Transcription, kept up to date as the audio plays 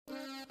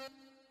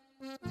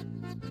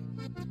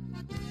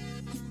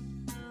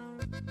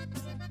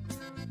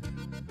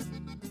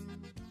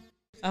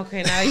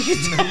Okay, now you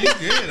can No, you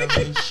good. I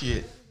mean,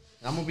 shit.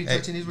 I'm gonna be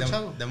touching these with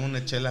Chavo. Dame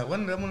una chela.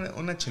 Bueno, dame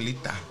una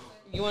chelita.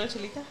 You want a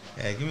chelita?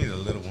 Yeah, give me the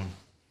little one.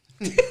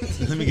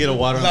 Let me get a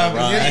water on the I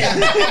ride.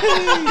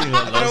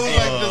 thought it was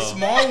like the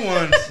small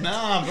ones.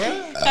 Nah,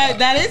 bro.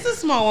 That is a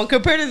small one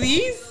compared to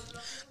these.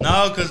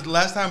 No, because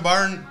last time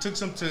Byron took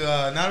some to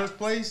Naro's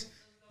place,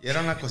 y era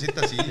una cosita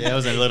así. Yeah, it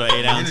was a little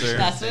 8-ouncer.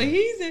 That's what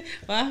he said.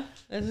 Wow.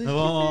 That's what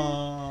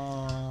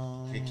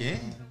Oh. ¿Qué?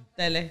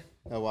 Dale.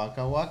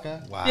 Waka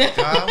waka. Waka,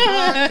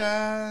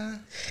 waka.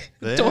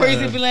 Tori's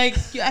gonna be like,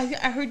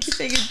 I heard you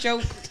say a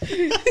joke.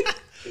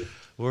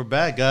 We're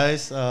back,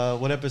 guys.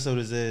 What episode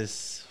is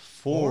this?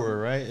 4,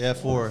 right? Yeah,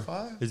 4.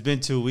 5. It's been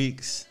 2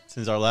 weeks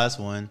since our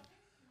last one.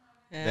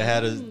 They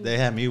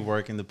had me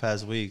working the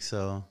past week,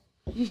 so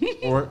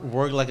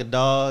work like a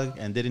dog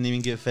and didn't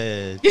even get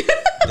fed.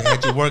 They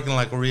had you working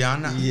like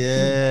Rihanna.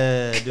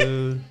 Yeah,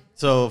 dude.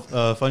 So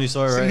funny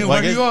story, right? Why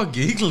are you all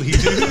giggly,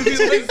 dude?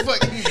 Like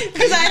fucking.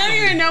 Because I don't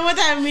even know what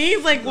that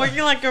means. Like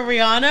working like a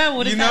Rihanna.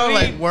 What does that mean?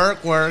 Like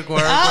work.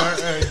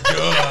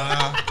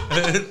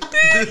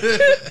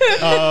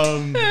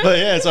 But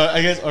yeah, so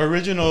I guess our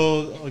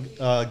original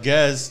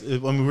guest. I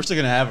mean, we're still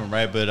gonna have him,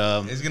 right? But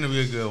it's gonna be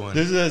a good one.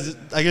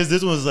 I guess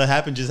this one's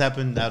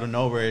happened out of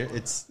nowhere.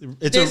 This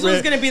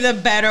one's gonna be the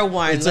better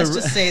one. Let's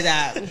just say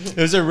that.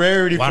 It's a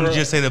rarity. Why don't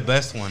you say the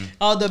best one?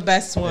 Oh, the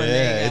best one.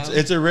 Yeah,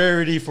 it's a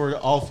rarity for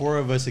all 4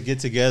 of us to get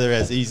together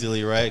as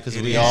easily, right?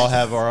 Because we all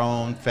have our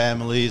own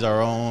families,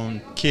 our own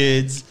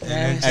kids,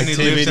 activities,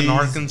 lives in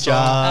Arkansas.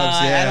 jobs.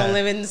 I don't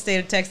live in the state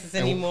of Texas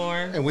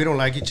anymore. And we don't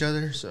like each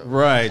other, so.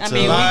 Right. I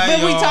mean,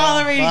 we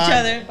tolerate each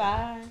other.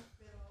 Bye.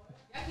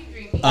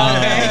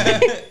 Okay.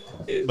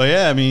 But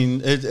yeah, I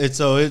mean, it's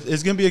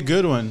gonna be a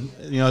good one.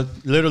 You know,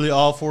 literally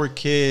all 4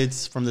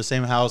 kids from the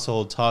same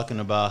household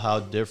talking about how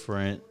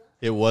different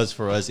it was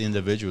for us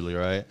individually,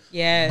 right?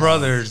 Yes.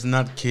 Brothers,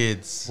 not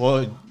kids.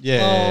 Well,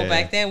 yeah. Oh,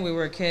 back then we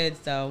were kids,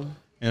 though.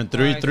 And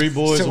three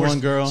boys, So 1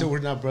 girl. So we're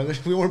not brothers.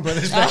 We weren't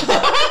brothers back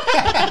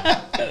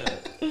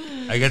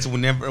I guess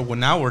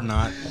now we're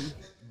not.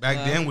 Back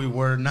then we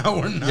were, now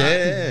we're not.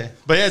 Yeah.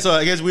 But yeah, so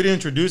I guess we didn't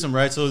introduce them,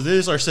 right? So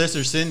this is our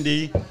sister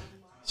Cindy.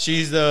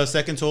 She's the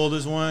second to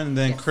oldest one. And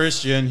then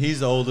Christian,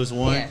 he's the oldest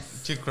one.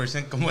 Yes. Che,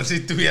 Christian, como si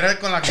estuviera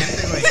con la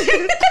gente,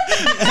 güey.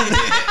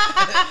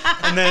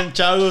 And then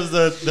Chago's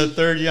the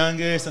third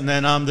youngest, and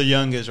then I'm the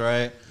youngest,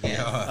 right?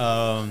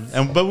 Yeah.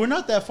 But we're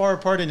not that far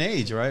apart in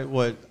age, right?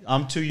 What?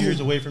 I'm 2 years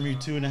away from you,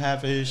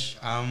 2.5 ish.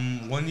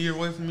 I'm 1 year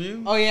away from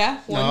you. Oh yeah,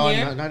 one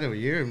year. Not a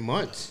year,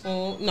 months.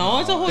 Oh, no,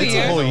 it's a whole It's a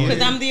year. whole year.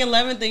 Because I'm the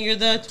 11th and you're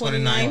the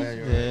 29th.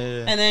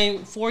 Yeah. And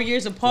then 4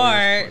 years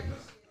apart,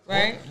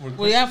 right?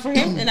 Well, yeah, for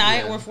him and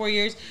I, we're 4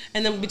 years.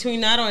 And then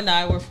between Nato and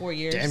I, we're 4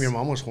 years. Damn, your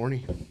mom was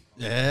horny.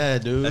 Yeah,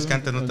 dude. Es que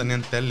antes no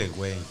tenían tele,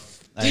 güey.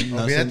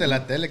 Olvídate la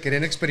tele,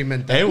 querían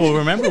experimentar. Hey, well,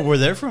 remember where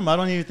they're from? I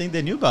don't even think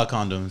they knew about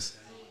condoms.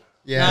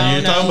 Yeah. And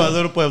you're talking about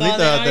little pueblito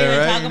out there,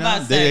 right? Talk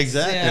about sex,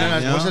 Exactly. yeah.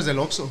 Eran las bolsas del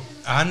Oxxo.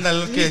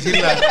 Ándale, que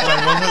decir las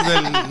bolsas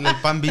del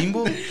pan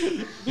Bimbo.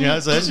 Yeah,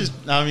 so that's just,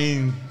 I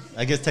mean,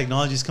 I guess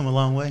technology's come a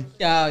long way.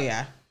 Oh,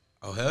 yeah.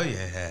 Oh, hell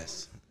yeah, it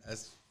has.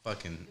 That's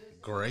fucking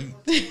great.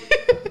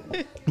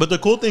 But the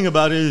cool thing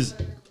about it is,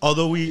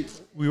 although we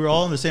were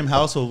all in the same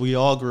household, we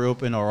all grew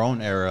up in our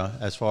own era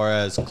as far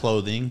as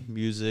clothing,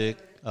 music,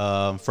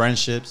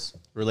 friendships,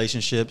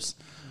 relationships,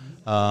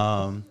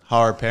 how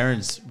our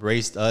parents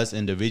raised us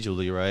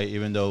individually, right?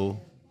 Even though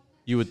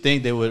you would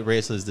think they would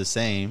raise us the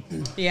same.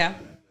 Yeah.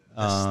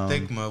 The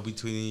stigma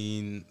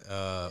between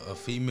a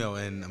female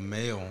and a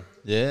male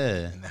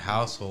Yeah. in the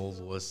household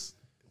was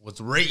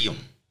real.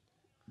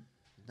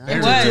 It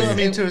was. I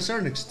mean, to a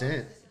certain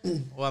extent.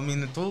 Well, I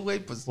mean, todo güey,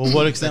 pues. Well,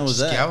 what extent was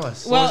that?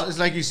 chisqueabas. Well, it's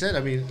like you said. I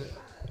mean,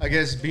 I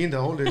guess being the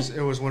oldest,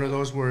 it was one of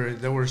those where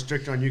they were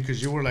strict on you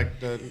because you were like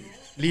the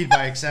lead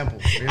by example.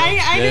 You know?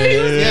 I knew he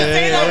was going to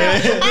say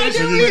that. I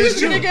knew he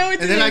was going to go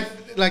into And then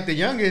this. like the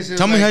youngest.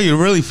 Tell me how you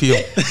really feel.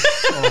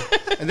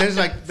 And then it's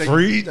like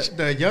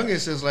the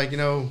youngest is like, you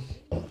know,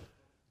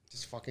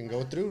 just fucking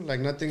go through. Like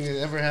nothing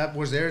ever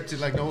was there to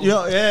like no.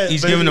 Yeah,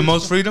 He's giving the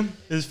most freedom.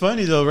 It's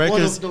funny though, right? Well,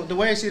 'Cause the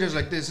way I see it is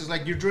like this: it's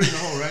like you're drilling a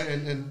hole, right?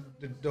 And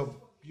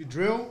you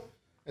drill,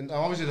 and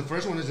obviously the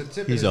first one is a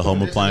tip. He's a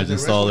home appliance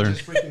installer.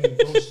 Just freaking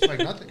goes like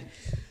nothing.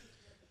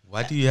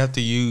 Why do you have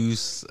to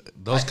use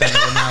those kind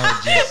of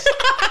analogies?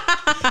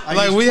 I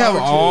Like use we have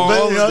power all.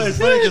 But you know, it's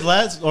funny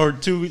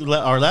because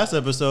our last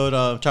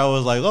episode, Chow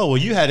was like, "Oh, well,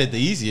 you had it the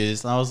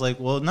easiest," and I was like,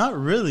 "Well, not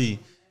really." He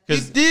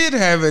Because did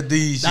have it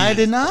these. I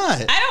did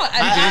not.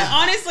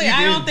 Honestly,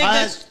 I don't think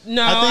that's.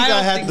 No, I think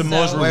I had don't the think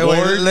most so. Wait,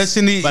 rewards, let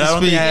Cindy but I don't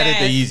think speak. I had it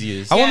the Yes.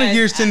 easiest. I want to Yes,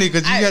 hear Cindy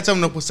because you had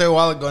something to say a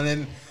while ago, and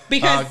then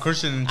Because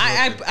Christian.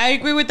 I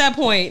agree with that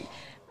point.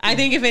 I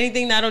think if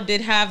anything, Nato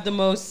did have the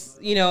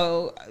most, you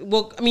know,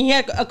 well, I mean, he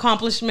had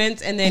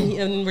accomplishments, and then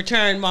in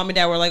return, mom and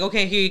dad were like,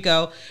 okay, here you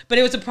go. But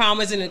it was a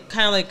promise and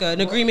kind of like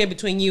an agreement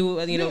between you,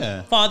 you know,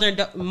 Yeah. father,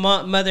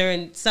 mother,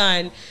 and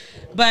son.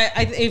 But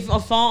if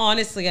all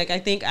honestly, like, I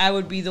think I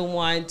would be the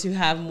one to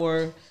have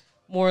more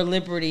more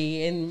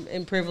liberty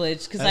and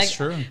privilege. Cause That's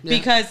true.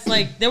 Because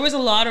like there was a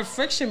lot of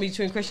friction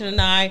between Christian and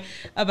I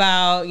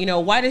about, you know,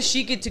 why does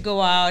she get to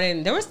go out?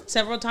 And there was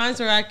several times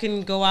where I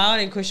can go out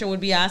and Christian would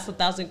be asked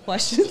 1,000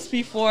 questions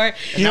before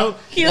he was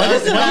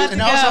allowed to and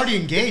go. I was already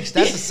engaged.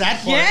 That's the sad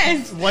part.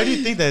 Yes. Why do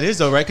you think that is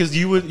though, right? Because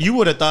you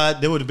would have thought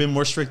they would have been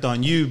more strict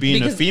on you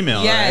being a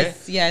female, yes,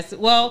 right? Yes.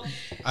 Well,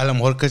 A lo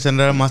mejor Christian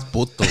era más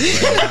puto.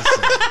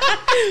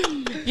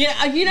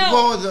 yeah, you know.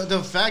 Well,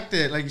 the fact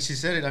that, like she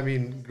said it, I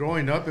mean,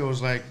 growing up, it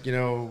was like, you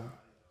know,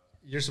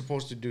 you're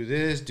supposed to do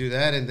this, do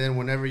that, and then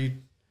whenever you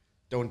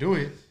don't do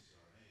it,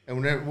 and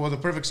whenever, well, the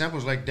perfect example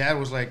is like Dad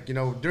was like, you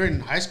know, during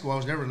high school, I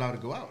was never allowed to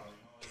go out.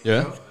 Yeah.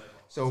 You know?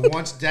 So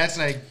once Dad's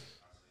like,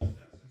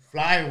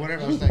 fly or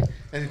whatever, I was like,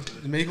 and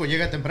me dijo,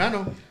 llega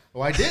temprano.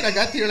 Well, I did. I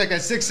got here like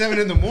at 6, 7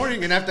 in the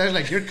morning, and after I was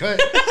like, you're cut.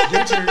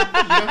 Your turn. You know?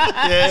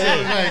 Yeah. So it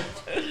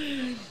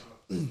was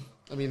like,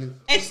 I mean,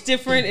 It's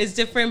different. It's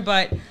different,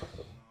 but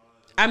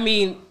I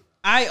mean,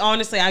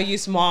 I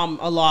use mom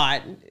a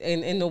lot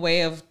in the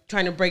way of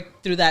trying to break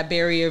through that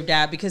barrier of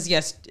dad, because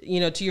yes, you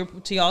know,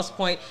 to y'all's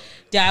point,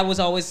 Dad was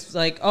always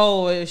like,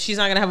 oh, she's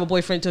not gonna have a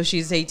boyfriend until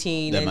she's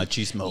 18. That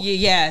machismo.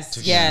 Yes,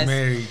 Till yes. she's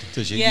married.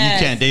 You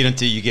Yes. can't date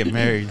until you get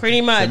married.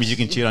 Pretty much. That means you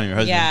can cheat on your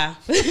husband. Yeah.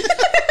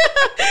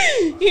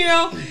 You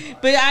know,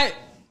 but that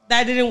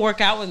didn't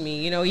work out with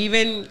me. You know,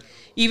 even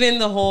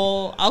the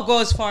whole, I'll go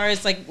as far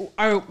as like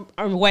our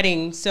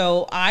wedding.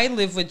 So I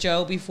lived with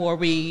Joe before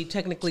we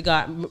technically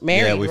got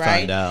married. Yeah, we right?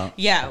 found out.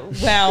 Yeah,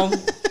 well,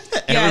 yes.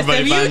 Everybody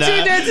If you found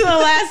tuned out. into the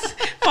last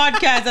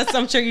podcast,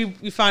 I'm sure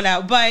you found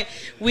out. But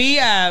we,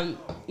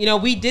 you know,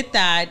 we did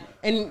that.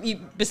 And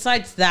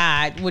besides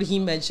that, what he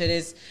mentioned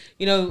is,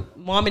 you know,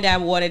 Mom and Dad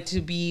wanted to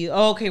be,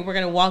 oh, okay, we're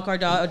going to walk our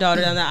daughter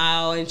down the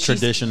aisle. And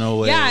Traditional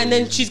way. Yeah, and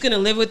then she's going to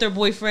live with her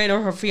boyfriend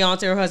or her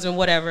fiance or husband,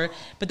 whatever.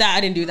 But that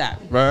I didn't do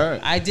that. Right.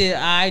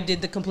 I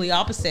did the complete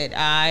opposite.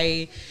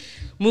 I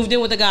moved in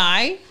with a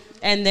guy,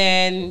 and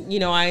then, you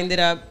know, I ended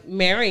up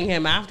marrying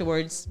him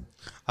afterwards.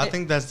 I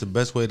think that's the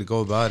best way to go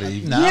about it.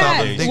 You Nowadays.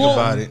 stop and think Well,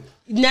 about it.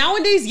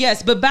 Nowadays,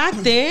 yes, but back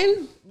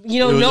then, you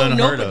know, It was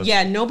unheard of.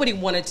 nobody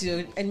wanted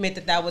to admit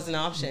that was an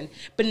option.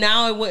 But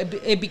now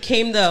it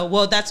became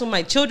that's what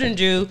my children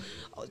do,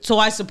 so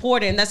I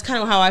support it. And that's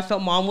kind of how I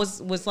felt Mom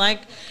was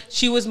like.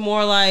 She was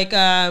more like,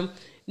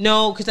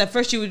 no, because at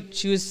first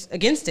she was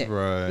against it.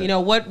 Right. You know,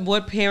 what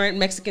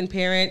Mexican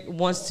parent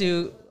wants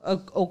to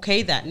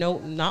okay that? No,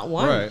 not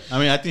one. Right. I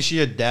mean, I think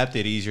she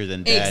adapted easier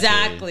than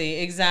Dad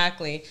did.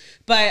 Exactly.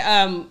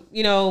 But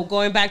you know,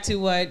 going back to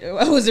what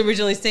I was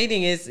originally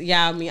stating is,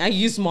 yeah, I mean, I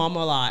use Mom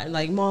a lot.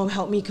 Like, Mom,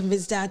 help me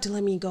convince Dad to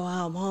let me go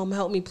out. Mom,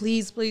 help me,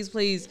 please, please,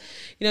 please.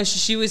 You know,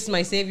 she was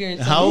my savior. And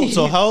How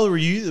old were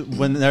you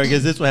when? I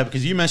guess this what happened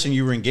because you mentioned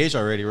you were engaged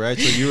already, right?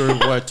 So you were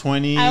what,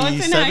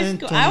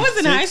 27? I was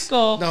in high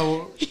school.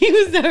 no. He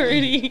was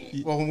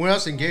already. Well, when we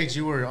was engaged,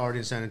 you were already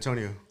in San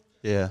Antonio.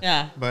 Yeah.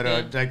 Yeah. But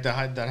yeah. like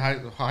that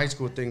high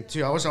school thing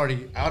too, I was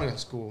already out of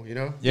school, you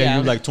know. Yeah, Yeah.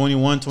 you were like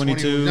 21,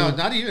 22. No,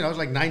 not even. I was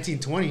like 19,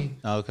 20.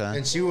 Okay.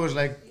 And she was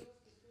like,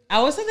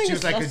 I was thinking she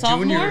was like a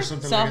sophomore, junior or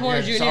something. sophomore,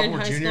 like that. junior in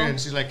high junior, school. and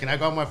she's like, "Can I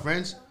go out with my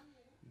friends?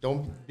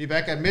 Don't be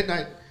back at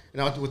midnight."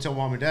 And I would tell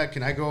Mom and Dad,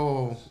 "Can I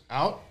go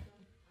out?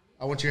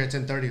 I want you here at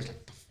 10:30." It's like,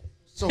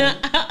 so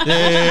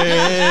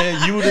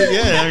yeah, you would.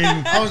 Yeah, I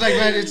mean, I was like,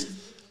 "Man, it's."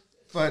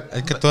 But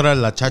Es que tú eras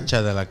la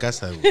chacha de la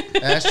casa,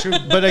 güey. that's true.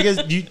 but I guess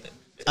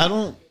I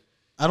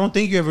don't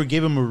think you ever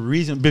gave him a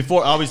reason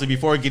before. Obviously,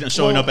 before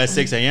showing up at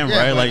 6 a.m. Yeah,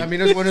 right? but, Like, I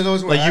mean, it's one of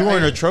those. Where like you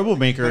weren't a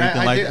troublemaker or but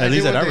anything. Like, at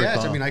least did that I what they asked.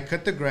 recall. I mean, I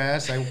cut the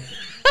grass. I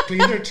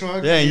cleaned their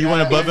truck. Yeah, you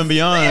went above and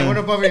beyond. I went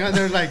above and beyond.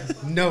 They're like,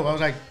 no. I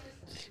was like,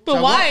 But so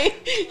I why?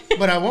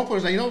 But at one point, I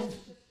was like, you know,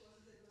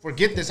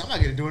 forget this. I'm not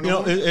gonna do it no You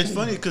know, more. it's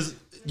funny because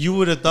you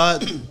would have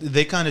thought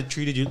they kind of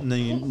treated you.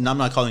 I'm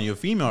not calling you a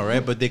female,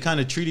 right? But they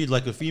kind of treated you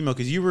like a female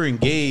because you were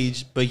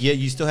engaged, but yet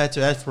you still had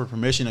to ask for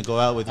permission to go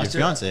out with your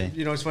fiance.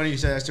 You know, it's funny you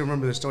said. I still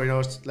remember the story. I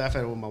was laughing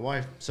at it with my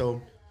wife.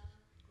 So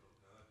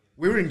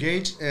we were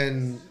engaged,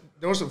 and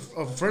there was a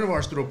friend of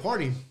ours threw a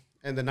party,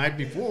 and the night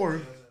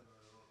before.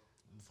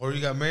 Before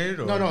you got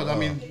married? Or? No. I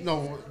mean,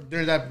 no.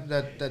 During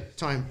that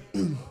time,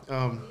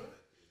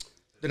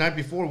 the night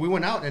before we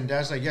went out, and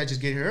Dad's like, "Yeah, just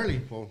get here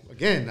early." Well,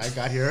 again, I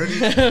got here early.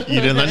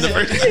 You didn't learn the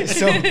first time.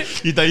 So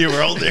You thought you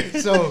were older.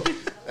 So,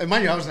 and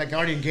mind you, I was like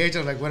already engaged. I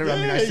was like, whatever. I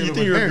mean, I still you live think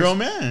with you're a parents. grown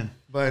man.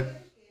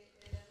 But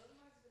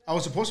I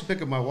was supposed to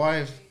pick up my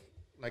wife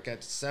like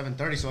at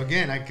 7:30. So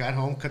again, I got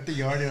home, cut the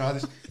yard, and all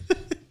this.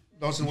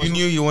 You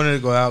knew you wanted to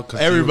go out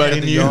because Everybody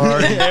the knew.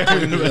 yard,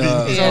 cleaned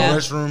the Yeah.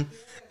 restroom,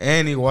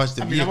 and he washed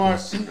the I mean,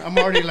 vehicles. I'm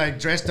already like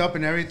dressed up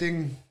and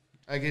everything.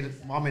 I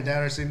get Mom and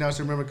Dad are sitting down.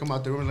 So I remember come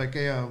out the room like,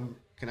 "Hey,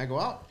 can I go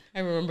out?" I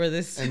remember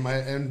this.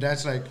 And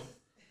Dad's like,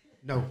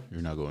 "No."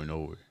 You're not going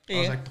nowhere. I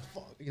was like, "The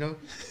fuck," you know,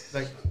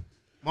 like,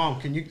 "Mom,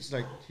 can you?" It's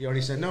like he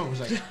already said no. I was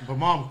like, "But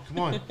Mom, come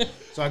on."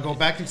 So I go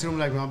back into him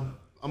like,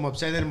 I'm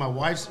upset that my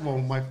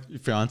my Your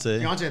fiance.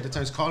 fiance at the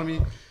time is calling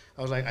me.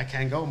 I was like, I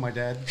can't go, my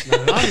dad. Not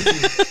allowing me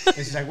to. And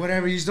she's like,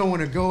 whatever, you just don't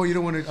want to go. You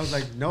don't want to. I was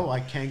like, no, I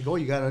can't go.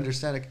 You got to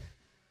understand. Like,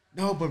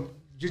 no, but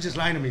you're just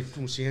lying to me.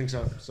 Boom, she hangs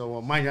up. So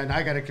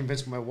I got to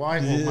convince my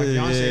wife or my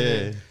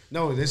fiance that,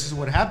 no, this is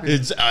what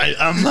happened.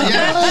 I'm not.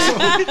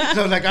 Yeah,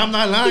 so like, I'm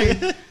not lying.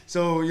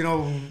 So,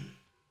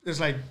 it's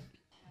like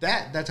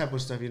that type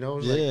of stuff,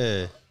 It's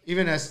like,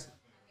 even as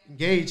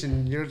engaged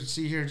and you're to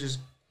see her just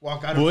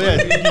walk out of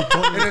front of me. And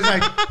it's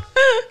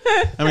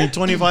like, I mean,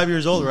 25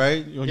 years old,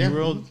 right? When Yeah. you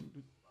were old,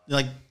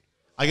 like,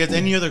 I guess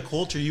any other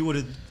culture, you would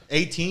have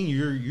 18.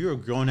 You're a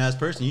grown ass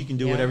person. You can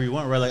do whatever you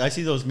want, right? Like I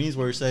see those memes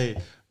where you say,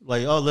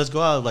 like, oh, let's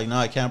go out. Like, no,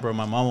 I can't, bro.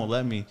 My mom won't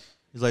let me.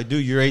 He's like,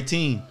 dude, you're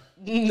 18.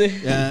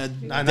 Yeah,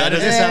 not in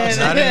this house.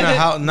 Not in a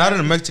house, not in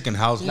a Mexican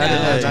house. No,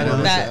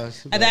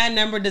 that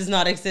number does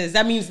not exist.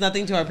 That means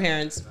nothing to our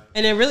parents,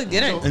 and it really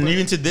didn't. And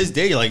even to this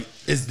day, like,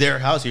 it's their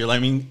house here. Like,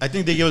 I mean, I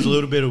think they give us a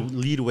little bit of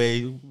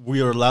leadway.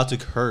 We are allowed to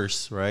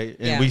curse, right?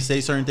 And we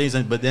say certain things,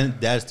 but then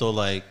Dad's still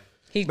like,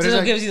 he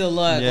still gives you the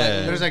look. Yeah.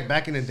 Like, But it's like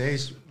back in the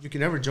days, you can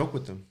never joke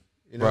with them.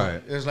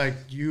 Right. It's like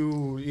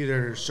you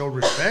either show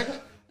respect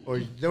or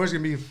there was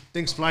gonna be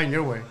things flying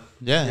your way.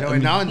 yeah. I And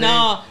mean,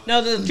 now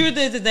no. The truth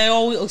is that they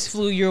always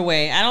flew your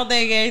way. I don't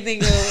think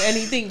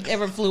anything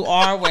ever flew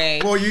our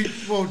way. well,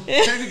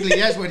 technically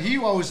yes, but he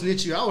always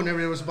snitched you out whenever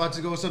it was about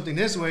to go something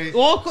this way.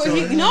 Well, of course,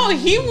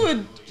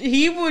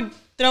 he would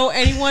throw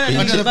anyone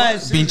under the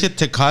bus. Pinche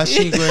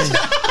Tekashi,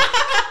 güey.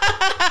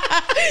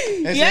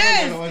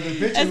 Yes.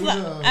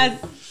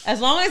 As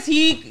long as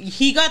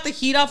he got the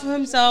heat off of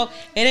himself,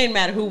 it didn't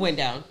matter who went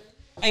down.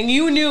 And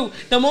you knew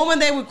the moment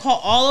they would call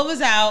all of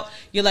us out,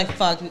 you're like,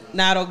 fuck,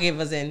 now don't give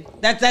us in.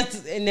 That's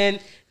and then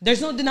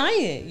there's no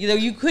denying it.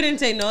 You couldn't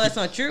say no, that's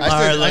not true.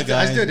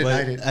 I still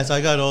denied it. As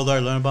I got older, I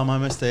learned about my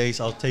mistakes.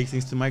 I'll take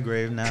things to my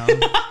grave now.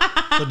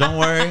 So don't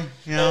worry.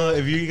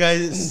 If you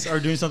guys are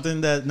doing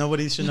something that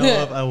nobody should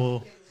know of, I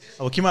will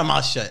keep my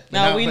mouth shut.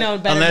 No, we know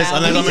better unless now.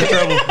 I'm in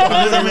trouble.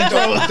 Unless I'm in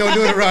trouble. Don't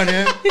do it around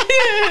him.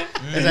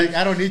 It's like,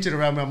 I don't need you to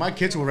rat me out. My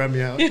kids will rat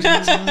me out.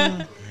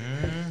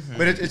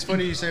 But it's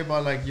funny you say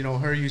about like,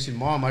 her using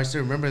mom. I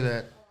still remember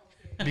that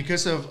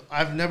because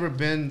I've never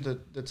been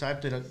the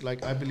type that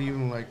like I believe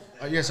in like,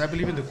 yes, I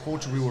believe in the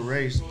culture we were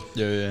raised.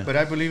 Yeah. But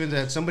I believe in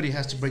that somebody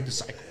has to break the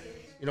cycle.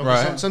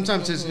 Right.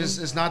 Sometimes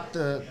it's not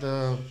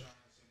the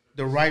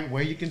right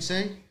way you can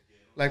say.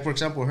 Like, for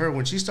example, her,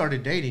 when she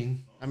started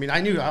dating, I mean,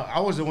 I knew I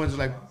was the one who's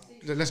like,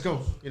 let's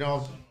go.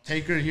 I'll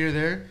take her here,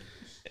 there,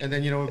 and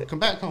then, come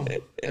back home.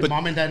 And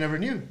Mom and Dad never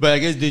knew. But I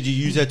guess, did you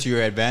use that to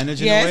your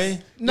advantage in a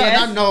way? No,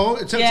 Yes. no.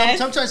 Yes.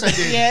 Sometimes I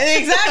did. Yeah,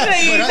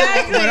 exactly.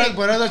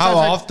 But other times How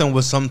often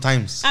was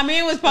sometimes? I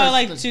mean, it was probably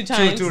like 2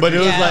 times. But it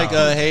was Yeah. like,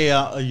 hey,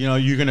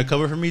 you're going to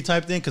cover for me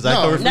type thing? Because I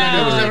cover for No,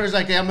 you. it was No. never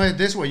like, hey, I'm headed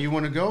this way. You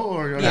want to go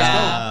or let's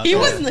Yeah,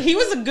 go? he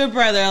was a good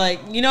brother. Like,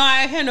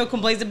 I had no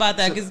complaints about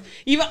that because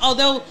even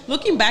although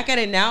looking back at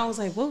it now, I was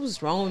like, what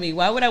was wrong with me?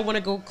 Why would I want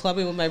to go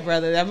clubbing with my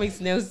brother? That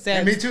makes no sense.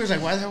 And me too. It's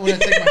like, why the hell would I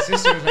take my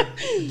sister? It was like,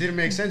 it didn't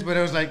make sense. But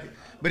it was like,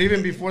 but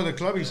even before the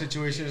clubbing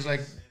situation, it's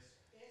like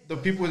the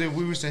people that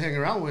we used to hang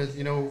around with,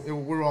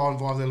 we're all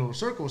involved in a little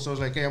circle. So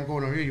it's like, hey, I'm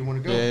going over here. You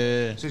want to go?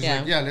 Yeah. So it's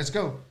like, yeah, let's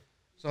go.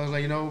 So I was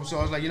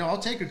like, I'll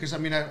take her because I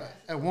mean,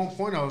 at one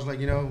point I was like,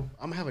 I'm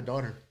gonna have a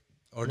daughter.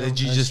 Or did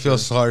you just feel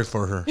sorry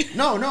for her?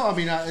 No. I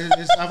mean,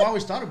 I've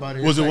always thought about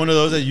it. Was it like, one of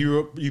those that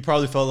you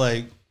probably felt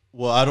like,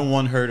 well, I don't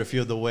want her to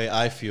feel the way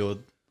I feel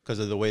because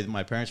of the way that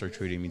my parents are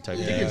treating me type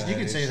thing? You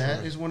can say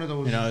that. It's one of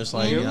those. It's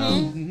like,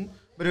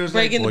 But it was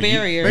breaking like, the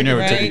barrier. you never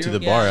right? took it to the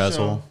bar, Yeah.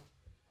 asshole.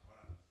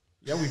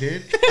 Yeah, we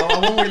did. I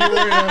went when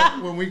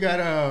you were when we got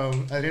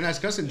Arena's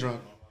cousin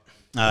drunk.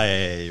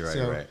 Yeah, you're right, So-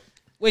 you're right.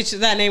 Which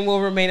that name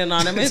will remain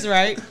anonymous,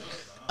 right?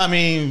 I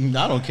mean,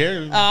 I don't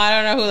care. I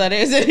don't know who that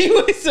is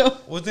anyway. So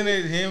Wasn't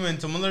it him and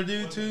some other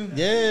dude too?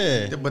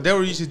 Yeah. But they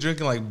were usually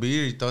drinking like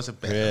beer y todo ese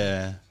pedo.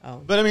 Yeah.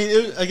 Oh. But I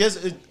mean, I guess.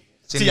 Send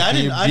See, I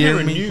me didn't. I beer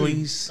never me, knew.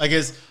 please. I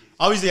guess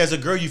obviously as a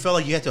girl, you felt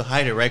like you had to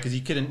hide it, right? Because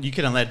you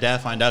couldn't let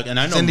Dad find out. And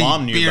I know Send the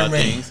Mom knew beer about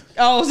me. things.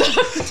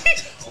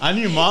 so I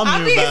knew Mom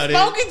I'm knew being about it.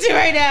 spoken to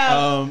right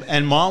now.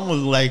 And Mom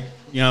was like,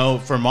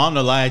 for Mom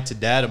to lie to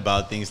Dad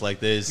about things like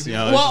this, it's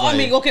Well, I like-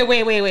 mean, okay,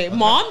 wait.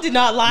 Mom did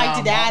not lie Nah,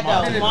 to Dad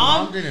Mom though.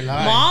 Mom didn't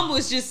lie. Mom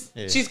was just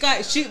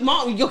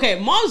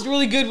Mom's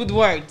really good with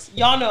words.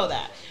 Y'all know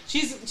that.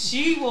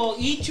 She will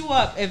eat you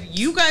up. If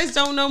you guys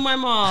don't know my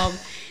mom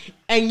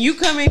and you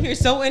come in here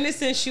so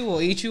innocent, she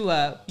will eat you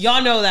up.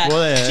 Y'all know that.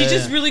 Well, yeah, She's yeah.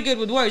 just really good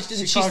with words.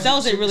 She calls-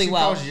 sells it really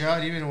well. She calls you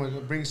out even when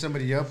it brings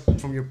somebody up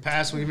from your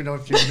past, even though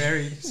if you're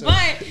married. So.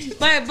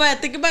 But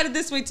think about it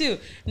this way too.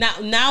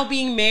 Now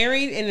being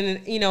married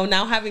and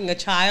now having a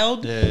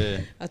child.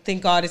 Yeah.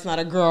 Thank God it's not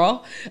a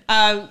girl.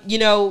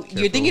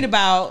 You're thinking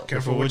about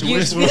Careful what you you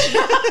wish wish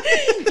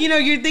for.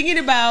 you're thinking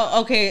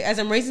about, okay, as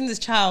I'm raising this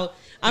child,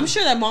 I'm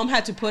sure that Mom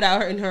had to put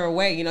her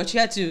away. She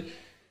had to,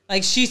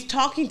 like, she's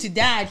talking to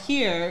Dad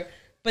here,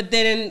 but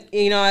then,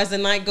 as the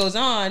night goes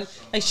on,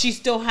 like, she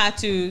still had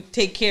to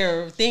take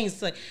care of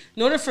things. Like,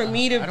 in order for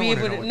me to I don't be wanna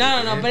able know to, what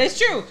no, they did. but it's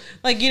true.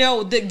 Like,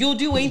 you'll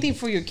do anything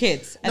for your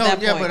kids at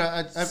that point.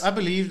 But I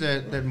believe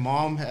that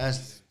Mom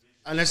has,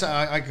 unless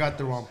I got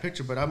the wrong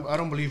picture, but I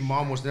don't believe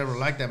Mom was never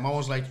like that. Mom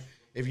was like,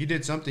 if you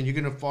did something, you're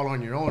gonna fall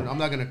on your own. I'm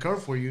not gonna cover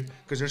for you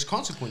because there's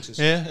consequences.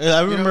 Yeah,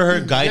 I remember her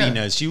guiding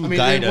us. She would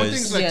guide one us.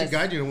 thing's like Yes. to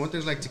guide you, and one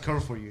thing's like to cover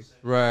for you.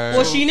 Right.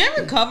 Well, she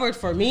never covered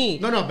for me.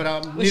 No,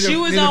 but she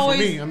was always-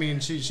 for me. I mean,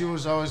 she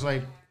was always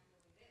like,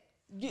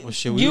 Well,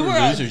 shit, we You were were-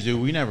 losers, dude.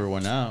 We never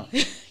went out.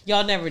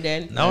 Y'all never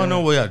did. Now I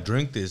know why I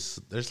drink this.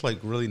 There's like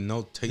really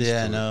no taste.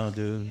 Yeah, to it. no,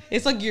 dude.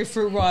 It's like your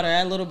fruit water.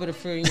 Add a little bit of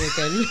fruit in your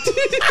thing.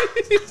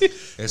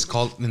 It's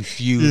called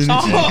infused. Oh,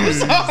 I'm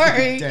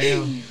sorry.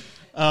 damn.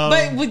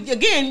 But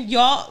again,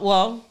 y'all.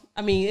 Well,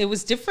 I mean, it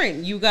was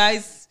different. You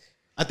guys.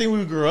 I think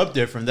we grew up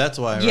different. That's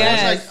why, right?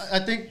 Yeah. It's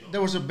like, I think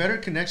there was a better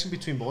connection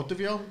between both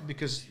of y'all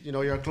because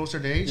you're closer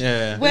to age.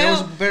 Yeah. Well- there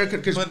was better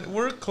because But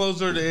we're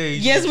closer to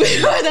age. Yes, we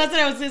are. That's what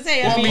I was gonna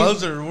say. I mean,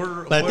 Closer.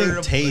 We're, But I think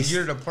we're taste- a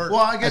year apart. well,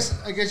 I guess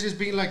just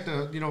being like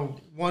the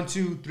 1,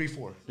 2, 3,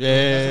 4. Yeah.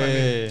 That's what I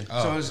mean.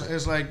 Oh. So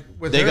it's like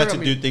with They her, got to I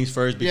mean, do things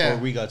first before yeah.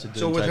 we got to do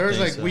So with type her, it's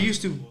things, like we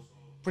used to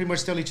pretty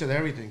much tell each other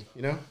everything,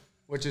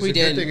 which is We a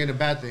did. good thing and a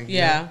bad thing.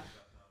 yeah.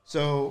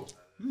 So,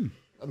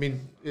 I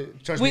mean,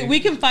 trust me. We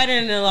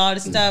confided in a lot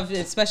of stuff,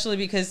 especially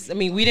because I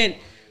mean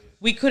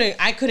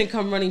I couldn't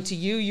come running to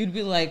you. You'd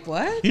be like,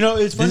 what? You know,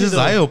 it's funny. this is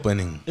though. eye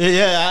opening.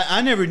 Yeah,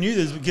 I never knew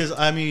this because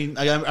I mean,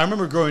 I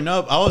remember growing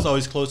up, I was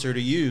always closer to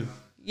you.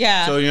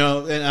 Yeah. So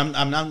and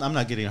I'm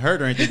not getting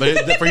hurt or anything,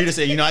 but for you to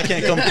say, I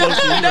can't come close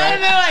to you, no,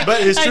 right? like,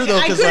 But it's true though,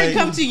 I because couldn't like,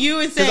 come to you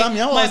and say, because I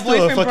my was still a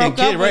boyfriend fucking broke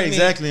kid, up right? with me.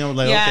 Exactly. I'm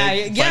like,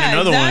 okay, find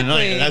another one.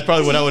 Like, exactly. that's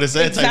probably what I would have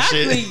said. Type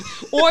Exactly.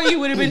 shit. Or you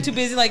would have been too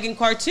busy like in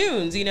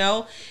cartoons, And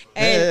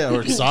Yeah,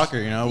 or soccer,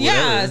 yeah,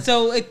 whatever.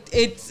 so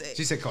it's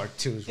She said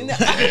cartoons. bro.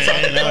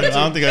 I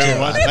don't think I ever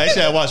watched.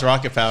 Actually, I watched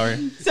Rocket Power.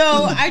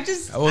 so I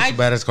just That was the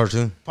baddest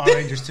cartoon. Power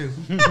Rangers too.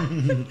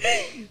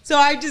 so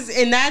I just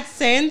in that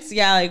sense,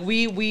 yeah, like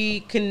we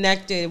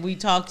connected, we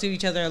talked to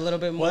each other a little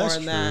bit more Well, that's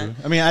on true.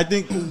 that. I mean, I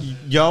think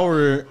y'all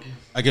were,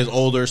 I guess,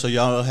 older, so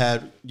y'all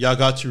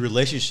got to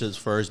relationships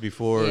first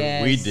before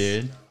Yes. we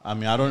did. I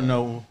mean, I don't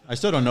know. I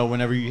still don't know.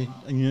 Whenever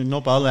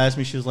Paula asked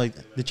me, she was like,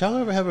 "Did y'all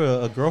ever have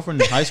a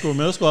girlfriend in high school or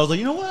middle school?" I was like,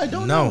 "You know what? I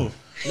don't No. know."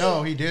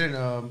 No, he didn't.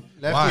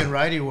 Lefty Why? and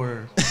Righty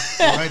were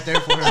right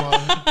there for him.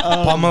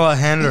 Pamela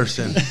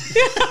Henderson.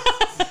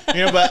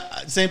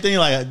 But same thing.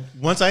 Like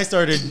once I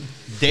started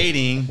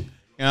dating,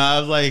 I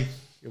was like,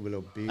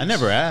 I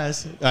never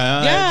asked.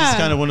 I just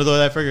kind of one of those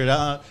I figured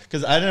out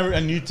because I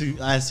need to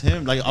ask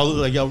him. Like,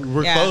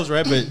 we're Yeah. close,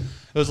 right? But it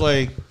was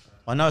like,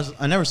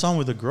 I never saw him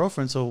with a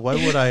girlfriend, so why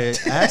would I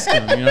ask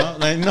him?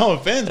 Like, no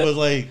offense, but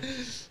like,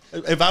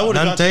 if I would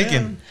have None gone to taken.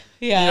 him,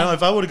 Yeah.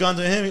 if I would have gone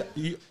to him,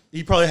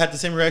 he probably had the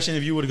same reaction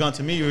if you would have gone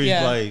to me. Where he's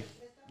Yeah. like,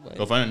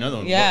 go find another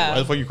one. Yeah. Why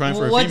the fuck are you crying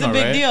for a What's female, the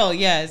big right? deal?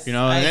 Yes. I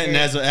And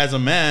agree. as a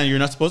man, you're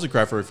not supposed to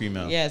cry for a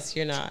female. Yes,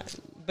 you're not.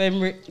 But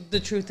the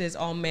truth is,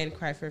 all men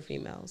cry for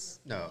females.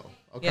 No,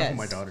 I'll cry Yes. for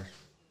my daughter.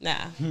 Nah,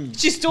 Hmm.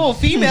 she's still a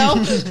female.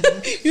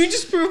 You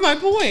just proved my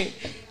point.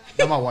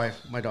 Not my wife,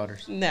 my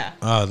daughters. Nah,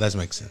 Oh, that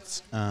makes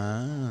sense.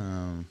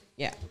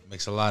 yeah.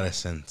 Makes a lot of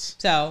sense.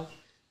 So,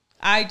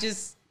 I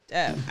just,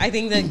 I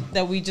think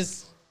that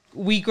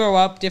we grow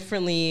up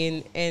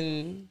differently,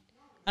 and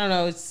I don't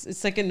know.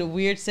 It's like in a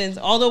weird sense.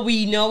 Although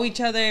we know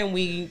each other and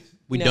we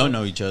don't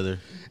know each other.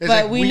 It's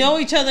but like we know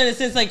each other in a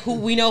sense, like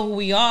we know who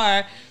we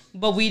are,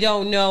 but we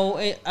don't know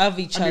of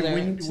each I other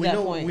mean, to we that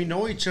know point. we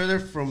know each other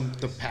from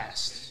the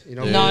past.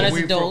 Not as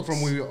from adults.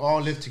 from we all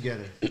lived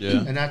together.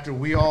 Yeah. And after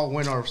we all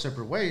went our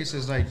separate ways,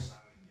 it's like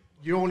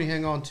you only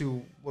hang on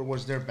to what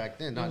was there back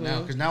then, not now.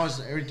 Because now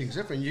everything's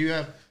different. You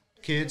have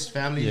kids,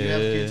 family. You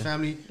have kids,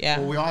 family. Yeah.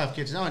 Well, we all have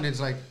kids now, and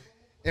it's like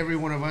every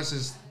one of us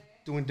is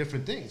doing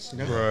different things.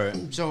 Right.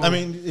 So I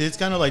mean, it's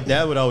kind of like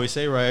Dad would always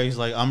say, right? He's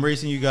like, I'm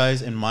raising you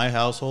guys in my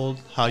household.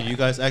 How you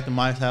guys act in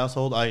my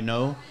household, I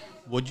know.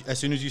 As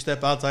soon as you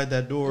step outside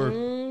that door,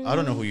 I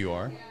don't know who you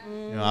are.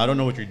 I don't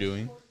know what you're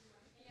doing.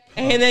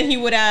 and then he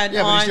would add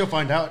yeah, but on. you still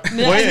find out.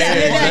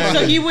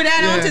 So he would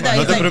add on to that. No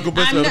He's te like, preocupes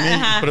I'm por not- mí,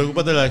 ajá.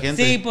 preocúpate de la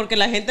gente. Sí, porque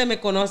la gente me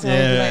conoce.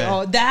 Yeah. Like,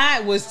 oh,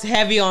 that was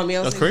heavy on me.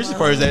 I was The like, crazy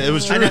part is that it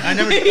was true. I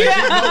never.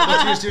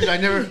 Yeah. No, seriously, I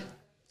never.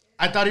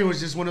 I thought it was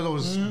just one of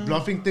those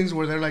bluffing things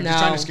where they're like just No.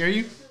 trying to scare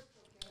you.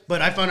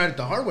 But I found out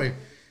the hard way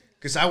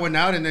because I went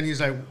out and then he's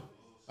like,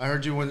 "I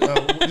heard you when."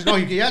 No,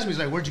 he asked me. He's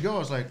like, "Where'd you go?" I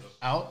was like,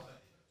 "Out."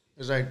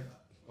 He's like,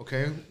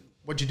 "Okay,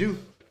 what'd you do?"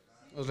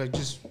 I was like,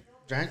 "Just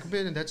drank a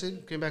bit and that's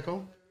it. Came back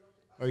home."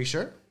 Are you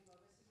sure?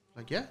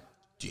 Like, yeah.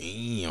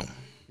 Damn.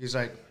 He's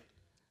like,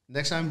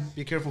 "Next time,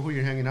 be careful who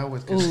you're hanging out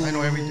with because I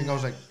know everything." I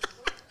was like.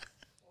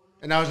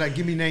 And I was like,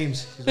 give me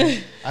names. He's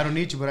like, I don't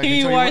need you, but I can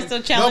You tell you. are what- so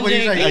No, but challenging.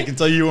 he's like, I can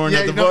tell you weren't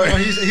at the no, bar. no,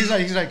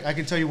 he's like, I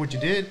can tell you what you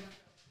did,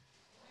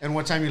 and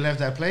what time you left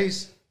that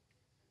place,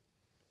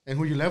 and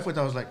who you left with.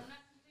 I was like,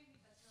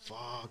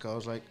 fuck. I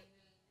was like,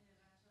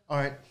 all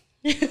right.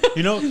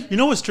 You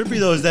know what's trippy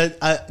though is that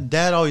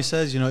Dad always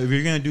says, if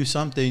you're gonna do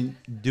something,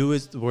 do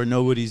it where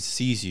nobody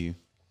sees you,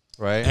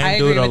 right? I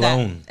do agree it with that.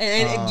 alone.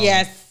 And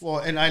yes. Well,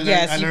 and I learned,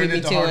 Yes, I you learned beat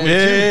it the me hard to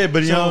way Yeah, too.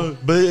 but So-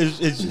 but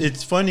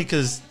it's funny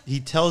because he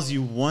tells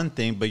you one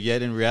thing, but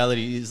yet in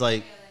reality, he's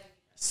like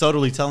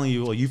subtly telling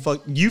you, well, you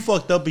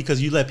fucked up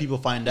because you let people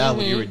find out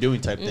what you were doing,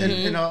 type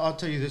thing. And I'll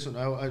tell you this one.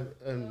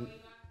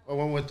 I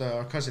went with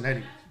our cousin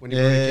Eddie when he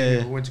came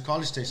here. We went to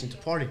College Station to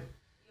party.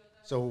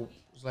 So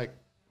it was like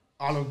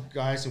all of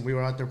guys, and we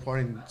were out there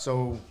partying.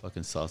 So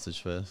Fucking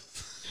sausage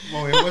fest.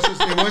 well, it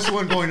was the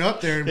one going up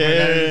there.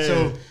 Yeah.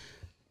 So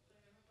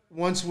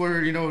once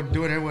we're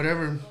doing it,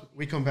 whatever,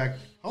 we come back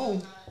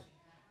home.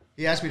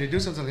 He asked me to do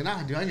something. I'm like,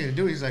 nah, dude, I need to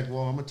do it. He's like,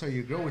 well, I'm gonna tell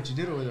you, girl, what you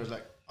did over there. I was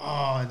like,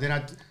 oh, and then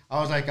I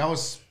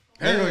was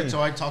paranoid,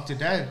 so I talked to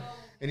Dad,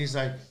 and he's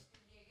like,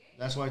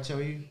 that's why I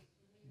tell you,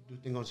 do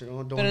things on your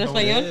own. Pero en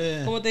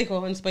español, ¿cómo te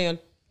dijo en español?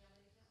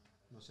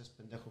 No seas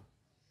pendejo.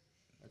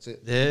 That's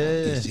it.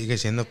 Yeah. Sigue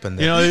siendo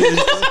pendejo. You know,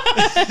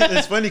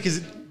 it's funny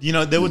because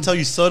they would tell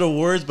you subtle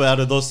words, but out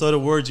of those subtle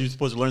words, you're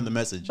supposed to learn the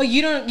message. But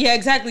you don't. Yeah,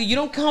 exactly. You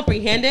don't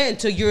comprehend it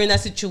until you're in that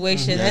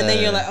situation, and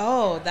then you're like,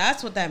 oh,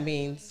 that's what that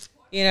means.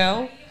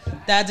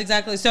 That's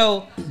exactly.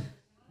 So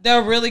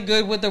they're really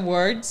good with the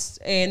words,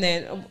 and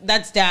then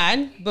that's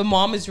Dad, but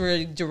Mom is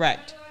really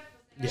direct.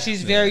 Yeah.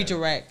 She's very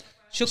direct.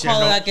 She'll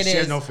call it like it is. She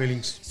has no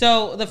feelings.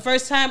 So the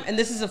first time, and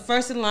this is the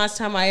first and last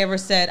time I ever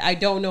said, I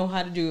don't know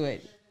how to do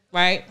it,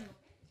 right?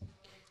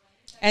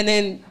 And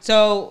then,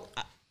 so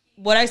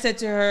what I said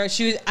to her,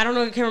 I don't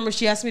know, I can't remember,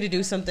 she asked me to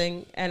do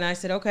something, and I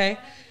said, okay.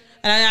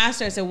 And I asked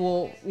her, I said,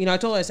 well, I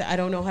told her, I said, I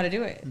don't know how to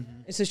do it.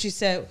 Mm-hmm. And so she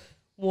said,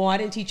 well, I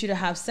didn't teach you to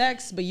have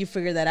sex, but you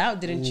figured that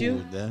out, didn't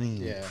you?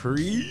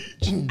 Preach.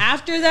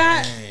 After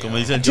that,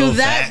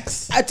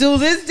 to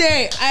this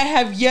day, I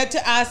have yet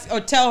to ask or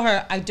tell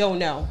her I don't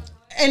know.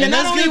 And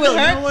not only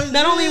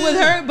with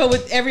her, but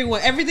with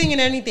everyone, everything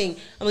and anything.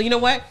 I'm like, you know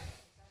what?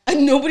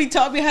 Nobody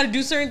taught me how to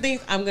do certain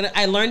things.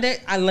 I learned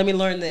it. Let me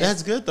learn this.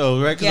 That's good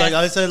though, right? Because like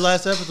I said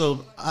last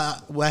episode,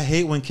 I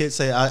hate when kids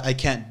say I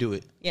can't do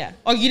it. Yeah.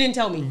 Oh, you didn't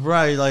tell me.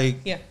 Right. Like.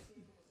 Yeah.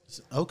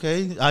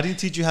 Okay, I didn't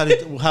teach you how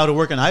to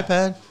work an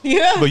iPad.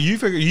 Yeah, but you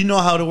figure you know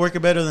how to work it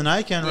better than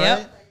I can, right?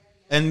 Yep.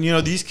 And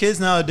these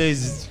kids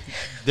nowadays,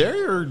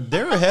 they're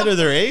ahead of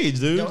their age,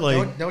 dude.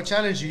 Don't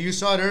challenge you. You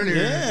saw it earlier.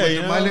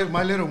 Yeah,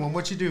 my little one.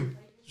 What you do?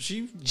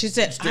 She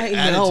said, "I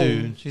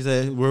attitude. know." She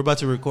said, "We're about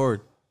to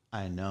record."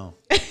 I know.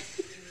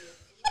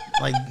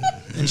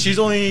 And she's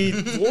only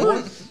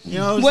 4.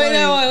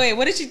 Wait.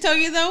 What did she tell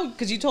you though?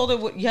 Because you told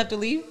her you have to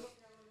leave.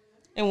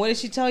 And what did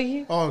she tell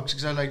you? Oh,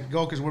 because I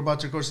go because we're about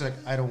to record. She's like,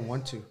 I don't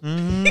want to.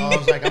 Mm-hmm. I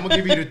was like, I'm gonna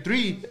give you the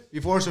 3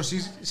 before. So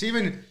she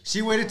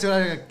waited till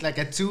like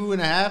at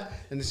 2.5,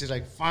 and then she's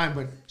like, fine.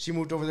 But she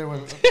moved over there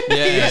with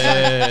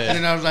And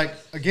then I was like,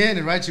 again,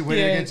 and right, she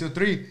waited again till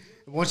 3.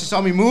 Once she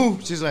saw me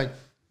move, she's like,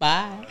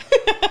 bye.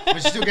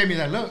 But she still gave me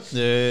that look.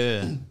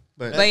 Yeah.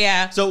 But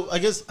yeah. So I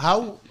guess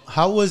how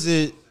was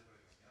it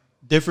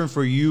different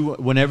for you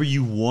whenever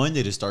you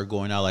wanted to start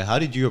going out? Like, how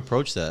did you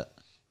approach that?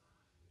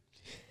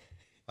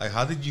 Like,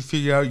 how did you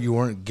figure out you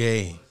weren't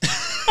gay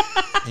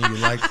and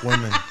you like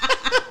women?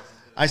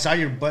 I saw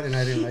your butt and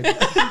I didn't like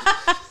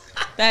it.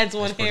 That's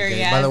one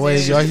hairy ass. By the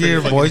way, y'all hear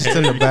voices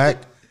in the back?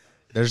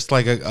 There's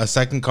like a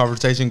second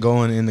conversation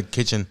going in the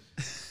kitchen.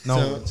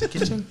 No, it's a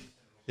kitchen?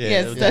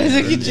 Yes, that is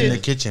a kitchen. In the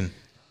kitchen.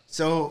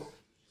 So,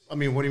 I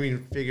mean, what do you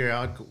mean figure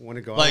out when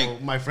to go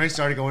out? My friends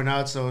started going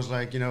out, so it was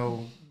like,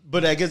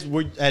 But I guess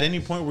at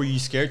any point were you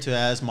scared to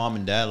ask Mom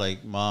and Dad,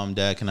 like, Mom,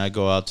 Dad, can I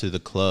go out to the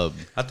club?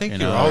 I think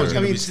you're always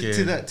going to be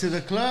scared. To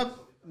the club,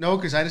 no,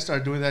 because I didn't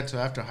start doing that till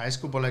after high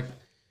school. But like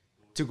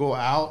to go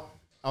out,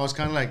 I was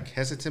kind of like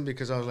hesitant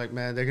because I was like,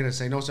 man, they're going to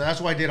say no. So that's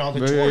why I did all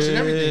the chores and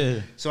everything.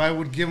 Yeah. So I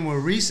would give them a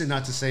reason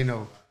not to say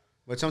no.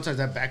 But sometimes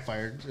that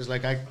backfired. It's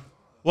like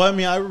Well, I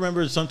mean, I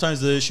remember sometimes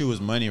the issue was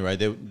money, right?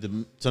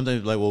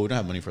 Sometimes like, well, we don't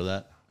have money for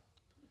that.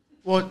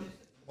 Well,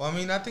 I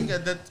mean, I think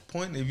at that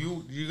point, if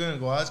you're going to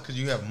go out, it's because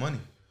you have money.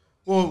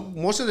 Well,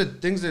 most of the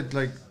things that,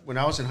 like, when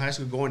I was in high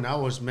school going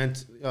out was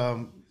meant,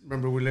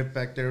 remember we lived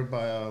back there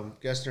by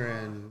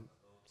Gessner and...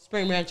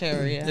 Spring Ranch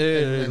area.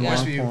 And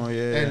Westview. Point,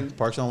 and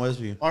Parks on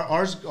Westview.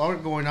 Our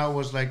going out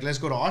was like, let's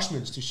go to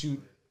Oshman's to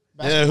shoot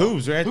basketball. Yeah,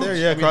 hoops right there.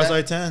 Yeah, cross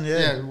I-10. Yeah.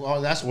 Yeah, well,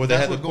 that's what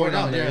going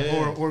out.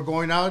 Yeah. Or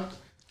going out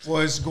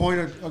was going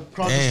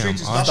across the street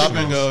to stop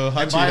and go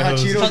and buy hot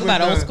Cheetos. Talk about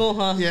old school,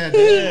 huh?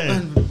 Yeah,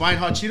 buying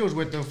hot Cheetos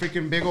with the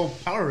freaking big old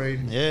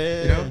Powerade.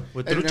 Yeah,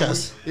 with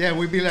truchas.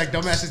 We'd be like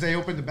dumbasses. They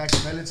opened the back,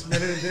 smell it, and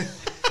then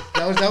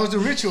that was the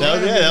ritual.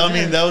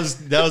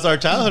 That was our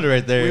childhood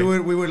right there.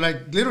 We would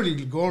like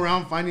literally go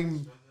around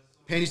finding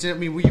pennies. I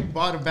mean, we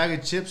bought a bag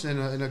of chips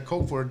and a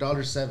Coke for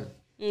 $1.07.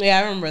 Yeah,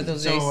 I remember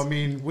those days. So I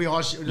mean, we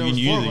all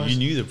you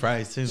knew the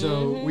price too.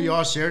 So we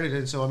all shared it,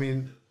 and so I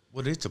mean.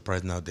 What is the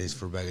price nowadays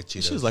for a bag of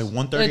Cheetos? It was like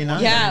 $1.39.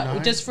 Yeah,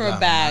 just for a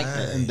bag.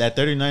 And that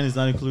 $39 is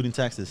not including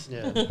taxes.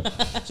 Yeah.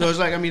 So it's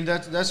like, I mean,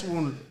 that's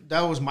when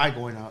that was my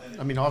going out.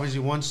 I mean, obviously,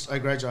 once I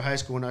graduated high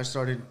school and I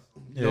started,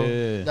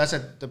 that's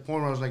at the point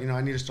where I was like,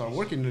 I need to start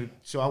working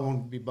so I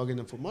won't be bugging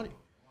them for money.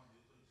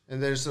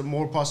 And there's a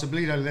more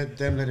possibility to let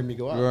them letting me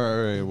go out.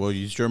 Right. Well,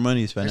 it's your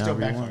money. Spend it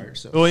however you want.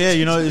 So. Well, yeah,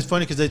 it's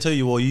funny because they tell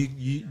you, well,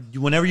 you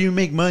whenever you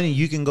make money,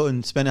 you can go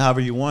and spend it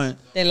however you want.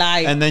 They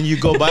lie. And then you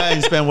go buy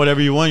and spend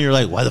whatever you want. You're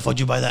like, why the fuck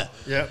did you buy that?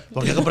 Yeah.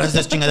 ¿Por qué compraste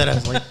esas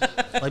chingaderas? Like,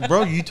 Like,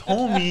 bro, you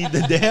told me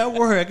the day at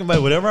work I can buy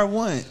whatever I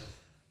want,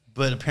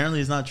 but apparently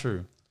it's not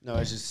true. No,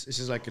 it's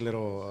just like a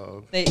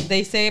little.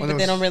 They say it, Well, but there they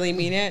was- don't really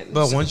mean it.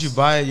 But once you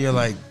buy it, you're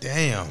like,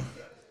 damn.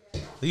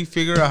 You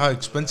figure out how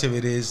expensive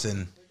it is,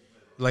 and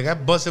like I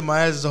busted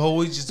my ass the whole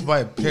week just to buy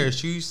a pair of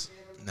shoes.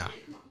 Nah.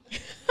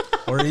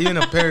 Or even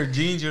a pair of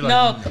jeans. You're like,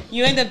 No,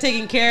 you end up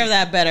taking care of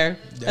that better.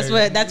 That's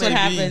what Maybe.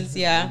 happens.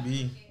 Yeah.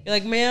 Maybe. You're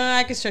like, man,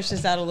 I can stretch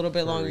this out a little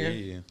bit longer. They're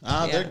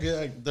Yeah.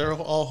 good. They're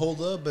all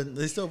holed up, but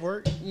they still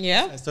work.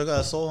 Yeah. I still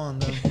got a soul on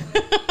them.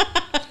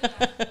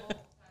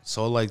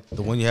 So like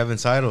the one you have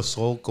inside, or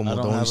soul como I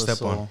the don't one you have a step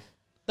soul. on.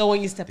 The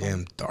one you step on.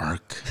 Damn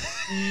dark.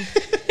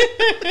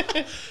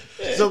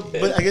 So,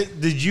 but I guess,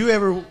 did you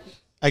ever,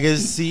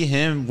 see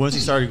him once he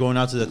started going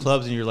out to the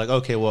clubs, and you're like,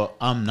 okay, well,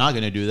 I'm not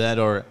gonna do that,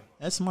 or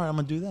that's smart, I'm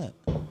gonna do that.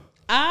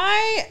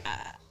 I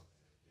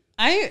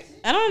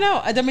don't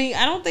know. I mean,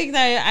 I don't think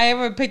that I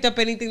ever picked up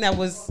anything that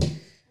was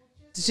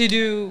to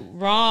do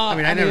wrong. I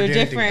mean, I never or did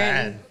anything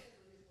bad.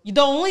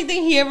 The only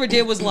thing he ever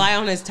did was lie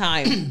on his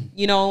time,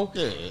 you know?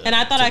 Yeah. And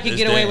I thought To I could this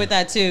get away day. with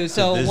that too.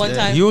 So this one day.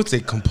 time, You would say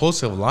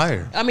compulsive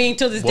liar. I mean,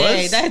 till this Was?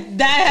 day,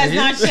 that has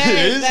not is?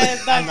 changed. That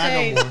has not Not no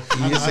changed.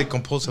 more. You say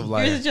compulsive You're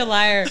liar. such a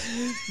liar.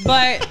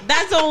 But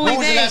that's the only When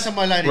was the thing. last time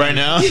I lied to Right you?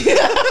 now,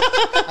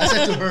 I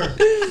said to her.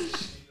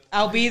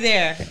 I'll be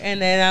there.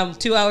 And then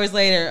 2 hours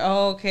later,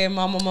 oh, okay,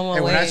 mama,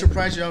 And when I wait.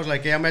 surprised you, I was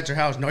like, "Hey, I'm at your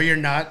house." No, you're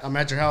not. I'm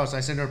at your house. I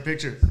sent her a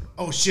picture.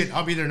 Oh shit,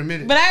 I'll be there in a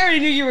minute. But I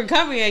already knew you were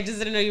coming. I just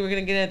didn't know you were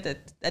going to get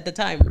it at the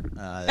time. that's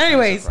not a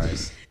Anyways,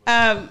 surprise.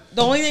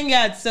 the only thing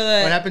so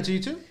What happened to you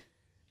too?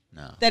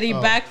 No. that he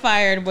Oh.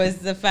 backfired was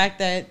the fact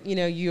that, you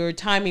know, your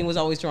timing was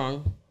always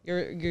wrong.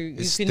 You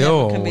It's could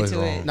still never commit always to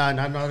wrong. it. Nah,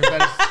 not as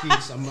bad as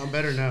Keats. I'm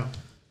better now.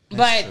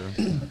 But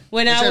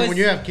when I Except was, when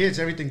you have kids,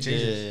 everything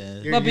changes. Yeah.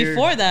 You're- but you're-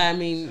 before that, I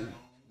mean,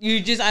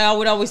 I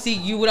would always see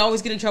you would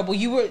always get in trouble.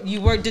 You were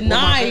well,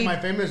 denied. my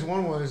famous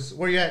one was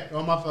where you at?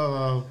 I'm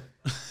off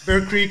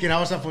Bear Creek, and I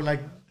was up for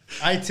like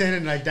I-10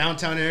 and like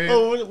downtown area.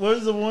 Oh, what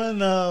was the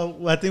one?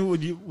 I think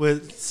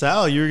with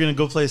Sal, you were gonna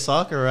go play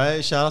soccer,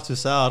 right? Shout out to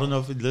Sal. I don't know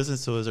if he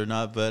listens to us or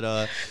not,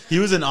 but he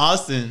was in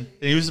Austin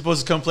and he was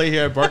supposed to come play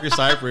here at Barker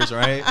Cypress,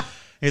 right? And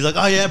he's like,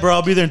 "Oh yeah, bro,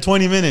 I'll be there in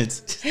 20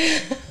 minutes."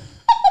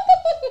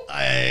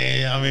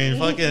 I mean,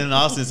 fucking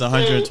Austin's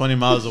 120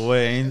 miles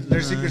away. Ain't,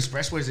 There's secret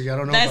expressways that I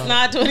don't know That's about.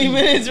 not 20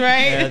 minutes,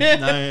 right?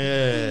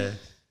 yeah.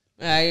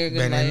 You're a good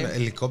Ven en liar.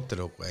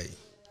 helicóptero, güey.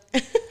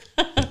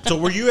 So,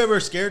 were you ever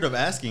scared of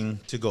asking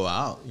to go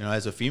out? You know,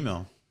 as a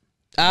female,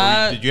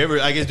 did you ever?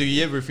 I guess, do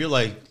you ever feel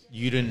like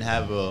you didn't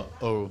have a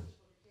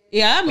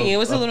Yeah, I mean, it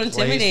was a a little place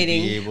to be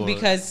intimidating able to-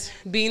 because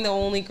being the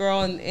only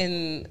girl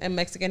in a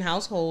Mexican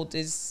household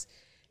is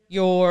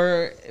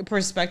your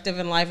perspective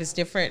in life is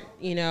different,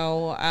 you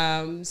know.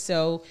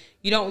 So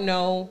you don't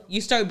know. You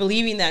start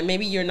believing that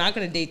maybe you're not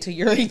going to date till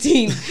you're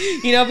 18,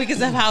 you know,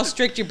 because of how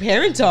strict your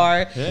parents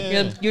are.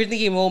 Yeah. You're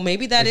thinking, well,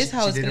 maybe that is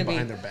how She it's did going it to be.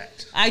 behind their back.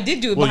 I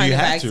did do it Well, behind you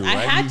the had backs. to, I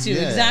right? had to,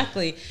 Yeah.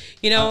 exactly.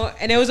 You know,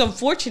 and it was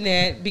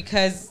unfortunate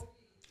because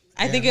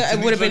I think it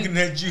would have been looking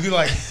at you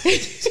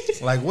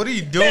like, what are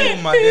you doing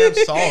with my damn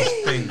sauce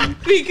thing?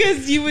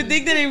 because you would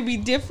think that it would be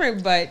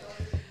different, but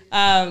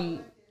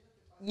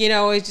you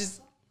know, it's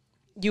just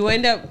you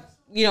end up,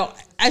 you know,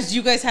 as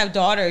you guys have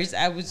daughters,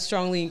 I would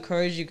strongly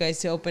encourage you guys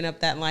to open up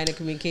that line of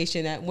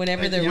communication that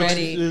whenever they're You know,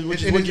 ready. which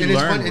is And what it- you and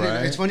it's learn, funny-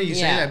 right? It's funny you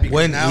say Yeah. that because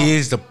When now,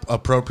 is the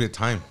appropriate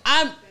time?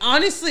 I'm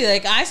honestly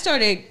like I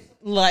started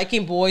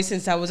liking boys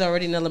since I was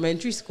already in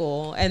elementary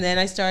school, and then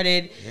I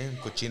started. Damn,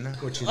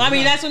 cochina. I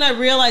mean, that's when I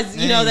realized,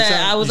 you know, that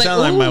I was you like,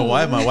 sound like my ooh.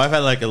 wife. My wife had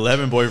like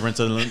 11 boyfriends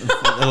in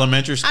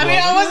elementary school. I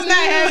mean, I wasn't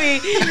that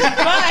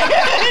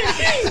heavy,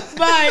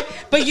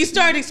 but you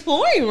start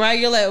exploring, right?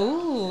 You're like,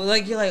 ooh,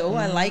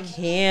 I like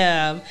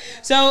him.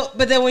 So,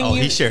 but then when Oh,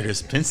 you he shared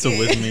his pencil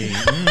with me.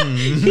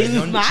 he's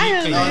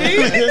smiling. Hey,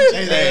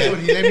 that's what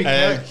he let me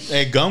Hey, cut.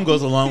 hey, gum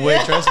goes a long way.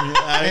 Trust me.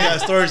 I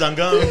got stories on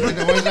gum.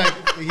 The one's like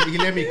he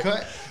let me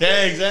cut.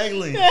 Yeah,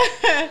 exactly.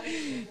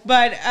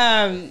 But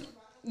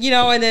you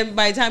know, and then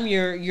by the time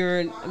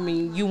I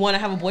mean, you want to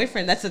have a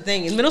boyfriend. That's the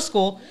thing. In middle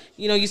school,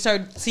 you know, you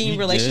start seeing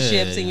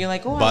relationships, and you're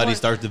like, oh, I body want-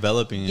 starts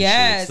developing. And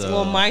Yes, shit, so.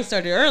 well, mine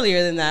started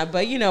earlier than that,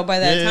 but you know, by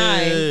that Yeah.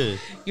 time,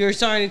 you're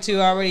starting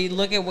to already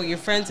look at what your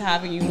friends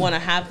have, and you want to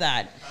have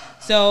that.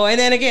 So, and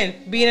then again,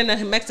 being in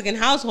a Mexican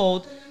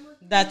household,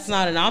 that's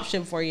not an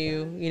option for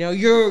you. You know,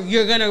 you're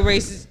gonna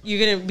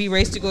be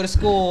raced to go to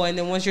school, and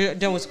then once you're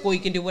done with school,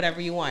 you can do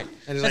whatever you want.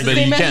 And it's That's like- the But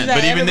same you message can't. that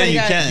But even then, everybody you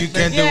got. can't. You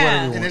can't do Yeah. whatever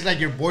you And want. it's like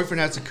your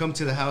boyfriend has to come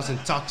to the house and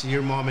talk to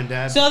your mom and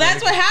dad. So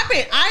that's what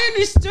happened. I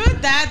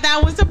understood that.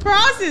 That was the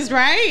process,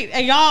 right?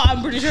 And y'all,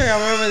 I'm pretty sure y'all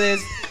remember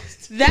this.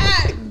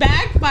 That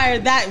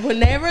backfired. That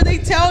whenever they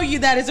tell you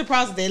that it's a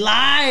process, they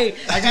lie.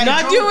 I Do got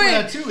not in do trouble for it.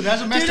 that too.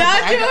 That's what Do messed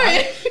not up. do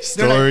I- it.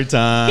 Story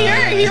time.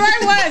 Here I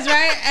was,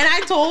 right? And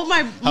I told my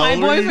old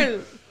were you?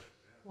 boyfriend.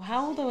 Well,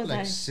 how old was I?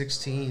 Like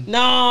 16.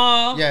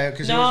 No. Yeah,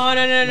 because no.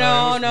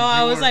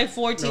 I was like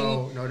 14.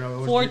 No. It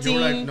was,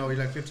 14. You're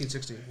like 15,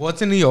 16.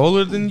 Wasn't he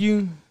older than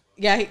you?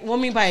 Yeah, well, I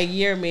mean by a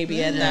year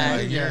maybe at that.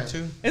 A year or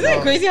two. Isn't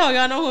it crazy how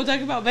y'all know who I'm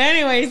talking about? But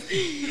anyways,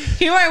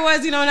 here I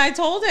was, and I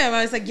told him,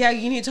 I was like, yeah,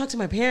 you need to talk to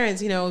my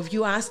parents. If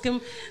you ask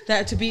him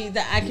that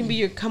I can be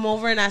your, come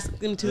over and ask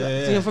them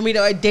to, for me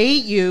to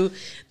date you,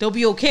 they'll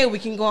be okay. We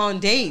can go on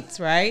dates,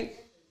 right?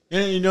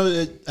 And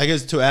I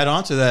guess to add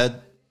on to that,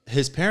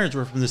 his parents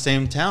were from the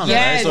same town,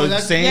 Yes. right? So Well,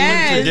 same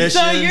yes. traditions,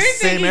 So you're same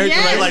thinking, everything.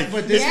 yes. Right? Like,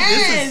 But this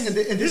Yes.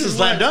 is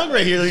slam dunk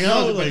right here.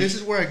 No, but like, this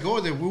is where I go.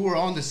 That we were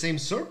on the same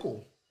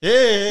circle.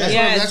 yeah.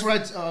 Yes. That's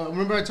what I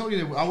remember. I told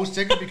you that I was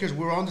taken because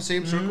we're on the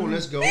same circle.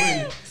 Let's go,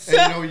 and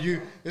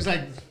it's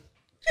like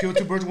kill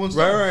two birds with one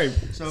stone. Right.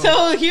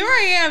 So here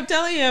I am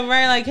telling him,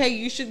 right, like, hey,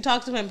 you should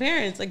talk to my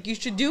parents. Like, you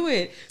should do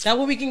it. That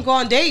way we can go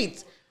on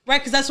dates. Right,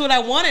 because that's what I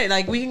wanted.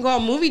 Like, we can go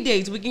on movie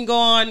dates. We can go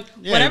on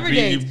whatever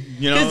dates.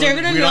 Because they're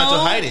going to know. We don't have to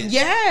hide it.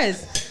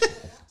 Yes.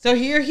 So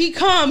here he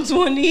comes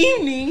one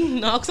evening,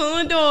 knocks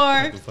on the door.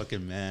 Like a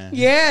fucking man.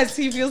 Yes,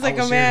 he feels like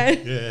a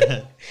man.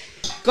 Yeah.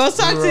 Goes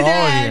talk We to were all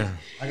dad. here.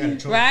 I got in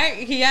trouble. Right?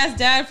 He asked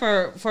dad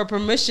for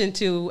permission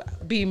to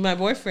be my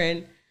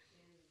boyfriend.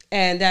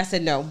 And dad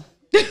said no.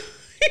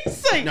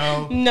 He's like,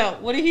 no.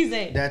 What did he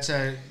say? That's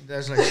like,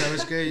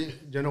 ¿sabes qué?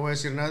 Yo no voy a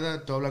decir nada.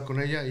 Tú habla con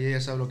ella y ella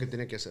sabe lo que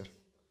tiene que hacer.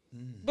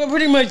 But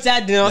pretty much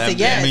dad did not say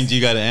yes. That means you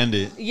got to end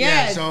it.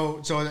 Yes.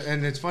 Yeah. So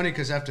and it's funny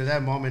because after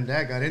that, mom and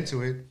dad got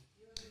into it,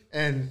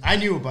 and I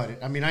knew about it.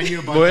 I mean, I knew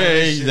about Well,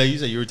 it. like you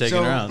said, you were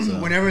taking her out. So.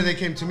 Whenever they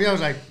came to me, I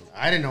was like,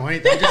 I didn't know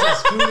anything. Just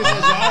as clueless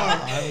as y'all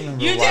are. I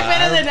remember You did why.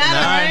 better than that,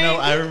 Now right? I know.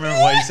 I remember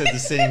why you said the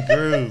same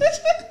group.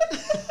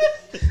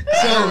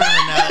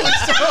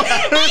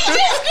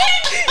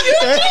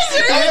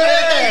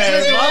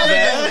 My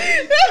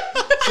bad.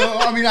 So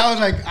I mean, I was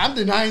like, I'm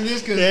denying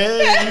this because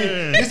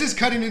this is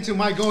cutting into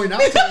my going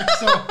out time.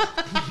 So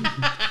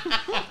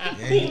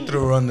Yeah, you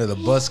threw her under the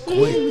bus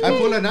quick. I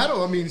pull an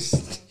arrow. I mean,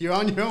 you're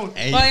on your own.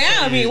 Hey, Well,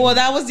 yeah, I mean,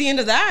 that was the end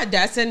of that.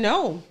 Dad said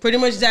no. Pretty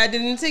much dad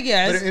didn't say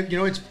yes.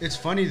 But it's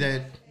funny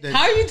that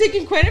How are you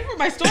taking credit for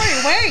my story?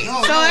 Wait.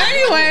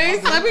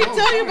 Anyways, let me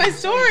tell you my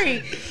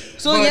story.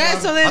 So, so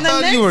then I the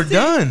thought next you were day-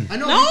 done. I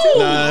know.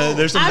 No.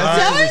 there's some I'm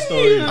balance to the telling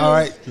story. you. All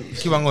right,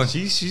 keep on going.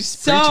 She's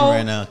preaching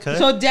right now. Cut.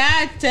 So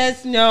dad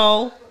says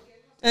no.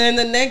 And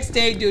then the next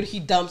day, dude, he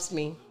dumps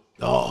me.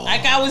 Oh.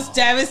 Like, I was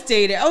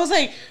devastated. I was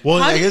like,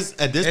 Well, how I did- guess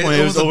at this It point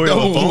it was was a over a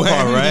double phone call,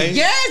 whammy. right?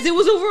 Yes, it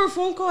was over a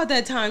phone call at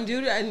that time,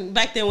 dude. And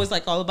back then it was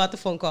like all about the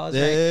phone calls,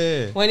 right?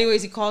 Yeah. Well,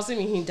 anyways, he calls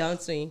me and he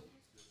dumps me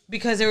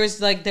because there was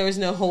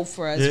no hope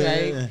for us, Yeah.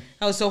 right?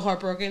 I was so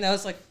heartbroken. That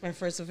was like my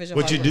first official.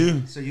 What you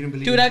heartbreak. do? So you didn't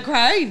believe Dude, it? I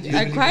cried. I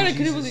believe cried. in I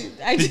couldn't Jesus?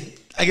 believe.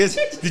 I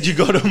guess. Did you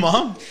go to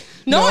mom?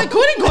 No, I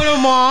couldn't go to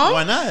mom.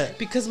 Why not?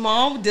 Because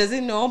mom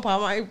doesn't know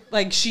about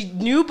my she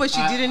knew, but she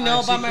didn't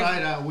know about my.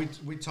 Cried,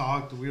 we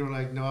talked. We were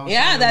like, no. I was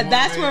Yeah, trying to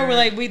that's where we're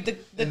motivate like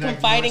her. the And like,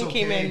 confiding no, it's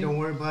came okay, in. Don't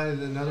worry about it.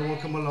 Another one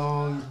come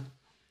along,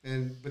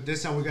 but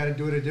this time we got to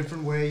do it a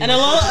different way. And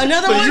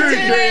another But one you're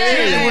did.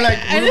 great. And we're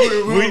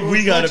like,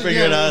 We gotta approaching-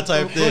 figure it out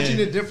type we're approaching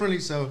thing. it differently.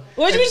 So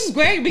Which is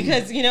great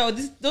because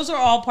those are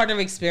all part of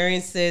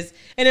experiences,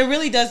 and it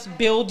really does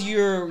build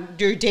your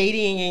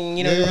dating and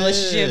your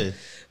relationship,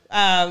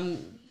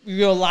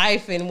 your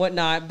life and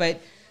whatnot. But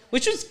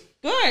which was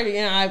good.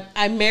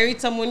 I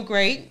married someone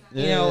great.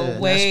 Yeah.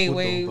 Way That's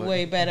way good though, but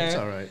way better it's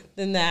all right.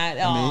 than that.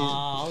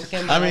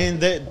 I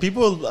mean,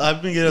 people.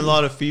 I've been getting a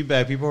lot of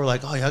feedback. People are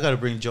like, "Oh, y'all got to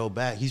bring Joe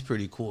back. He's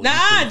pretty cool." Nah,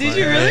 He's pretty did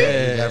you fun." really?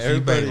 Yeah, Got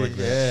everybody. feedback like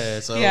that. Yeah.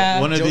 So Yeah.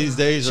 one of these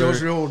days,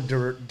 Joe's real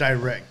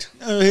direct.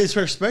 his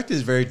perspective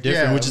is very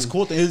different, Yeah. which is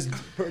cool. It's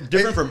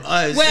different from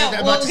us. Well,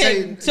 I'm about to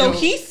okay. say, So you know-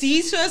 he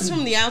sees us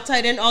from the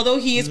outside in, although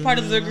he is part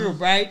of the group,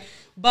 right?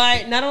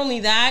 But not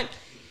only that,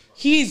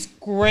 he's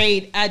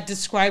great at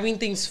describing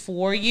things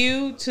for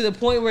you to the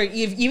point where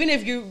even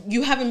if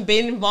you haven't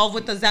been involved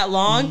with us that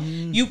long,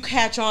 you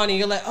catch on and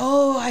you're like,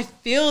 oh, I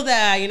feel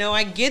that.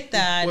 I get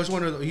that. Was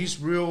one of he's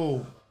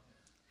real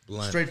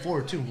Blunt.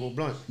 straightforward too, real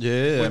blunt.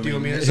 Yeah, With you, I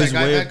mean, it's his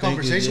like I way had of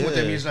conversation with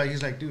him. thinking,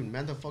 He's like, dude,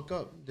 man, the fuck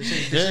up.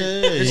 This yeah,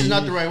 is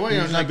not the right way. I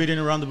He's was not like, beating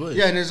around the bush.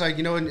 yeah, and it's like,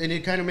 and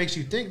it kind of makes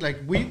you think. Like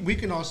we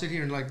can all sit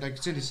here and like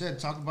Cindy said,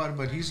 talk about it,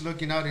 but he's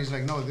looking out and he's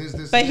like, no, this.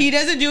 But and he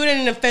this. doesn't do it in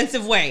an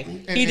offensive way.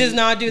 He does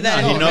not do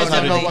that. Nah, in he an knows how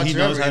offensive to. way. He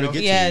knows how to whatsoever,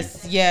 get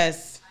Yes,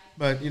 yes.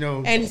 But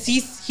And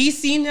he's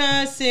seen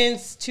us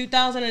since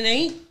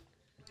 2008.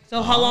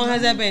 So how long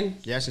has that been?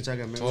 yeah, since I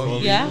got married.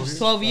 12 Yeah,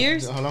 12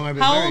 years. How long I've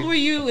been How married? old were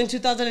you in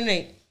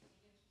 2008?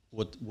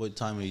 What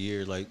time of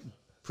year? Like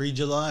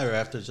pre-July or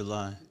after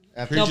July?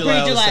 After- No, I was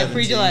pre-July, 17.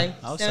 pre-July.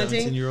 I was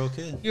 17? 17-year-old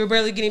kid. You were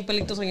barely getting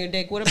pelitos on your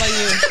dick. What about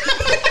you?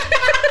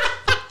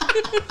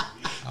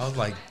 I was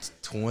like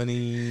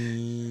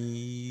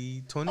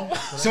 20.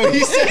 So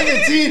he's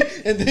 17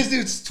 and this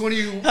dude's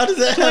 20. How does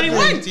that happen?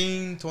 21.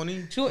 19,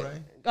 20,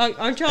 right?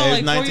 Aren't y'all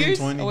Hey, like it's 4 19, years?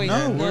 20. Oh, wait,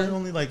 no, no. we're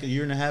only like a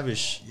year and a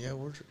half-ish. Yeah,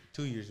 we're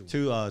 2 years away.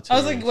 Two I was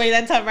like, years. wait,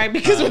 that's not right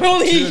because we're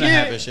only two and a here.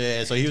 half-ish,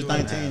 yeah. So he was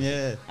 19,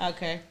 yeah.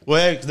 Okay.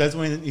 Well, yeah, 'cause that's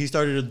when he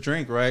started to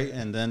drink, right?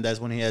 And then that's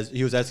when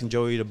he was asking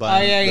Joey to Oh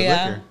buy yeah, the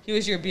yeah. liquor. He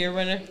was your beer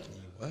runner.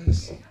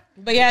 Was.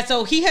 But yeah,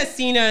 so he has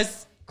seen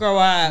us grow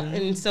up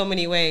in so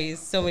many ways.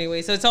 So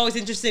it's always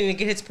interesting to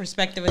get his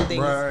perspective and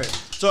things. Right.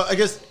 So I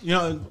guess,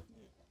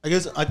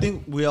 I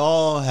think we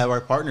all have our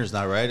partners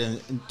now, right?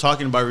 And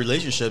talking about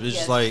relationships, it's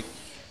just like,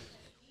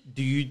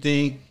 do you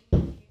think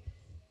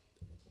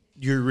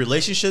your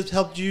relationships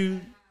helped you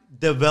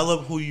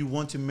develop who you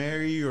want to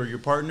marry or your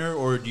partner,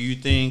 or do you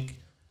think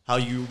how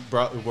you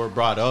were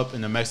brought up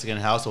in the Mexican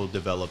household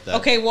developed that?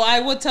 Okay, well, I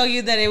will tell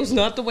you that it was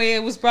not the way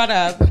it was brought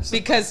up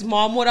because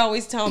mom would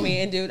always tell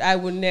me, and dude, I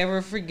would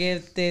never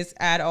forgive this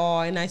at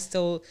all, and I'm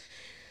still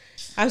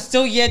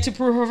yet to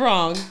prove her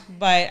wrong,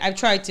 but I've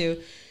tried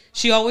to.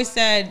 She always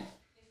said,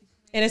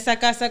 en esta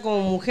casa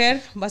como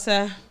mujer vas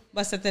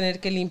a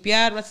tener que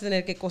limpiar, vas a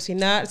tener que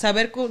cocinar,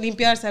 saber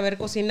limpiar, saber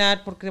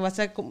cocinar, porque vas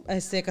a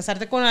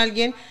casarte con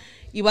alguien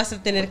y vas a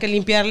tener que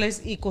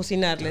limpiarles y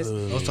cocinarles.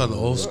 Those are the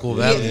old school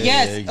values. Yes.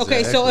 Yeah, exactly.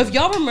 Okay, so if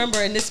y'all remember,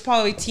 and this is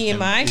probably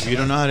TMI. If you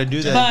don't know how to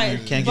do that,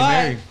 you can't get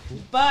married.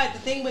 But the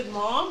thing with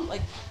mom,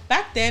 like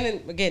back then,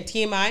 and again,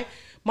 TMI,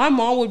 my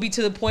mom would be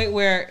to the point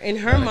where in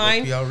her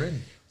mind,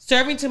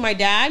 serving to my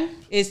dad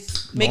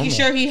is making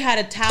sure he had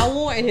a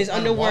towel and his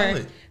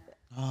underwear.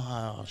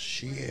 Oh,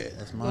 shit.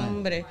 That's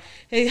mine.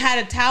 He had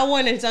a towel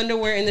and his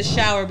underwear in the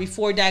shower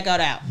before dad got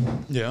out.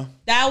 Yeah.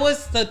 That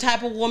was the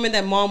type of woman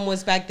that mom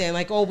was back then.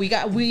 Like, oh,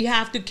 we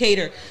have to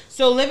cater.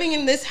 So living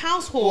in this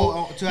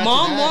household,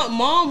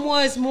 mom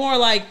was more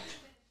like,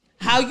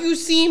 how you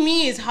see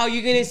me is how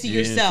you're going to see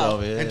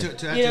yourself. And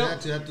to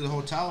add to the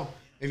whole towel,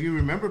 if you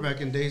remember back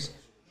in days,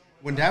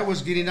 when dad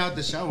was getting out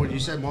the shower, you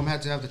said mom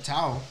had to have the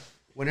towel.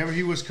 Whenever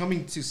he was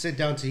coming to sit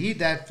down to eat,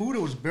 that food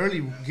was barely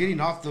getting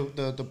off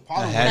the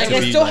pot.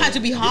 It still had to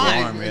be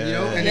hot. Warm,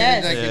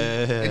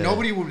 and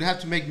nobody would have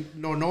to make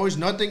no noise,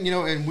 nothing,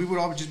 and we would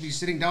all just be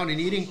sitting down and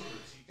eating,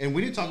 and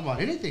we didn't talk about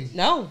anything.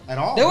 No. At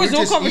all. There was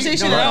no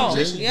conversation at all.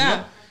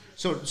 Yeah.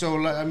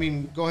 So I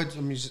mean, go ahead.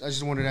 I mean, I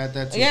just wanted to add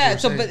that. Yeah.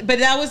 So, but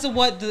that was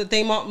what the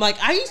thing. Like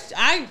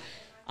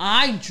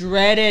I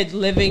dreaded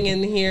living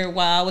in here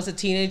while I was a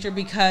teenager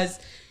because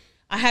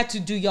I had to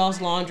do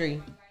y'all's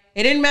laundry.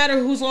 It didn't matter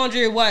whose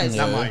laundry it was.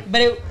 Not mine.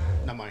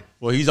 Not mine.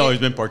 Well, he's always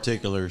been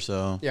particular,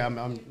 so. Yeah,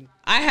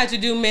 I had to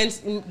do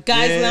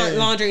guys'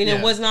 laundry, and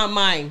it was not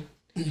mine.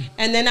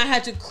 And then I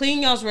had to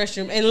clean y'all's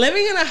restroom. And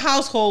living in a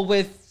household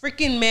with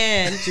freaking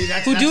men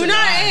who do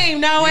not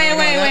aim. No, wait. No,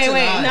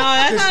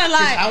 that's not a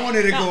lie. I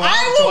wanted to go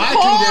out, so I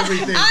cleaned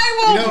everything. I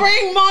will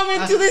bring mom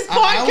into this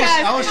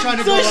podcast I was trying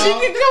to go out, so she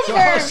can confirm. so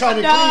I was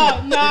trying to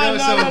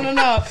clean.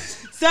 No.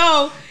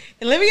 So,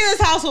 living in this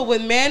household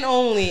with men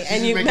only,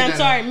 and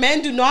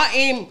men do not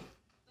aim.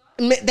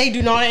 They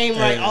do not aim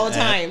right all the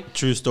time.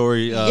 True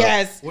story.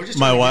 Yes.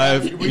 My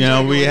wife, we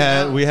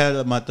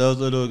had Mateo's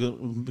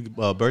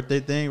little birthday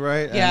thing,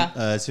 right? Yeah.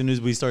 And, as soon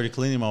as we started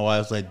cleaning, my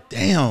wife was like,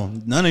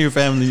 "Damn, none of your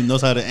family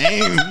knows how to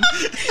aim."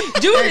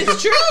 Dude,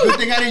 it's true. Good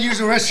thing I didn't use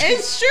the restroom.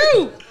 It's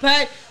true,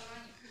 but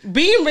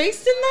being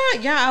raised in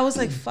that, I was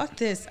like, "Fuck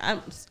this!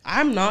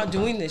 I'm not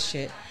doing this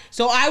shit."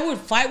 So I would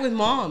fight with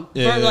mom.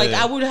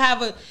 I would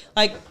have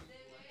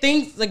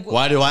things like,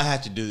 why do I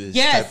have to do this?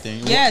 Yes, type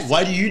thing? yes.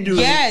 Why do you do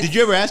it? Did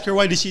you ever ask her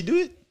why did she do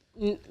it?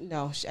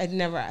 No, I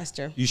never asked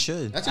her. You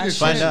should. That's a good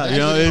find out.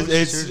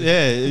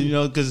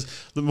 Because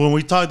when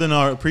we talked in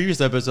our previous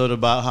episode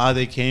about how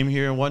they came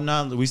here and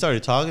whatnot, we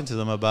started talking to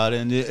them about it,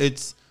 and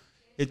it's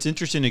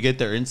interesting to get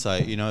their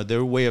insight.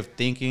 Their way of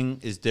thinking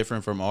is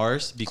different from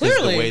ours because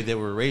of the way they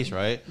were raised,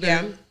 right?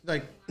 Yeah.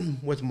 Like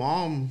with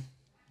mom,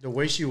 the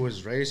way she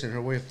was raised and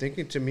her way of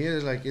thinking, to me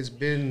is like it's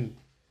been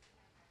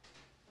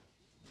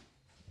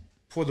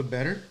for the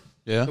better.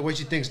 Yeah. The way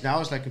she thinks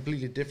now is like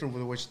completely different from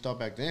the way she thought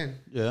back then.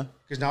 Yeah.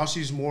 Because now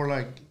she's more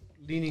like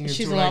leaning into.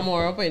 She's a lot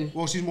more open.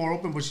 Well, she's more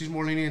open, but she's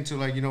more leaning into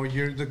like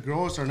the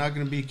girls are not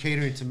going to be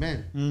catering to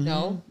men. Mm-hmm.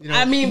 No,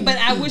 I mean, but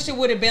I wish it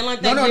would have been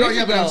like that. But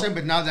I'm saying,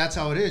 but now that's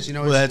how it is.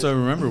 Well, that's what I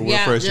remember. We're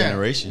first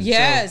generation.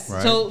 Yes. So,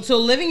 right? So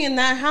living in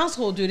that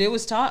household, dude, it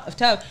was tough.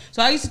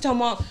 So I used to tell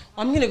mom,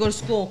 I'm going to go to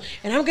school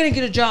and I'm going to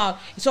get a job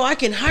so I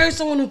can hire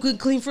someone who can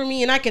clean for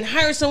me and I can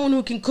hire someone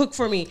who can cook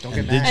for me. Don't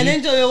get mad. And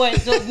then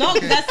that's the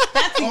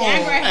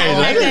anger I have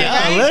right there,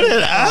 right? Let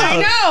it out. I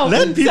know.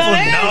 Let people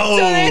know.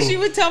 So then she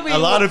would tell me. A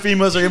lot of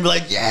females are going to be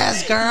like,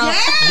 yes, girl.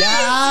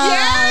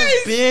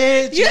 Yes,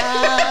 bitch.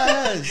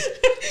 Yes.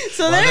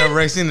 So then they're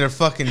racing their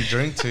fucking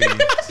drink to you.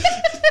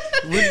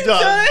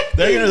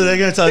 They're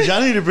gonna tell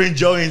Johnny to bring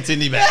Joey and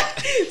Cindy back.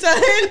 So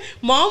then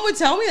mom would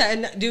tell me that,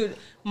 and dude,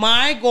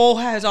 my goal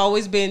has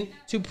always been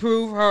to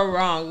prove her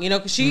wrong.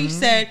 Because she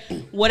said,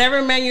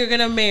 whatever man you're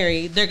gonna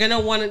marry, they're gonna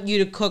want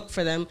you to cook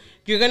for them.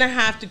 You're gonna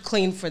have to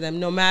clean for them,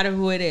 no matter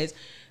who it is.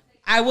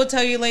 I will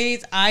tell you,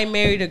 ladies, I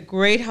married a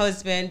great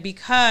husband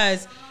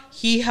because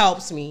he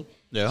helps me.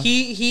 Yeah.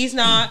 He's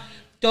not.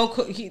 Don't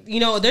cook.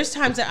 There's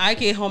times that I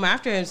get home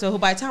after him, so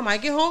by the time I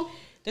get home,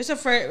 there's a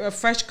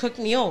fresh cooked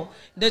meal.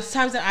 There's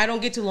times that I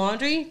don't get to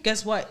laundry.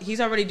 Guess what?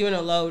 He's already doing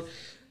a load.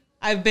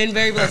 I've been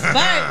very blessed,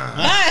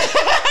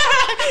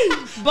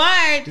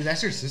 But Dude,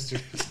 that's your sister.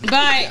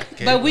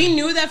 but we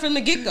knew that from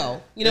the get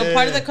go. You know,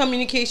 part of the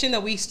communication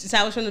that we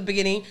established from the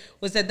beginning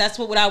was that that's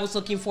what I was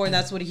looking for, and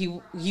that's what he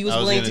was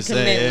willing to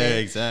commit with. Yeah,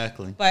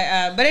 exactly.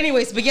 But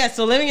anyways, but yeah.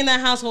 So living in that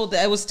household,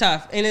 it was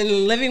tough, and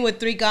then living with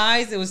 3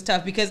 guys, it was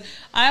tough because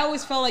I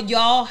always felt like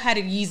y'all had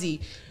it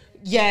easy.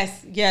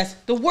 Yes.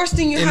 The worst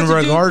thing you had to do. In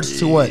regards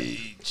to what?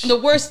 The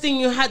worst thing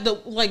you had to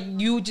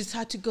you just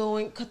had to go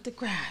and cut the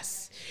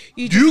grass.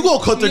 You go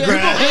cut the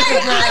grass.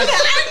 I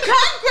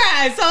cut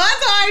grass, so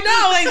that's how I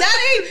know. Like that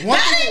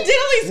ain't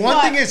diddly squat.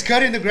 One thing is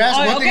cutting the grass.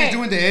 Oh, One thing okay. is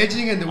doing the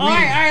edging and the weeding. All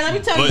right. Let me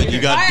tell you. But you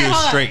gotta do it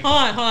straight.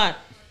 Hold on.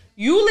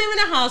 You live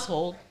in a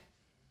household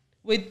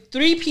with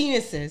 3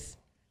 penises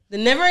that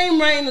never aim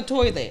right in the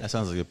toilet. That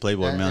sounds like a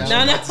Playboy man.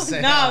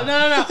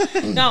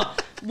 No.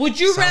 Would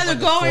you rather like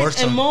a go and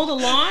foursome. mow the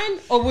lawn,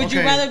 or would you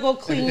Okay, rather go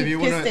clean if you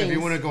piss wanna, things? If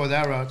you want to go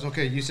that route,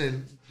 okay. You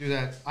said do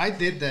that. I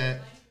did that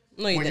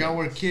No, you when didn't. y'all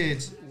were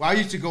kids. Well, I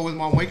used to go with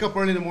mom. Wake up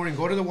early in the morning,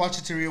 go to the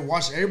washateria,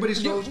 wash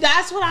everybody's clothes,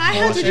 That's what I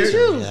had to do Fold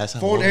too. Yeah, that's how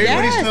fold old we are.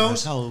 everybody's Yes. clothes.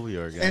 That's how old we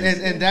are, guys.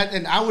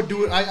 And I would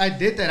do it. I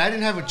did that. I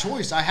didn't have a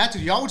choice. I had to.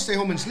 Y'all would stay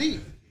home and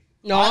sleep.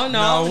 No,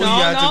 we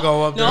had to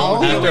go up there.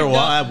 No, After a no.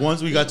 while,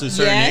 once we got to a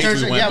certain Yes.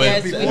 age, we went.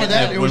 but But before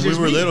that, it when was we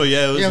just were me. little,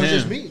 it was him.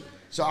 just me.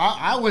 So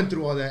I went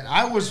through all that.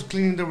 I was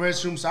cleaning the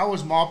restrooms. I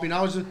was mopping.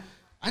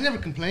 I never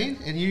complained,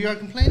 and here you are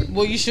complaining.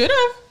 Well, you should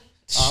have.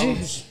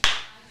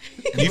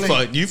 You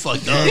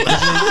fucked up. You should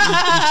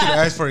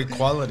ask for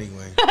equality,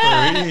 man.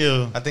 For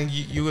real. I think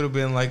you would have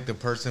been like the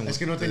person Es with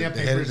que no the tenía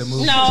head of the papers.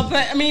 movie. No,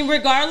 but I mean,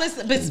 regardless,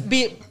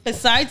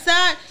 besides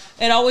that,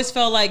 it always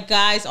felt like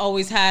guys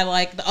always had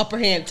like the upper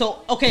hand. So,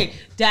 okay,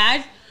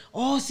 dad,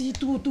 sí,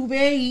 tú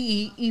ve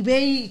y ve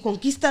y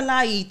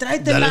conquístala y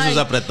tráetela. Dale sus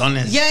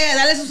apretones. Yeah,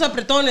 dale sus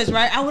apretones,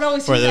 right? I would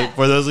always For say that.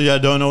 for those of y'all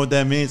who don't know what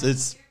that means,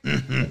 it's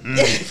give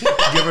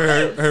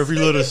her few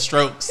little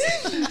strokes.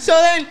 So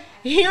then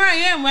here I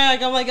am,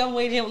 right? I'm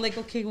waiting. I'm like,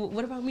 okay,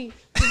 what about me?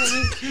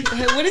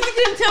 What is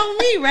he gonna tell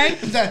me, right?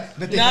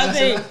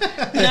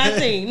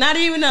 Nothing. Not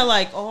even a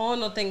like,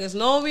 no tengas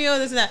novio,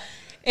 this and that.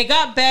 It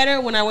got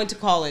better when I went to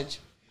college.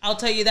 I'll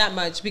tell you that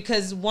much,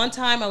 because one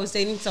time I was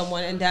dating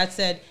someone and dad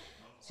said,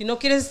 si no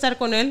quieres estar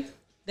con él,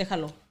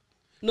 déjalo.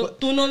 No,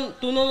 tú no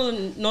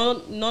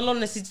lo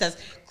necesitas.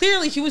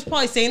 Clearly, he was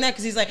probably saying that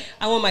because he's like,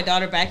 I want my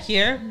daughter back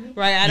here,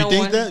 right? I don't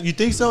want. You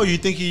think so? Or you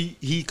think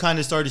he kind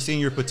of started seeing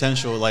your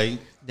potential, like,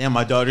 damn,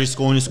 my daughter's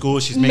going to school,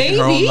 she's making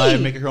her own life,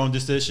 making her own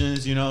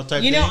decisions,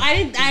 type You know,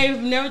 thing?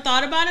 I've never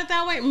thought about it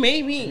that way.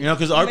 Maybe.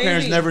 Because our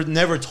parents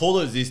never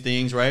told us these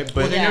things, right?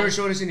 But They never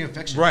showed us any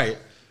affection. right,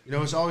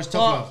 It's always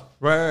tough love.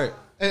 right.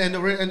 And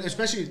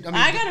especially,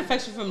 I got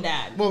affection from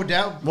dad. Well,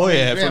 dad. Well,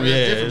 yeah, different.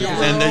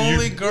 Yeah. And then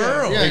Only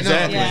girl. Yeah,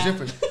 Exactly. No, it's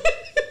different.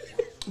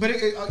 But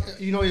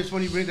it's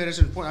funny you bring that as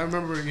a point. I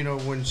remember,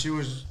 when she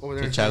was over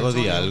there. in San Chago,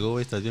 di Antonio,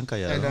 algo, estás bien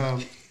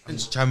callado. And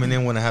Just chiming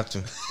in when I have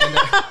to.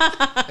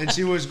 and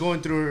she was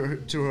going through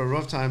her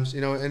rough times,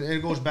 and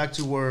it goes back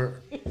to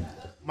where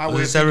my way.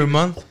 Was this every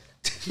month?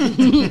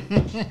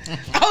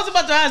 I was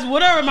about to ask,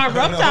 what are my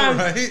rough times?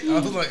 Right? I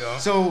was like,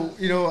 So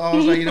I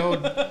was like,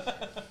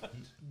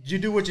 you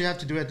do what you have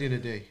to do at the end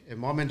of the day. If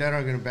mom and dad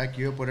are gonna back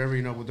you up, whatever,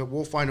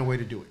 we'll find a way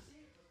to do it.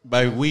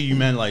 By we, you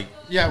meant like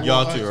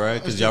y'all two, right?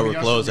 Because y'all were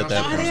close at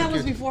that I think point. that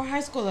was before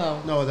high school,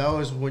 though. No, that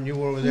was when you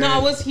were over there. No, I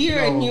was here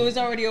and he was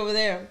already over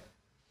there.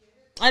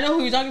 I know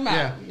who you're talking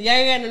about.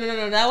 Yeah.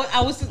 No.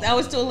 I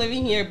was still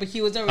living here, but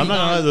he was already. I'm not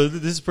gonna lie, though,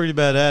 this is pretty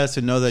badass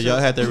to know that y'all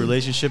had that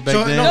relationship back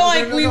then. No,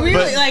 like we really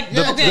But like.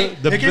 Okay.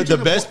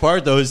 The best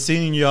part though is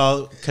seeing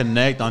y'all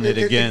connect on it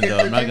again. Though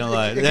I'm not gonna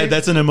lie,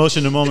 that's an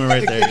emotional moment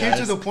right there, It came to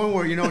guys. the point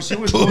where she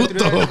was going through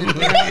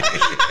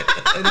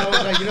that, and I was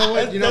like,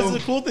 what, That's the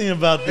cool thing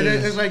about and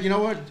this. it's like,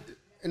 what,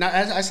 and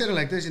I said it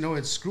like this,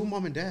 it's screw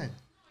mom and dad.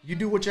 You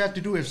do what you have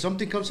to do. If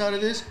something comes out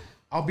of this,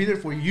 I'll be there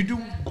for you. You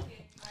do.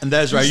 And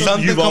that's right.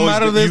 Something You've come always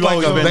out of been, this you've like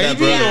always a been that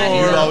baby, brother.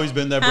 or- You've always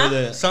been that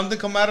brother. something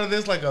come out of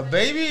this like a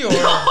baby, or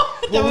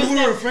Well, we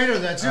were afraid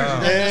of that. Seriously,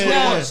 that's what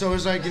Yeah. it was. So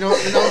it's like, and I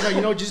was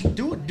like, just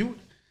do it. Do it.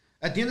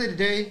 At the end of the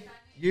day,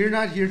 you're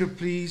not here to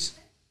please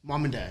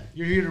mom and dad.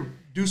 You're here to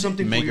do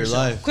something Make for your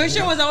yourself. life.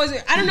 Christian was always,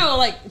 I don't know,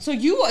 like, so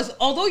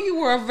although you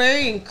were a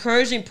very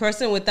encouraging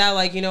person with that,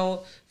 like,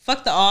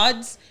 fuck the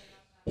odds,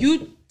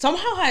 you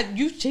somehow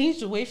you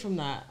changed away from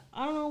that.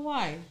 I don't know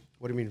why.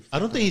 What do you mean? I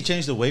don't think he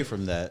changed away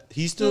from that.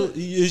 He's still.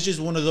 It's just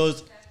one of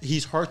those.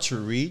 He's hard to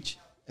reach,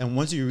 and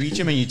once you reach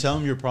him and you tell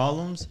him your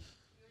problems,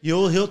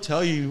 he'll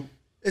tell you.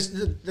 It's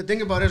the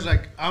thing about it is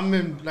like I'm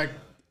in like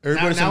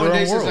Everybody's in their own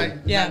nowadays world.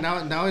 it's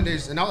like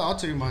nowadays, and I'll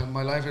tell you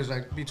my life is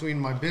like between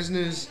my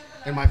business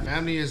and my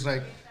family is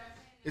like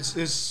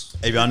it's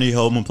If y'all need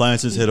home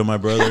appliances, hit on my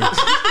brother.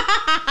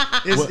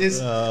 What is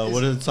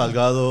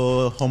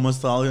Salgado home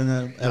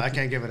stallion? I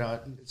can't give it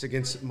out. It's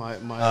against my.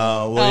 If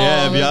y'all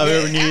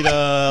ever need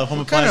home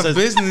what kind appliances, of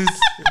business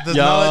does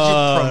y'all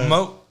knowledge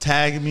promote?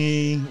 tag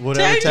me,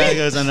 whatever, Tag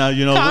me. us, and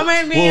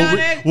Comment me on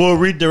it. we'll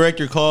redirect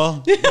your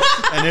call,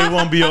 and it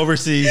won't be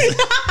overseas.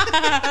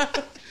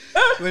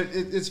 But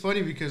it's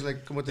funny because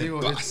like como te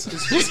digo,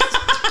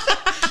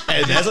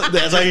 Hey,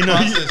 that's how you know.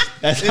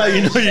 That's how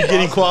you know you're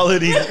getting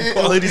quality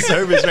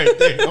service right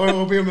there. Or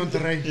we'll be in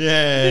Monterrey.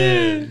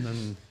 Yeah,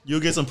 you'll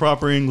get some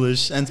proper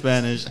English and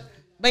Spanish.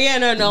 But yeah,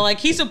 no, like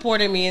he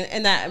supported me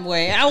in that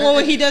way.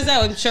 Well, he does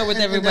that, I'm sure, with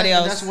everybody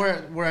else.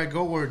 That's where I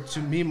go. Where to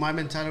me, my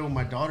mentality with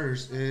my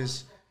daughters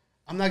is,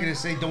 I'm not gonna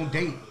say don't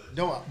date,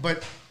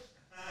 but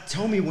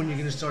tell me when you're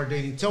gonna start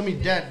dating. Tell me,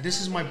 Dad, this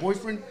is my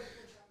boyfriend.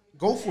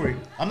 Go for it.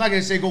 I'm not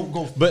gonna say go.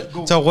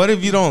 But so what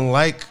if you don't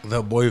like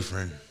the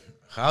boyfriend?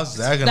 How's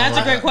that gonna? That's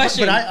work? a great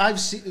question. But I've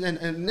seen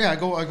and yeah, I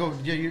go.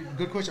 Yeah,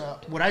 good question.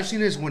 What I've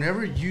seen is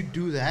whenever you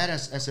do that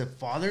as a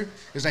father,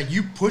 it's like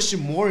you push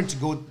him more into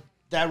go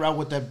that route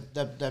with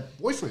that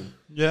boyfriend.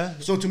 Yeah.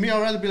 So to me, I'd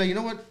rather be like, you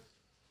know what?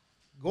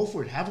 Go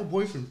for it. Have a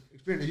boyfriend.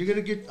 Experience. You're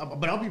gonna get,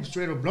 but I'll be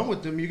straight up blunt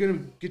with them. You're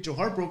gonna get your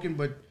heart broken,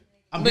 but.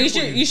 But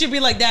you should be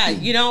like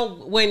that. You know,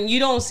 when you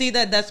don't see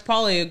that, that's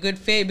probably a good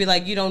fit. Be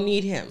like, you don't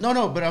need him.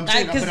 No, but I'm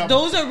saying because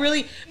those are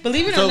really,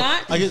 believe it or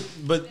not. I guess,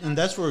 and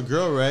that's for a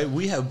girl, right?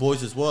 We have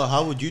boys as well.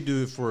 How would you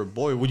do it for a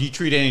boy? Would you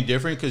treat it any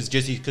different because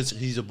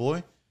he's a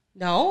boy?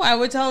 No, I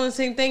would tell him the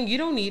same thing. You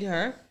don't need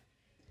her.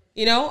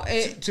 You know,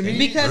 to me,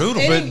 because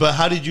brutal. But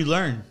how did you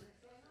learn?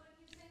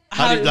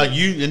 How did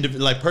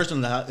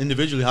personally,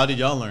 individually, how did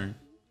y'all learn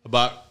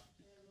about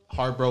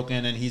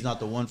heartbroken and he's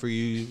not the one for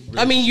you?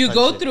 I mean, you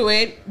go through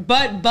it,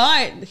 but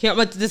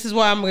this is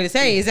what I'm going to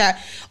say is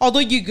that although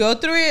you go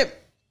through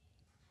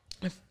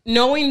it,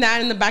 knowing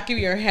that in the back of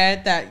your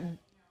head that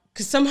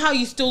because somehow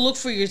you still look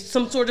for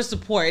some sort of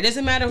support. It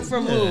doesn't matter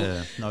from who.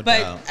 No but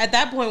doubt. At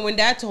that point, when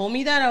Dad told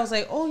me that, I was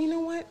like, oh, you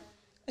know what?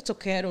 It's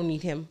okay. I don't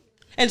need him.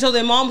 And so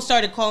then Mom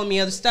started calling me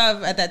other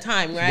stuff at that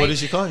time, right? What did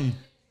she call you?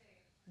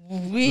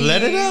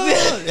 Let it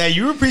out. Yeah,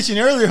 you were preaching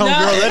earlier, homegirl.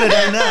 No. Let it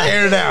out now.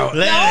 Air it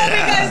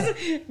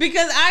out.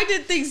 Because I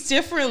did things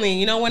differently.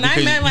 You know, when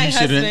I met my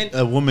husband,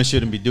 a woman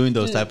shouldn't be doing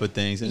those type of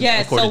things.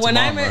 Yes. So when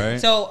I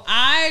met, so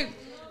I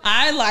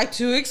like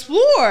to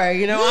explore.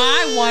 You know,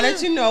 I wanted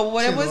to know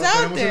what it was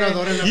out there.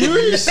 You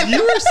were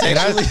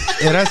sexually.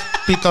 Eras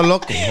pito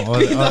loco.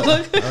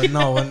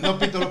 No,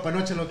 pito loco,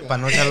 panocha loca.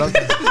 Panocha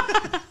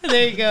loca.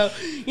 There you go.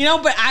 You know,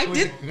 but I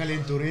did.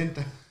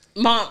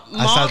 Mom,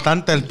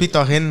 Asaltante el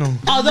pito ajeno.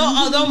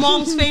 Although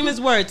Mom's famous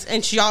words,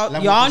 and y'all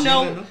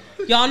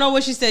know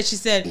what she said. She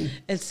said,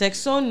 "El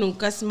sexo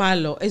nunca es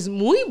malo, es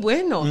muy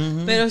bueno,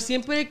 pero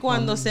siempre y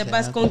cuando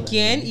sepas con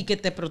quién y que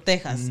te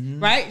protejas."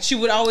 Right? She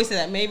would always say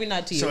that. Maybe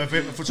not to you. So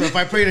if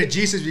I prayed to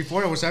Jesus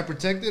before, was I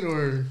protected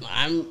or?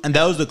 And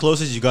that was the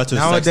closest you got to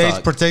nowadays. Sex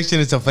talk.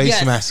 Protection is a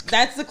face mask.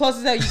 That's the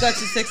closest that you got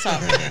to sex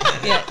talk.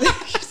 Yeah.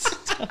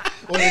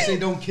 Or they say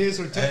don't kiss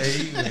or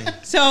touch.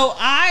 So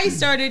I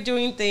started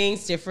doing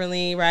things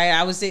differently, right?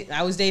 I was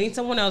dating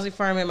someone else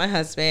before I met my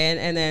husband,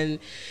 and then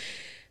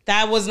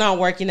that was not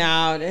working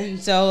out.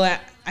 And so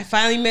I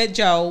finally met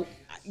Joe.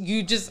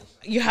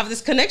 You have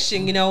this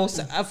connection, you know.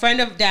 So a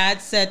friend of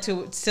Dad said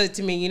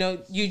to me, you know,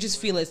 you just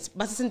feel it.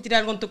 Vas a sentir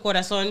algo en tu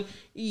corazón,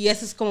 y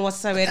eso es como vas a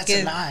saber That's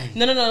que. A lie.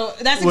 No.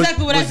 That's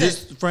exactly what I said.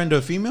 Was this friend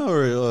a female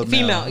or a male?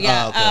 Female,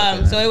 yeah.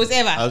 Okay. So it was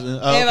Eva.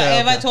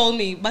 Eva told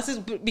me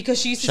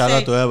because she used to say. Shout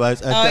out to Eva.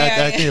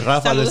 I think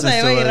Rafa listens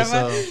to us.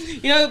 So.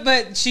 You know,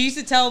 but she used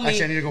to tell me.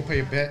 Actually, I need to go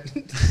pay a bet.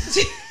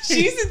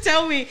 She used to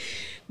tell me.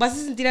 Vas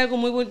a sentir algo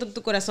muy bonito en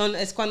tu corazón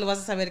es cuando vas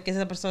a saber que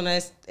esa persona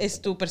es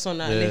tu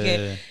persona. Le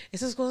dije,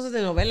 esas cosas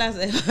de novelas,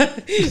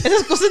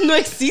 esas cosas no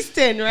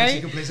existen, right?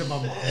 She can play some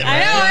mama. I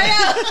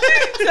know.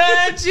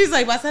 So she's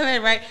like, vas a ver,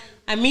 right?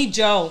 I meet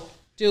Joe.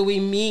 Dude, we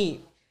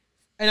meet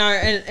in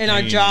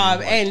our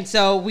job, and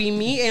so we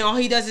meet, and all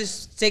he does is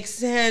sticks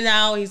his hand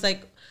out. He's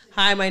like,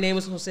 "Hi, my name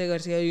is Jose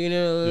Garcia." You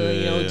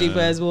know, deep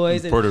ass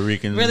voice, and Puerto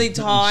Rican, really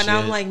tall, and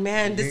I'm like,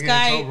 man, this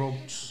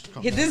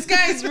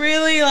guy's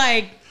really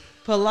like.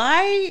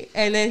 Polite,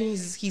 and then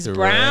he's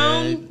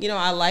brown. You know,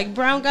 I like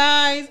brown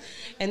guys.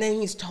 And then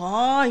he's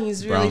tall, and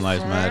he's really Brown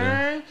lives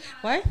matter.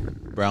 What?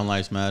 Brown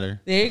lives matter.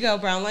 There you go,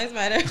 brown lives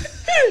matter.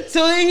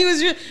 So then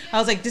I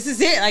was like, this is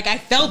it. Like I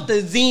felt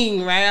the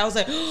zing, right? I was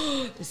like,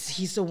 oh,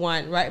 he's the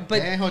one, right?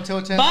 But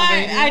Hotel but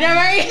I know,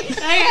 right?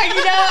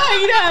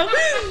 you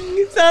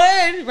know. So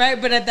then,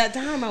 right? But at that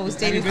time, I was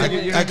dating.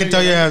 I can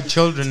tell you I have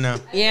children now.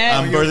 Yeah,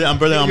 I'm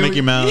birthday on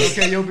Mickey Mouse.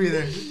 Okay, you'll be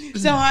there.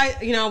 So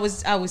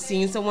I was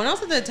seeing someone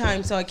else at the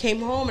time. So I came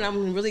home and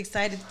I'm really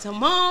excited to tell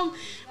Mom,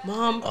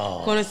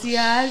 conocí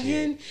a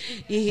alguien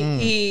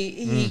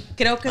y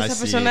creo que esa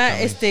persona,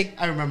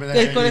 I remember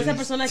that. Con esa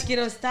persona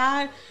quiero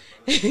estar.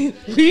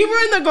 We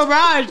were in the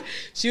garage.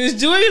 She was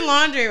doing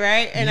laundry,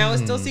 right? And I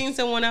was still seeing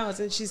someone else,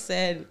 and she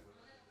said,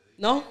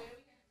 "No,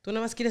 tú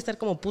nada más quieres estar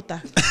como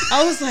puta."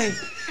 I was like,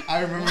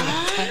 I remember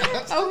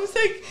that. I was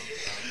like,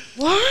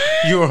 what?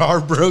 You were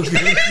heartbroken.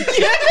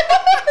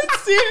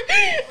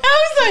 I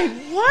was like,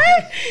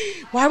 what?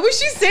 Why would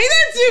she say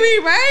that to me,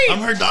 right?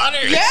 I'm her daughter.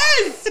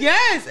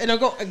 Yes. And I'll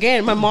go,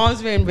 again, my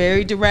mom's been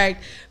very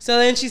direct. So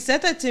then she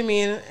said that to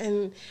me,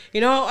 and you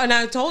know, and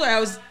I told her, I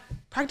was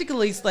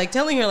practically like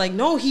telling her, like,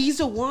 no, he's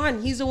the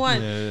one.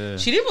 Yeah.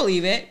 She didn't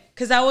believe it,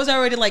 because I was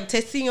already like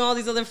testing all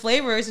these other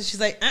flavors, and she's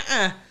like,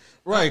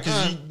 Right,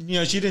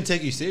 because she didn't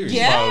take you serious.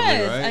 Yes,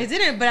 probably, right? I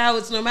didn't. But I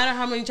was no matter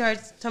how many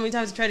times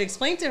I tried to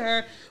explain to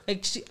her,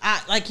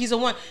 like he's a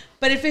one.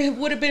 But if it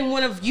would have been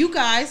one of you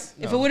guys,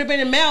 if it would have been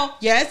a male,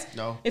 yes.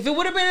 No. If it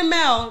would have been a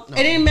male, No.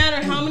 it didn't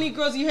matter how many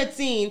girls you had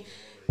seen.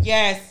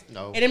 Yes.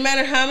 No. It didn't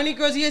matter how many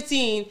girls you had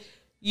seen.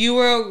 You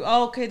were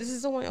okay. This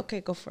is the one.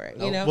 Okay, go for it.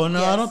 You know. Well,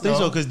 no, I don't think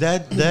so, because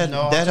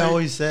Dad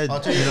always said,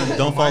 I'll tell you, don't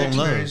from my fall in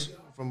love. experience,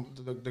 from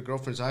the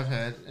girlfriends I've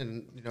had,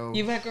 and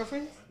You've had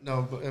girlfriends?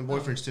 no, and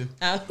boyfriends too.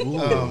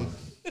 Oh.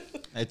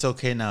 It's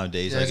okay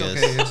nowadays, Yeah, I it's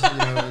guess.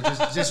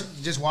 okay.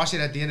 It's, just watch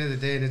it at the end of the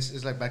day, and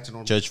it's like back to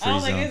normal. Judge I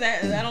don't free think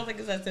zone. I don't think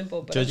it's that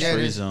simple. But Judge Yeah, it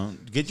free is. zone.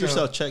 Get So-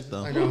 yourself checked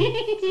though. I know.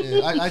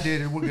 Yeah, I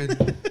did it. We're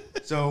good.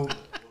 So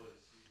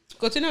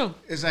good to know.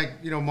 it's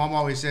like, Mom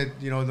always said,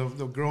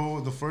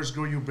 the first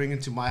girl you bring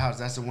into my house,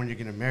 that's the one you're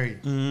gonna marry.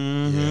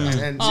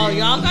 And Oh, see,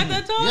 y'all got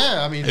that talk?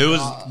 Yeah, I mean, It was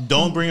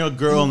don't bring a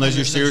girl unless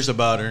you're serious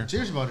about her.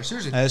 serious about it.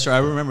 Seriously. That's right. I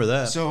remember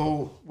that.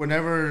 So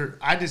whenever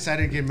I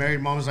decided to get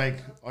married, Mom was like,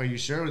 "Are you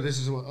sure this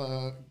is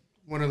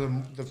one of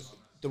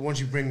the ones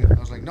you bring?" I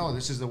was like, "No,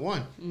 this is the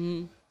one."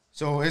 Mm-hmm.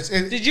 So it's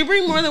Did you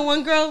bring more than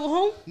one girl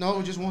home?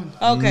 no, just one.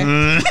 Okay.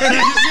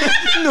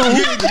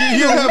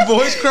 You have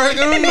voice crack?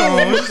 I don't know.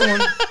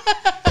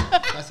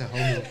 That's a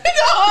homo.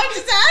 No, I'm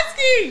just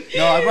asking.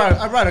 No,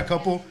 I brought a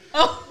couple,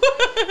 Oh.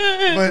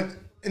 but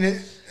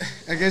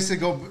I guess it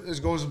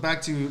goes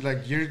back to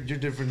like you're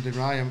different than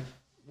I am.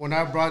 When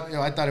I brought,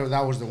 I thought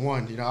that was the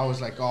one. I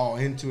was like all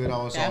into it.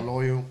 I was Yeah. all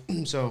loyal.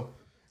 So,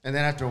 and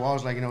then after a while, I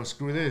was like,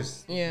 screw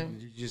this. Yeah.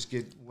 You just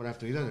get one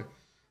after the other.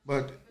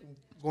 But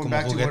going Como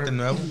back to juguete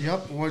nuevo.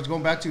 yep, when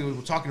going back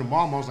to talking to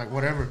Mom, I was like,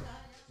 whatever.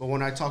 But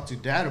when I talked to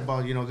Dad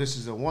about, this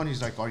is the one,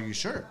 he's like, are you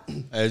sure?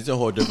 It's a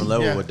whole different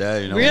level Yeah. with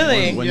Dad.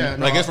 Really? When Yeah,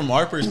 no, I guess from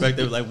our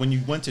perspective, like when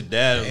you went to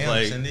Dad, it was Damn,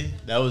 like Cindy.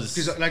 that was.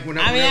 Because like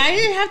whenever, I mean, I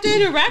didn't have to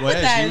interact Well,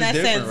 with yeah, that she in was that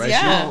different, sense. right?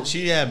 Yeah.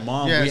 She had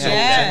Mom. yeah, We so had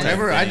that type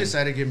whenever I thing.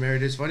 decided to get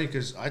married, it's funny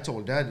because I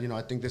told Dad,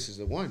 I think this is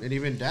the one. And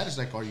even Dad is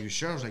like, are you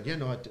sure? I was like, yeah,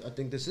 no, I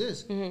think this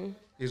is. Mm-hmm.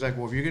 He's like,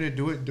 well, if you're going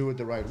to do it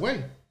the right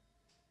way.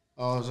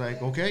 I was like,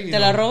 okay. ¿Te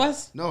la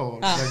robas? No.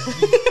 Ah.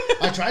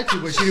 Like, I tried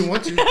to, but she didn't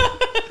want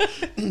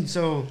to.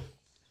 So,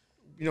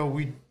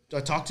 I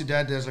talked to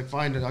Dad. Dad's like,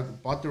 fine. And I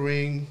bought the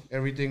ring,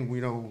 everything.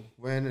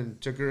 Went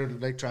and took her to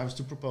Lake Travis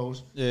to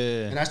propose.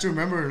 Yeah. And I still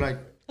remember, like,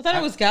 I thought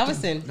it was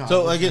Galveston. no,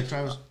 So it was I get, Lake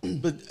Travis.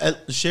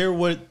 but share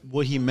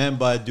what he meant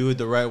by do it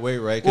the right way,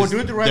 right? Well, 'Cause do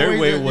it the right their way.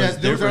 way yeah, was do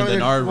it the different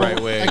than our well, right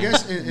way. I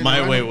guess in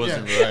My the way right-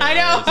 wasn't yeah. right. I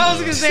know. I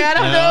was gonna say I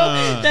don't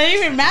know. That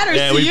even matters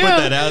Yeah, to we you. put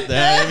that out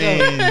there.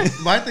 I mean,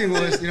 My thing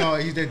was,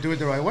 he did do it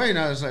the right way, and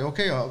I was like,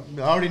 okay, I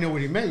already know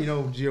what he meant.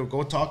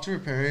 Go talk to her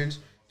parents,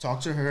 talk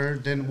to her,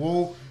 then they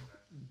will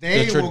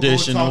go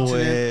traditional talk to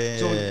way.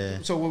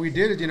 them. So what we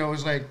did,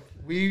 was like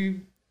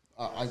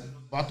I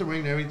bought the ring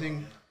and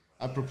everything.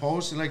 I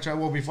proposed, and like,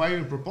 well, before I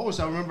even proposed,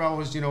 I remember I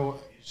was,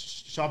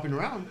 shopping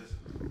around,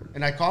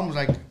 and I called him, was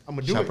like, I'm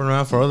gonna do Shopping it.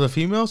 around for other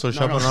females or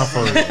shopping no. around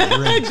for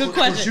rings? Good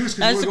question. shoes, 'cause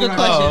That's we a were good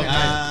going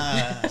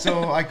out. question.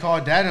 So I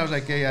called Dad, and I was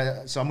like,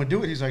 hey, so I'm gonna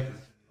do it. He's like,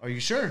 are you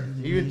sure?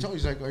 He even told,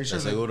 he's like, are you sure?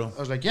 ¿Estás seguro? I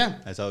was like, yeah.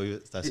 that's how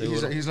you. That's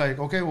He's like,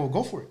 okay, well,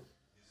 go for it.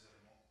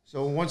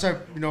 So once I,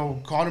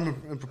 called him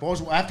and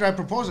proposed, after I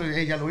proposed, I was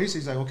like, hey, ya lo hice.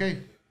 He's like, okay.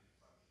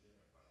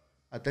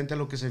 Atente a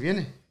lo que se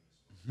viene.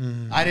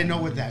 I didn't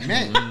know what that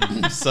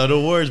meant.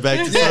 subtle words.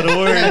 Back to subtle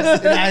words.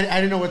 And I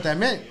didn't know what that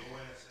meant.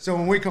 So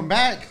when we come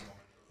back,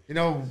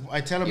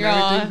 I tell him You're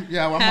all everything.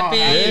 Yeah, I'm all happy.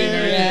 happy and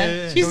everything.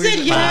 Yeah. She So said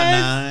he's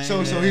yes.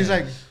 So he's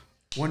like,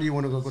 when do you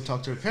want to go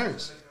talk to her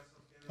parents?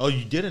 Oh,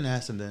 you didn't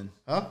ask him then.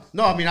 Huh?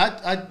 No, I mean,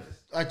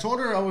 I told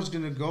her I was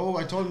gonna go.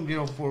 I told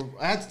him,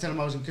 I had to tell him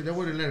I was because they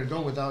wouldn't let her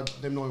go without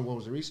them knowing what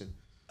was the reason.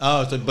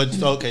 Oh,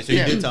 okay. So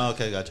Yeah. you did tell.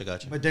 Okay, gotcha.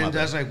 But My then bad.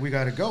 that's like, we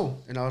gotta go,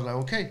 and I was like,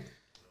 okay.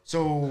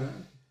 So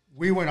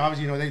we went.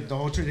 Obviously, the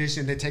whole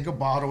tradition. They take a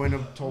bottle and a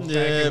tote bag,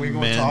 Yeah, and we go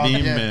man, talk. be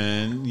Yeah.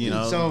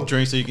 man. So-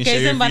 Drink so you can Que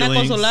share your dicen van a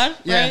feelings. consolar, right?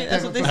 Yeah,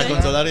 That's what they a A say.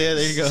 consolar, yeah,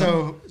 there you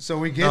go. So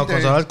we get No, there.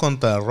 consolar con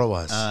te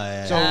robas.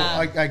 Yeah. So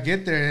I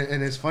get there,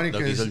 and it's funny Lo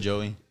que hizo because el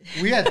Joey.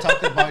 we had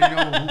talked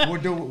about,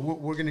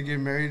 we're gonna get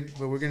married,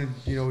 but we're gonna,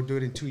 do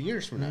it in 2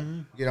 years from now.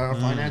 Get our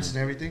finances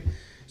and everything.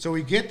 So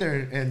we get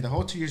there, and the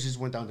whole 2 years just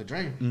went down the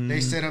drain. They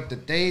set up the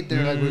date.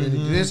 They're like, we're gonna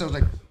do this. I was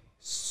like,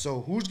 so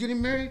who's getting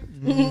married?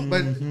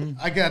 But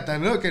I got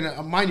that look, and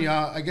mind you,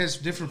 I guess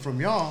different from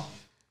y'all.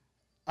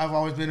 I've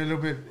always been a little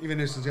bit, even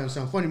if it's gonna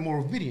sound funny, more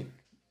obedient.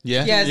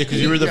 Yeah, Yes,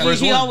 because you were the he-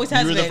 first he one. always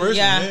has you were the been, first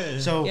yeah.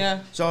 one. So Yeah.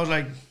 so I was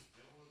like,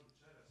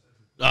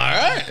 All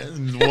right.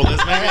 Well,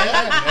 let's make it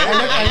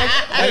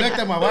happen. I looked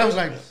at my wife. I was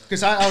like,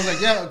 because I was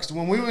like, yeah. Because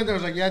when we went there, I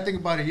was like, yeah, I think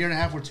about a year and a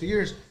half or 2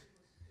 years.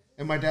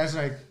 And my dad's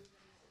like,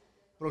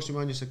 próximo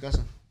año se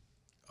casa.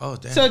 Oh,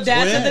 damn. So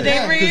dad set the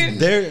date for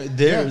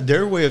you.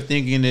 Their way of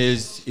thinking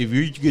is if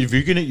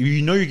you're gonna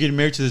you're getting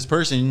married to this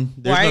person,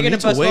 there's Why are no you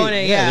need gonna to wait. postpone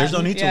it? Yeah. There's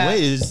no need Yeah. to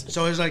wait. Is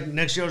So it's like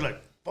next year, I was like,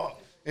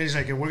 fuck. And he's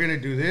like, and we're going to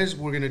do this,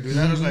 we're going to do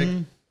that. I was like,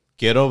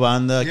 quiero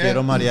banda, Yeah.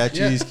 quiero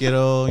mariachis, Yeah.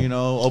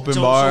 quiero open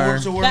so bar. we're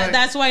That, like,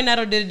 that's why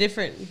Nato did it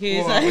different. He's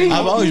well, like, I mean,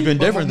 I've always been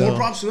but different more though.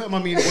 props to him. I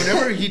mean,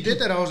 whenever he did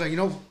that, I was like,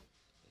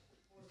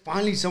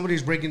 finally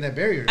somebody's breaking that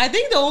barrier. I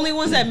think the only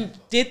ones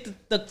that did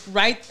the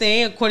right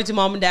thing, according to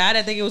mom and dad,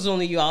 I think it was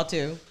only you all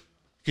two.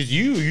 Because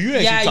you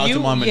actually talked to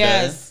mom and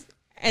dad.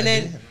 And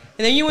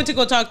then you went to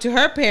go talk to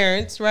her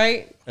parents,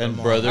 right? And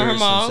brothers Her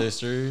mom. and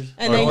sisters.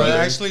 And then Well,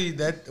 actually,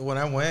 that when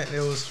I went, it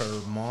was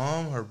her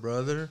mom, her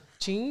brother, and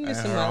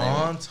Genius, her mother.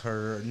 aunts,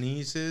 her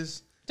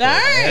nieces.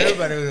 Dang.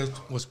 Everybody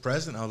was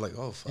present. I was like,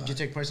 oh, fuck. Did you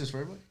take prices for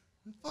everybody?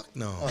 Fuck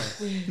no.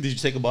 Did you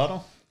take a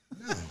bottle?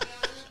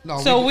 No.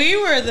 So we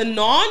were the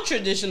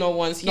non-traditional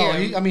ones here.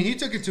 No, he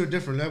took it to a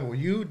different level.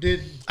 You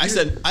did. I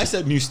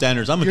set new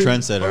standards. I'm a you're-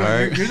 trendsetter, all hold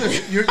on,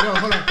 right? no,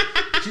 hold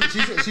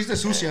on. She's the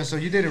sucia, so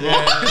you did it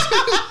wrong.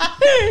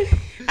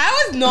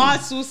 I was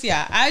not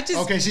sucia. I just,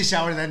 Okay, she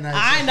showered that night.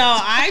 I know.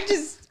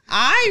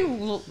 I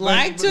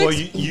like to. Well,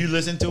 you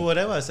listened to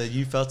whatever I said.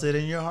 You felt it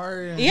in your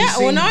heart. And Yeah,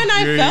 well, no, and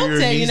I felt your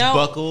it, you knees know.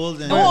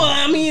 buckled. And, Oh,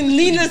 I mean,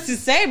 needless to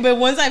say, but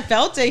once I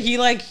felt it,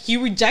 he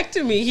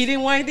rejected me. He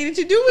didn't want anything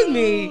to do with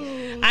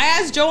me. I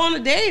asked Joe on a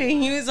date,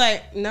 and he was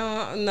like,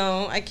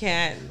 "No, I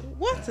can't."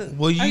 What?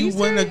 Well, Are you went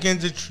serious?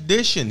 against the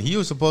tradition. He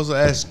was supposed to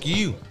ask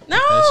you. No,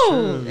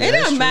 True. it That's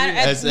doesn't true. matter.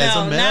 As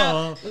a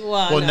male.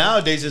 Well, no.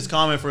 Nowadays it's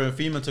common for a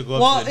female to go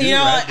up Well, to the dude, you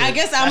know, right? I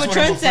guess I'm a That's what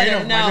I'm afraid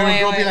trendsetter. of. No, My little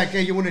girl wait. be like,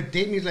 "Hey, you want to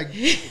date me?" He's like,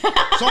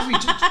 "Sophie,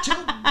 chill.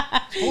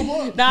 Hold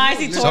on." No, I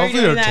see Tori Sophie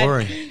doing or that.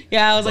 Tori?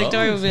 Yeah, I was like,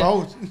 Tori was it.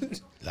 Both.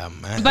 La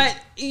man. But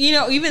you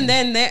know, even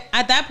then,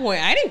 at that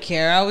point, I didn't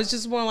care. I was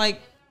just more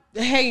like,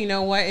 hey, you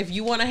know what? If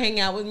you want to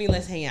hang out with me,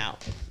 let's hang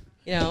out.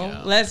 You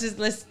know, let's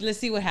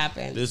see what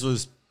happens. This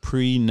was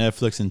pre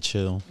Netflix and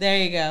chill. There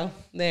you go.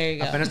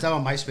 Apenas estaba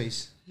en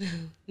MySpace.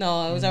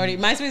 No, it was already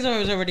MySpace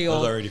was already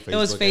old. already It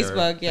was Facebook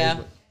era. Facebook. Yeah,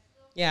 Facebook.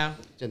 yeah.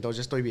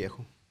 Entonces estoy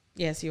viejo.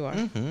 Yes, you are.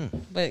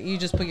 But you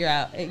just put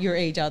your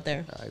age out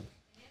there.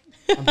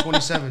 I'm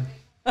 27.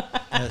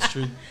 That's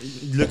true.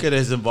 Look at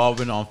his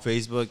involvement on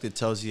Facebook. It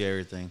tells you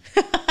everything.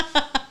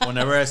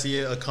 Whenever I see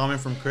a comment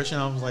from Christian,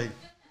 I was like,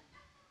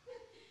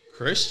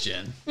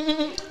 Christian?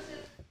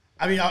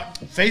 I mean,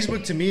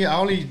 Facebook to me, I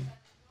only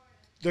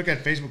look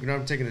at Facebook when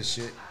I'm taking a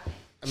shit.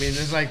 I mean,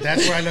 it's like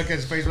that's where I look at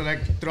Facebook.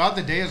 Like throughout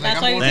the day, it's like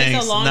That's why I'm you going. take so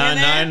Thanks. long Now, in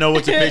now I there? know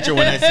what's a picture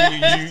when I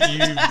see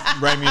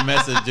you write me a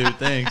message, dude.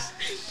 Thanks.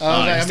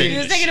 I He mean,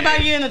 was thinking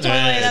about you in the toilet.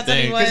 Yeah, That's what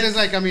he thanks. was. because it's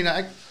like, I mean,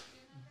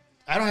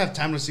 I don't have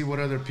time to see what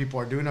other people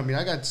are doing. I mean,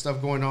 I got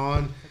stuff going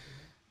on.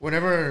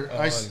 Whenever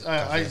I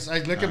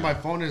look at my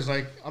phone, it's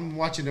like I'm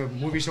watching a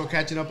movie show,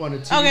 catching up on a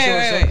TV show or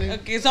Okay, something. wait.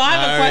 Okay, so I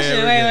have a All right, question.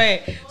 here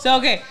we Wait.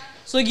 So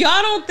so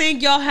y'all don't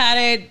think y'all had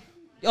it,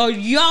 or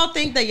y'all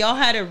think that y'all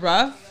had it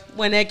rough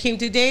when it came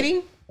to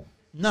dating?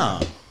 No.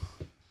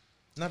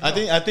 Not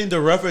I think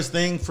the roughest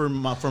thing from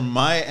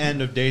my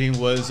end of dating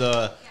was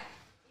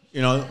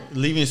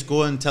leaving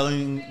school and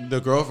telling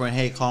the girlfriend,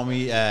 hey, call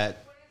me at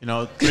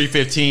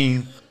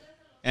 3:15,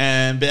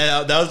 and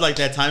that was like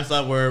that time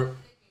slot where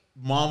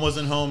mom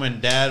wasn't home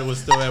and dad was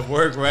still at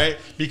work, right?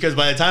 Because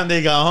by the time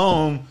they got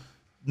home,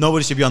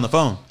 nobody should be on the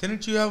phone.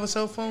 Didn't you have a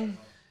cell phone?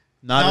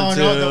 Not No,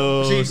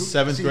 until see,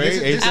 seventh see, grade, this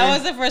is- eighth this grade. I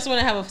was the first one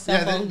to have a cell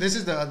Yeah, phone. this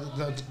is the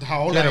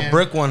how old You I had am. a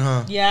brick one,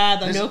 huh? Yeah,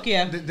 the This-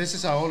 Nokia. This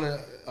is how old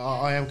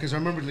I am because I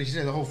remember like you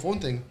said the whole phone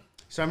thing.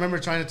 So I remember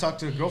trying to talk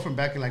to a girlfriend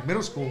back in like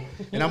middle school,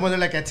 and I'm with her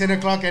like at 10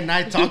 o'clock at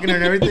night talking to her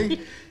and everything,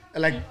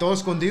 like todo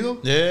escondido.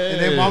 Yeah.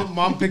 And then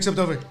mom picks up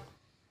the phone.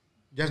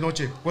 Ya es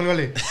noche.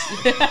 Cuélgale.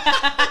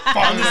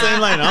 on the same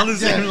line. On the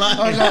same I line.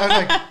 was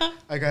like,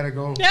 I gotta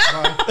go.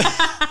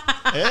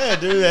 Bye. Yeah,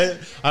 dude.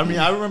 I mean,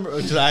 I remember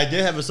 'cause I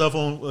did have a cell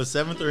phone,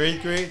 7th or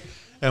 8th grade,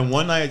 and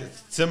one night,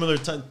 similar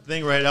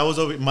thing, right? I was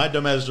over, my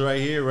dumbass was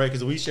right here, right?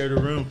 Because we shared a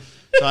room.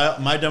 So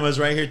my dumbass was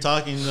right here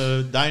talking in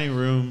the dining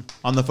room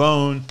on the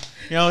phone.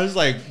 You know, it was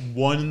like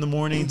 1 in the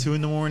morning, 2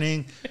 in the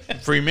morning,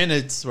 3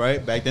 minutes,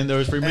 right? Back then there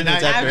was 3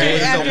 minutes after after-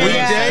 eight. after- A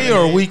weekday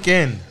or a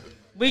weekend?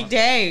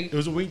 Weekday. It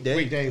was a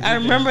weekday. I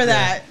remember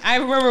that. I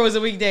remember it was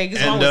a weekday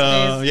because mom And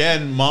was pissed. yeah,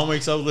 and mom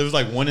wakes up. It was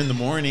like 1 in the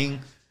morning.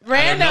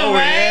 Random, Out of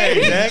nowhere. right?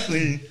 Yeah,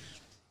 exactly.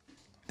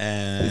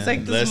 And It's like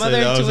this let's say mother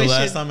that was the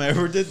intuition. last time I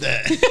ever did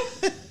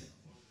that.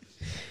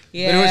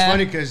 Yeah. But it was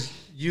funny because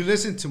you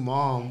listened to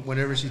mom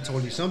whenever she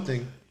told you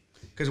something,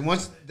 because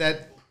once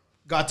that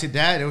got to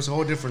dad, it was a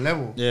whole different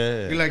level.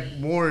 Yeah. You're like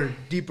more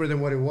deeper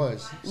than what it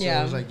was. So Yeah.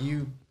 it was like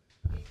you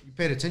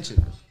paid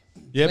attention.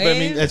 Yeah, but I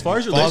mean, as far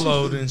as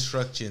Followed relationships,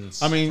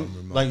 instructions. I from mean, your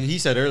mom. like he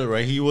said earlier,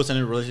 right? He wasn't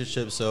in a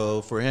relationship,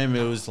 so for him,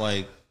 it was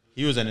like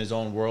he was in his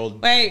own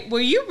world. Wait, were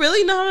you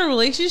really not in a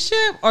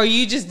relationship, or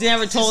you just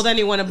never told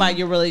anyone about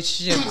your I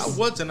relationships?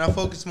 wasn't. I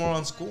focused more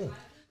on school.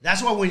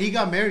 That's why when he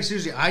got married,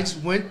 seriously, I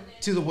just went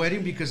to the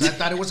wedding because I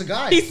thought it was a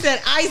guy. He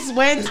said, "I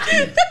went."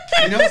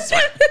 You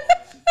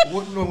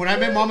know, when I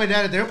met mom and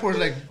dad at the airport,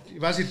 like,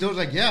 Vasito was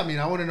like, yeah, I mean,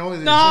 I want to know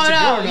if No, it's a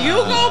girl or no, not. you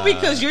go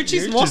because you're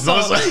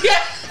chismoso. chismoso.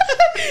 Yeah.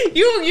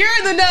 you're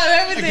in the know of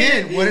everything.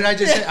 Again, what did I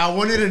just say? I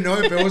wanted to know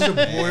if it was a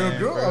boy or a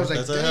girl. I was like,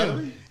 That's what damn.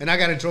 happened. And I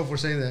got in trouble for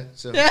saying that.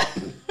 So Yeah.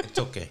 It's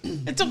okay.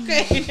 It's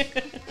okay.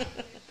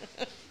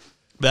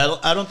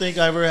 But I don't think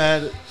I ever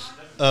had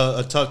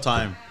a tough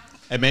time,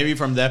 and maybe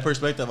from that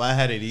perspective, I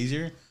had it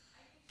easier.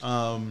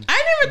 I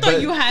never thought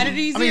But- you had it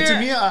easier. I mean, to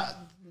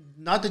me,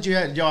 not that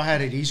y'all had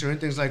it easy or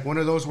anything. It's like one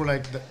of those where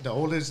like the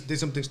oldest did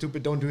something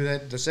stupid, don't do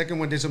that. The second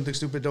one did something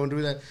stupid, don't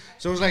do that.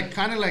 So it was like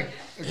kind of like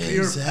a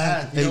clear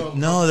path. You know?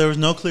 No, there was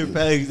no clear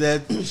path.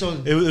 So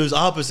it was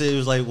opposite. It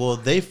was like, well,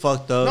 they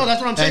fucked up. No,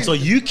 that's what I'm saying. And so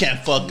you can't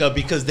fuck up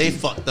because they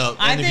fucked up.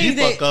 I And if think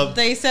you fuck up,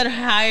 they set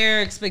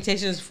higher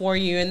expectations for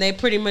you, and they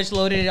pretty much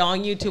loaded it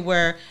on you to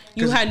where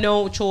you had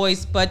no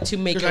choice but to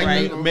make it 'cause I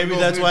right. knew- maybe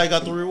that's why I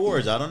got the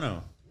rewards. I don't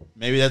know.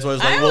 Maybe that's why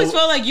it's like. I always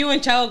well, felt like you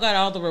and Chao got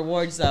all the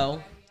rewards,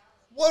 though.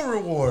 What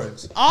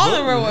rewards? All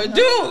the rewards,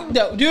 dude.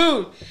 No,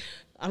 dude.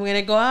 I'm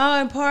gonna go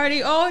out and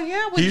party. Oh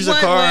yeah, with Here's a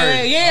what? card.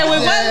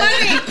 With what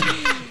money?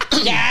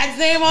 Dad's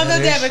name on the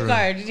That is debit true.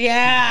 card.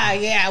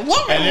 Yeah.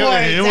 What and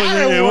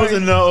rewards? it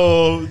wasn't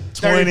no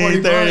 20,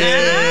 40 30. bucks.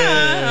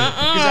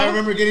 Uh-uh. Because I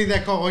remember getting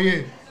that call.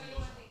 Oye,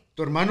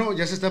 tu hermano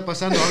ya se está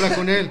pasando. Habla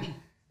con él.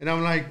 And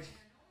I'm like,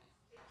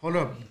 hold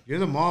up. You're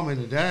the mom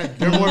and the dad.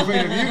 They're more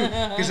afraid of you.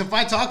 Because if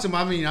I talk to them,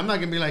 I mean, I'm not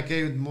going to be like,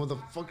 hey,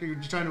 motherfucker, you're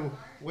just trying to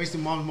waste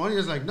your mom's money.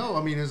 It's like, no.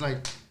 I mean, it's like,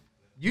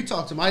 you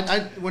talk to them.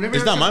 Whenever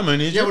It's not my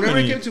money, it's your whenever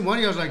money. it came to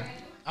money, I was like,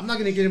 I'm not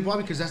going to get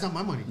involved because that's not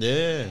my money.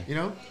 Yeah. You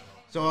know?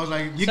 So I was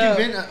like, you can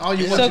vent all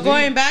you want So to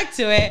going me. back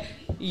to it,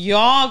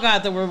 y'all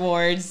got the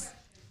rewards.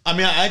 I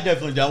mean, I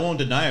won't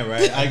deny it,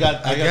 right? I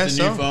got the guess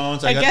new so.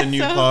 phones. I I got guess the new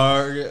so.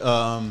 This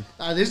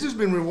car. dude's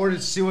been rewarded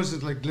since he was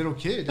a like, little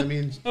kid. I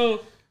mean,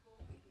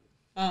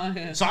 Oh,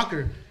 okay.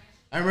 soccer.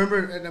 I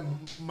remember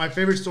my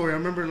favorite story. I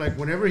remember like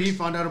whenever he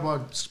found out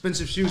about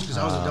expensive shoes because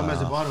I was a dumbass at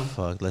the bottom.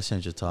 Fuck, let's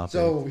change the topic.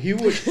 So he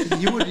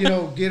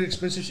would get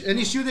expensive shoes.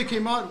 Any shoe that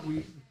came out,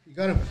 we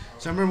got him.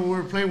 So I remember we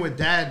were playing with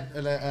Dad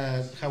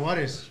at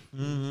Jaguares.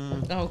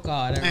 Oh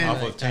God. And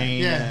Off of Tanner.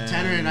 yeah,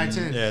 Tanner and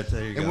I-10. Yeah,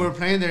 there you And go. we were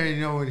playing there,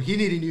 and he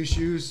needed new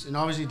shoes. And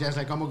obviously Dad's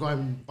like, I'm gonna go out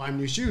and buy him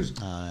new shoes.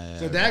 Yeah.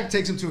 So Dad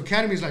takes him to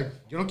academy. He's like,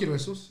 yo no quiero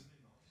esos.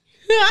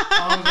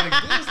 I was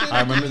like, this.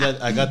 I remember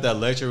that I got that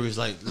lecture where he's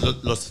like,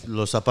 los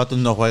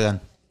zapatos no juegan.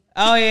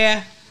 Oh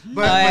yeah.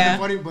 But, yeah.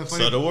 but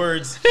So the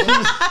words.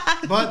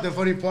 But the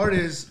funny part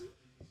is,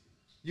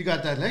 you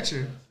got that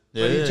lecture.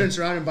 But he Yeah. turns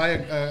around and buy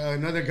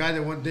another guy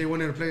that wanted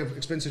to play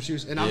expensive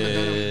shoes, and I'm the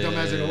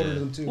dumbass that ordered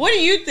them too. What do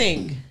you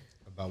think?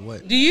 About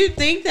what? Do you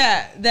think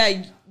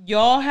that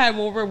y'all had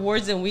more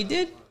rewards than we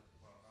did?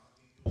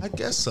 I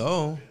guess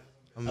so.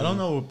 I don't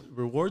know,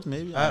 rewards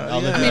maybe? I,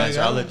 I'll yeah, let you like,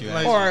 answer. I I'll don't- let you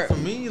like, answer. Or-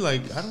 for me,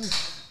 like I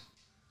don't.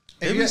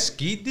 Maybe you-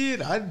 Skeet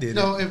did. I did.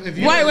 No, it. if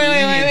you Wait.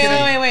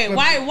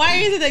 But- Why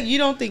is it that you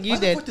don't think you Why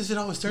the did? fuck does it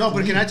always turn No, to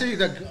but me? can I tell you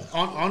that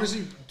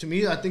honestly, to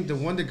me, I think the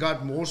one that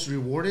got most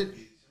rewarded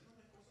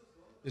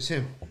is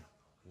him.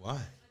 Why?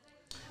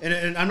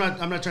 And I'm not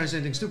trying to say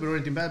anything stupid or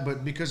anything bad,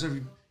 but because of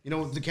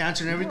the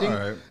cancer and everything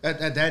Alright.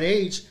 at that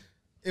age,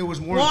 it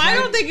was more. Well, I inclined-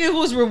 don't think it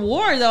was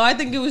reward though. I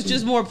think it was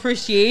just more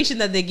appreciation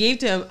that they gave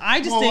to him. I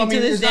just Well, think I mean,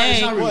 to this it's not, day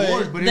it's not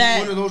rewards, but that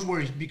it's one of those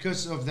where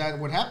because of that,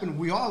 what happened,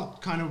 we all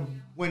kind of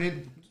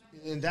went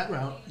in that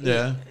route.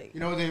 Yeah.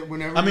 You know,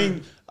 whenever. I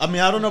mean, I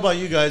don't know about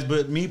you guys,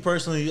 but me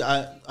personally,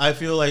 I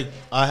feel like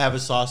I have a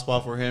soft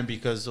spot for him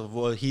because of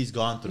what he's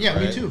gone through. Yeah,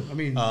 me right? too. I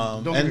mean,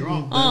 don't get me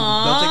wrong.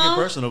 Don't take it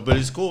personal, but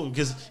it's cool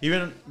because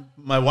even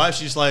my wife,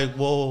 she's like,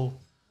 "Well,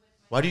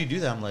 why do you do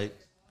that?" I'm like,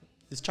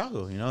 "It's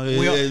Chago, you know."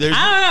 There's,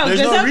 I don't know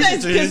there's no reason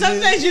because to it.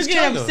 sometimes you It's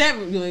get Chago.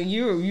 upset.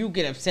 You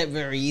get upset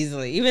very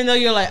easily, even though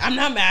you're like, I'm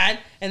not mad,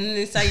 and then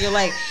inside you're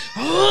like,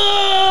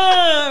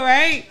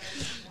 right?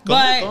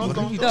 But What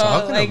are you the,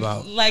 talking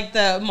about? like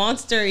the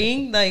Monster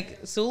Inc. like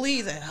Sully,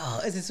 is it,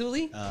 is it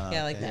Sully?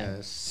 Yeah, like that.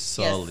 Yes.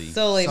 Sully. Yes,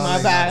 Sully,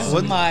 my bad.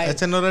 What? My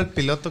Ese no era el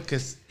piloto que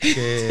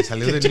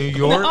salió de New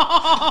York.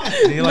 no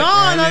de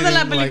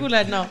la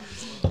película, no.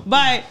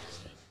 But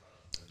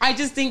I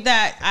just think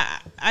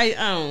that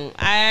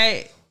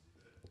I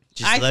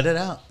Just let it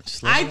out.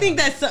 Just let I it think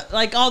out. that's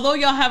like, although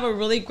y'all have a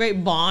really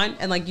great bond,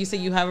 and like you said,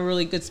 you have a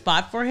really good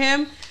spot for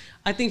him.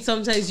 I think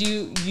sometimes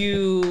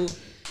you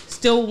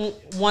still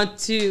want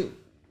to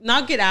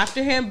not get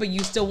after him, but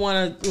you still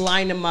want to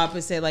line him up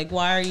and say like,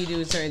 why are you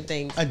doing certain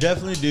things? I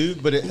definitely do,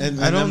 but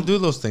I don't do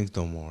those things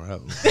no more. I'm a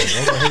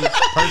person.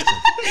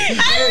 I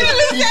didn't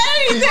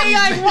even say anything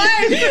like what,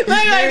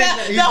 like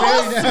that. He's The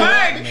whole very-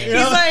 smirk. You know?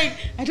 He's like,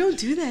 I don't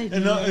do that.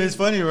 And no, it's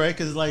funny, right?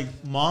 Because like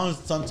mom,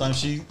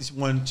 sometimes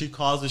when she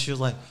calls us, she was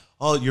like,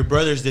 "Oh, your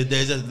brothers did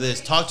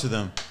this. Talk to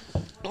them."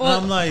 And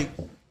I'm like,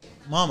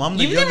 "Mom, I'm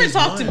the You've never youngest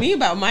talked one." to me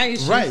about my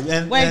issues. Right,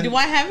 and- Wait, and- do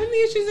I have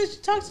any issues that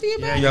she talks to you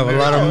about? You have a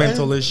lot of No,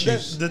 mental and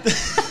issues. I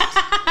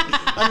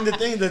mean, the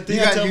thing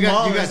You I got tell you got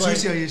mom you got is like,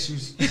 suicide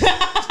issues.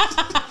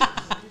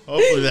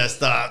 hopefully that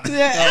stopped.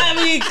 Yeah, I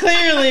mean,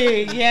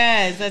 clearly,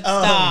 yes. Let's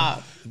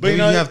stop. But Maybe you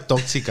know, you have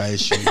toxica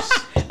issues.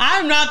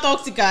 I'm not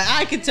toxic.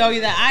 I can tell you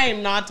that I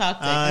am not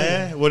toxic.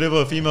 yeah. What if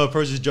a female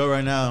approaches Joe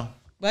right now?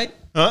 What?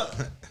 Huh?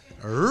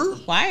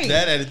 Why?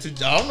 That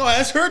attitude. I don't know.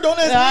 Ask her. Don't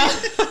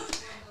ask me.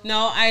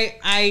 No,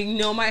 I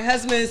know my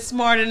husband is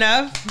smart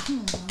enough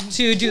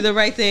to do the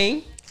right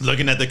thing.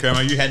 Looking at the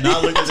camera, you had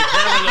not looked at the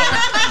camera.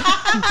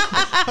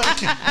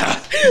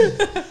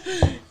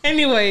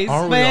 Anyways,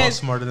 Are we all but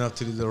smart enough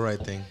to do the right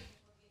thing?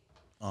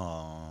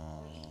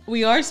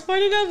 we are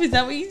smart enough. Is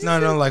that what you No, said?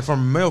 no, like from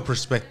a male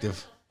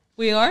perspective.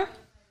 We are?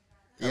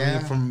 I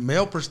mean, from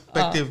male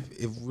perspective,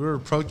 if we're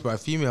approached by a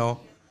female,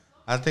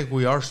 I think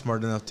we are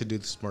smart enough to do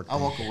the smart thing.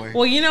 I'll walk away.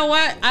 Well, you know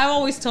what? I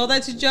always told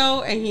that to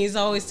Joe, and he's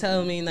always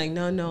telling me, like,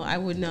 no, I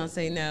would not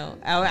say no.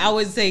 I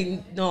would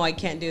say, no, I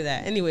can't do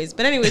that. Anyways,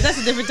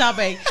 that's a different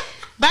topic.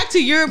 Back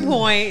to your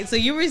point. So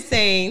you were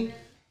saying...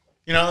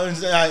 You know,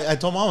 I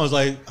told Mom, I was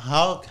like,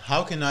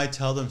 how can I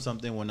tell them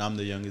something when I'm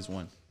the youngest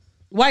one?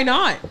 Why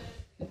not?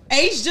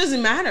 Age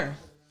doesn't matter.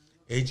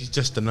 Age is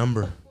just a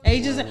number.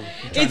 Age isn't.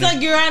 It's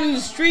like you're out in the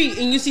street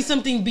and you see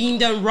something being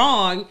done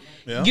wrong.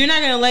 Yeah. You're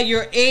not gonna let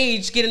your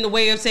age get in the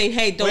way of saying,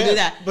 "Hey, don't do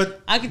that."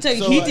 But I can tell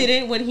you, he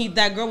didn't when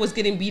that girl was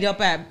getting beat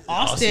up at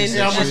Austin.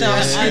 Chow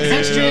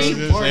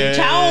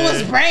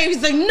was brave.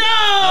 He's like,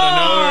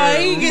 "No!"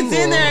 He gets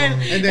in there,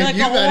 and then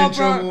you got in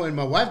trouble, and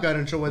my wife got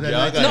in trouble that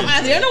night. No,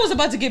 Adriana was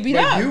about to get beat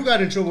up. You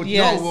got in trouble.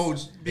 Yes. No,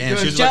 because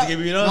she was about to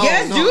get beat up.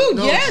 Yes, dude.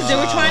 Yes, they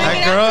were trying to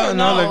get after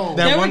her.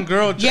 That one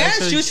girl.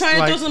 Yes, she was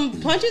trying to throw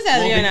some punches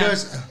at Adriana.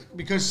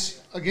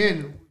 Because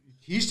again.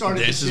 He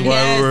started. This is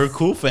why we're a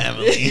cool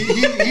family.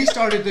 he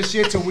started the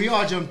shit, so we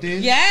all jumped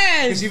in.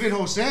 Yes. Because even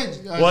Jose.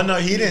 Well, no,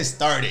 he didn't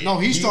start it. No,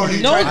 he started.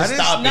 He tried to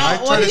stop it. I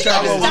tried to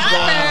stop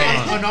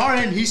it. On our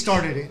end, he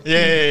started it.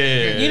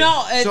 Yeah. You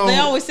know, they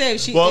always say,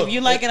 if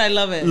you like it, I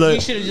love it. Look,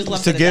 you should have just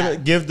left it. To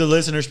give the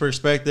listeners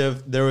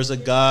perspective, there was a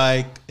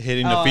guy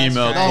hitting the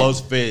female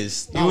close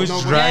fist. He was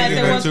dragging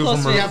her too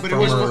from her. Yeah, but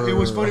it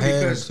was funny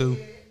because.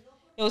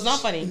 It was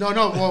not funny. No.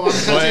 Well,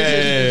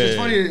 it's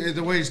funny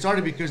the way it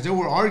started because they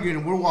were arguing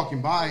and we're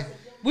walking by.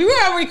 We were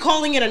already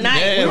calling it a night.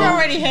 Yeah, we were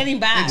already heading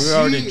back. We were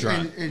already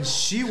drunk. And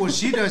what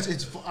she does,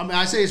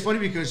 I say it's funny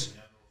because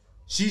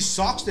she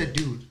socks that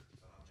dude.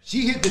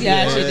 She hit the dude.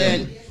 Yeah, she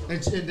did.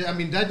 And I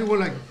mean, that dude was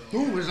like,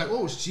 boom. It was like,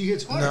 oh, she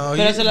hits hard. No,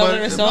 he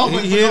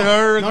hit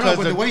her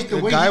because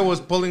the guy was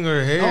pulling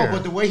her hair. No,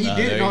 but the way he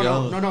did it,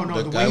 no.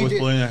 The guy was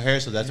pulling her hair,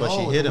 so that's why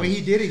she hit him. The way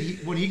he did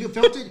it, when he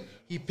felt it,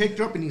 he picked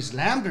her up and he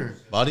slammed her.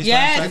 Body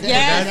slam?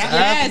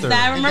 Yes.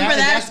 I remember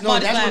that.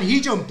 That's when he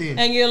jumped in.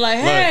 And you're like,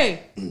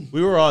 hey. Look,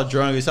 we were all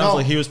drunk. It sounds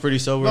like he was pretty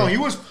sober. No, he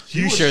was.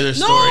 You share this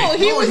story. No,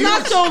 he was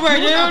not sober, dude.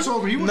 He was not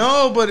sober.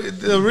 No, but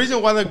the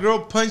reason why the girl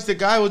punched the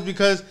guy was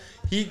because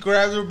he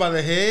grabbed her by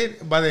the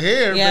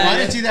hair. Yeah. I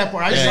didn't see that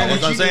part. I just saw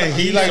what I'm saying.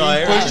 He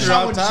pushed her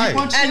outside.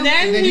 And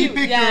then he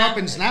picked her up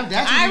and slammed.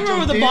 I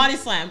remember the body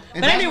slam.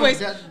 But anyways,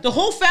 the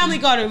whole family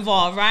got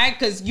involved, right?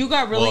 Because you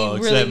got really.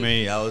 Except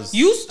me. I was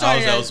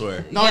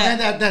elsewhere. No,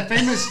 that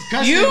famous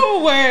cousin.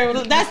 You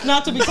were. That's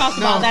not to be talked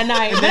about that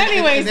night. But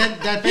anyways. And then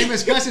that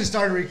famous cousin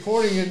started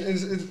recording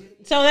and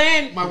so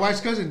then my wife's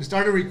cousin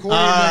started recording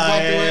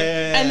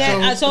and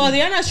then so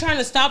Adriana's trying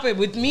to stop it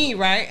with me,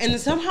 right? And then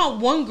somehow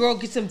one girl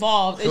gets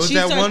involved and she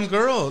starts, one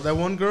girl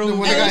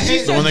who got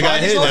hit. The one that got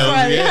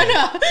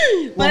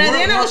hit. But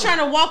Adriana was trying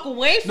to walk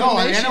away from her. No,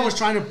 Adriana was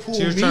trying to pull me.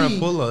 She was trying to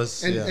pull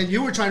us. And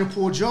you were trying to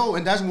pull Joe,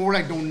 and that's when we're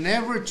like, don't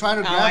never try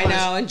to grab us. I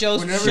know, and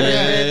Joe's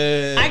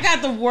I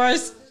got the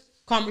worst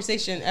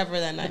conversation ever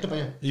that night.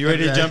 You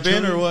ready to jump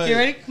in or what? You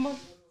ready? Come on.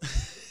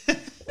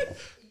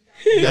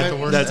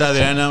 That's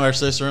Adriana, our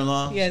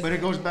sister-in-law. Yes. But it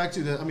goes back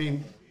to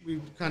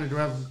we kind of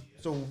drive.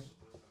 So,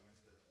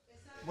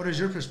 what is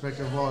your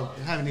perspective about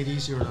having it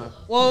easier or not?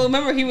 Well,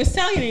 remember he was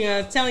telling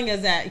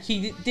us that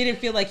he didn't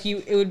feel like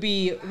it would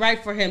be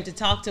right for him to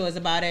talk to us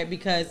about it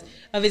because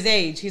of his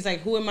age. He's like,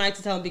 who am I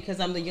to tell him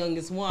because I'm the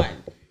youngest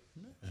one?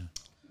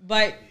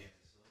 But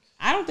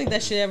I don't think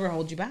that should ever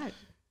hold you back.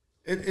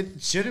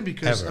 It shouldn't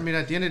because at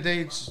the end of the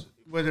day, it's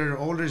whether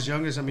oldest,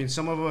 youngest.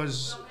 Some of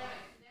us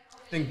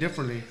think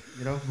differently,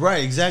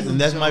 Right, exactly. And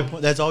that's my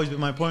point. That's always been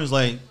my point. Is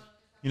like,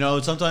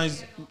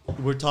 sometimes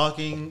we're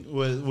talking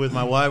with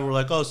my wife. We're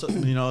like, oh, so,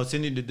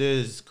 Cindy did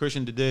this,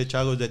 Christian did this,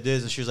 Chago did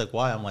this, and she's like,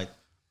 why? I'm like,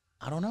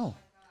 I don't know.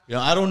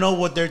 I don't know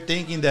what they're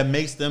thinking that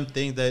makes them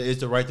think that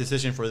it's the right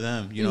decision for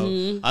them.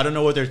 I don't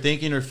know what they're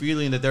thinking or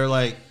feeling that they're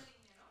like,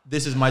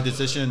 this is my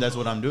decision. That's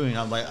what I'm doing.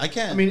 I'm like, I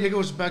can't. It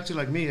goes back to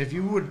like me. If we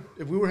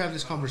were having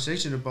this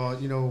conversation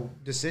about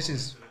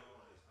decisions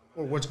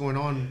or what's going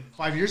on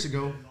 5 years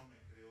ago.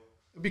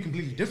 It'd be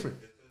completely different.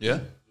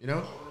 Yeah.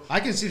 I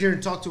can sit here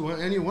and talk to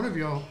any one of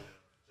y'all,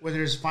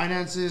 whether it's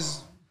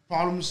finances,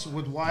 problems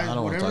with wives, I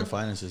don't whatever. want to talk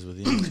finances with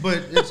you.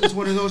 But it's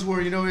one of those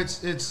where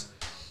it's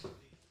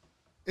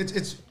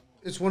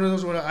one of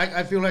those where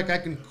I feel like I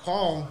can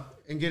call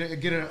and get an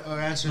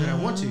answer that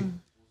I want to.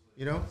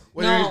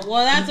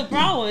 Well, that's a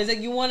problem. Is that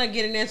you want to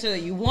get an answer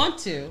that you want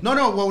to. No.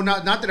 Well,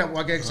 not that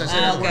I guess I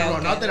said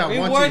okay. not that I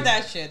want to. Reword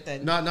that shit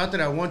then. Not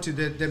that I want to.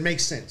 That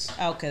makes sense.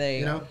 Okay, there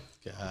you go.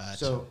 Gotcha.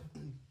 So.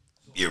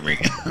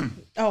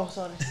 Oh,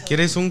 sorry.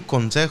 ¿Quieres un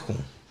consejo?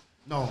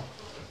 No.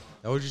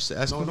 That was just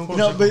asking.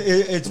 No, but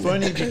it's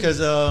funny because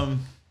yo?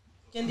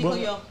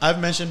 I've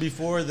mentioned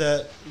before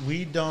that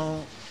we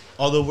don't.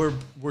 Although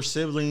we're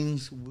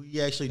siblings,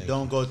 we actually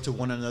don't go to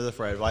one another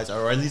for advice,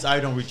 or at least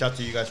I don't reach out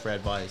to you guys for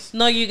advice.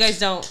 No, you guys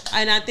don't,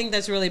 and I think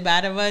that's really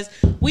bad of us.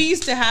 We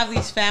used to have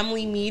these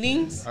family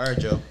meetings. All right,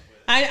 Joe.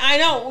 I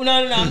know. No.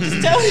 I'm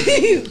just telling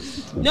you.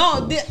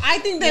 No, I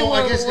think they were.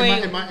 I guess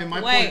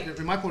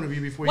in my point of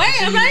view, before.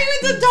 Wait, I'm not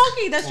even the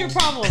donkey. That's your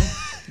problem.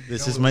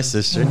 This is my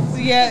sister.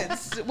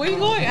 Yes. Where you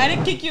going? I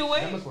didn't kick you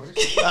away. No te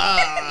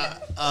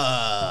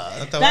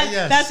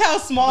vayas. That's how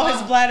small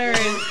his bladder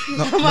is.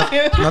 No te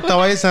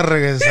vayas a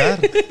regresar.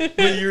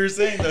 What you were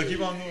saying though,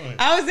 keep on going.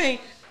 I was saying,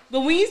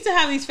 but we used to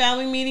have these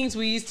family meetings.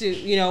 We used to,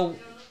 you know,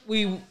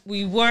 we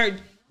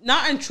weren't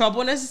not in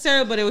trouble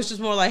necessarily, but it was just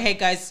more like, hey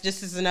guys,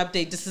 this is an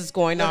update. This is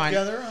going on.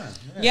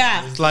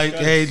 Yeah. It's like,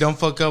 hey, don't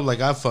fuck up like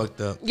I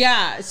fucked up.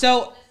 Yeah.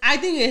 So I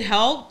think it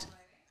helped.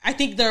 I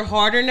think they're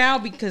harder now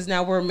because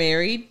now we're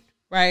married,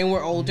 right? And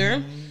we're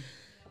older.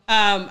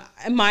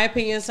 In my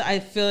opinion, I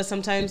feel that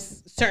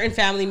sometimes certain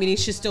family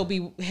meetings should still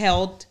be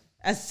held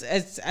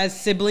as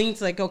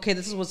siblings. Like, okay,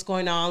 this is what's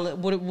going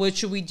on. What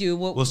should we do?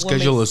 We'll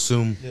schedule a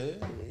Zoom.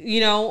 You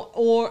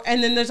know,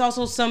 and then there's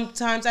also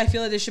sometimes I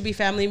feel like there should be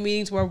family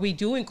meetings where we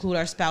do include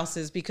our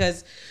spouses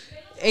because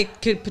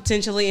it could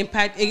potentially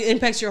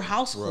impacts your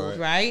household,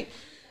 right?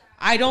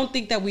 I don't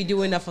think that we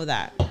do enough of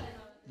that.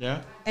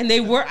 Yeah. And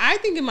I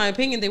think in my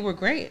opinion, they were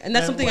great. And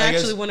that's something I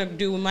actually want to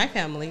do with my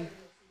family.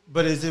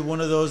 But is it one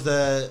of those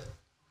that,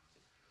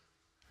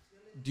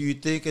 do you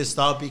think it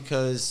stopped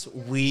because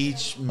we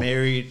each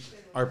married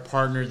our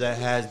partner that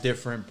has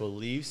different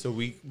beliefs? So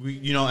we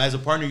you know, as a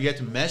partner, you get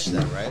to mesh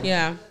that, right?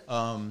 Yeah.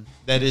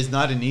 That is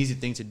not an easy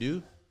thing to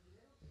do.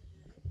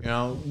 You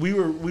know, we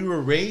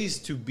were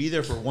raised to be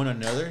there for one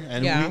another,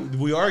 and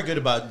we are good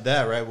about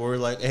that, right? We're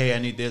like, hey, I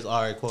need this.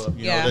 All right, cool.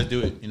 You know, let's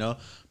do it. You know,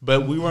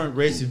 but we weren't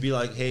raised to be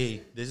like,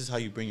 hey, this is how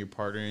you bring your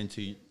partner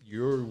into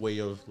your way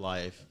of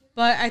life.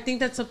 But I think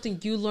that's something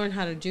you learn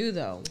how to do,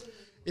 though.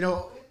 You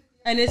know,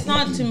 and it's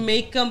not to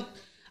make them.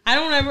 I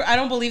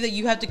don't believe that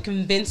you have to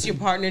convince your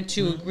partner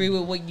to agree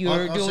with what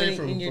you're doing.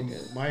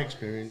 From my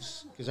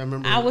experience, because I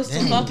remember I was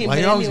too fucking. Why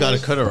you always gotta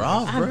cut her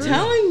off? I'm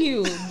telling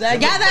you. Ya,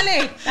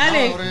 dale.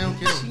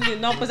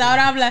 No, pues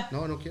ahora habla.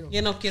 No quiero.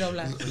 Yo no quiero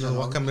hablar. Los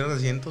voy a cambiar de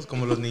asientos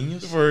como los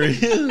niños. For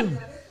real.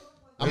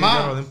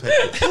 Mamá.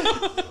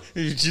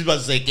 She's about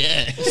to say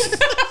gas.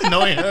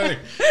 Knowing her.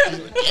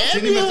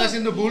 Cindy me está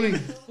haciendo bullying.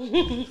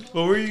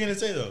 What were you gonna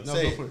say though? No,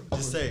 say go for it.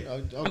 Just say.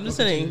 I'm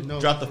listening. No.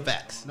 Drop the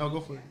facts. No,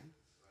 go for it.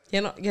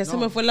 Ya se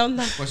me fue la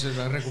onda. Pues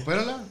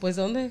recupérala. Pues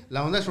 ¿dónde?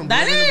 La onda es from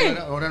Dale.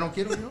 Ahora no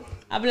quiero, ¿no?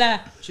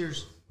 Habla.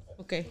 Cheers.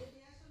 Okay.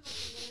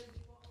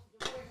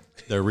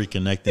 They're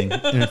reconnecting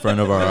in front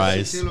of our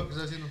eyes. I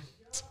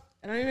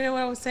don't even know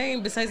what I was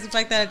saying. Besides the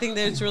fact that I think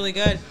that it's really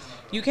good.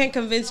 You can't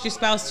convince your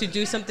spouse to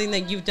do something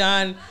that you've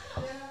done.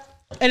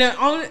 And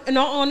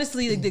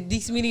honestly, like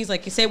these meetings,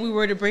 like you said, we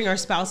were to bring our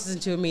spouses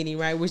into a meeting,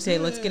 right? We say,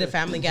 let's get a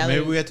family gathering.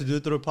 Maybe we have to do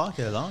it through a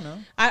podcast. I don't know.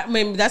 I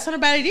mean, that's not a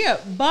bad idea,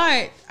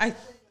 but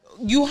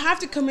you have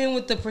to come in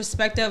with the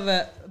perspective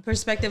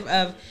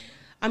of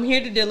I'm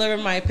here to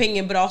deliver my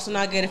opinion, but also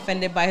not get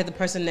offended by the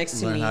person next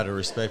to me. Learn how to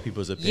respect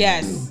people's opinions.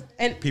 Yes,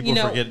 and people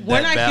forget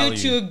we're that not value.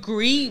 here to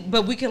agree,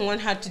 but we can learn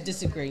how to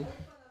disagree.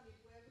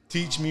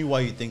 Teach me why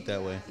you think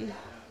that way.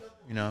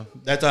 You know,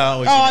 that's how I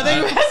always. Oh, they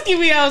were asking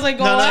me. I was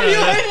like,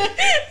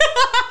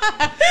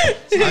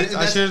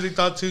 I seriously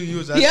thought too. He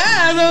was asking. Yeah,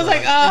 I was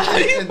like,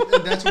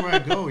 and that's where I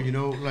go. You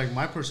know, like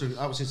my person.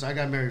 Since I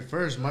got married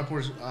first, my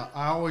person.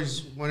 I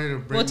always wanted to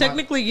bring. Well,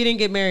 technically, you didn't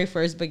get married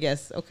first, but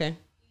yes, okay.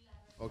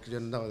 Okay,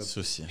 no.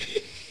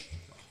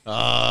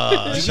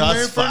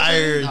 Shots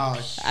fired.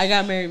 I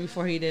got married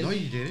before he did. No,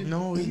 you didn't.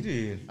 No, he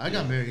did. I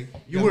got married.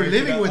 You were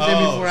living with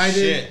him before I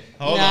did.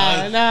 Hold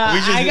on. Nah. We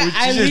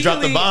just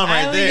dropped the bomb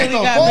right there.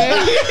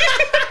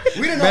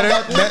 We didn't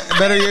know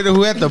Better yet,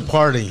 who had the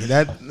party?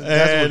 That's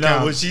what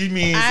counts. What she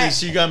means is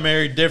she got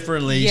married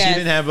differently. Yes. She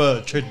didn't have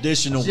a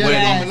traditional She wedding.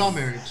 had a law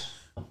marriage.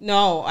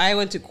 No, I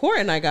went to court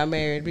and I got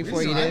married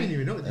before you I didn't did.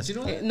 even know. Did you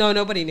know that? No,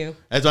 nobody knew.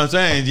 That's what I'm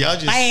saying. Y'all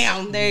just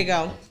Bam! There you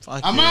go.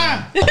 fuck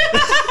Ama!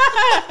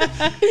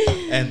 yeah.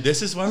 And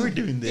this is why we're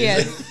doing this.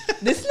 Yes.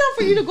 This is not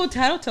for you to go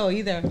tattletale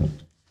either.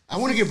 I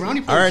want to get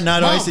brownie points. All right,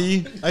 Nato, Mom. I see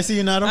you. I see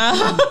you, Nato.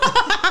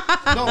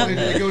 No,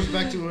 it goes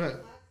back to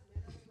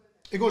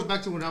it goes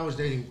back to when I was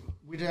dating.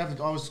 We did have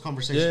all this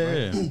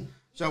conversation, right?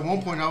 So at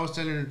one point, I was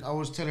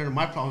telling her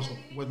my problems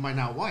with my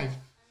now wife.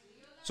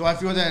 So I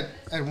feel that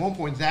at one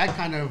point that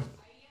kind of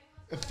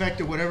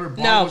affected whatever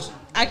bond was.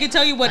 I can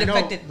tell you what I know,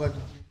 affected. but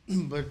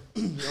I'm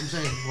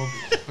saying, well,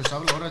 pues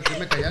habla ahora, te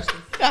me callaste.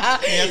 Yeah,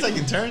 it's like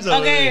in terms of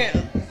Okay,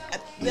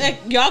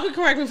 y'all can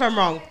correct me if I'm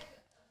wrong.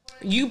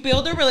 You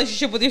build a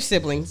relationship with your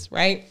siblings,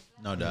 right?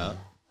 No doubt.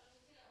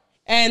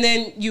 And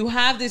then you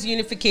have this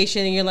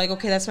unification, and you're like,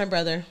 okay, that's my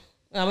brother.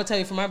 I'm gonna tell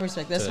you from my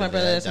perspective, that's my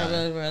brother, that's my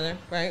brother,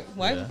 right?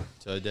 What? Yeah.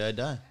 So dad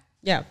died.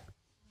 Yeah.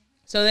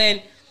 So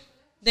then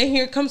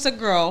here comes a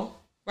girl,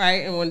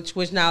 right? And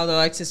which now they're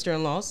like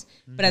sister-in-laws.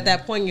 Mm-hmm. But at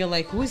that point, you're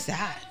like, who's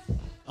that?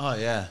 Oh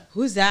yeah.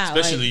 Who's that?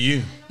 Especially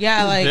you.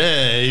 Yeah, like,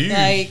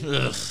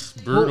 Ugh,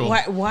 brutal.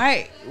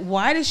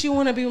 Why does she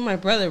want to be with my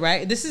brother,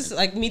 right? This is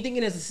like me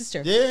thinking as a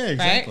sister. Yeah,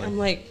 exactly. Right? I'm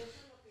like,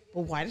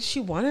 well, why does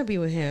she want to be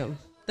with him?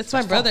 That's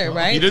my brother,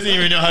 right? He doesn't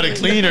even know how to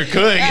clean or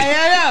cook.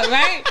 I know,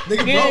 right?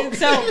 Yeah,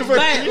 so,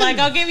 but like,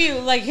 I'll give you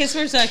like his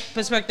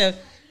perspective.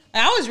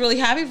 I was really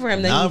happy for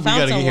him that Now he we found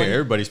gotta someone. hear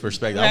everybody's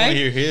perspective. Right? I want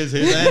to hear his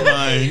and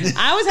mine.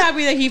 I was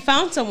happy that he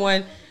found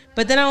someone,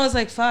 But then I was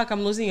like, fuck,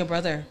 I'm losing a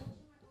brother.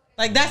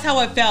 Like, that's how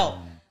I felt.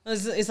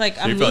 It's like,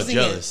 I'm losing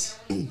jealous.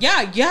 it.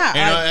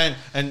 Yeah.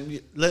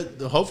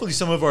 Hopefully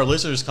some of our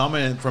listeners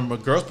comment from a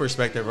girl's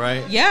perspective,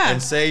 right? Yeah.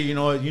 And say,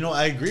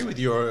 I agree with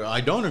you, or I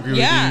don't agree with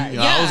you.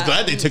 Yeah. I was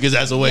glad they took his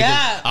ass away.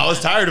 Yeah. I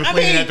was tired of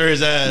cleaning after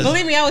his ass.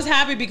 Believe me, I was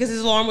happy because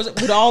his alarm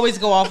would always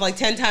go off like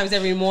 10 times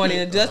every morning.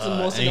 And that's the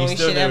most annoying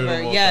shit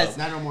ever. Yes.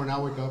 Not no more.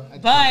 Now wake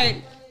up. But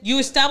you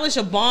establish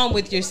a bond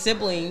with your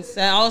siblings,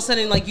 and all of a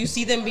sudden, like, you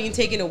see them being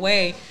taken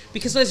away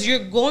because as you're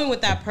going with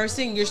that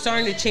person, you're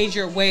starting to change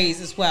your ways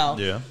as well.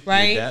 Yeah.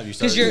 Right?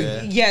 Because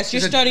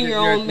you're starting your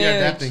own marriage.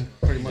 You're adapting,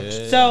 pretty much.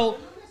 Yeah.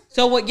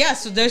 So what?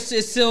 Yes.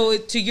 So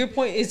to your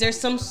point, is there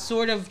some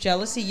sort of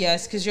jealousy?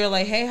 Yes, because you're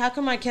like, hey, how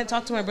come I can't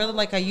talk to my brother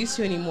like I used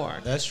to anymore?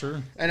 That's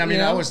true. And I mean,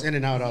 I was in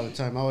and out all the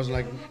time. I was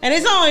like, and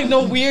it's not like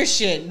no weird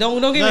shit.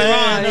 Don't get me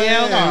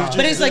wrong.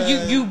 But it's like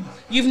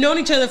you've known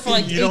each other for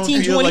like 18,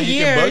 20 like years.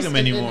 You can bug them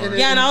anymore.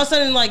 Yeah, and all of a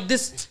sudden, like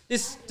this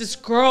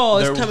girl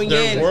is coming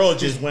in. Their world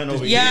just went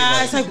over.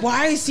 Yeah, it's like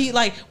why is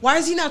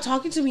he not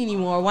talking to me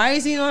anymore? Why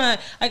is he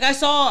not like? I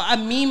saw a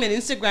meme on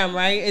Instagram.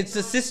 Right, it's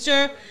a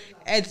sister.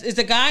 It's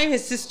a guy and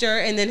his sister,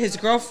 and then his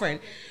girlfriend.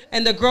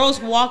 And the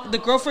girlfriend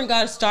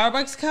got a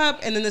Starbucks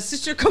cup, and then the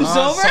sister comes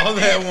over. I saw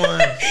that one.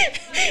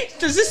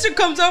 The sister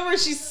comes over, and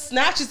she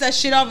snatches that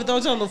shit off and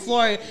throws it on the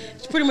floor.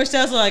 She pretty much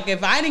tells her, like,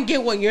 if I didn't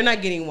get one, you're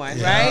not getting one,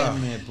 right?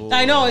 Man,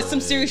 I know, it's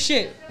some serious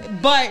shit.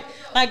 But,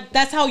 like,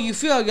 that's how you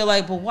feel. You're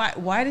like, but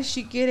why did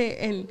she get it?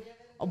 And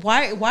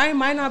why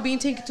am I not being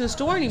taken to the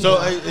store anymore?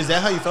 So is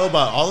that how you felt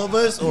about all of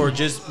us, or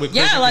just with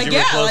Christian?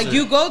 Like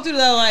you go through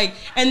the like,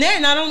 and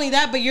then not only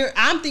that, but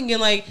I'm thinking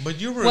like, but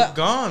you were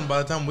gone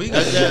by the time we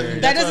got there.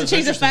 That doesn't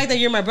change the fact that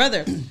you're my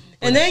brother.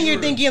 And then you're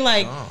thinking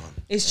like,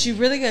 is she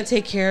really gonna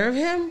take care of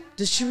him?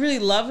 Does she really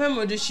love him,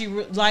 or does she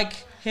like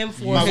him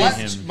for my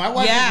his? My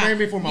wife just married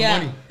me for my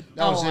money.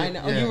 I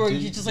know. Yeah.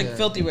 You just like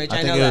filthy rich.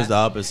 I think it was the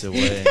opposite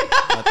way.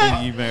 I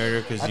think you married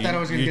her because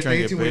you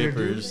trying to get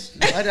papers.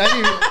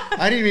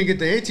 I didn't even get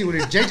the 18 with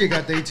it. JJ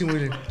got the 18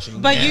 with it.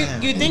 But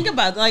you think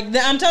about it, like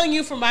I'm telling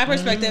you from my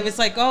perspective, it's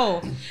like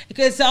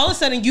because all of a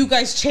sudden you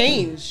guys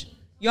change.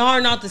 Y'all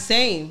are not the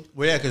same.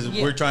 Well, yeah, because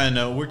we're trying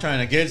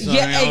to get something.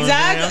 Yeah,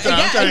 exactly.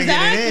 I'm trying to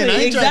get it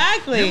in.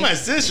 Exactly. You're my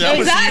sister. I'm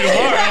exactly. See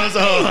you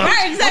hard.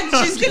 Right, exactly.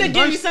 She's gonna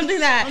give you something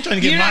that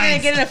you're not gonna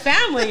get in a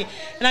family,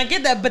 and I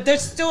get that. But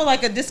there's still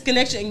like a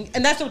disconnection,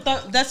 and that's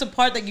the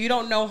part that you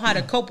don't know how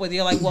to cope with.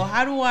 You're like, well,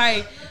 how do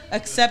I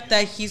accept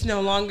that he's no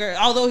longer,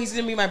 although he's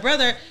gonna be my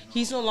brother,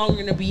 he's no longer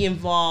gonna be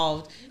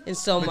involved in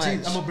so much.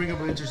 I'm gonna bring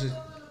up an interesting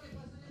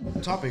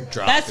topic.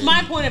 That's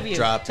my point of view.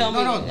 Tell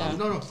me.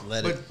 No.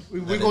 But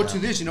we go to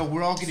this.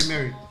 We're all getting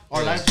married.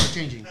 Our lives are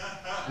changing.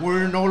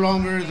 We're no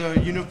longer the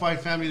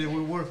unified family that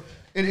we were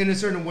in a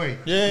certain way.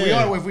 Yeah, we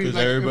are. If we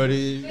like,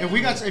 everybody.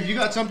 If you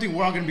got something,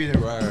 we're all gonna be there.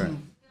 Right.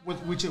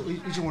 With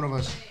each one of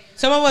us.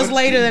 Some of us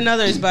later than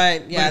others,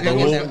 but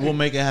we'll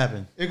make it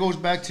happen. It goes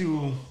back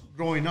to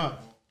growing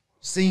up,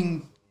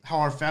 seeing how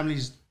our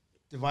families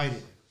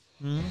divided.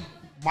 Mm-hmm.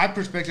 My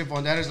perspective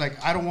on that is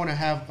like I don't want to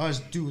have us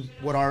do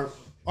what our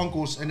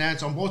uncles and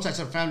aunts on both sides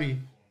of the family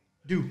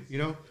do,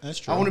 That's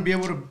true. I want to be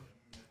able to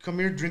come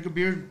here, drink a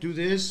beer, do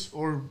this,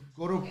 or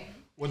go to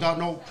without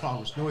no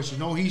problems, no issues.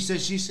 No he said,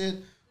 she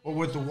said, or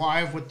with the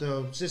wife, with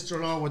the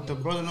sister-in-law, with the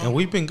brother-in-law. And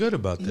we've been good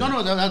about that.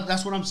 No,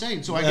 that's what I'm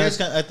saying. So I guess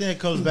I think it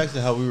comes back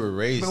to how we were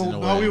raised.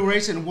 How we were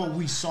raised and what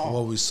we saw.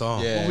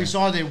 Yeah. What we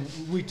saw that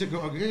we took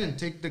again,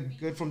 take the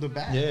good from the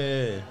bad.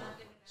 Yeah.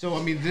 So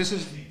I mean, this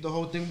is the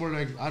whole thing. Where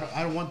like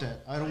I don't want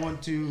that. I don't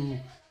want to.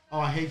 Oh,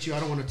 I hate you. I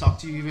don't want to talk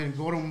to you. Even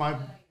go to my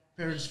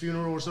parents'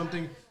 funeral or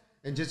something,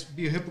 and just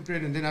be a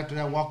hypocrite, and then after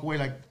that walk away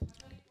like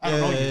I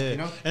don't know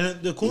you.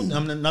 And the cool,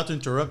 I'm not to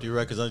interrupt you,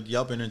 right? Because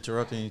y'all been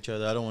interrupting each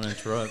other. I don't want to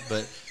interrupt,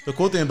 but the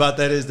cool thing about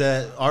that is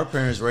that our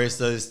parents raised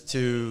us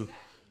to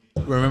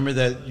remember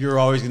that you're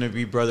always going to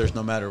be brothers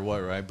no matter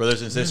what, right?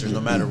 Brothers and sisters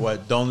no matter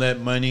what. Don't let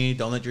money,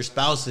 don't let your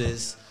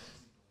spouses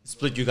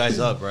split you guys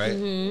up, right?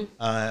 Mm-hmm.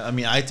 I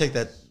mean, I take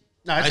that.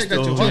 No, I take that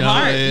to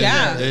heart.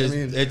 Yeah,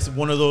 it's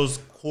one of those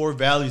core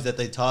values that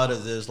they taught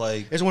us. Is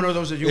like it's one of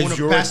those that you want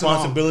to your pass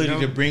responsibility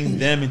to bring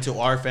them into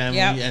our family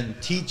and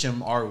teach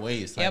them our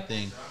ways, type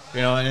thing.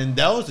 And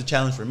that was the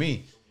challenge for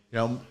me.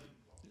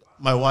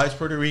 My wife's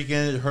Puerto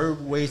Rican. Her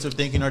ways of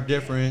thinking are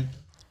different.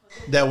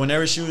 That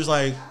whenever she was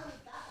like,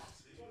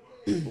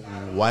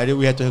 "Why did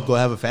we have to go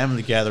have a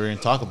family gathering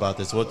and talk about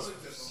this? What's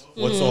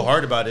so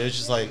hard about it?" It's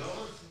just like.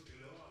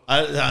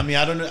 I mean,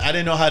 I don't know. I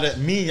didn't know how to.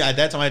 Me at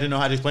that time, I didn't know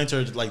how to explain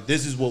to her like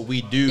this is what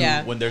we do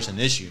when there's an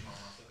issue.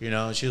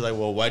 She's like,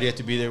 "Well, why do you have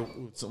to be there?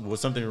 Was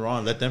something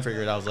wrong? Let them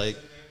figure it out." I was like,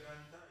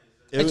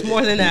 "It's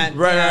more than that."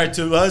 Right.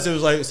 To us, it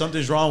was like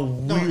something's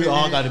wrong. We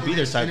all got to be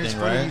there, type thing,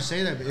 right? You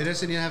say that, but it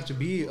doesn't even have to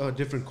be a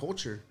different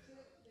culture.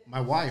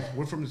 My wife,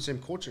 we're from the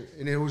same culture,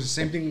 and it was the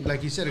same thing.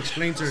 Like you said,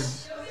 explain to her,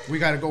 we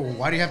got to go.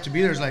 Why do you have to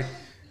be there? It's like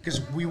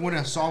because we want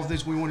to solve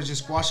this. We want to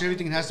just squash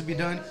everything. It has to be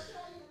done.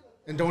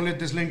 And don't let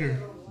this linger,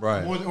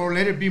 right? Or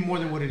let it be more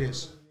than what it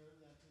is.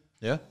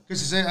 Yeah.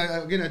 Because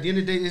again, at the end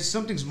of the day, it's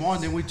something small,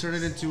 and then we turn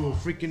it into a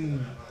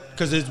freaking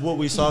because it's what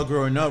we saw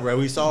growing up, right?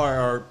 We saw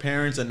our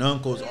parents and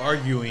uncles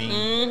arguing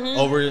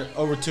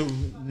over to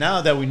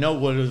now that we know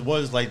what it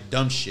was like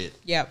dumb shit.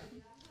 Yep.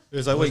 It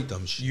was like, What's wait,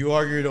 dumb shit? you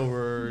argued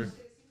over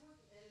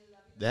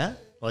that?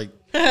 Like,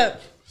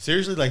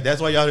 seriously? Like, that's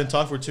why y'all didn't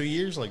talk for 2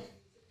 years? Like,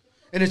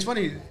 And it's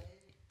funny,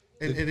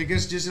 and I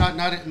guess just not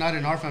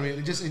in our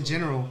family, just in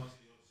general,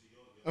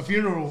 a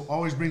funeral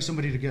always brings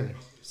somebody together.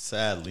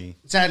 sadly.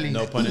 Sadly.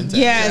 No pun intended.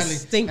 Yes, Sadly.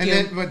 thank and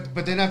you. Then,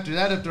 but then after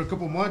that, after a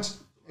couple months,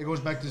 it goes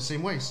back to the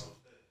same ways.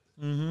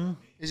 Mm-hmm.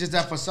 It's just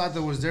that facade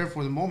that was there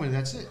for the moment.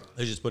 That's it.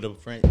 They just put up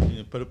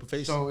a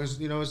face. So it's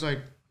it's like,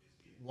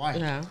 why?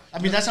 Yeah. I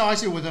mean, that's how I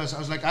see it with us. I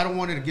was like, I don't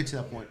want it to get to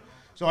that point.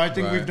 So I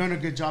think Right. we've done a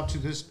good job to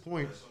this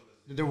point.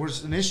 There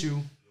was an issue,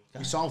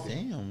 we solved it.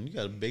 Damn, you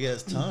got a big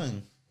ass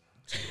tongue.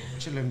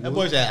 Chilling, That dude.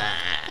 boy's like,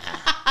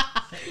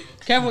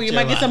 Careful, you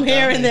might get some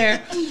hair in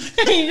there.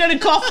 You're gonna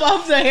cough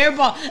up the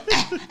hairball.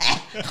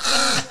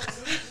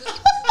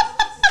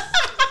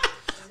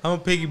 I'm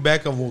gonna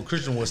piggyback on what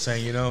Christian was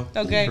saying.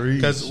 Okay.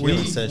 Because She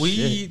done said we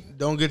shit.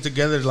 don't get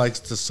together like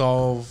to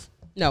solve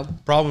No.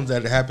 problems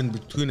that happen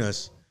between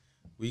us.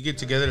 We get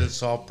together to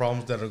solve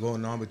problems that are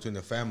going on between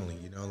the family.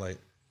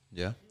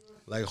 yeah.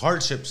 Like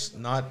hardships,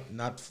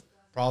 not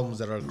problems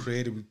that are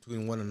created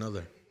between one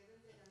another.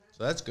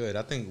 So that's good.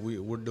 I think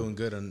we're doing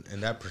good in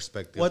that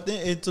perspective. Well, I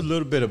think it's a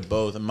little bit of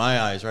both in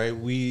my eyes, right?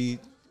 We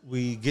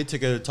get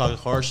together to talk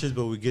hardships,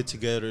 but we get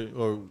together,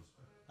 or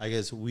I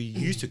guess we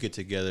used to get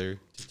together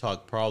to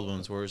talk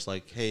problems where it's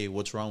like, hey,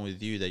 what's wrong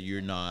with you that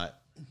you're not,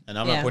 and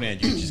I'm Yeah. not pointing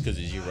at you just because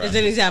it's you, right? As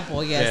an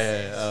example, yes.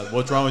 Yeah,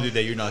 what's wrong with you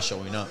that you're not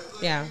showing up?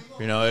 Yeah.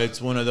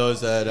 It's one of those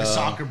that It's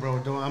soccer,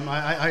 bro.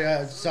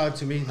 I saw it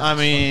to me. I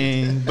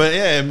mean, but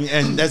yeah,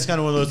 and that's kind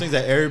of one of those things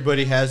that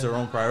everybody has their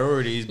own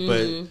priorities,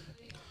 but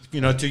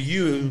to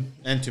you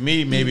and to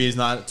me, maybe it's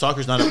not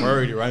soccer's not a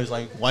priority, right? It's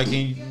like why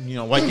can't you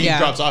Yeah.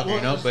 drop soccer,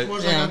 But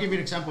But I'll give you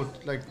an example.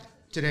 Like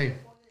today,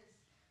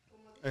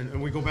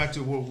 and we go back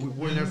to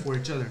we're there for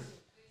each other.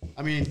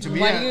 I mean, to me,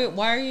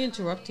 Why are you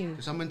interrupting?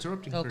 because I'm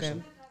interrupting. Okay.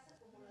 Person.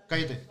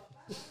 Cállate.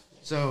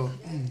 So,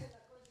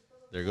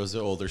 there goes the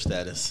older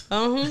status.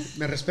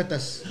 me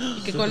respetas.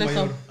 ¿Qué Soy con tu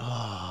eso? mayor.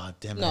 Ah,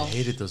 damn it! No. I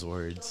hated those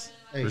words.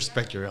 Hey.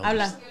 Respect your elders.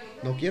 Habla.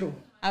 No quiero.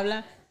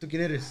 Habla. ¿Tú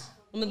quién eres?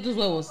 Dame tus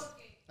huevos.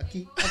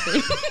 Aquí.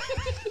 Okay.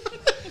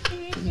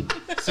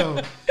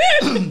 So,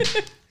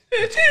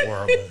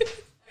 Horrible.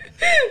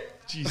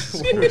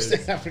 Jesus where's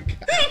South Africa?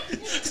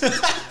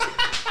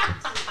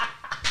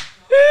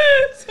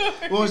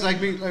 Well, it's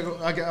like me.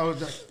 I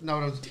was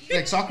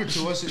like soccer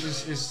to us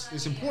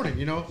is important.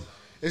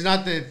 It's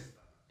not that.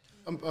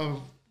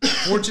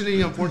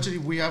 Unfortunately,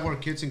 we have our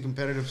kids in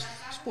competitive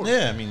sports.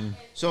 Yeah, I mean,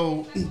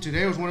 So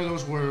today was one of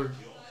those where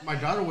my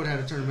daughter would have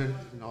had a tournament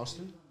in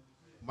Austin,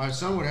 my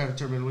son would have had a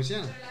tournament in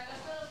Louisiana.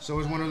 So it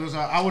was one of those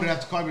I would have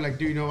to call me like,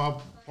 dude,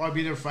 I'll probably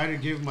be there Friday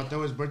to give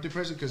Mateo his birthday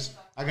present because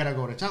I gotta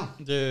go to town.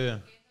 yeah,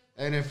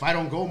 And if I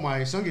don't go,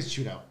 my son gets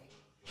chewed out.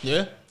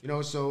 yeah.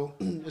 So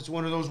it's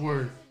one of those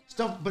where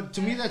stuff. But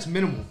to me, that's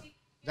minimal.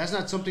 That's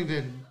not something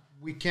that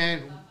we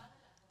can't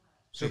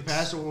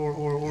surpass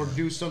or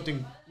do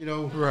something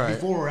Right.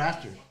 before or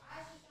after.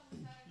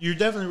 You're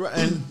definitely right,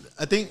 and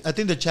I think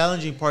the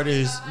challenging part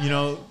is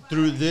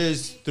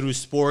through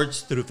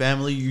sports, through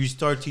family, you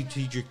start to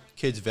teach your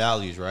kids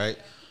values, right?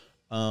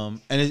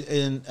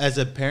 And as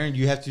a parent,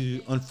 you have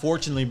to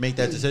unfortunately make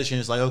that decision.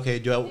 It's like, okay,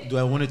 do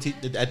I want to teach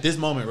at this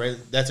moment, right?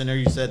 That's an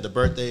area you said the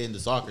birthday and the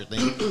soccer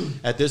thing.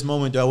 At this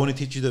moment, do I want to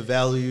teach you the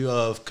value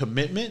of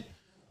commitment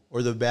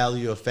or the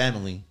value of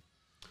family,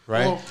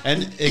 right? Well,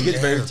 and it gets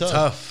very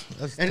tough.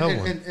 That's a And, tough and,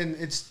 one. and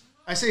it's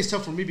I say it's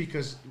tough for me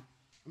because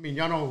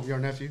y'all know your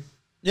nephew.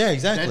 Yeah, That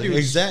exactly, dude's-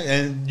 exactly.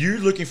 And you're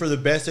looking for the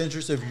best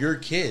interest of your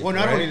kid. Well,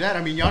 not right? only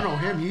that, y'all know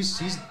him. He's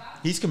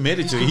He's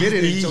committed to it.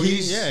 committed. He-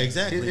 He's yeah,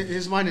 exactly.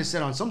 His mind is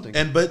set on something.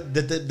 But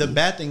the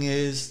bad thing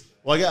is,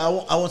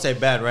 well, I won't say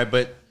bad, right?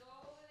 But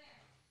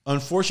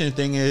unfortunate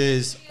thing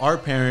is, our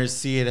parents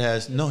see it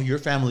as no, your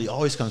family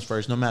always comes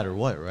first, no matter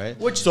what, right?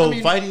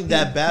 Fighting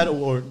that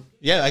battle,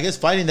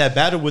 fighting that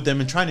battle with them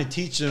and trying to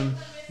teach them,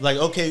 like,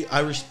 okay, I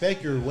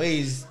respect your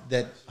ways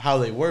how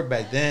they were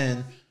back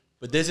then,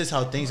 but this is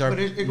how things are But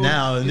it goes-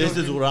 now, and this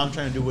is it- what I'm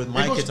trying to do with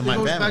my kids and my it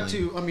goes family. back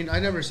to, I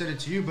never said it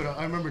to you, but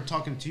I remember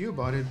talking to you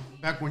about it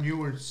back when you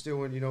were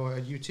still at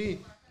UT,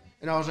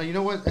 and I was like, you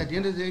know what? At the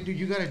end of the day, dude,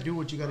 you got to do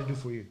what you got to do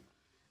for you.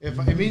 If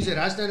it means that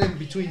I stand in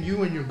between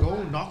you and your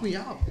goal, knock me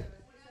out.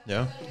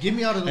 Yeah. Get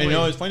me out of the And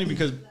way. it's funny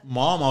because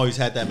mom always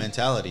had that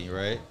mentality,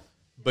 right?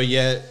 But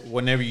yet,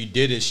 whenever you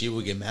did it, she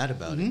would get mad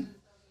about it.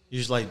 You're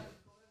just like,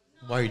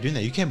 why are you doing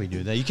that? You can't be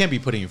doing that. You can't be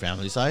putting your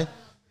family aside.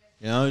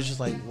 It's just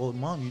like, well,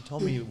 mom, you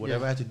told me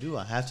whatever I have to do,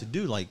 I have to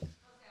do. Like,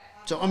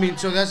 So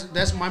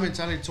that's my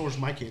mentality towards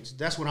my kids.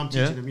 That's what I'm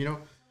teaching them.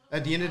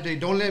 At the end of the day,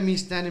 don't let me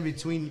stand in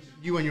between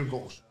you and your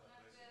goals.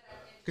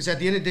 Because at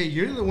the end of the day,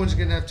 you're the ones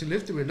gonna have to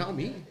live through it, not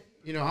me.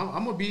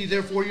 I'm gonna be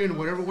there for you in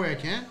whatever way I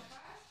can,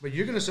 but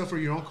you're gonna suffer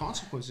your own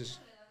consequences.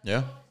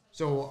 yeah.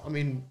 So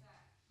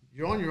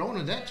you're on your own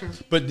in that term.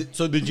 But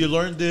so did you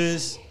learn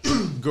this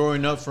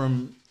growing up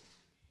from,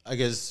 I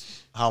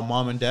guess, how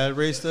mom and dad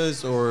raised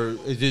us, or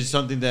is this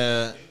something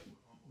that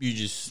you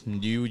just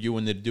you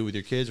wanted to do with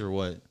your kids, or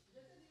what?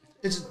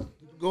 It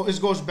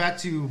goes back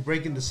to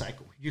breaking the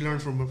cycle. You learn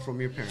from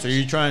your parents. So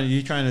you're trying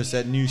to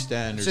set new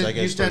standards. I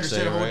guess new standards,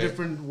 set a whole right?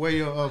 different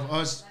way of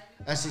us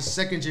as a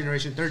second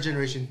generation, third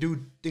generation, do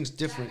things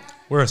different.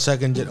 We're a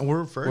second gen.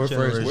 We're first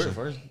generation. We're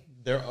first.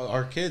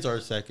 Our kids are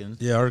second.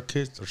 Yeah, our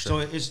kids are So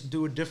second. it's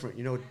do it different.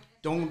 You know,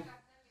 don't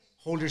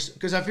hold your,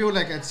 because I feel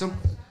like at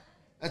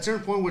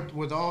certain point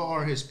with all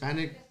our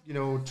Hispanic, you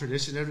know,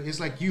 tradition, it's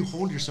like you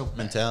hold yourself back.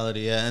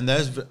 Mentality, yeah, and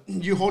that's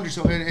You hold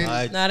yourself,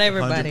 and Not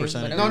everybody,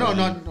 100% but no,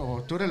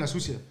 agree. tú eres la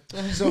sucia.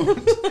 So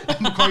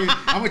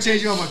I'm gonna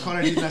change you on my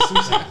color. La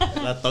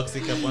sucia. La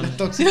tóxica one.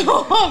 Toxic.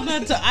 No,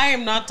 I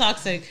am not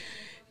toxic.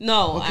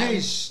 No,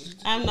 Okay,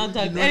 I'm not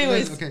toxic. You know,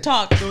 Anyways, okay.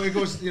 talk. So it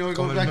goes, you know, it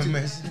Como goes el back to.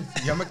 meme,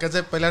 ya me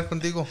cansé de pelear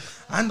contigo.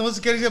 No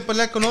se quiere ir a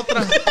pelear con otra.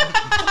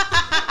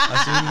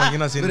 Así me imagino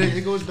But it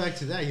haciendo. goes back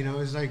to that, you know.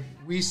 It's like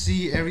we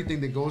see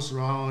everything that goes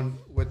around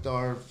with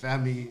our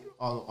family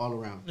all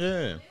around,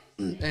 Yeah.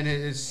 and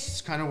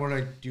it's kind of where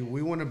like, do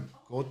we want to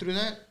go through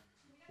that,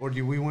 or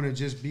do we want to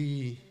just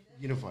be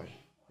unified?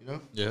 You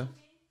know, Yeah.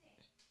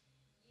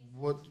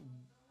 what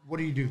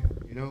do you do?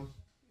 You know,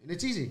 and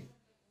it's easy.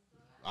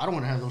 I don't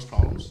want to have those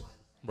problems,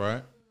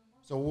 Right.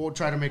 so we'll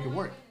try to make it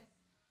work.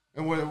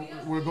 And where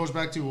it goes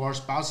back to our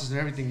spouses and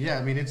everything, yeah,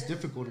 I mean it's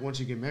difficult once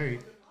you get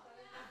married,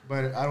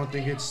 but I don't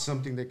think it's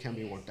something that can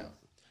be worked out.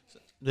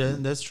 Yeah,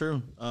 that's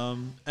true.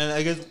 And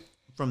I guess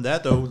from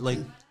that though, like,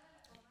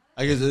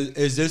 I guess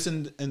is this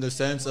in the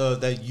sense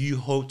of that you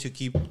hope to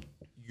keep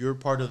your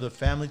part of the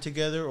family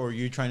together, or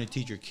you trying to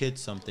teach your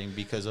kids something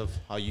because of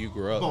how you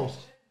grew up? Both,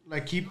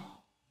 like keep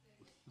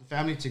the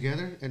family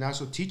together and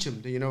also teach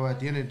them that, you know, at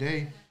the end of the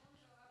day,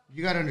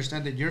 you got to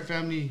understand that your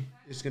family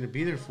is going to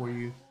be there for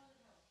you,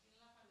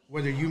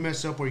 whether you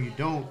mess up or you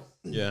don't.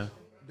 Yeah.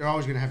 They're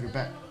always going to have your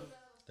back.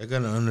 They're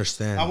gonna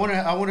understand. I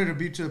wanted to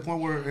be to the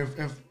point where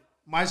if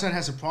my son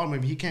has a problem,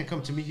 if he can't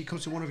come to me, he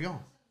comes to one of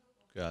y'all.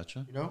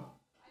 Gotcha. You know,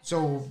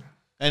 so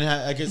And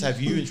I guess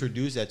have you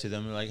introduced that to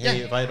them? Like, hey,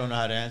 Yeah. if I don't know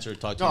how to answer,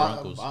 talk to no, your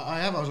uncles. I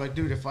have. I was like,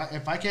 dude, if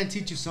I can't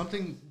teach you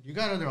something, you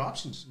got other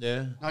options.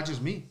 Yeah. Not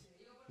just me.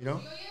 You know,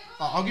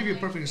 I'll give you a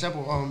perfect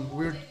example.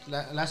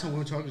 Last time we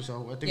were talking,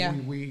 so I think Yeah.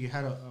 we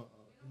had a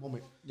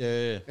moment.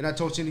 Yeah. And I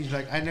told Cindy,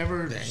 like, I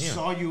never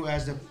saw you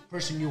as the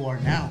person you are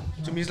now.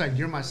 To me, it's like,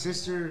 you're my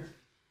sister.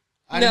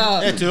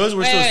 No. Yeah, to us,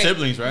 we're still Wait,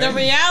 siblings, right? The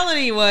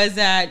reality was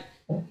that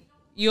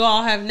you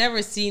all have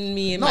never seen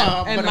me in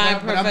my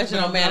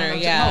professional manner.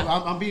 Yeah.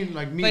 I'm being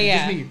like me, But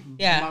yeah, just me.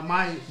 yeah.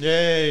 My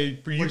Yeah,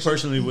 for you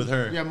personally with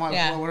her. yeah, my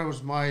Yeah. what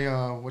was my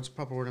what's the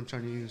proper word I'm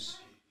trying to use?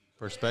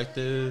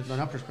 Perspective, No,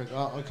 not perspective.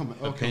 Come on.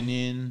 Okay.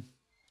 opinion.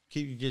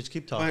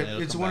 Keep talking. But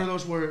it'll it's come one back. of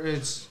those where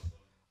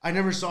I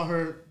never saw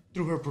her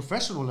through her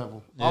professional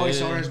level. I always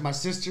saw her as my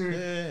sister,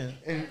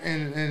 Yeah.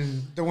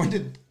 and the one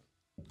that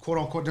quote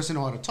unquote doesn't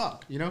know how to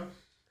talk. You know.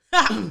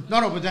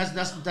 No, but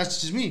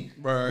that's just me.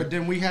 Right. But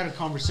then we had a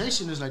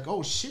conversation. It's like,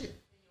 oh shit,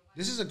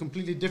 this is a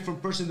completely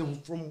different person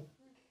from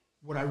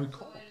what I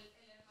recall.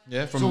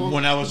 Yeah, from So-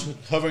 when I was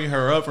covering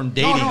her up from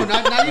dating. No,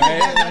 not even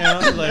that. You know,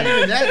 Not like-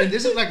 even that. And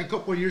this is like a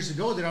couple of years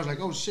ago that I was like,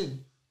 oh shit,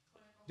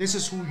 this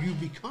is who you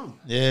become.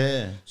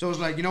 Yeah. So it's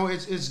like, you know,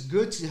 it's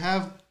good to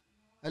have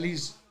at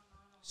least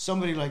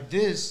somebody like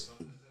this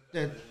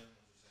that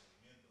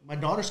my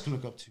daughters can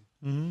look up to.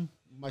 Mm-hmm.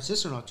 My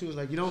sister-in-law too. It's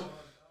like, you know,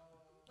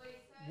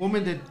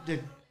 women that They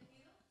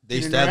can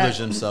establish interact-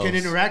 themselves. can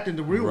interact in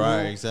the real Right,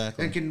 world,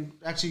 exactly. and can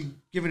actually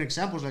give an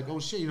example. It's like, oh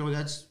shit, you know,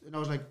 that's. And I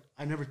was like,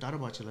 I never thought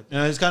about you like that.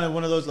 And it's kind of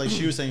one of those, like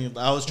she was saying,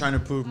 I was trying to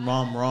prove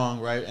mom wrong,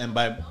 right? And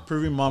by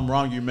proving mom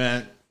wrong, you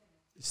meant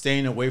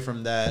staying away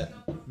from that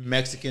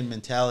Mexican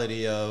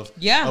mentality of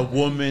Yeah. a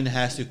woman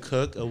has to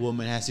cook, a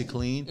woman has to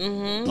clean,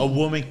 a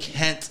woman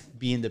can't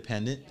be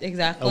independent.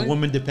 Exactly. A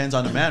woman depends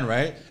on a man,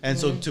 right? And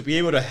so to be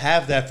able to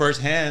have that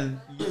firsthand,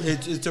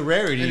 it's a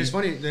rarity. And it's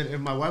funny that if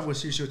my wife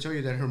was here, she'll tell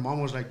you that her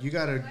mom was like, you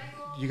gotta,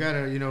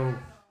 you know,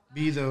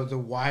 be the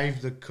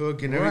wife, the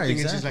cook, and Right, everything.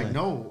 And she's exactly. like,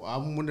 no,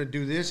 I'm gonna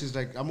do this. It's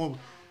like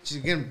she's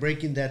again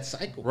breaking that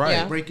cycle, Right.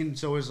 Yeah. Breaking.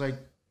 So it's like,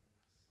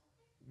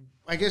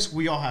 I guess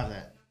we all have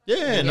that.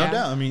 Yeah, no Yeah.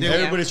 doubt. I mean, Yeah.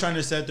 everybody's trying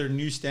to set their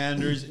new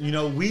standards. You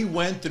know, we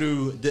went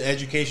through the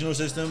educational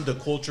system, the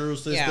cultural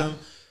system,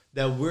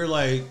 that we're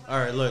like, all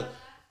right, look,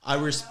 I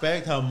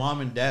respect how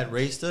mom and dad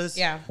raised us.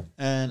 Yeah.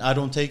 And I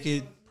don't take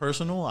it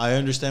personal. I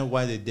understand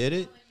why they did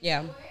it.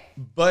 Yeah.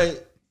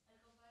 But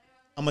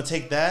I'm going to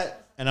take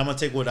that and I'm going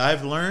to take what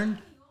I've learned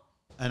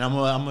and I'm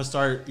gonna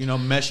start, you know,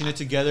 meshing it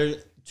together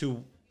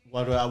to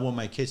what do I want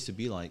my kids to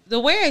be like. The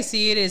way I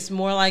see it is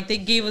more like they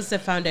gave us the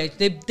foundation.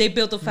 They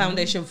built the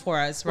foundation for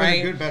us, Whether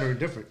right? good, bad, or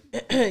different.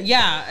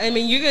 Yeah, I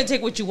mean, you're gonna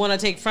take what you want to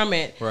take from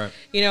it. Right.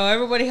 You know,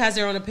 everybody has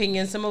their own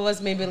opinion. Some of us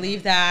may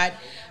believe that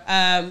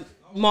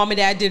mom and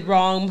dad did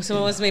wrong. Some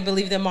of us may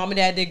believe that mom and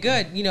dad did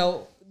good. You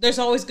know, there's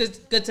always goods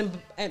and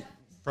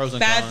Pros and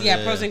bad. cons,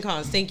 Yeah, pros and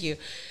cons. Thank you.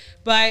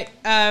 But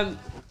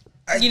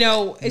you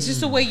know, it's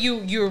just the way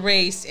you were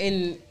raised,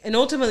 and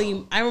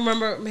ultimately, I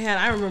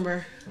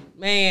remember,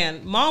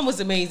 man, mom was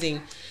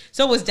amazing.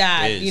 So was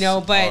dad, Is you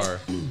know. But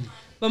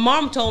hard.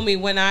 mom told me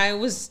when I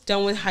was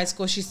done with high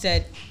school, she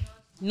said,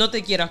 "No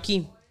te quiero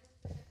aquí.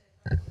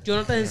 Yo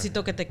no te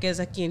necesito que te quedes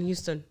aquí in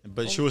Houston."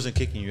 But she wasn't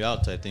kicking you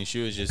out type thing.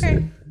 She was just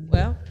Okay.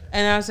 Well,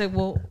 and I was like,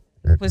 well,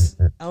 pues,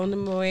 ¿a dónde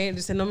me voy?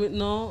 Dice, no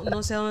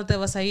sé a dónde te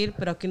vas a ir,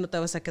 pero aquí no te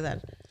vas a quedar.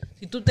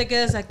 Si tú te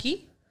quedas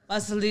aquí,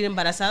 vas a salir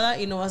embarazada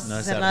y no vas a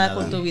hacer nada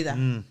con tu vida.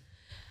 And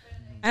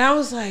I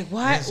was like,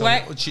 what? So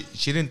What?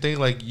 she didn't think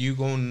like you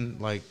going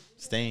like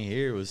staying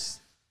here was.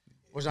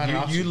 Was not an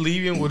option. you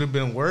leaving would have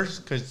been worse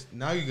because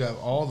now you got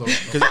all the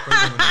freedom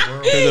in the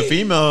world. Because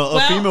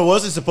a female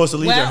wasn't supposed to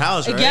leave their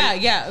house, right?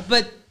 Yeah.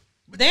 But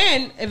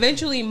then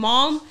eventually,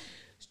 mom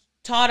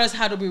taught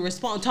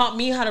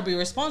me how to be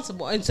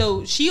responsible, and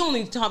so she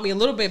only taught me a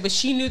little bit, but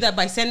she knew that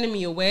by sending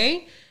me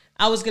away,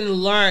 I was going to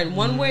learn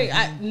one way,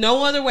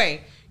 no other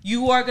way.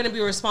 You are going to be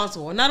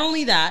responsible. Not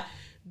only that,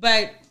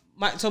 but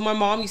my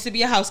mom used to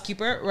be a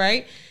housekeeper,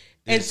 right?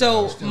 And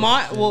so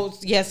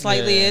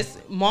slightly is.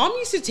 Mom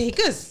used to take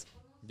us.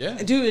 Yeah.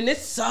 Dude, and it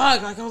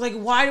sucked. Like I was like,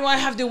 why do I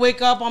have to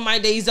wake up on my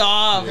days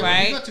off,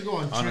 right? You got to go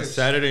on On a trips.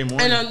 Saturday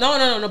morning. And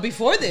no.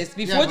 Before the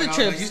But,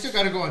 trips, you still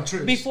got to go on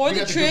trips. before You the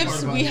got the good part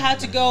trips, about we it. had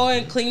to go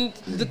and clean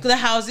the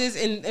houses,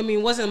 and I mean,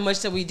 it wasn't much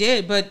that we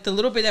did, but the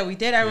little bit that we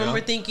did, I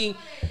remember thinking,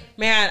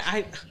 man,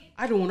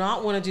 I do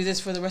not want to do this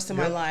for the rest of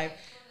my life.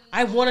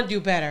 I want to do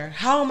better.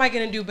 How am I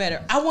going to do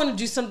better? I want to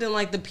do something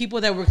like the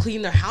people that were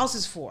cleaning their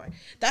houses for.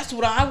 That's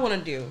what I want to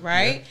do,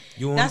 right?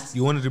 You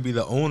wanted to be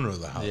the owner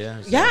of the house.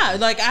 Yeah,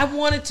 like I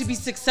wanted to be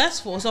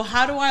successful. So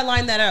how do I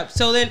line that up?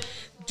 So then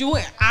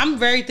I'm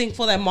very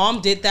thankful that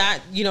mom did that.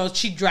 You know,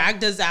 she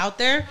dragged us out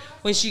there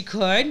when she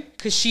could,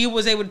 because she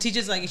was able to teach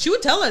us. Like, she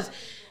would tell us,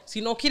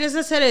 si no quieres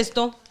hacer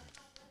esto,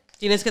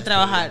 tienes que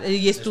trabajar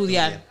y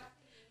estudiar.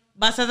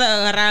 Vas a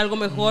agarrar algo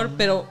mejor,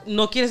 pero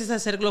no quieres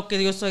hacer lo que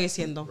yo estoy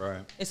haciendo.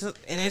 Right.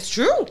 And it's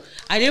true.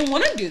 I didn't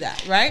want to do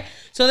that, right?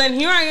 So then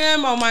here I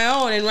am on my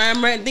own, and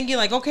I'm thinking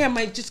like, okay, I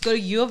might just go to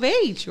U of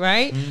H,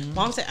 right?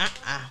 Mom said,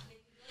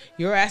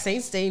 your ass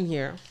ain't staying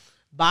here.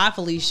 Bye,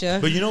 Felicia.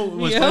 But you know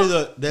what's funny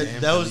though?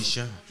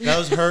 That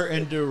was her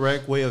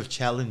indirect way of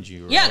challenging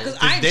you, right? Yeah, because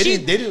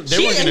they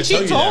weren't going to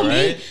tell you that,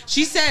 right?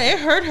 She said it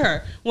hurt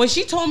her when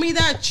she told me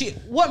that.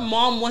 What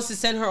mom wants to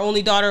send her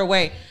only daughter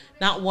away?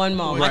 Not one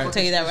mom. Well, I can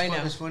tell you that right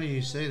now. It's funny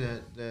you say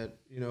that,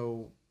 you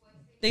know.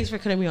 Thanks for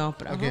cutting me off.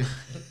 But Okay.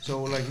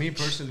 So, like, me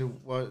personally,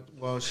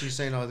 while she's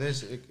saying all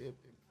this, it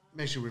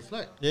makes you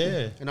reflect.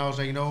 Yeah. And I was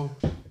like, you know,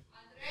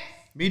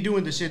 me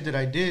doing the shit that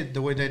I did,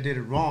 the way that I did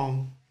it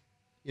wrong,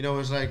 you know,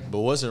 it's like. But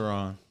was it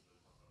wrong?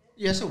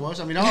 Yes, it was.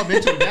 I mean, I'll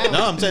admit to it now.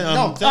 No, I'm saying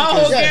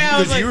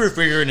okay. you were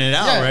figuring it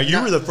out, right?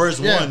 You were the first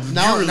one.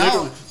 Now, you were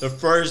literally the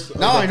first.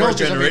 Now I know, first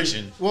generation.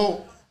 I mean,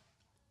 well,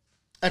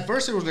 at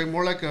first it was like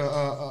more like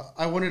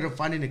I wanted to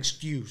find an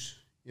excuse,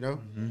 you know,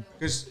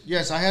 because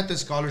yes, I had the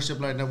scholarship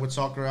lined up with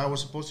soccer. I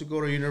was supposed to go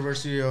to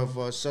University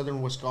of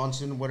Southern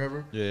Wisconsin,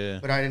 whatever. Yeah.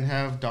 But I didn't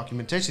have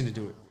documentation to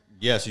do it.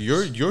 Yeah, so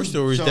your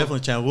story is So-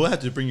 definitely challenging. We'll have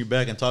to bring you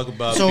back and talk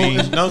about So-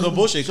 being no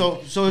bullshit. So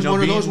it's You know,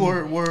 one of those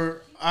being-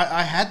 where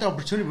I had the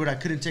opportunity, but I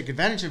couldn't take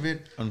advantage of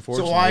it.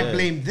 Unfortunately, So I yeah.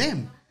 blamed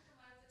them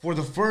for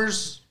the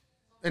first.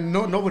 And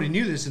nobody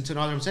knew this until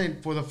now. I'm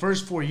saying for the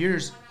first 4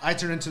 years, I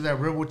turned into that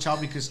rebel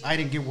child because I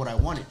didn't get what I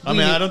wanted. I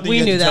mean, I don't think we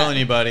you knew have to tell that.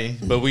 anybody,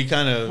 but we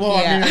kind of, Well, I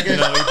mean, I Yeah.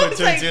 guess. we put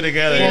two and two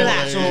together. Well,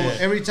 Yeah, So yeah, yeah.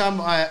 every time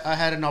I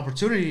had an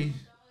opportunity,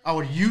 I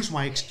would use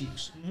my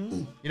excuse.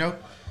 You know?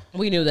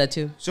 we knew that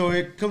too. So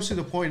it comes to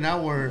the point now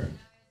where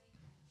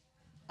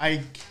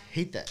I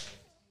hate that.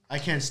 I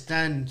can't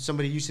stand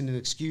somebody using an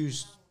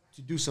excuse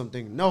to do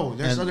something. No,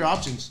 there's And- other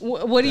options.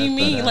 What do you That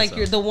mean? adds Like up.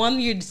 you're the one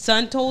your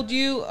son told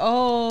you?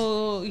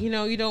 Oh, you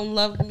know, you don't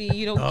love me.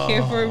 You don't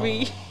care for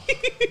me.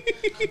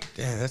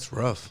 Damn, that's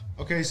rough.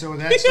 Okay, so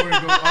that story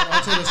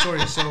I'll tell the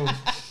story. So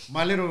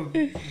my little,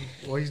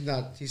 well,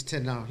 he's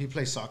 10 now. He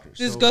plays soccer.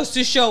 This so, goes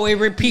to show it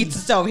repeats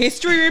itself.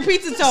 History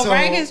repeats itself,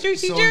 right? History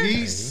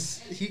teacher.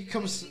 So he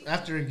comes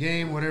after a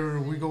game, whatever.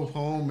 We go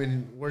home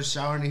and we're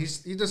showering. And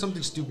he does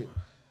something stupid.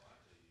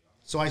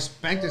 So I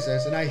spanked his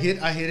ass and I hit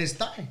his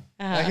thigh.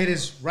 Uh-huh. I hit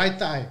his right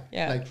thigh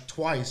Yeah. like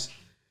twice.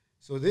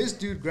 So this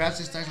dude grabs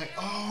his thigh, he's like,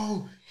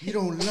 "Oh, you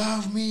don't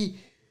love me.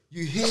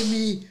 You hit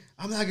me.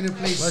 I'm not gonna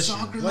play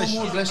soccer no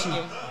more. Bless you.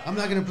 I'm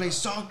not gonna play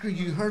soccer.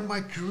 You hurt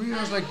my career."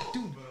 I was like,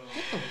 "Dude,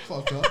 get the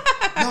fuck up.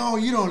 No,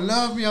 you don't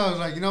love me." I was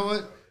like, you know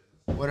what?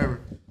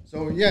 Whatever.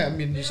 So yeah, I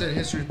mean, you said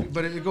history,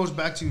 but it goes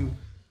back to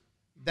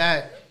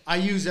that. I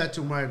use that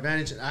to my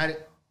advantage, and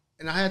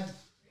I had.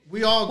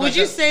 We all. Got Would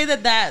you that- say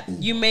that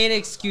you made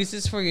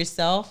excuses for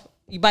yourself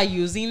by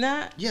using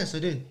that? Yes, I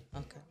did.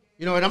 Okay.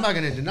 You know, and I'm not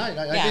going to deny it.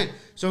 I Yeah. did.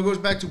 So it goes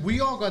back to we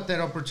all got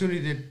that opportunity.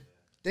 That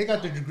they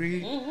got the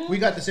degree. We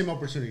got the same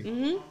opportunity.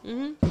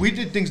 We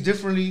did things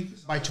differently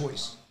by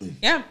choice.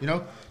 Yeah. You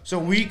know, so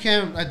we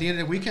can't. At the end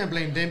of it, we can't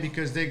blame them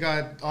because they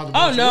got all the.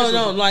 Oh, bullshit. no, So-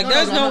 no, like,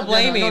 there's I'm no not-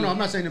 blaming. No, I'm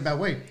not saying in a bad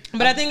way.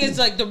 But I think it's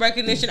like the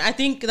recognition. I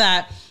think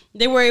that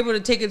they were able to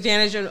take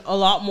advantage of a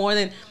lot more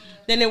than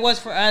it was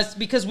for us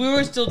because we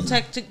were still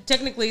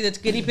technically the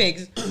guinea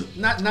pigs.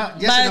 Not.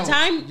 Yes By and the no.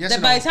 time Yes that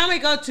and by no. the time I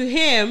got to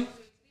him,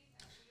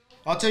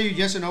 I'll tell you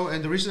yes and no.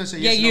 And the reason I say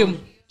Yeah, yes you. and no,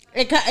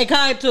 It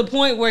kind of to the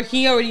point where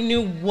he already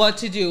knew what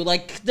to do.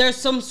 Like there's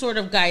some sort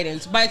of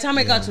guidance. By the time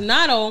I got to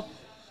Nato,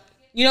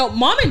 you know,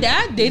 mom and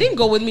dad, they didn't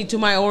go with me to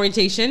my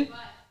orientation,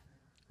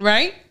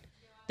 right?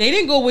 They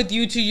didn't go with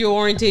you to your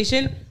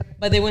orientation,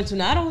 but they went to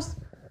Nato's,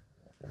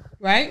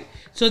 right?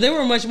 So they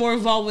were much more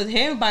involved with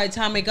him by the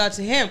time I got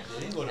to him.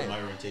 They didn't go to my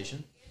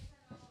orientation.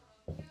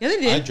 Yeah, they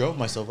I did. drove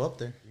myself up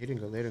there. he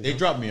didn't go. They didn't They go.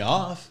 dropped me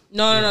off.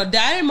 No.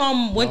 Dad and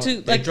mom went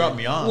to they like dropped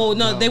me off. Well,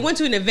 no, No. they went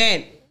to an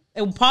event.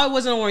 It probably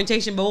wasn't an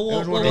orientation, but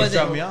what when was they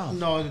dropped it? me off.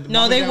 No,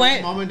 No, they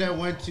went- Mom and dad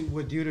went to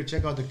with you to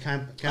check out the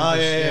campus. Oh,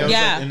 yeah. It was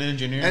Yeah. like an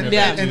engineering And,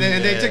 event, and, too.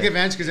 they Yeah. took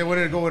advantage because they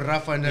wanted to go with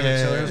Rafa and everything.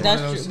 Yeah. So it was one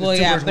That's of those, true. Well,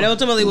 two yeah, birds, but one-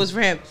 ultimately it was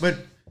for him. But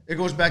it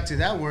goes back to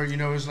that where, you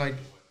know, it's like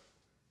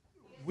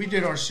we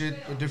did our shit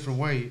a different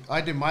way.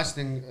 I did my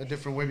thing a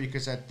different way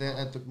because at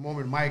the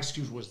moment my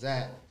excuse was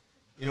that.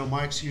 You know,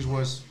 my excuse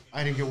was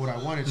I didn't get what I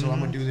wanted, so I'm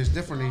going to do this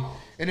differently.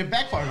 And it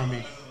backfired on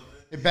me.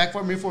 It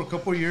backfired me for a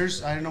couple of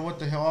years. I didn't know what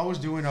the hell I was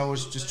doing. I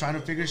was just trying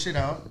to figure shit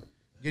out,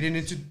 getting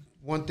into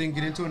one thing,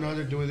 get into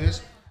another, doing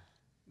this.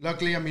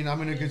 Luckily, I mean,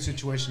 I'm in a good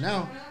situation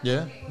now.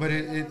 Yeah. But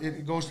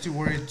it goes to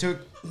where it took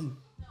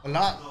a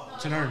lot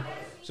to learn.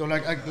 So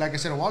like I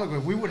said a while ago,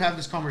 if we would have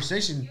this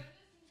conversation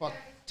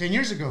 10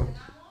 years ago,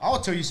 I'll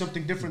tell you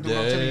something different than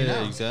what I'm telling you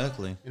now.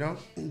 Exactly. You know?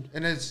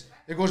 And it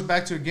goes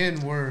back to,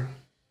 again, where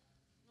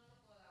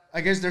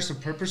I guess there's a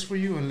purpose for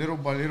you, and little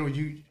by little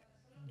you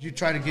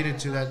try to get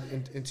into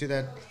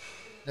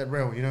that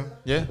rail, you know?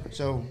 Yeah.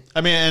 So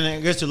I mean, and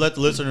I guess to let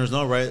the listeners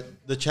know, right?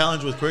 The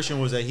challenge with Christian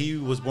was that he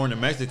was born in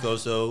Mexico,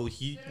 so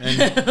he and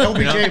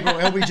LBJ, bro,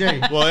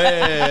 LBJ. Well,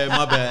 yeah,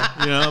 my bad.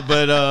 You know,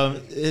 but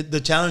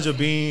the challenge of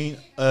being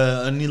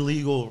an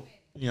illegal,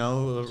 you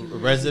know,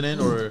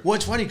 resident or Well,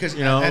 it's funny because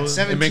You know, at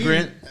 17,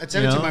 immigrant,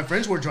 you know? my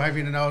friends were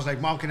driving, and I was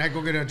like, "Mom, can I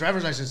go get a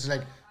driver's license?" It's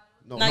like,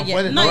 "No, Not no yet.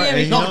 puedes." Not No, yet.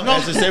 and, you no, know,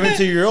 as a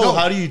 17-year-old, No.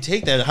 how do you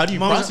take that? How do you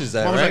Mom was- process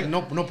that? Mom was Right? like,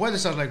 no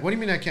puedes. I was like, what do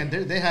you mean I can't?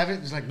 They have it.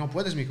 It's like, no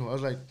puedes, mijo. I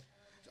was like,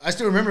 I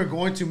still remember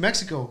going to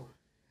Mexico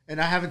and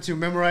I having to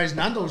memorize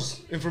Nando's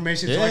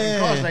information so I can Yeah.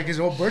 cross, like his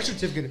old birth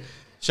certificate.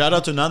 Shout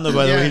out to Nando,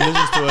 by the way. He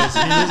listens to us. He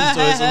listens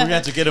to us, so we're gonna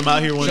have to get him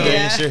out here one day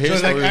and share his So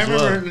like, story I as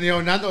well. remember, you know,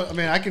 Nando, I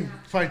mean, I can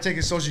probably take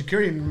his social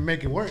security and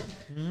make it work,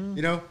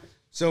 you know?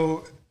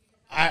 So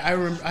I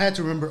had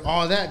to remember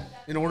all that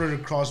in order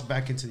to cross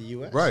back into the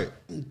U.S. Right.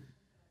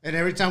 And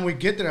every time we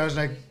get there, I was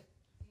like,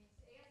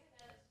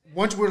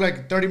 once we're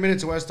like 30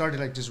 minutes away, I started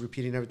like just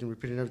repeating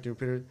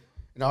everything.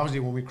 And obviously,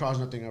 when we crossed,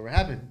 nothing ever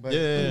happened. But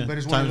Yeah. but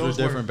it's one of Times were those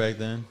where- different back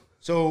then.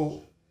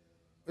 So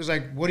it's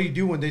like, what do you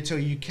do when they tell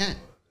you you can't?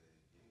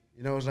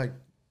 You know, it's like,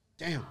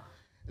 damn.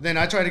 And then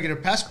I tried to get a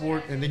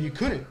passport, and then you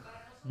couldn't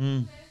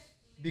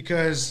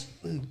because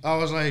I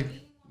was like,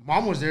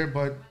 mom was there,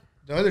 but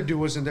the other dude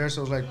wasn't there.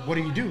 So I was like, what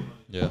do you do?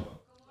 Yeah.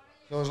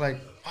 So I was like,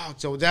 wow.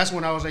 So that's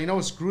when I was like, you know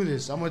what, screw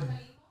this.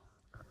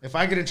 If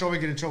I get in trouble, I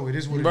get in trouble. It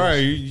is what it Right.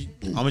 is.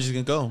 I'm just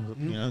gonna go.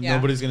 You know, Yeah.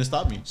 nobody's gonna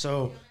stop me.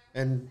 So,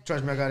 and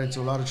trust me, I got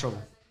into a lot of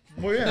trouble.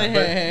 Well,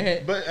 yeah,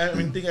 but I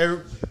mean,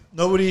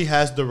 nobody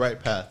has the right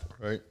path,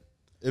 right?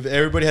 If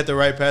everybody had the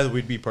right path,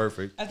 we'd be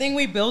perfect. I think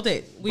we build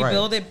it. We Right.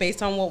 build it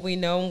based on what we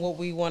know and what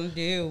we want to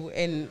do,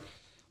 and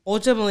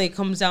ultimately it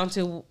comes down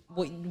to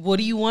what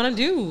do you want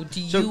to do? Do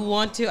you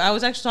want to? I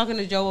was actually talking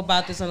to Joe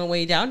about this on the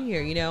way down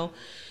here, you know,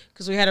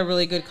 because we had a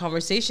really good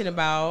conversation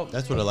about.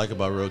 That's what I like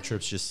about road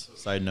trips. Just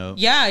side note.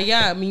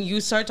 Yeah. I mean,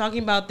 you start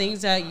talking about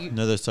things that you.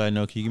 Another side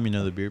note. Can you give me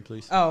another beer,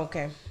 please? Oh,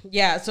 okay.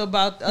 Yeah. So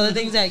about other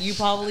things that you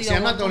probably See, don't.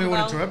 I'm not the only want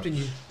one to talk interrupting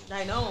you. about.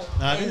 I know.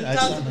 Nah, And he I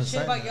talks said on the shit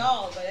side about note.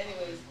 y'all, but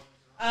anyways.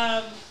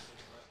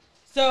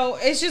 So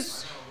it's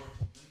just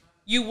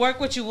you work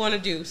what you want to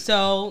do.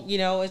 So you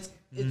know it's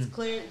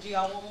clear. Do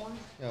y'all want more?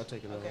 Yeah, I'll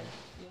take it over. Okay.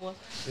 You want?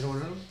 You don't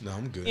want to know? No,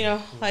 I'm good. You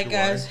know, like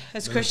as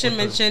Christian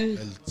mentioned,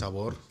 El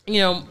sabor. you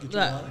know,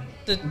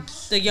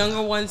 the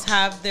younger ones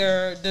have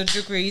their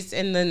degrees,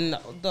 and then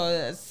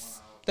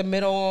the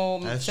middle,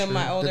 That's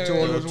semi true. older, The two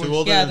oldest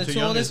ones. yeah, and the two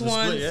two oldest youngest is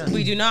ones, split, yeah.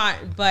 we do not.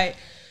 But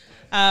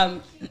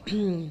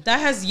that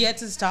has yet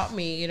to stop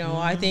me. You know,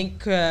 I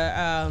think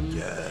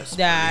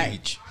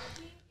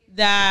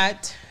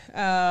that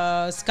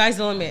sky's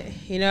the limit.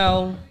 You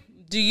know,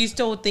 do you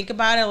still think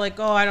about it like,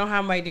 oh, I don't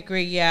have my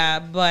degree, yeah,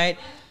 but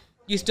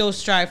you still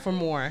strive for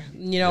more.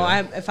 You know,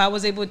 if I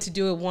was able to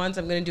do it once,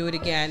 I'm going to do it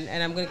again,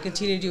 and I'm going to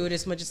continue to do it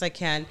as much as I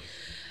can.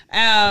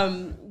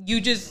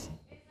 You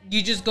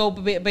just go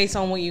based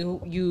on what you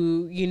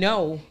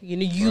know.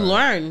 You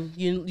learn.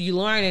 You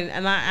learn,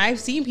 and I've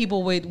seen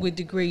people with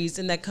degrees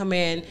and that come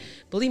in.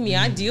 Believe me,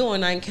 I deal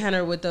and I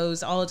encounter with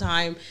those all the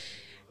time,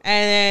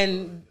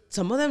 and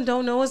some of them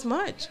don't know as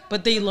much,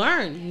 but they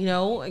learn. You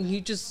know, and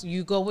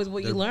you go with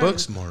what They're you learn. book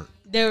smart.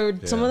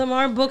 Some of them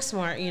are book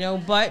smart. You know,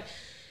 but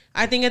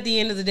I think at the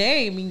end of the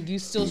day, I mean, you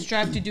still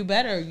strive to do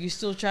better. You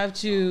still strive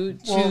to.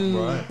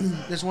 Right.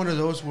 It's one of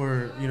those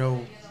where, you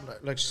know,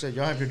 like you said,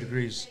 y'all have your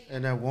degrees,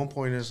 and at one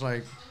point it's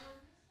like,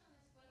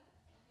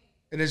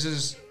 and it's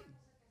just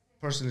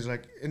personally, it's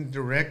like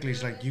indirectly,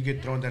 it's like you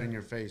get thrown that in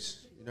your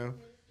face, you know,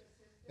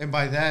 and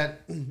by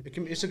that,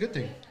 it's a good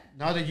thing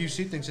now that you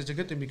see things, it's a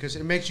good thing because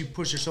it makes you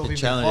push yourself even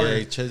challenge, harder.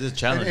 it's a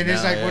challenge. And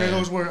it's now, like one of yeah.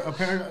 those where a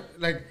parent,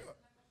 like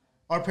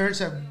our parents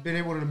have been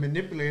able to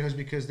manipulate us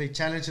because they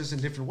challenge us in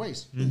different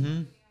ways.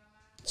 Mm-hmm.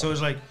 So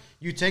it's like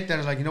you take that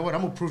as like, you know what,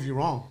 I'm gonna prove you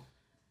wrong,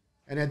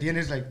 and at the end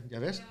it's like, ya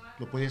ves,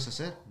 lo podías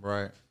hacer.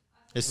 Right.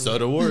 It's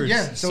subtle words.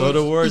 Yeah,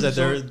 subtle words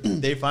that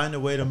they find a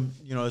way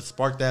to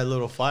spark that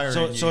little fire.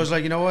 So in you. so it's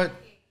like, you know what,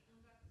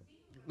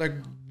 like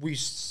we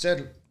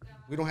said,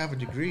 we don't have a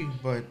degree,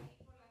 but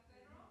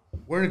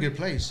we're in a good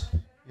place.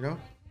 You know.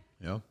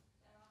 Yeah.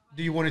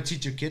 Do you want to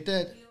teach your kid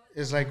that?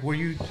 It's like where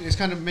you. It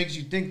kind of makes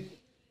you think.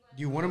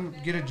 Do you want them to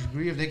get a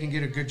degree if they can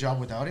get a good job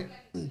without it?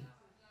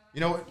 You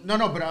know,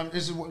 no. But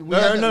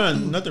no,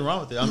 nothing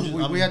wrong with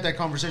it. We had that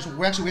conversation.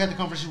 We had the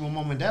conversation with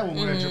mom and dad when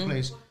we were at your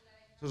place.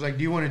 So it's like,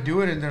 do you want to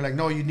do it? And they're like,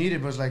 no, you need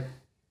it. But it's like,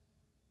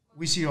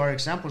 we see our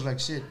examples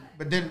like shit.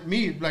 But then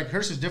me, like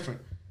hers is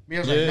different. Me, I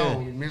was like, no.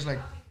 Me, it's like,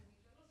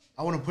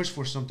 I want to push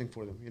for something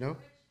for them, you know,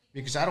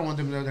 because I don't want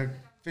them to they're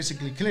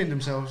physically killing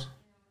themselves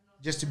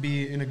just to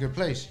be in a good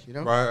place, you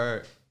know.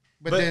 Right.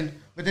 But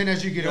then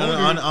as you get older,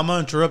 I'm gonna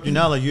interrupt you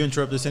now, like you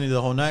interrupted Cindy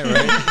the whole night,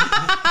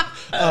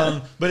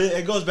 right? But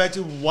it goes back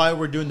to why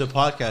we're doing the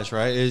podcast,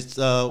 right? It's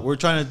we're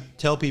trying to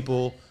tell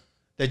people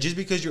that just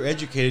because you're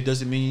educated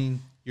doesn't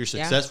mean you're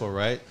successful,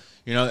 right?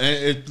 You know, and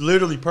it's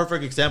literally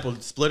perfect example.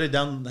 Split it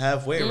down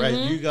halfway, right?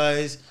 You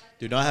guys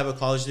do not have a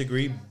college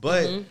degree,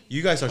 but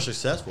you guys are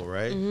successful,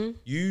 right?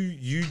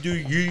 You do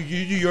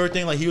your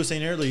thing, like he was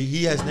saying earlier.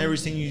 He has never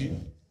seen you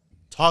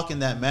talk in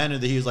that manner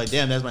that he was like,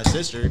 damn, that's my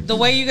sister. The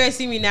way you guys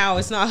see me now,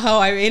 it's not how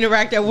I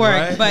interact at work,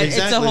 right? but it's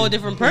a whole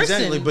different person.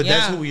 Exactly, but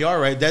that's who we are,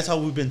 right? That's how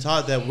we've been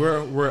taught that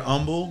we're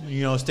humble.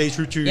 You know, stay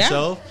true to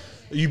yourself.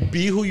 You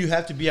be who you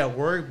have to be at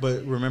work,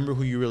 but remember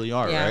who you really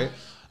are, right?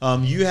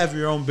 You have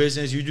your own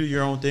business. You do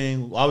your own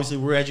thing. Obviously,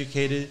 we're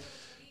educated,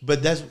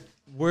 but that's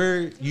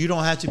where you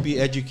don't have to be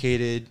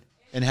educated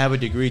and have a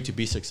degree to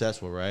be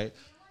successful, right?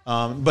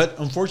 But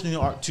unfortunately,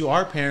 to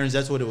our parents,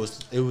 that's what it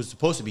was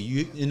supposed to be.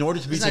 You, in order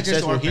to be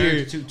successful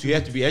here, you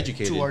have to be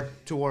educated.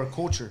 To our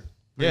culture,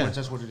 pretty much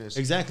that's what it is.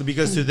 Exactly,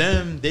 because to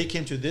them, they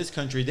came to this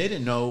country, they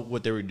didn't know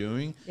what they were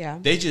doing. Yeah,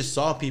 they just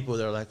saw people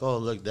that are like, oh,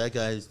 look, that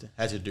guy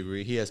has a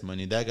degree, he has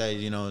money, that guy,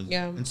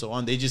 and so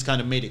on. They just kind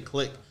of made it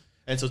click,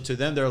 and so to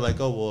them, they're like,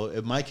 oh, well,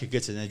 if my kid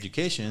gets an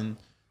education,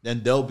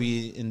 then they'll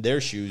be in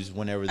their shoes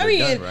whenever they're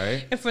done,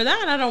 right? And for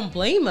that, I don't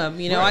blame them.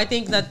 You know, I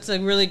think that's a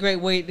really great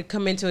way to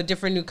come into a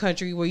different new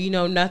country where you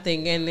know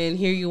nothing, and then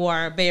here you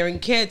are bearing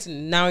kids,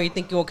 and now you're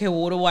thinking, okay,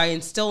 well, what do I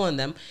instill in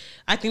them?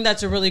 I think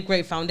that's a really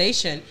great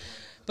foundation.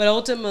 But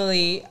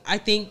ultimately, I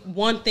think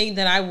one thing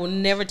that I will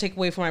never take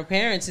away from my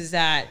parents is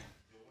that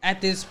at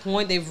this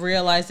point, they've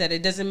realized that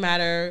it doesn't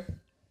matter,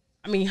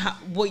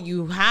 what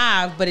you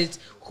have, but it's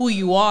who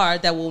you are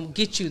that will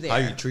get you there. How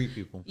you treat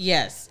people.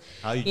 Yes.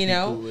 How you treat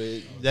people.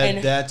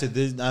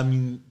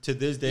 To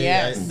this day,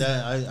 yes.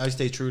 I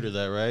stay true to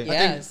that, right?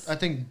 Yes. I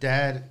think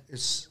dad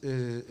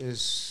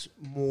is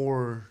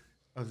more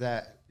of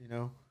that, you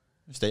know.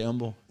 Stay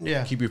humble.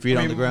 Yeah. Keep your feet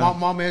on the ground.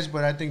 Mom is,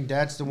 but I think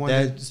dad's the one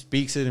that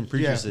speaks it and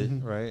preaches it,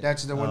 right?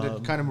 That's the one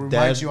that kind of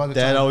reminds you all the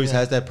time. Dad always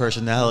has that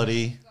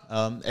personality.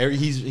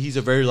 He's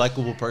a very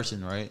likable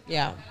person, right?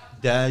 Yeah.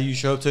 Dad, you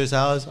show up to his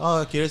house.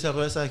 Oh, ¿quieres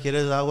cerveza?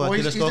 ¿Quieres agua? Well,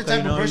 he's ¿Quieres the coca?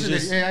 type of person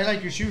that, hey, I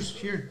like your shoes.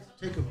 Here,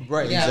 take them.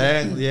 Right, Yeah.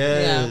 exactly.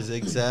 Yes,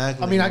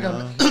 exactly. I mean, I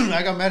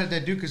got mad at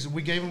that dude because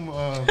we gave him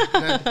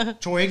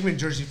that Troy Aikman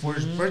jersey for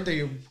his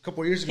birthday a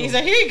couple of years ago. He's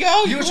like, here you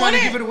go. He was trying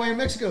to give it away in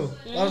Mexico.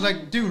 I was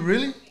like, dude,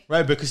 really?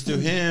 Right, because to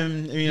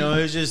him,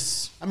 it's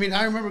just. I mean,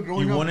 I remember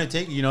growing up. You want to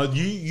take,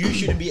 you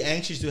shouldn't be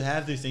anxious to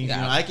have these things.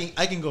 Yeah. I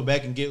can go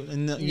back and get,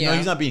 and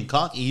he's not being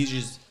cocky. He's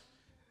just,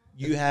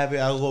 you have it.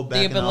 I'll go back.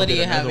 The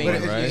ability and I'll get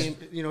of another having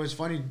one, right? It's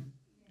funny.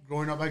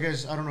 Growing up, I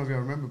guess I don't know if you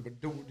remember, but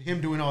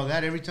him doing all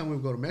that every time we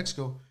would go to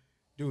Mexico,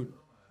 dude,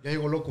 ya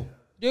llegó loco.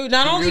 Dude,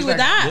 not only with like,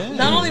 that,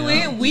 not only with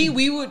him,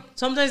 we would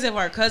sometimes if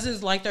our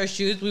cousins liked our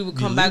shoes, we would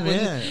come back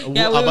with.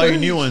 I'll buy you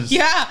new ones.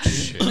 Yeah,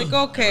 like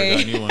okay.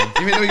 Even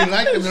though you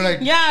like them, they're like,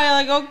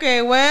 yeah, like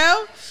okay,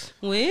 well.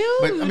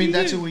 But I mean,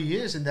 that's who he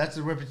is, and that's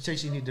the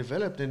reputation he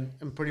developed,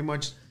 and pretty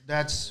much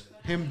that's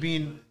him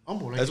being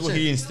humble. Like that's what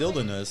he instilled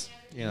in us,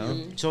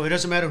 So it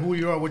doesn't matter who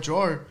you are, what you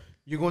are.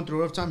 You're going through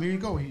a rough time. Here you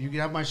go. You can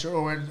have my shirt,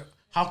 or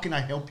how can I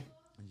help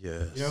you?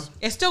 Yes.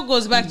 It still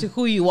goes back to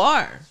who you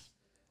are.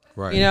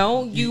 Right.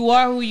 You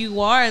are who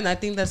you are, and I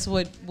think that's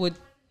what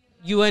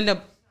you end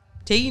up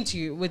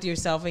taking with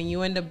yourself, and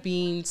you end up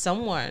being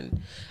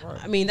someone.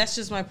 Right. I mean, that's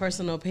just my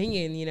personal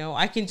opinion.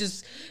 I can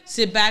just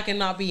sit back and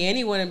not be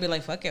anyone and be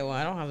like, fuck it. Well,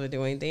 I don't have to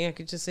do anything. I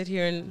could just sit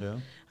here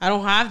and I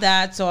don't have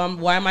that. So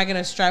why am I going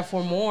to strive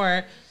for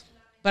more?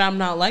 But I'm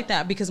not like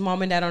that because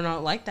mom and dad are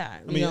not like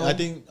that. I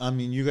think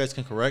you guys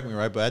can correct me,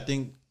 right? But I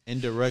think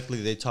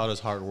indirectly they taught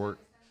us hard work.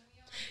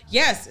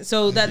 Yes.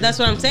 So that's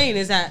what I'm saying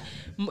is that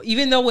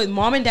even though with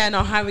mom and dad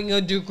not having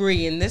a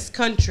degree in this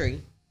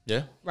country,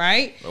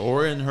 right?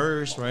 Or in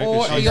hers, right?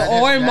 Or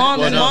in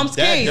mom's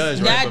case. Does,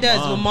 Dad right?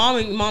 does. But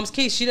mom's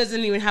case, she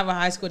doesn't even have a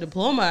high school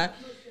diploma.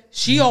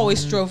 she always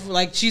strove for,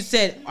 like she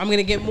said, I'm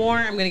gonna get more.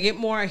 I'm gonna get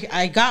more.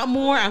 I got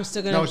more. I'm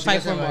still gonna No, she fight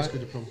does for have a high more. school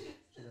diploma.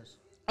 She does.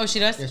 Oh, she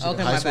does. Yeah, she Okay,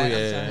 does. my High school, bad. yeah,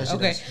 I'm yeah,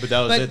 sorry. yeah. Okay, She But that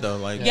was it though.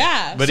 Like,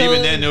 Yeah. But so,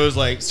 even then, it was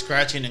like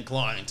scratching and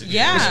clawing. To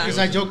Yeah. Because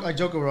I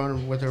joke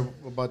around with her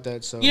about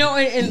that. So you know,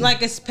 and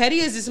like as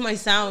petty as this might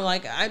sound,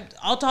 like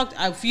I'll talk.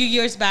 A few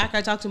years back,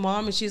 I talked to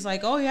mom, and she's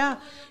like, "Oh yeah,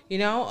 you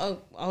know,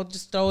 I'll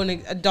just throw in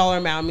a dollar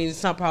amount. I mean,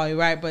 it's not probably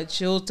right, but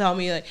she'll tell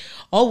me like,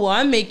 oh well,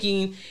 I'm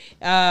making,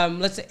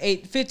 let's say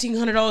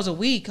 $1,500 a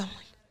week. I'm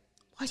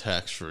like,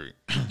 tax free.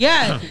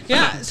 yeah.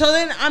 So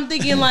then I'm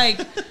thinking like,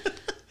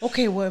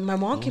 okay, well, my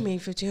mom can make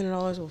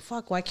 $1,500. Well,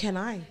 fuck, why can't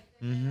I?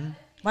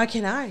 Why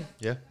can't I?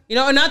 Yeah. You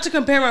know, and not to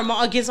compare my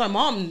mom against my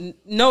mom.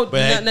 No,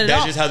 But not at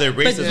that's all. just how they're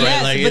raised, But right?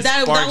 yes, Like, but it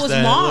that sparks was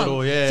that mom.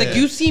 little- yeah. It's like,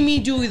 you see me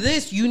do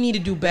this, you need to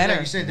do better. like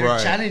you said, they Right.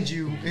 challenge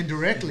you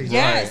indirectly.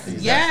 Yes, Right.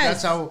 yes,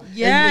 That's how.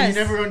 yes.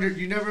 And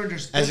you never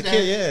understood As a that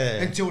kid,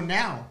 yeah. until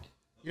now.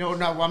 You know,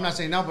 now well, I'm not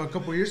saying now, but a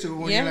couple of years ago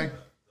when Yeah. you're like,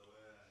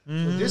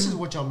 well, this is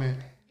what y'all meant.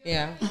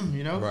 Yeah.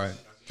 You know, Right.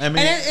 I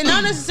mean, And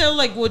not necessarily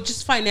like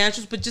just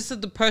financials, but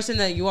just the person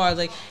that you are.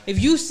 Like, if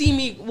you see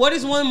me, what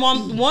is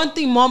one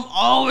thing mom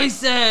always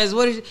says?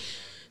 What is,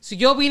 si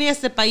yo vine a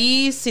este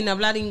país sin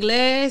hablar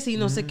inglés y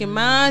no sé qué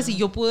más, y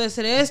yo pude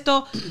hacer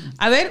esto,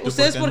 a ver,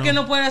 ustedes por qué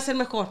no pueden hacer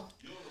mejor?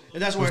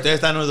 and that's where.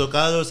 ustedes están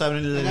educados,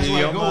 saben el And that's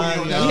where I go, idioma. you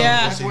know, y- that's,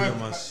 Yeah. that's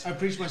where I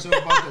preach myself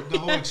about the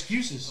whole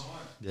excuses.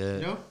 Yeah.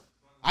 You know,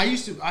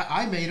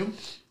 I made them.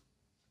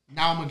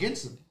 Now I'm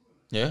against them.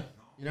 Yeah.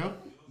 You know,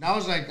 now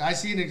it's like I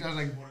see it. I was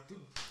like, dude,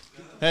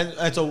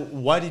 And so,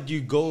 why did you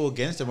go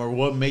against them, or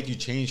what made you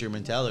change your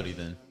mentality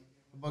then?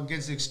 I'm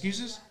against the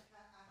excuses.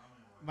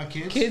 My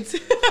kids. Kids.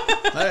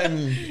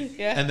 And,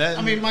 Yeah. and that,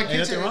 I mean, my ain't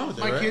kids. nothing wrong with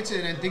it, right? Kids,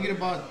 and thinking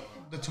about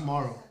the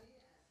tomorrow.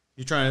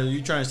 You're trying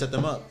to set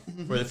them up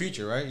for the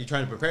future, right? You're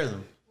trying to prepare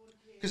them.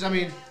 Because I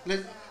mean,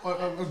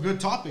 a good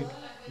topic.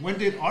 When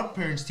did our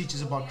parents teach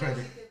us about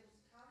credit?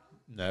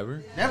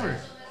 Never. Never.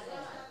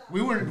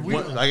 We weren't. We,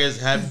 What, I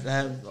guess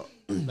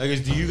I guess,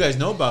 do you guys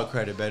know about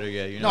credit better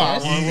yet? You know,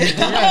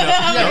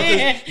 No,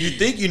 you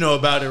think you know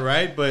about it,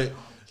 right? But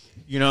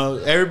you know,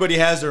 everybody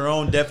has their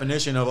own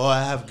definition of, oh,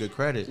 I have good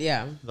credit.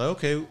 Yeah. Like,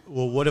 okay,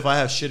 well, what if I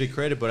have shitty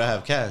credit but I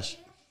have cash?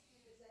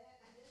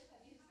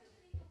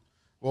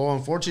 well,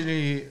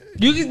 unfortunately,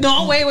 You can,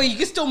 no, wait, you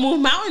can still move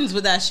mountains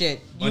with that shit.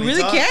 You Money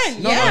really talks.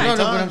 can. no, Yeah. no,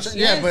 but I'm saying,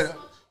 Yes. yeah,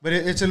 but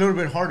it's a little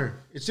bit harder.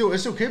 It's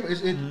okay. But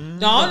it,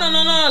 No,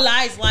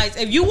 lies.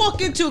 If you walk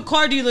into a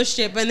car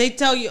dealership and they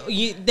tell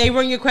you, they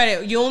run your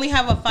credit, you only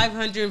have a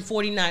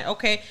 549.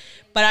 Okay,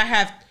 but I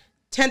have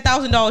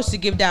 $10,000 to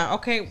give down.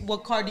 Okay,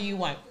 what car do you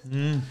want?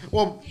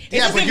 well,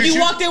 It's as if you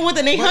walked in with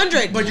an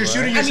 800. But you're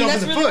shooting I mean, yourself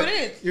that's in the really foot. what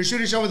it is. You're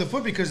shooting yourself in the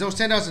foot because those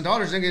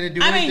 $10,000 ain't gonna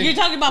do. I mean, anything. you're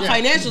talking about Yeah.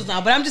 financials now,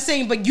 but I'm just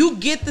saying, but you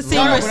get the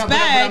same No, respect. but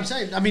I'm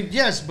saying, I mean,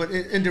 yes, but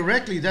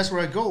indirectly, that's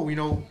where I go. You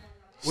know,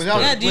 without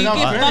Yeah, do you without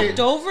get credit, fucked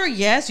over?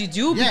 Yes, you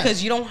do, Yeah.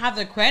 because you don't have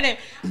the credit,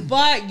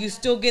 but you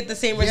still get the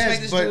same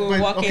respect as you were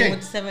walking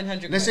with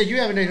 700. Let's say you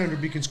have an 800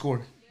 beacon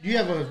score. You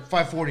have a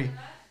 540.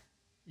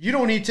 You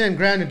don't need 10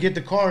 grand to get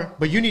the car,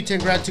 but you need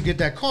 10 grand to get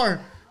that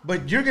car.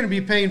 But you're going to be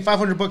paying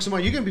 $500 a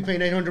month. You're going to be paying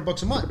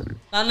 $800 a month.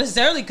 Not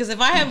necessarily, because if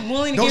I am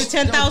willing to Those- give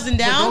 10,000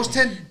 but down, those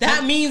 10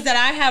 that means that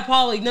I have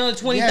probably another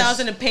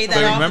 20,000 to pay that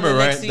But off remember, in the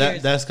right? next 2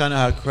 years. That's kind of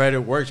how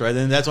credit works, right?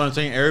 And that's what I'm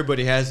saying.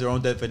 Everybody has their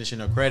own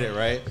definition of credit,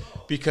 right?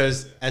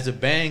 Because as a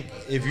bank,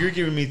 if you're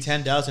giving me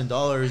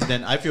 $10,000,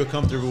 then I feel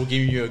comfortable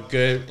giving you a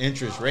good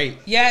interest rate.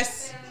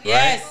 Yes.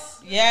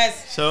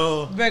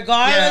 So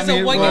Regardless Yeah, I mean,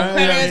 of what well, your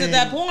credit yeah, is at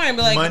that point,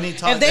 but like, money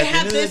talk if they at the have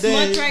end of the this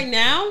day. much right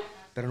now,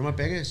 Pero no me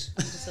pegues.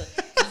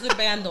 yo estoy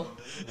pegando.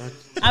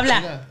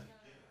 Habla.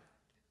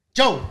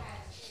 Joe.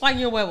 Find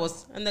your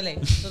huevos.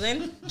 Ándale. So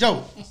then,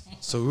 Joe.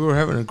 So we were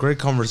having a great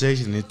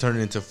conversation. And it turned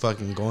into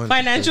fucking going.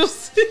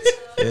 financials.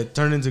 It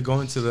turned into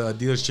going to the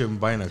dealership and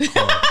buying a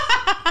car.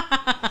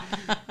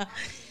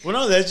 well,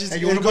 no, that's just Hey,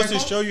 you wanna it goes buy a to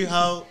car? show you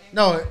how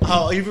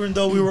No. even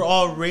though we were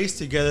all raised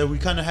together, we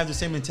kind of have the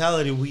same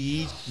mentality. We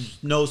each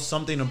know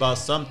something about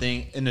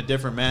something in a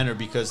different manner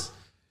because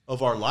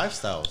of our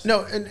lifestyles.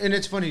 No, and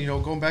it's funny, you know,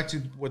 going back to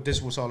what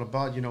this was all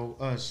about, you know,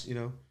 us, you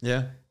know.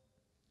 Yeah.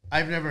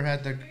 I've never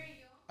had the.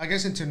 I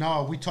guess until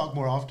now we talk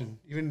more often.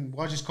 Even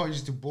I just call you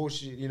just to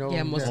bullshit, you know.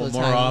 Yeah, most of the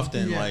More time.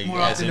 often, Yeah, like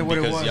more as often in than what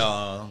it because was.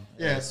 y'all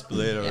Yeah.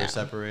 split or Yeah.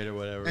 separate or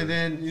whatever. And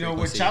then you know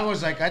with frequency. Chavo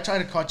was like, I try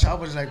to call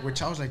Chavo was like, where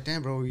Chavo's like,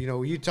 damn bro, you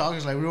know, you talk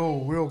is like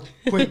real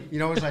quick, you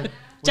know, it's like.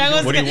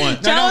 Chavo's What do you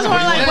want? Chavo's more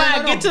like, yeah,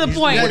 wow, get to the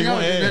point. Yeah, What do you no,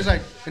 want? Yeah. there's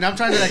like, and I'm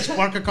trying to like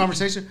spark a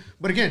conversation,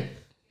 but again,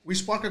 we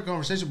spark a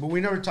conversation, but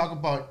we never talk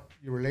about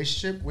your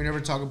relationship. We never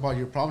talk about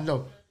your problems.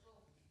 No,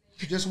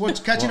 just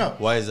what's catching up.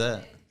 Why is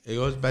that? It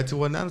goes back to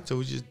what Naruto.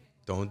 We just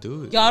don't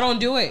do it. Y'all don't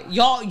do it.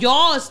 Y'all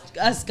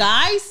us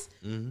guys,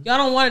 y'all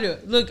don't want to do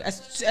it. Look,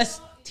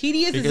 as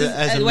tedious Because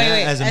as this,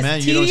 as a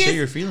man, you don't tedious- share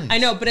your feelings. I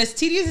know, but as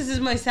tedious as this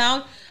might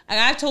sound,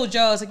 I've told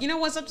Joe, I was like, you know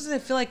what? Sometimes I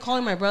feel like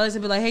calling my brothers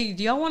and be like, hey,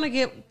 do y'all want to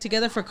get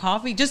together for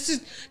coffee?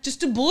 Just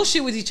to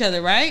bullshit with each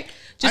other, right?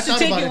 Just I to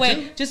take thought you about it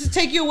away, too. just to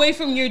take you away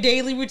from your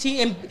daily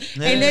routine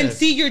and then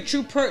see your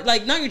true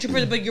not your true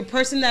person, but your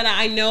person that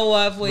I know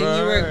of when you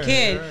were a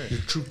kid. Right. Your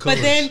true But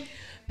colors.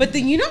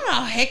 then you know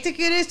how hectic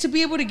it is to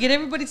be able to get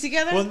everybody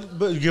together. Well,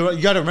 but you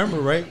got to remember,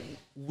 right?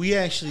 We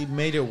actually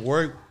made it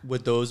work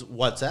with those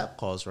WhatsApp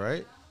calls,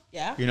 right?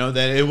 Yeah. You know,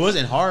 that it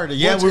wasn't hard.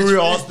 Yeah, Well, we it's were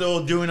all funny.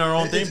 still doing our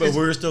own thing, but we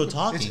were still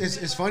talking.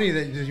 It's funny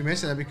that you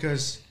mentioned that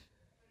because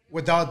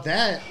without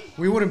that,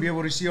 we wouldn't be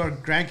able to see our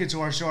grandkids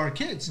or show our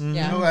kids, Yeah.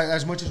 you know,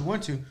 as much as we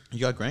want to. You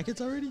got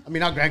grandkids already? I mean,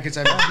 not grandkids,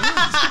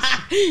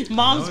 I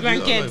Mom's No,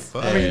 dude, grandkids. I'm like,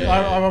 fuck. mean, I mean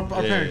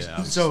our Yeah, parents. yeah,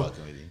 I'm So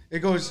fucking with you. it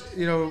goes,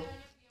 you know,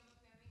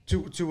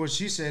 to what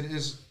she said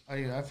is,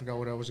 I forgot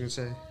what I was gonna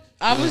say.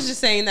 I was just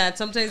saying that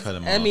sometimes, Cut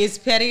 'em I off. mean, as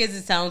petty as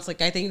it sounds,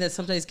 like I think that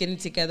sometimes getting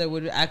together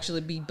would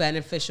actually be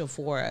beneficial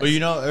for us. But you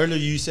know, earlier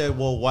you said,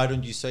 well, why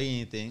don't you say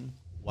anything?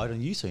 Why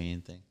don't you say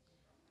anything?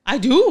 I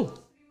do.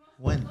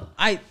 When?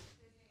 I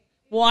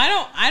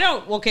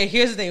don't. Okay,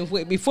 here's the thing.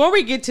 Wait, before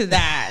we get to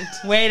that,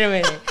 wait a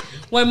minute.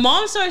 When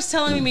Mom starts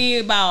telling me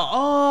about,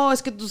 oh,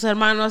 es que tus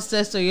hermanos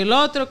esto y el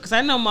otro, because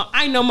I know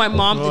my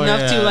mom Oh,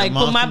 enough to yeah. like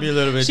Moms put my. can be a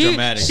little bit she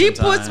dramatic she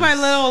puts sometimes. my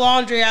little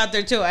laundry out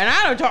there too, and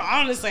I don't talk.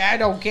 Honestly, I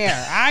don't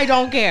care. I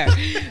don't care,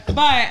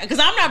 but because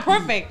I'm not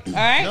perfect, all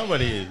right.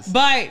 Nobody is.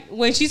 But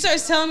when she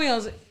starts telling me, I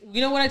was,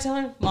 you know what I tell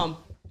her, Mom,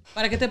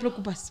 ¿para qué te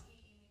preocupas?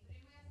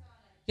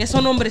 Ya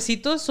son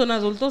hombrecitos, son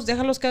adultos,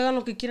 déjalos que hagan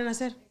lo que quieran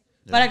hacer.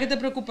 ¿Para qué te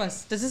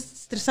preocupas? Te estás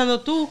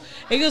estresando tú.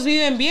 Ellos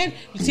viven bien.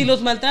 Si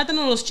los maltratan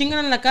o los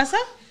chingan en la casa,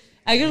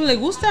 a ellos les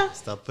gusta.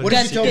 Stop What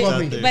did she tell secrets about out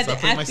me? there. But Stop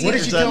putting my at the- What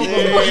did she secrets tell out about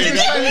me?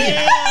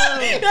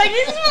 there. Like,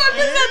 it's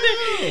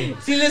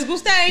fucking- si les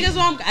gusta a ellos,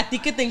 Mom, a ti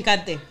que te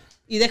encante.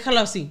 Y déjalo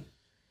así.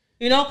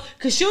 You know?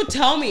 Because she'll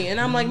tell me, and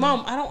I'm like,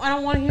 Mom, I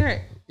don't want to hear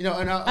it. You know,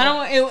 and I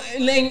don't.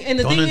 And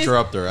the Don't thing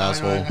interrupt her, I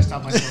asshole.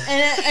 stopped myself.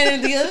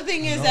 And the other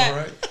thing is No, that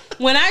right?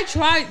 when I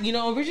tried, you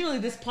know, originally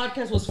this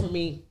podcast was for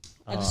me.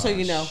 Just so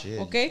you know, shit.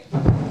 okay?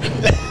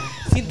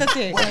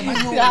 Siéntate.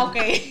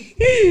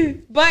 Okay.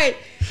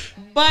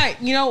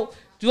 But you know,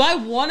 do I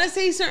want to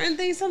say certain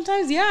things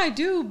sometimes? Yeah, I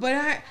do.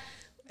 But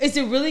is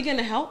it really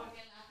gonna help?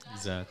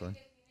 Exactly.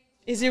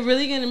 Is it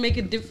really gonna make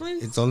a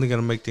difference? It's only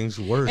gonna make things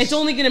worse. It's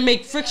only gonna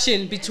make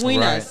friction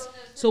between Right. us.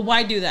 So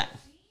why do that?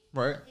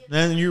 Right.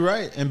 And you're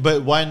right.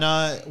 But why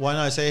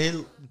not say, hey,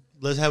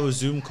 let's have a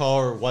Zoom call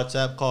or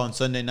WhatsApp call on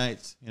Sunday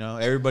nights. You know,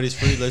 everybody's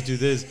free. Let's do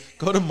this.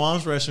 Go to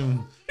Mom's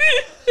restroom.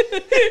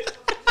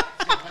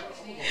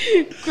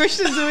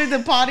 Christian's doing the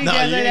potty No,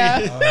 together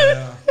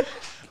yeah.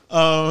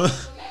 now.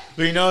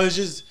 But you know, it's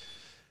just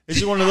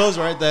one of those,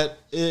 right? That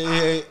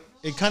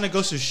it kind of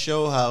goes to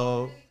show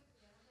how,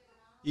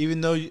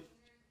 even though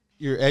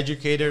you're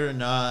educated or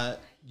not,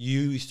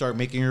 you start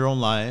making your own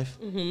life.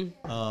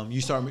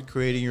 You start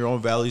creating your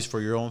own values for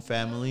your own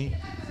family.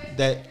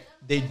 That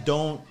they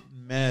don't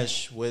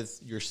mesh with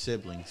your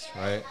siblings,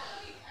 right?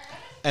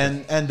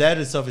 And that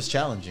itself is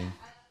challenging.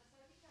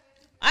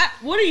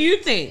 What do you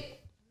think?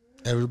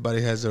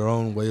 Everybody has their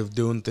own way of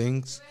doing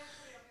things,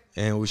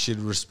 and we should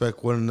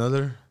respect one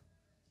another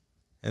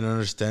and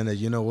understand that,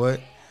 you know what,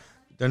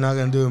 they're not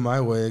gonna do it my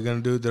way. They're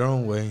gonna do it their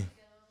own way.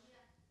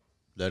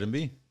 Let them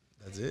be.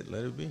 That's it.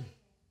 Let it be.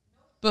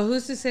 But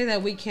who's to say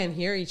that we can't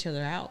hear each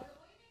other out?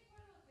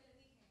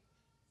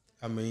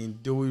 I mean,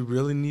 do we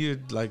really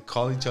need to like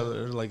call each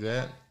other like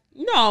that?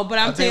 No, but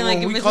I'm I saying think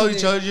like if we it's call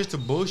each other just to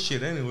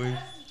bullshit anyway.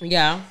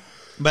 Yeah,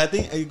 But I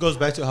think it goes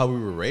back to how we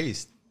were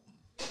raised.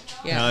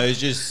 yeah, You know, it's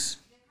just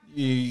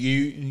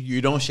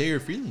you don't share your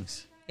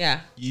feelings.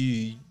 yeah.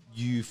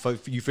 You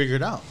figure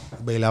it out.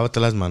 Güey, lávate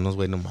las manos,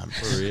 güey, no mames.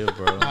 For real,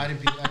 bro.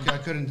 I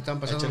couldn't. Están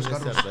pasando los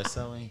carros.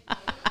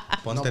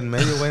 Ponte en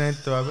medio, güey,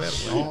 nadie te va a ver,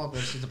 güey. No,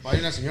 pero si te hay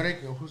una señora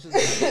que who's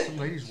this? Some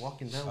ladies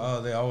walking down.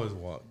 Oh, they always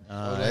walk.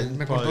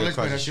 Me cortó la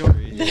inspiración.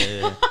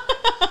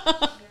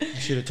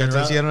 Should ¿Qué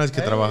tal si eran las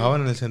que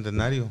trabajaban en el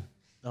Centenario?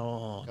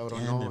 No,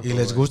 Cabrón, no. Y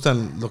les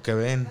gustan lo que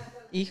ven.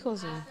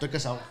 Hijos. Estoy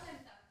casado.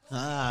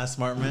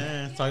 smart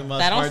man. Talking about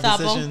That don't smart stop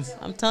them. decisions.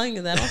 I'm telling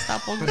you, that don't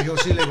stop them. Pero yo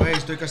sí le güey,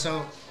 estoy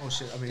casado. Oh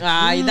shit, I mean.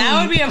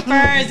 That would be a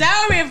first.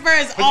 That would be a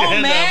first. your All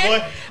hand up, men,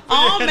 boy. Put your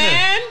all hand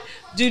men,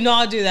 do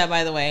not do that.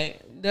 By the way,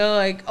 they're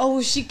like,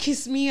 oh, she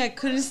kissed me. I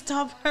couldn't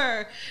stop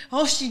her.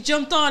 Oh, she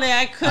jumped on it.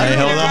 I couldn't. Hey,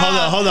 hold get her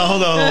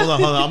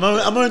on.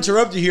 off." I'm gonna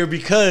interrupt you here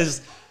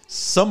because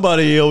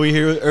somebody over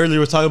here earlier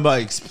was talking about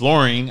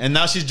exploring, and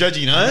now she's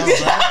judging us.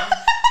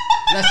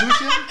 La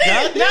sucia.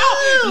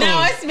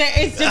 No,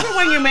 it's different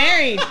when you're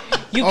married.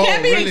 You Oh,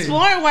 can't be really?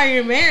 exploring while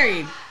you're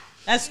married.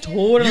 That's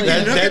totally You can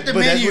That- look that- at the but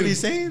menu. that's what he's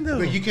saying, though.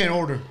 But you can't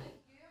order.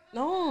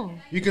 no.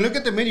 You can look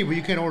at the menu, but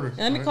you can't order.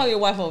 Let me call your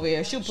wife over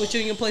here. She'll put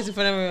you in your place in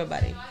front of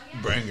everybody.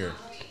 Bring her.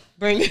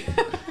 Bring it.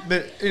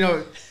 But you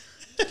know,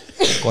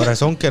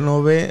 Corazón que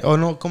no ve. O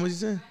no, ¿cómo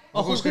se dice?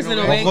 Ojos que no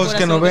ven, Ojos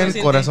que no ven,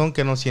 sienten. corazón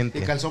que no y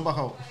siente. calzón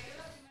bajado.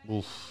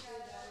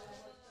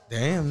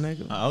 Damn,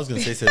 nigga. I was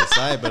gonna say to the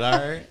side, but all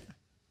right.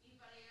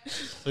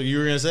 So you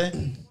were gonna say?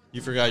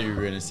 You forgot you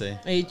were gonna say.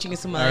 Ay, chingue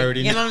su I madre.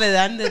 already Ya know. no le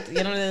dan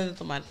de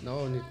tomar. No,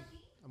 I'm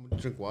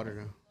gonna drink water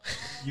now.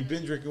 You've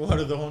been drinking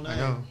water the whole night. I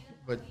know,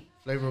 but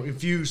flavor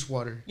infused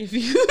water. If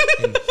you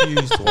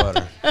Infused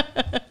water.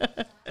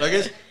 I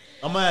guess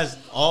I'm gonna ask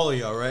all of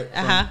y'all, right?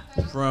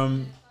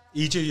 From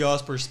each of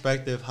y'all's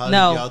perspective, how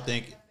No. do y'all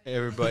think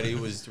everybody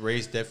was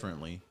raised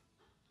differently?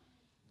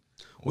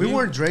 We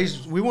weren't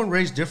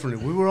raised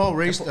differently. We were all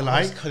raised I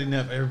alike. was cutting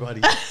up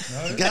everybody. it's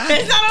not only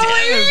me.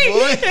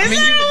 It's I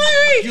mean,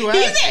 not you only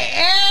me. He asked. said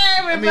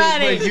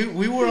everybody.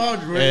 We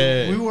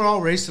were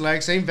all raised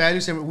alike, same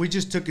values, same, we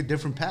just took a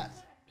different path.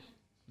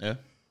 Yeah.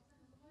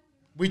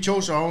 We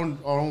chose our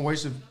own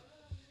ways of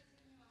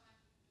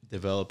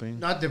Developing.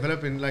 not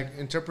developing, like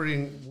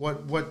interpreting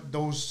what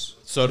those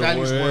So the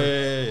values were.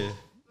 way.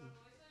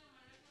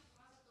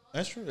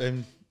 That's true.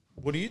 And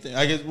what do you think?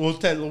 I guess we'll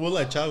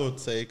let Chago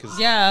say because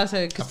Yeah, I was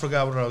I like,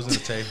 forgot what I was gonna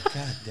say.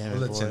 God damn We'll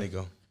it, let boy. Cindy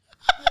go.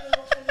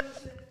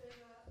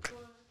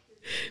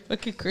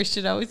 fucking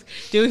Christian always,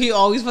 dude, he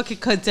always fucking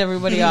cuts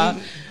everybody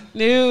off.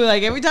 Dude,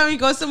 like every time he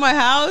goes to my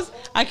house,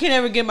 I can't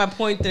ever get my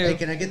point through. Hey,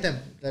 can I get that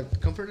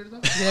comforter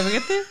though? You ever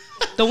get there?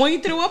 The one you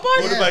threw up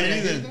on? What about Yeah, you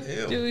yeah, then?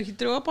 Ew. Dude, he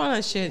threw up on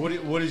that shit.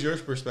 What is your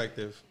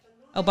perspective?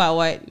 About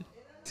what?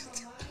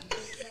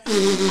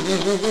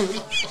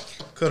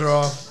 Cut her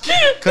off.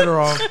 Cut her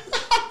off.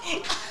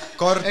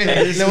 Corte.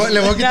 Hey, le voy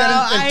a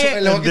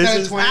quitar le voy a quitar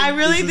el twang. I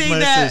really This is think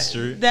my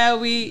sister. that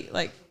we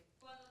like,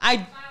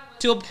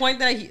 to a point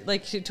that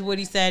to what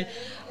he said,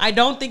 I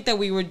don't think that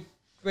we were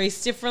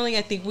raised differently.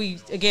 I think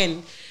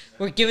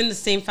we're given the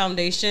same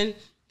foundation.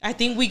 I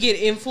think we get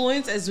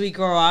influence as we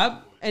grow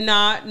up, and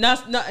not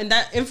and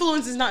that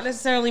influence does not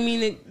necessarily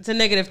mean it's a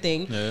negative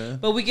thing. Yeah.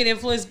 But we get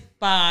influenced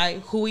by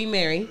who we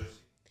marry.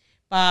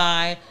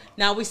 By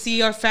now we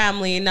see our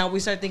family and now we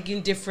start thinking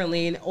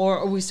differently,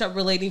 or we start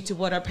relating to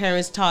what our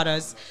parents taught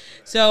us.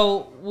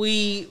 So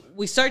we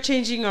start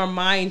changing our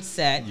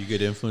mindset. You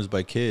get influenced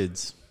by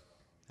kids,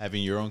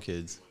 having your own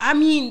kids. I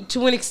mean,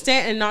 to an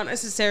extent, and not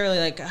necessarily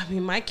like, I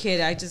mean, my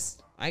kid,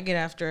 I get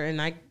after, and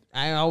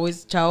I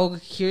always, Chao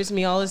hears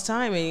me all this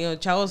time, and, you know,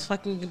 Chao's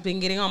fucking been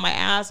getting on my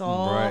ass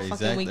all Right, fucking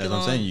exactly. week That's what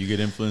I'm long. saying. You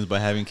get influenced by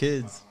having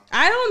kids.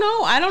 I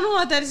don't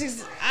know if that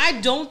is, I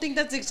don't think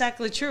that's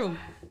exactly true.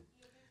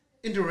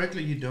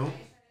 Indirectly, you don't.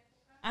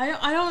 I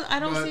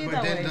don't see it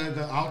But that way. then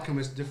the outcome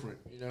is different.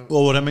 You know.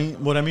 Well, what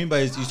I mean by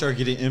is you start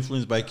getting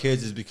influenced by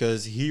kids is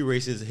because he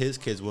raises his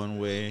kids one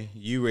way,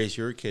 you raise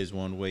your kids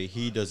one way,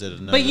 he does it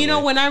another. But you know,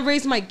 way. when I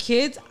raise my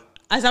kids,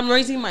 as I'm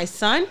raising my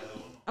son,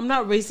 I'm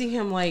not raising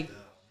him like,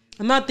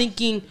 I'm not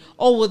thinking,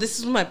 oh, well, this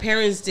is what my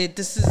parents did.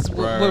 This is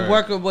what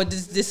worked, or what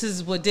this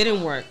is what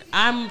didn't work.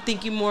 I'm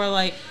thinking more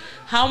like,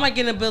 how am I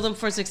going to build him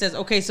for success?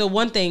 Okay, so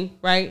one thing,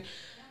 right?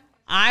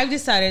 I've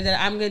decided that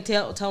I'm going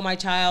to tell my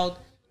child,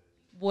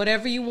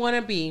 whatever you want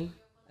to be,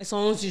 as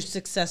long as you're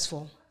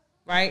successful,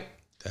 right?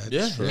 That's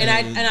Yeah. right.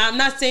 And I'm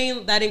not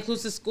saying that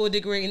includes a school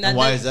degree. And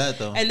why is that,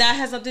 though? And that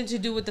has something to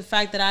do with the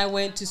fact that I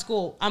went to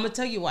school. I'm gonna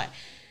tell you why.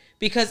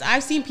 Because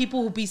I've seen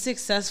people who be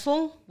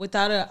successful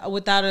without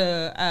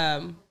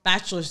a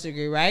bachelor's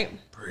degree, right?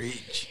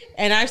 Preach.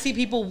 And I've seen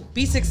people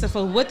be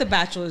successful with a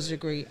bachelor's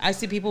degree. I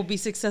see people be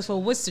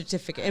successful with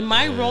certificate. In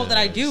my role that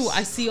I do,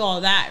 I see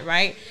all that,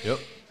 right? Yep.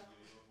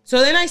 So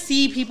then I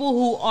see people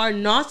who are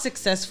not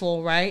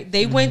successful, right?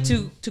 They went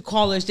to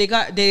college, they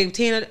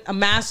obtained a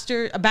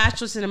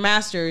bachelor's and a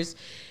master's,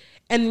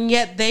 and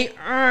yet they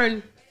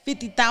earn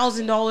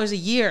 $50,000 a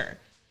year,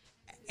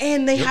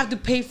 and they have to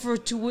pay for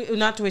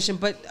not tuition,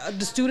 but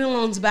the student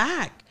loans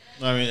back.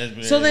 I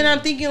mean, So then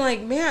I'm thinking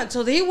like, man,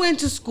 so they went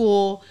to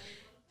school,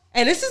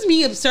 and this is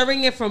me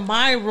observing it from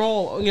my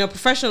role, you know,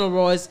 professional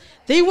role. Is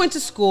they went to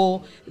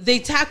school, they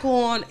tackle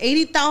on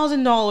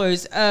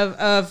 $80,000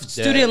 of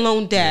student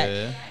loan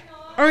debt,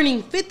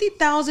 earning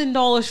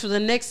 $50,000 for the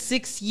next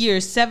 6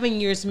 years, 7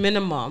 years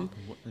minimum,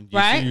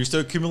 right? You're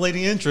still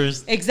accumulating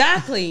interest.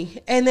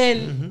 Exactly. And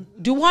then,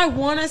 do I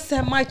want to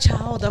set my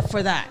child up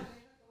for that?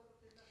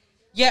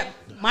 Yep.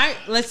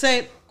 Let's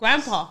say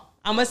grandpa.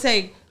 I'm gonna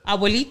say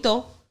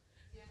abuelito.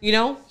 You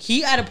know,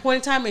 he at a point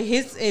in time in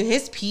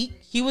his peak,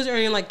 he was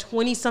earning like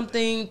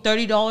 $20-something,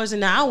 $30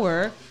 an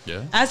hour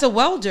as a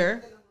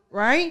welder,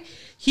 right?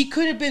 He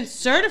could have been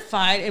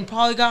certified and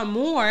probably got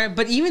more,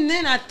 but even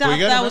then, I thought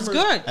that was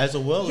good. As a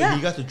welder, Yeah.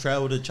 he got to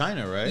travel to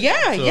China, right?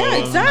 Yeah, yeah,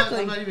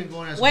 exactly. I'm not even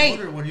going as Wait. a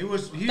welder. When he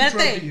was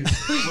Vete.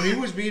 when he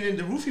was being in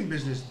the roofing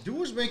business, dude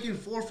was making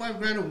 $4 or $5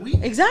 grand a week.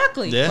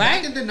 Exactly, Yeah. Back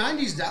right? in the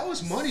 '90s, that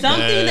was money.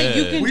 Something that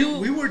you can do.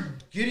 we were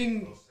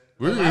getting.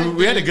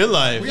 We had a good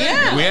life.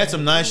 Yeah. We had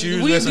some nice shoes.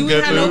 We We had some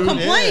good had no food.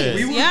 complaints.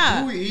 We would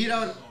Yeah. eat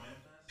out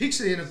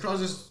pizza in across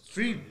the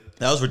street.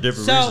 That was for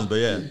different So- reasons, but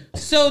yeah.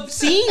 So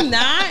seeing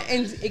that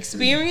and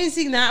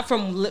experiencing that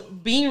from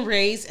being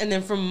raised, and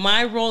then from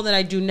my role that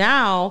I do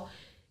now,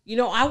 you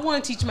know, I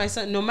want to teach my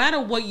son, no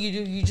matter what you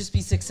do, you just be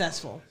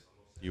successful.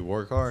 You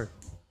work hard.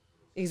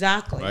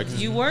 Exactly. Right?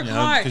 You work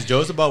hard. Because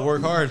Joe's about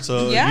work hard.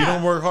 So if Yeah. you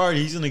don't work hard,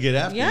 he's going to get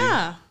after you.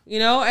 Yeah. You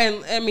know,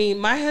 and I mean,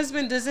 my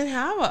husband doesn't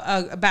have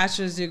a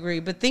bachelor's degree,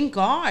 but thank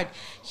God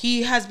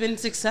he has been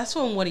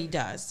successful in what he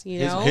does. You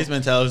know, His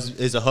mentality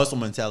is a hustle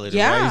mentality.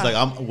 Yeah. Right? He's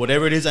like,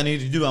 whatever it is I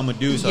need to do, I'm gonna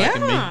do so I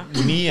can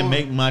make me and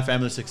make my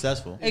family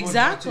successful. It goes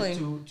Exactly.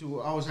 back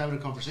to I was having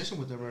a conversation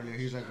with him earlier.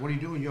 He's like, "What are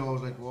you doing, yo?" I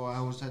was like, "Well, I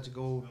always had to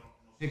go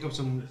pick up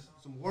some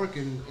work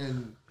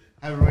and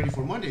have it ready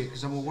for Monday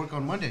because I'm gonna work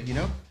on Monday." You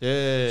know.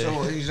 Yeah.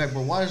 So he's like,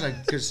 "But why?" Is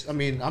like, "Because I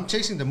mean, I'm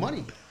chasing the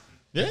money.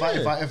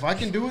 yeah. If I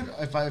can do it,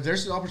 if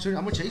there's an opportunity,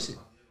 I'm gonna chase it.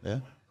 yeah.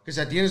 Because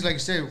at the end, it's like you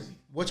say,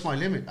 what's my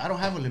limit? I don't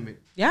have a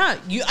limit. Yeah,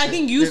 I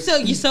think you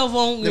yourself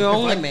own your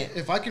own limit.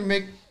 If I can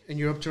make, and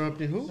you're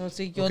interrupting who? Don't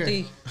say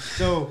guilty.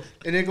 So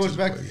and it goes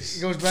back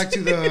to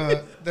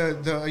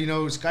the you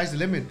know, sky's the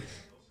limit.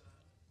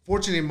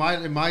 Fortunately,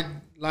 in my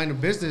line of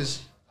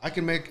business, I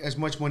can make as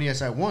much money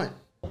as I want,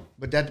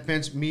 but that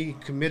depends me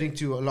committing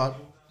to a lot.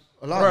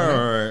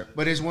 Right.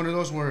 But it's one of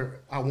those where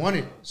I want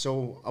it,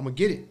 so I'm gonna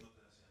get it.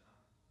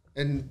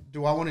 And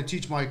do I want to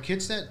teach my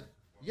kids that?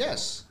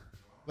 Yes.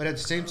 But at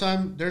the same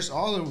time, there's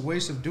other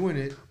ways of doing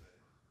it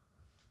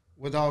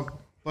without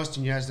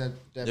busting your ass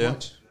that Yeah.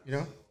 much, you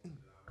know?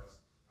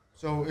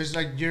 So it's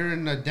like you're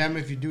in a damn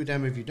if you do,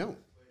 damn if you don't.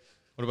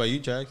 What about you,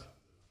 Jack?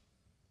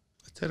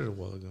 I said it a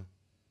while ago.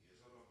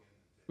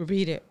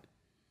 Repeat it.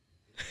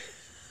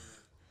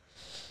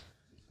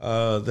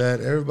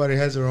 That everybody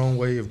has their own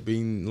way of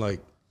being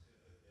like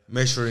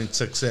measuring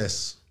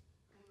success.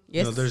 Yes.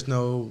 You know, there's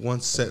no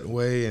one set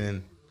way,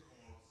 and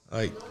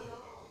like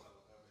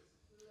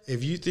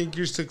if you think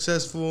you're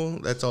successful,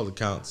 that's all that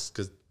counts.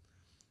 Because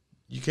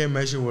you can't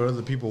measure what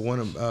other people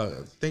want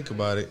to think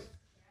about it.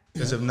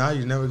 Because if not,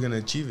 you're never gonna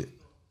achieve it.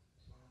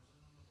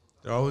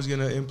 They're always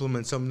gonna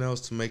implement something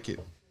else to make it.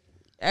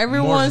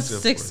 Everyone's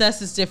successful.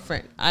 success is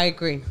different. I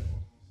agree.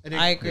 And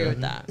I agree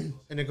with that.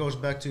 And it goes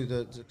back to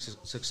the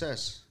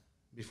success.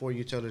 Before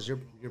you tell us your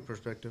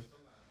perspective,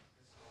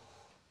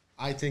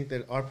 I think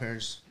that our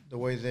parents, the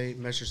way they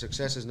measure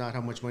success is not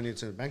how much money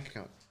it's in a bank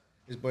account,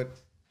 but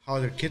how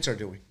their kids are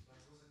doing.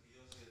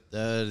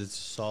 That is a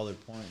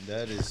solid point.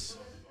 That is.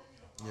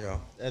 Yeah.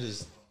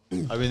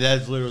 I mean,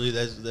 that's literally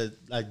that.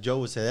 Like Joe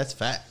would say, that's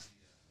fact.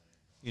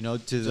 You know,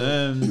 to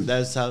them,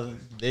 that's how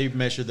they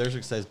measure their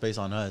success based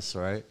on us,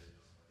 right?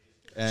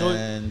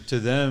 And to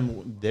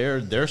them,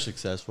 they're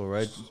successful,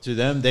 right? To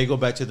them, they go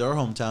back to their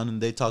hometown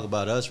and they talk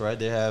about us, right?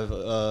 They have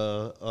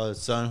a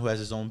son who has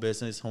his own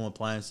business, home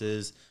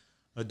appliances,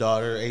 a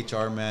daughter,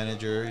 HR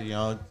manager, you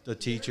know, a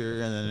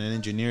teacher, and then an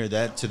engineer.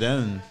 That to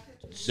them,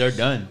 they're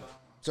done.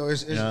 So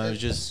it's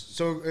just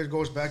so it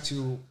goes back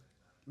to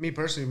me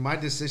personally. My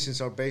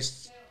decisions are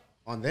based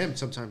on them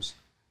sometimes,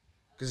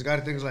 because I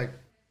got things like,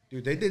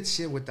 dude, they did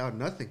shit without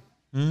nothing.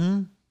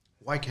 mm-hmm.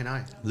 Why can't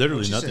I?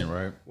 Literally What she nothing, said.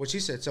 right? What she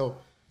said. So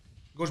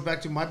it goes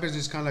back to my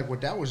business, kind of like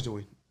what Dad was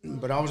doing.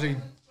 But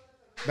obviously,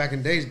 back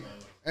in days,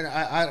 and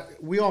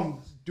we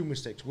all do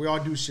mistakes. We all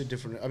do shit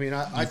differently. I mean,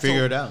 I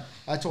figure it out.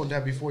 I told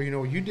Dad before, you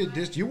know, you did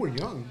this. You were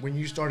young when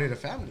you started a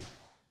family.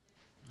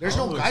 There's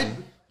no guide.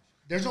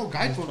 There's no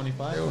guide for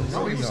 25.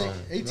 No, he was No.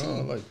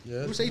 18. No, like,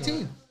 yeah, he was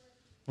 18.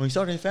 When you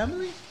started a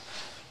family,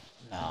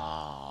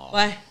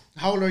 Why?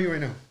 How old are you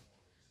right now?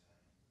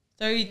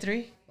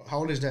 33. How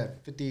old is Dad?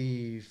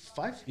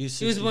 55? He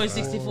was born in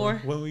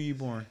 64. When were you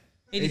born?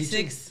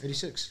 86.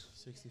 86.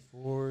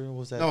 64.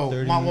 Was that No,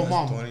 30?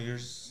 mom. 20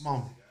 years.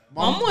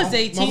 Mom was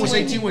 18, Mom was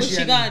when 18 when she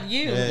had got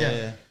me. you.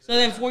 Yeah. So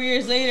then 4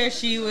 years later,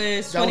 she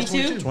was That was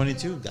 22.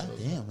 22. God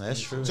damn, that's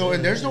true. So,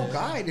 and there's no Yeah.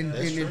 guide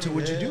into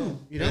what you do,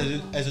 you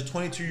know? As a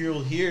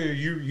 22-year-old here,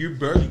 you're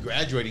barely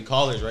graduating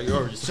college, right?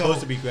 You're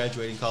supposed to be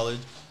graduating college.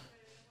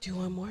 Do you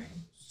want more?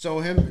 So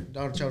him,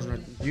 Dr. Charles,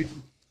 you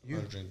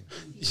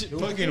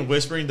Fucking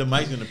whispering, the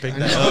mic's gonna pick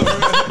that up.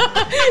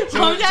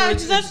 Mom, Dad,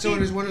 so just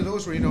it is one of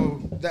those where, you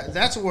know,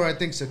 that's where I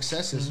think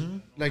success is.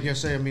 Like you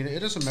say, I mean, it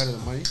doesn't matter the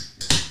money.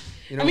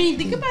 You know? I mean,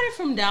 think about it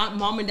from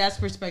mom and dad's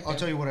perspective. I'll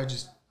tell you what I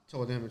just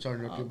told him. It's hard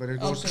to interrupt you, but it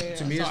goes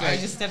to me. It's Sorry, I like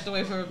just stepped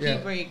away for a pee yeah,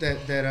 break.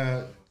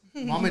 that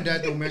mom and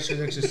dad don't measure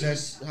their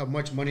success how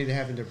much money they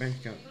have in their bank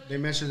account. They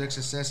measure their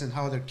success and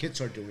how their kids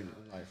are doing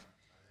in life.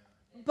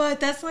 But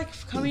that's like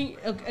coming,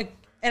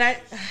 and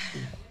I,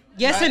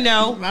 yes and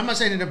no. I'm not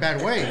saying it in a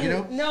bad way, you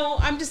know. No,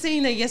 I'm just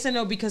saying that yes and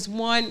no because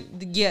one,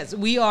 yes,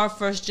 we are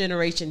first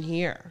generation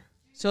here,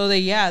 so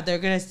they're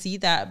gonna see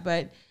that,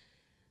 but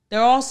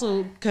they're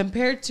also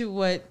compared to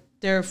what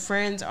their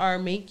friends are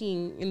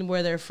making and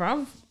where they're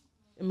from.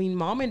 I mean,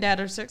 mom and dad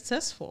are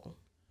successful.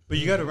 But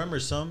you got to remember,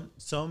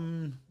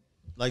 some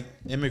like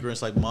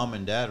immigrants, like mom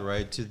and dad,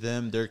 right? To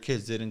them, their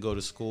kids didn't go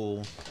to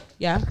school,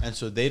 Yeah. and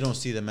so they don't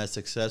see them as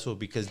successful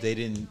because they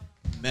didn't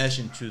mesh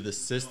into the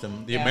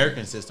system, the Yeah.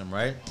 American system,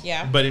 right?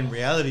 Yeah. But in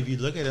reality, if you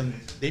look at them,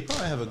 they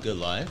probably have a good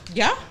life.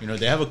 Yeah. You know,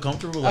 they have a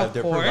comfortable life.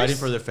 They're course. providing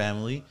for their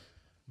family.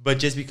 But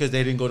just because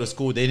they didn't go to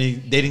school, they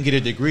didn't get a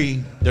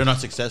degree, they're not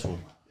successful,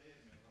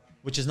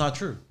 which is not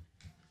true.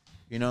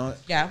 You know.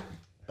 Yeah.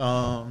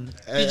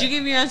 Did you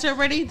give your answer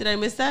already? Did I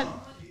miss that?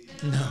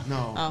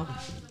 No.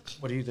 Oh.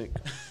 What do you think?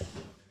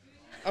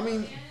 I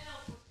mean,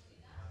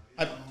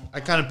 I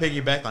kind of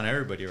piggyback on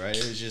everybody, right?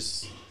 It was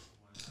just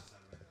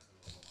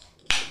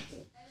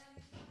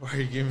Why are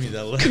you giving me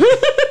that look?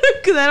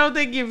 Because I don't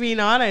think you're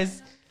being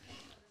honest.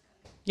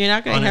 You're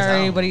not going to Honest hurt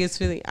how? anybody's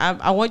feeling.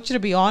 I want you to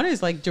be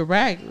honest, like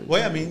direct.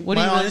 Well, I mean, What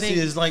do my you really honesty think?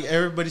 is like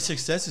everybody's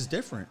success is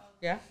different.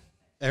 Yeah.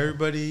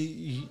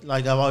 Everybody,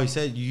 like I've always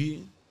said,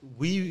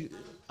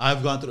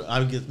 I've gone through.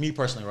 I guess me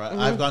personally, right?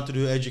 I've gone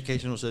through the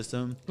educational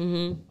system.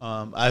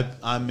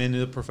 I'm in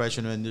the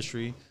professional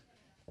industry,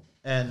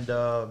 and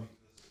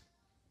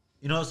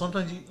you know,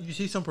 sometimes you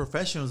see some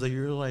professionals that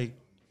you're like,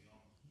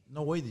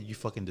 no way that you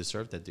fucking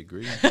deserve that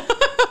degree.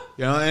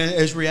 You know, and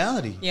it's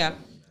reality. Yeah.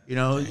 You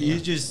know, you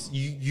just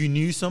you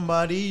knew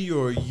somebody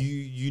or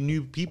you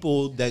knew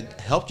people that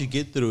helped you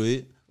get through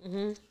it,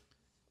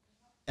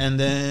 and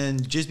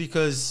then just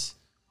because,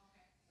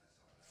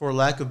 for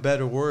lack of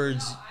better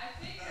words,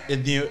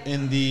 in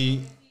the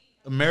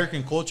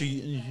American culture,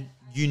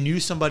 you knew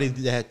somebody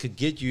that could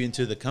get you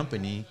into the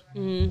company,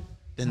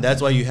 then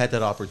that's why you had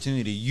that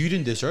opportunity. You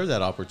didn't deserve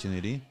that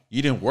opportunity.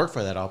 You didn't work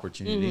for that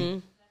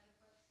opportunity,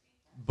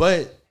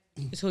 but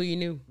It's who you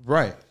knew.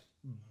 right.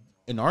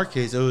 In our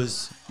case, it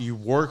was you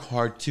work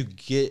hard to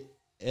get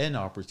an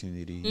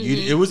opportunity.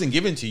 It wasn't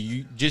given to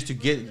you just to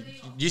get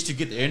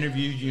the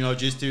interview. You know,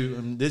 just to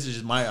this is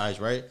just my eyes,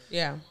 right?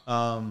 Yeah.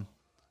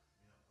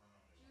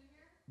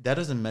 That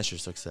doesn't measure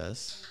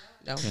success.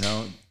 No. You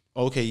know,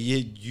 okay,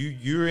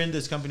 you're in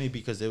this company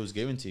because it was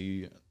given to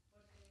you.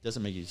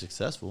 Doesn't make you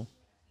successful.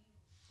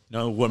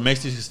 No, what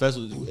makes you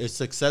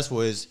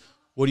successful is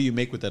what do you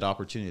make with that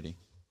opportunity?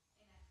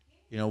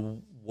 You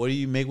know, what do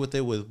you make with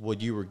it with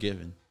what you were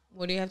given?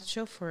 What do you have to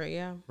show for it?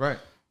 Yeah. Right.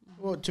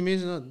 Well, to me,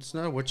 it's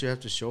not what you have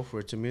to show for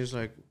it. To me, it's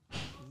like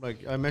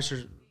I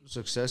measure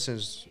success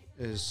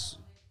is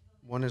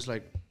one is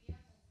like,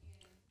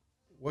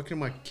 what can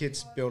my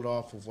kids build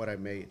off of what I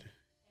made?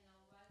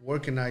 Where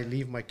can I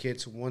leave my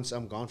kids once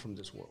I'm gone from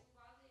this world?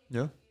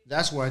 Yeah.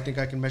 That's where I think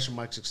I can measure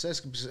my success.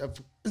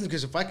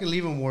 Because if I can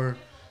leave them where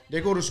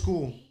they go to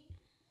school,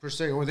 per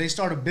se, or they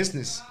start a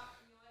business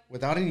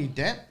without any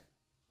debt,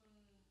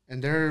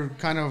 and they're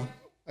kind of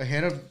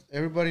ahead of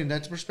everybody in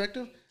that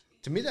perspective,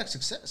 to me, that's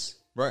success.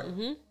 Right.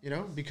 You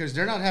know, because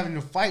they're not having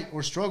to fight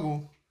or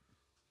struggle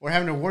or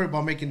having to worry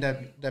about making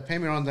that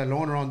payment on that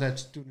loan or on that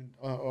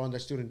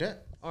student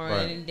debt. Or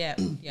Right. in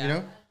depth. Yeah. You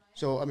know?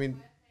 So, I mean,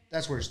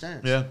 that's where it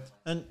stands. Yeah,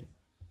 and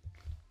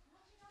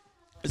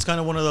it's kind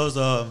of one of those.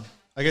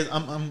 I guess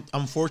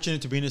I'm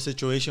fortunate to be in a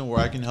situation where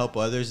I can help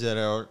others that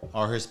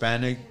are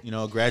Hispanic, you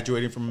know,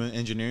 graduating from an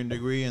engineering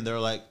degree, and they're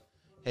like,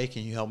 "Hey,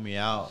 can you help me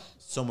out?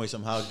 Some way,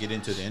 somehow, get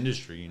into the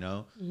industry," you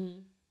know.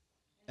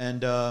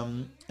 And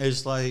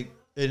it's like,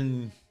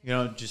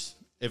 just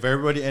if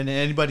everybody and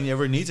anybody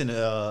ever needs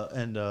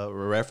a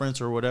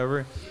reference or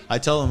whatever, I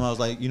tell them, I was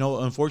like,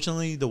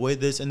 unfortunately, the way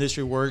this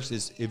industry works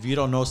is if you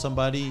don't know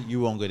somebody,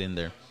 you won't get in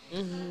there.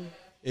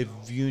 If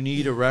you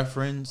need a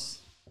reference,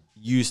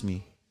 use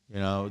me.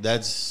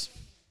 That's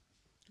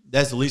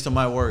the least of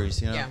my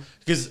worries. Yeah.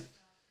 Because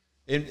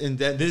and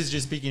that this is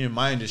just speaking in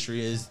my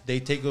industry is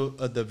they take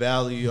the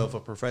value of a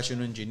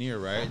professional engineer,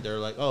 right? They're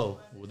like, oh,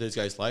 well, this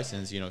guy's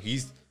licensed.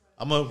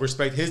 I'm gonna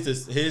respect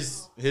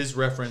his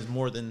reference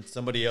more than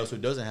somebody else who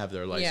doesn't have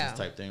their license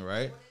type thing,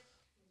 right?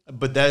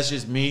 But that's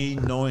just me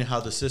knowing how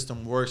the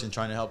system works and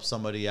trying to help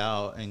somebody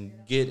out and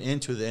get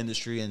into the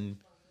industry and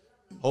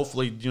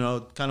hopefully,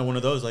 kind of one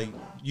of those like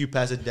you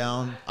pass it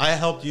down. I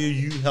helped you,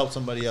 you help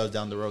somebody else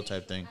down the road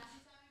type thing.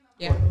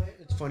 Yeah.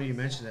 It's funny you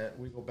mentioned that.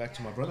 We go back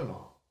to my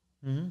brother-in-law.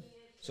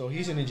 So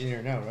he's an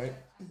engineer now, right?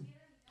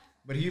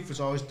 But he was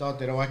always thought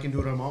that, I can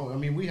do it on my own. I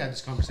mean, we had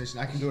this conversation.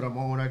 I can do it on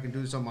my own. I can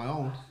do this on my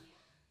own.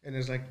 And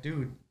it's like,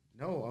 dude,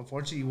 no.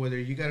 Unfortunately, whether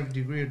you got a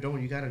degree or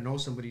don't, you got to know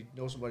somebody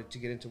to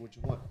get into what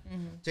you want.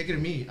 Take it to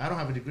me. I don't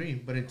have a degree,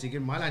 but to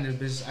get my line of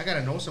business, I got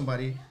to know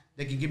somebody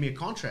that can give me a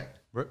contract.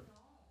 Right.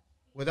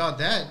 Without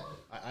that,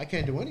 I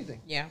can't do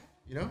anything. Yeah.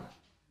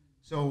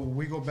 So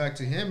we go back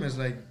to him as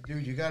like,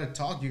 dude, you got to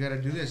talk. You got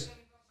to do this.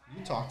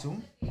 You talk to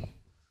him.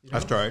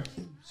 I've tried.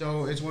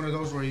 So it's one of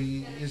those where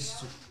he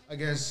is, I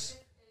guess,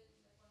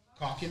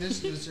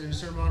 cockiness in a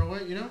certain amount of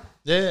way,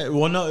 Yeah,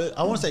 well, no,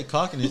 I won't say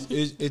cockiness.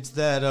 It's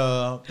that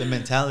the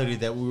mentality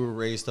that we were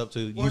raised up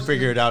to. Well, You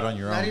figure it out on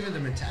your own. Not even the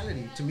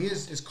mentality. To me,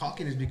 it's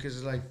cockiness because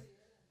it's like,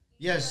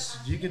 yes,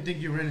 you can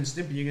think you're Ren and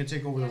Stimpy, you can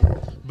take over the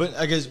world. But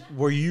I guess,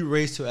 were you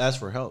raised to ask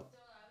for help?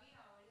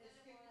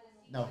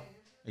 No.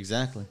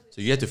 Exactly.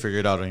 So you have to figure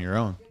it out on your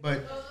own.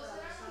 But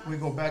we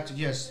go back to,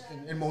 yes,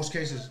 in most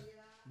cases.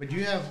 But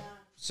you have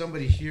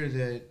somebody here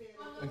that,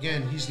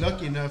 again, he's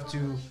lucky enough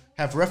to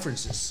have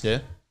references. Yeah.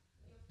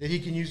 That he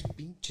can use.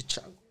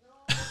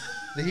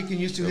 That he can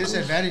use to his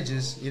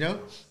advantages,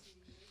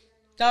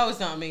 That was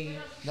not me.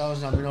 That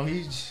was not,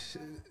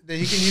 that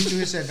he can use to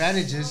his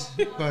advantages,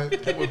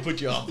 but That would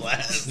put you on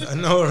blast. I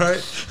know, right?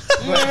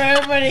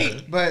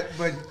 Everybody. but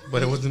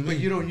But it wasn't me. But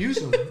you don't use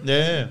them.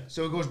 Yeah.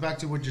 So it goes back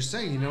to what you're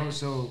saying,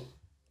 So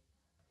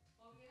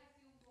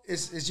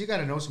it's you got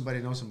to know somebody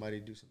to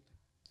do something.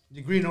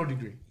 Degree, no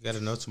degree. You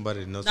gotta know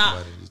somebody to know Not,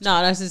 somebody.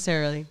 not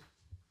necessarily.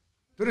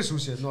 Tú eres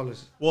sucia, no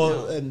les.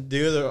 Well, and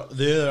the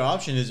other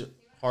option is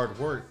hard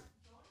work.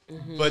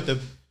 But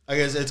I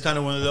guess it's kind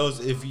of one of those.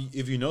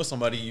 If you know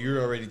somebody,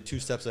 you're already 2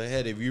 steps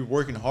ahead. If you're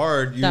working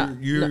hard,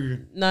 you're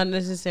not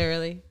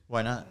necessarily.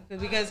 Why not?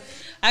 Because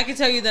I can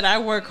tell you that I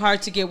work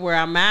hard to get where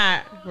I'm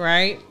at,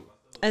 right?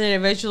 And then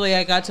eventually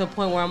I got to a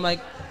point where I'm like,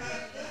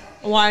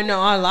 well, I know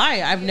I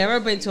lie. I've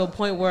never been to a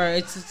point where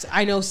it's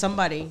I know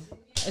somebody.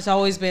 It's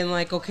always been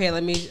like, okay,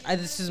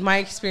 this is my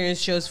experience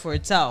shows for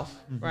itself,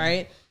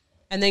 right?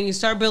 And then you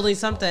start building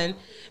something.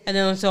 And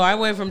then so I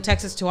went from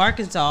Texas to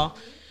Arkansas.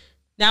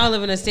 Now I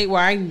live in a state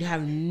where I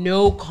have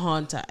no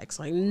contacts,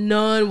 like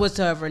none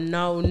whatsoever.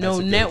 No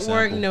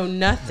network, no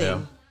nothing.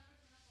 Yeah.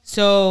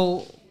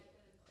 So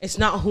it's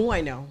not who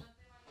I know.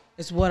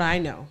 It's what I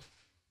know.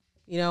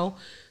 You know?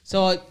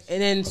 So, and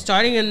then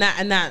starting in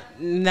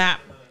that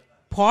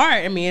part,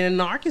 I mean, in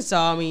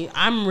Arkansas, I mean,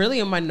 I'm really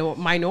a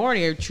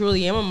minority. I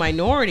truly am a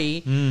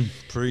minority.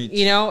 Preach.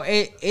 You know,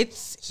 it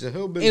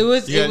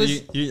was. I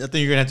think you're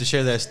gonna have to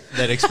share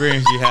that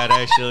experience you had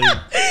actually.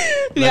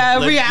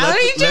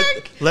 Reality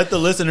check. Let the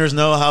listeners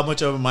know how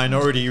much of a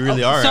minority you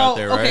really are out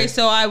there, right? Okay,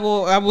 so I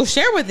will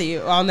share with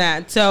you on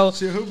that. So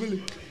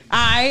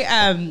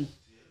I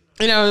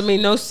you know, I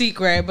mean, no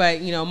secret,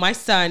 but you know, my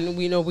son,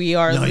 we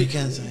are. No, you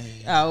can't say.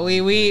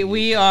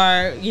 We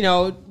are, you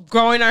know,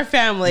 growing our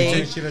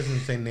family. She doesn't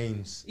say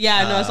names.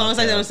 Yeah, no, as long as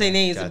I don't say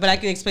names, but I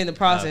can explain the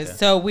process. Okay.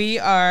 So we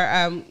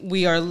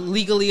are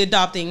legally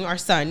adopting our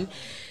son.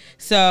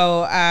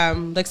 So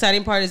the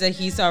exciting part is that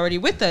he's already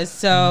with us.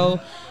 So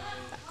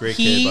great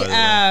kid, by the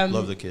way.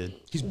 Love the kid.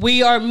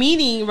 We are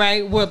meeting,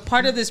 right? Well,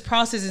 part of this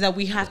process is that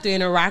we have to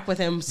interact with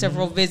him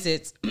several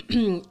visits.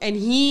 And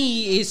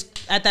he is,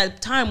 at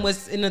that time,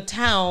 was in a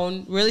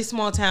town, really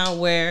small town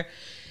where,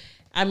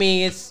 I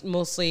mean, it's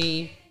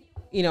mostly,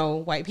 you know,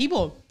 white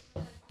people.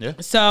 Yeah.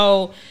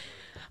 So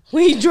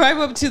we drive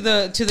up to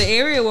the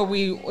area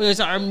where there's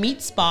our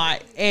meat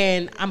spot,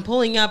 and I'm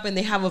pulling up, and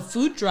they have a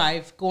food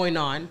drive going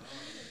on.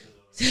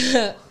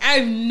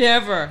 I've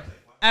never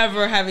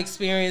ever have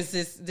experienced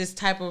this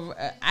type of.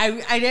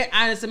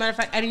 As a matter of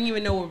fact, I didn't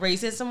even know what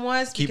racism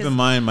was. Keep in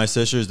mind, my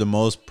sister is the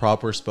most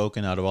proper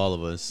spoken out of all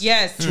of us.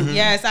 Yes,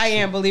 yes, I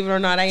am. Believe it or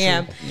not, I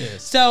am.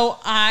 Yes. So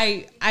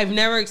I've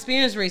never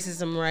experienced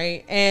racism,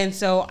 right? And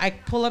so I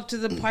pull up to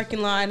the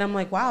parking lot, and I'm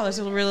like, wow, there's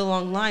a really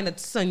long line.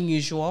 That's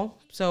unusual.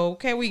 So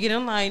okay, we get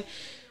in line,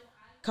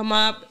 come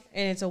up,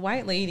 and it's a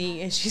white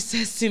lady, and she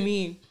says to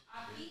me,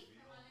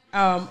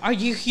 "Are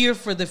you here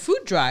for the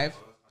food drive?"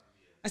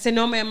 I said,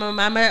 "No, ma'am,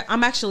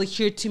 I'm actually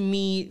here to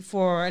meet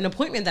for an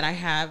appointment that I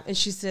have." And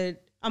she said,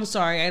 "I'm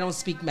sorry, I don't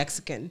speak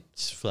Mexican."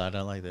 Just flat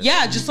out like that.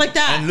 Yeah, just like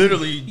that. And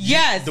literally,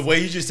 yes. The way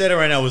you just said it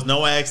right now was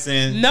no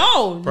accent.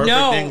 No, perfect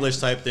no. English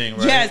type thing,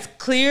 right? Yes,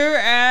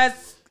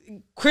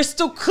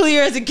 crystal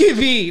clear as it could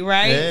be,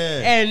 right?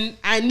 Yeah. And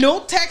I no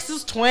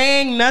Texas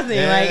twang, nothing.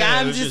 Yeah, like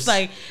I'm just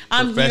like,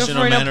 I'm here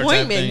for an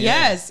appointment. Thing,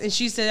 yes. Yeah. And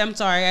she said, "I'm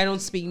sorry, I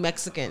don't speak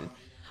Mexican."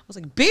 I was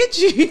like, "Bitch."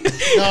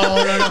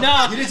 No.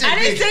 I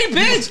didn't say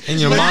bitch. In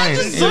your mind. I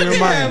just looked at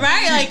her,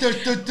 right? Like,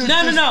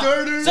 no.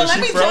 So let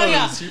me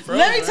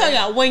tell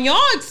y'all, when y'all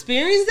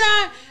experience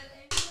that,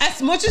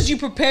 as much as you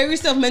prepare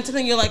yourself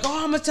mentally, you're like,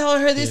 "Oh, I'm gonna tell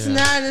her this and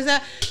that and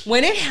that."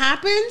 When it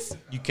happens,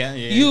 you can't.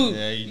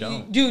 You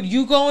don't. Dude,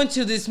 you go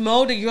into this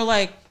mode and you're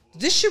like,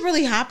 "This shit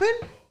really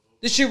happened?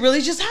 This shit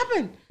really just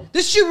happened?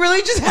 This shit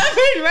really just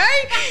happened,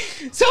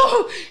 right?"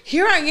 So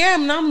here I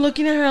am, and I'm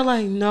looking at her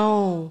like,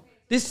 "No,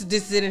 this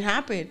didn't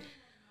happen."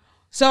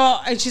 So,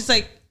 and she's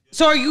like,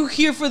 "So are you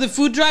here for the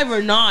food drive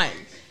or not?"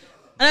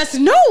 And I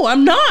said, "No,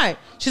 I'm not."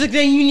 She's like,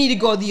 "Then you need to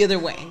go the other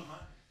way."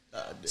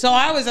 So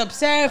I was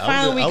upset.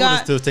 Finally, I would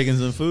have still taken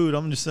some food.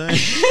 I'm just saying.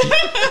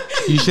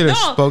 You should have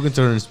spoken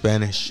to her in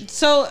Spanish.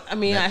 So I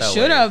mean, I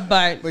should have,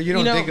 but you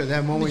don't think of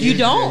that moment. You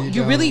don't.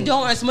 You really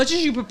don't. As much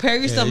as you prepare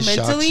yourself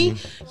mentally,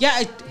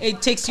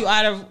 it takes you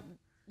out of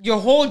your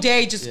whole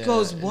day. Just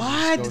goes,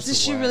 what? Did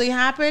this shit really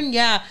happen?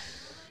 Yeah.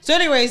 So,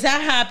 anyways,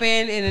 that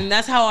happened, and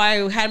that's how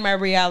I had my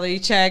reality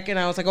check. And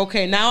I was like,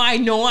 okay, now I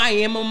know I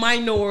am a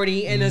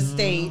minority in a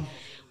state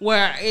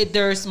where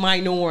there's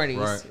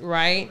minorities,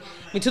 right?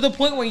 I mean, to the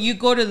point where you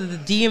go to the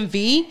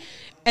DMV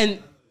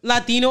and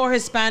Latino or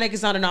Hispanic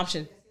is not an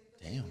option.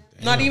 Damn.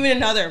 Not even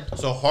another.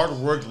 So hard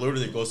work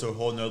literally goes to a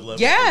whole nother level.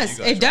 Yes,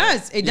 it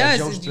does. It does.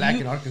 Joe's black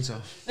in Arkansas.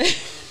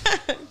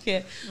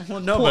 Yeah.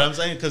 Well, no, but I'm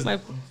saying because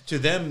to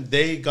them,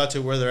 they got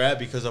to where they're at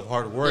because of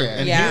hard work. Yeah.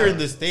 And here in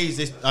the States,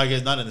 I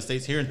guess not in the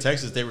States, here in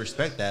Texas, they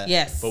respect that.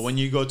 Yes. But when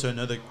you go to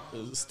another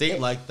state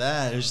like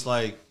that, it's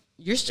like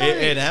you're starting.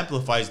 It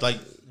amplifies like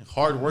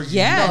hard work.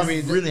 Yes. No, I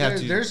mean, really have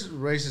to. There's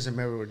racism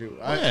everywhere, dude.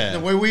 The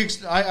way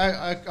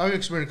I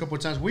experienced it a couple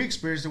of times. We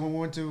experienced it when we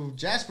went to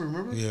Jasper.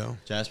 Remember? Yeah.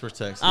 Jasper,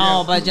 Texas.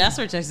 Oh, but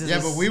Jasper, Texas. Yeah,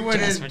 but we went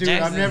in, dude.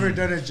 Texas. I've never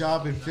done a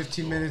job in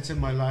 15 minutes in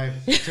my life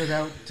to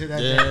that.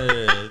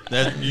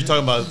 Yeah, you're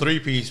talking about a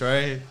 3-piece,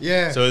 right?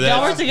 Yeah. So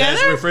y'all were together?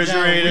 That's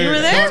refrigerator. You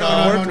were there?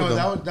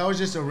 No. That was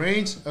just a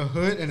range, a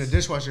hood, and a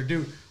dishwasher,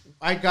 dude.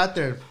 I got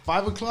there at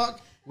 5:00.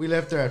 We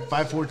left there at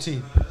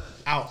 5:14.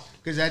 Out.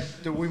 Because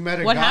we met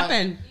a guy. What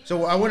happened?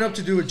 So I went up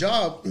to do a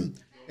job, and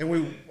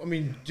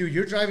dude,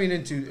 you're driving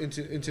into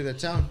the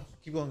town.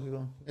 Keep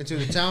going. Into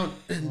the town.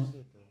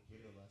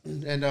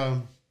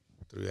 And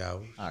 3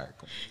 hours. All right,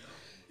 cool.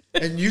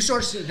 and you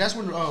start. That's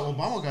when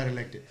Obama got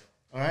elected.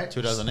 All right.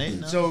 2008.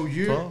 No? So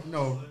you 12?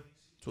 no.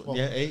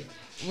 Yeah, 8.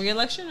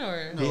 Re-election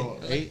or No.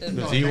 8. Elected?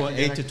 No, He went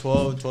 8 like- to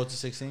 12, 12 to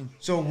 16.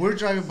 So we're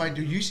driving by.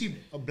 Do you see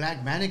a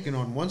black mannequin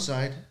on one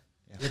side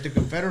with the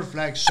Confederate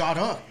flag shot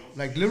up,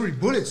 like literally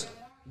bullets?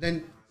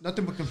 Then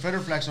nothing but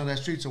Confederate flags on that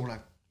street. So we're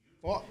like,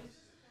 fuck.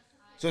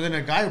 So then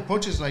a guy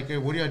approaches like, hey,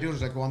 what do I do?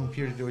 He's like, well, I'm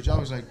here to do a job.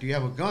 He's like, do you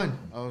have a gun?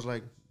 I was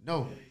like,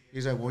 no.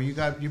 He's like, well, you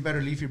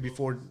better leave here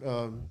before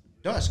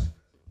dusk.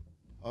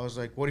 I was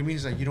like, what do you mean?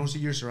 He's like, you don't see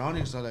your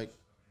surroundings. I'm like,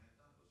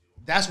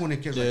 that's when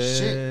it kills like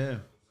shit.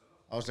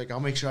 I was like, I'll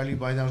make sure I leave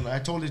by then. I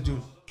told this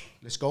dude,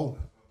 let's go.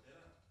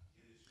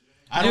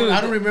 I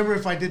don't remember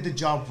if I did the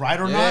job right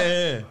or not.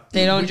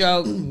 They don't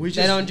joke. we They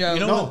just- don't joke.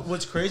 You know No.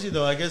 what's crazy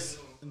though? I guess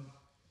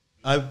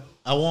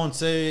I won't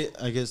say.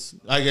 I guess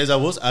I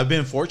will. I've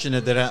been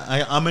fortunate that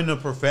I'm in a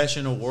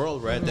professional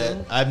world, right?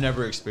 That I've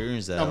never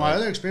experienced that. Now, my right?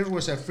 other experience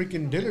was at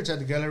freaking Dillard's at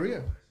the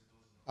Galleria.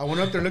 I went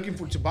up there looking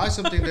to buy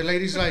something. The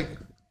lady's like,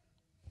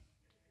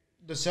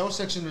 the sales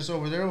section is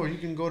over there, or you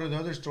can go to the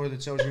other store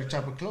that sells your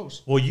type of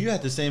clothes. Well, you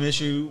had the same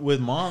issue with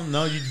mom.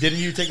 No, didn't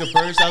you take a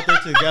purse out there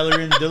to the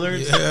gallery in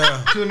Dillard's?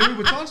 Yeah. To the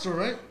Louis Vuitton store,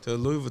 right? To the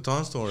Louis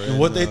Vuitton store. And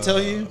what they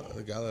tell you?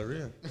 The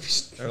Galleria.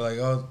 They're like,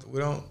 oh, we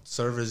don't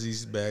service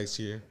these bags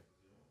here.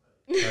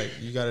 Like,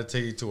 you got to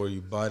take it to where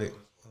you bought it.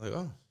 I'm like,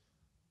 oh.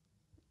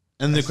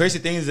 And the crazy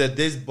thing is that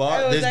this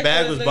was this actually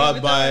bag was Louis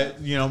bought by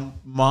Vuitton.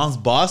 mom's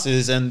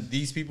bosses, and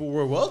these people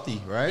were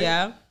wealthy, right?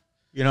 Yeah.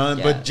 Yeah.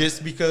 Yeah.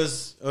 Just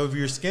because of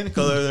your skin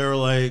color, they were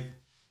like,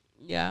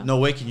 Yeah. no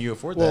way can you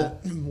afford Well,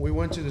 that. we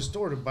went to the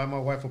store to buy my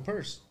wife a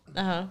purse,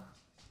 Uh-huh.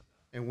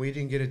 and we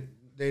didn't get it.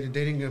 They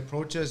didn't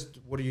approach us.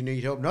 What do you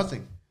need help?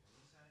 Nothing,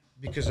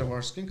 because of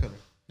our skin color.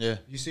 Yeah.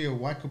 You see a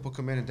white couple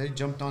come in and they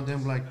jumped on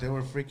them like they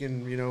were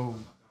freaking,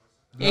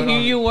 And here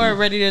you were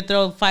ready to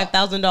throw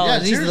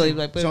 $5,000 easily. seriously.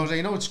 Like, So I was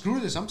like, screw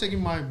this. I'm taking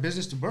my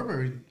business to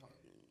Burberry.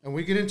 And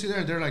we get into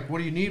there. They're like, what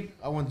do you need?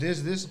 I want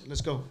this.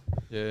 Let's go.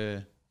 Yeah.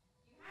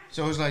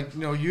 So it's like,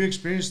 you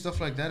experience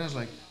stuff like that. I was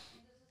like,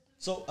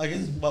 So I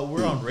guess, but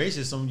we're on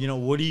racism.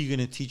 What are you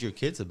gonna teach your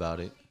kids about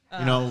it?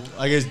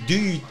 I guess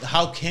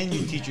how can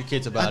you teach your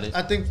kids about it?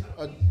 I think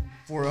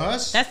for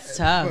us, That's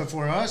tough. But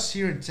for us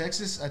here in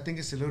Texas, I think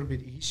it's a little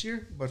bit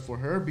easier. But for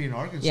her being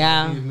Arkansas,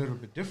 Yeah. it'd be a little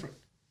bit different.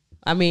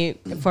 I mean,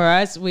 for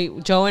us,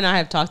 Joe and I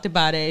have talked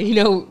about it.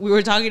 We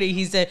were talking to.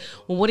 He said,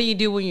 "Well, what do you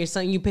do when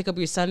you pick up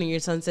your son and your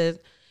son says,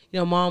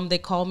 Mom, they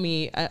call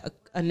me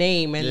a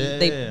name and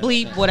they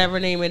bleep whatever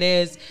name it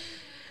is."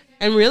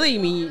 And really, I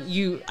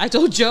mean, I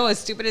told Joe, as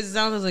stupid as it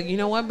sounds, I was like, you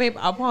know what, babe,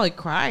 I'll probably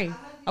cry.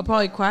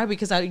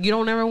 Because you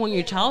don't ever want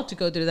your child to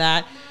go through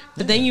that.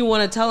 But then you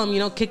want to tell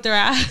them, kick their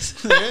ass.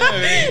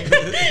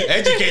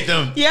 Educate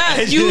them.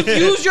 Yeah, you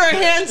use your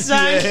hands,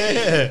 son.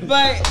 Yeah.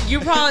 But you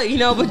probably,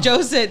 but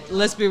Joe said,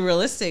 let's be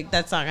realistic.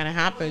 That's not going to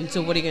happen.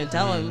 So what are you going to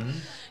tell him?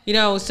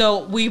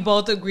 So we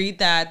both agreed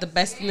that the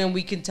best thing that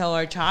we can tell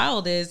our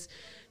child is,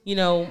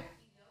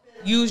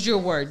 use your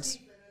words.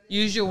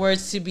 Use your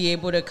words to be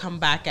able to come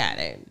back at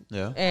it.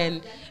 Yeah.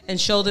 And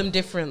show them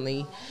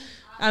differently.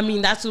 I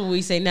mean, that's what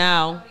we say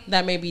now.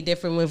 That may be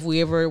different if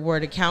we ever were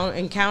to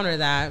encounter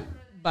that.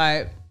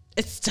 But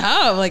it's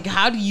tough. Like,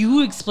 how do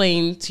you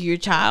explain to your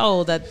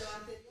child that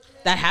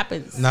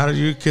happens? Now that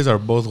your kids are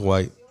both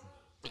white.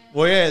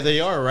 Well, yeah, they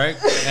are, right?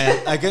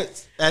 And I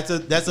guess that's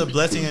a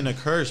blessing and a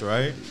curse,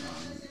 right?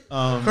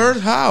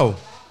 Curse how?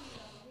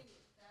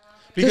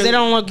 Because they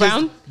don't look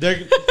brown?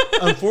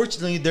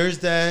 Unfortunately, there's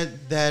that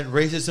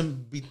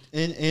racism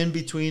in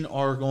between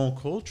our own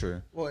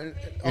culture. Well,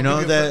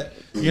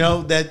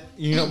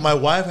 My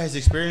wife has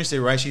experienced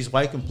it, right? She's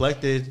white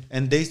complected,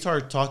 and they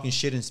start talking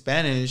shit in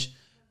Spanish,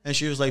 and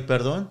she was like,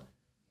 "Perdón,"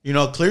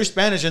 clear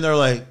Spanish, and they're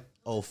like,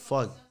 "Oh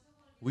fuck,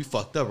 we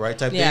fucked up, right?"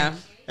 Type Yeah.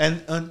 thing.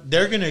 And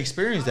they're gonna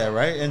experience that,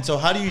 right? And so,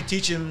 how do you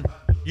teach them?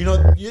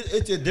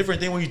 It's a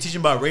different thing when you teach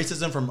them about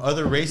racism from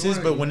other races,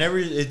 but whenever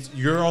it's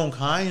your own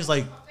kind, it's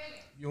like.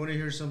 You want to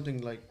hear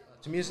something like,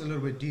 to me, it's a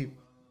little bit deep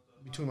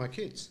between my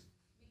kids.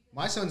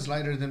 My son's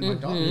lighter than my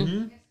daughter.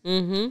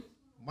 Mm-hmm.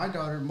 My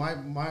daughter,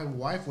 my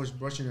wife was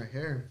brushing her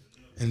hair.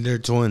 And they're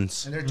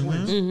twins. And they're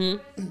twins.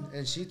 Mm-hmm.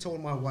 And she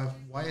told my wife,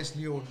 why is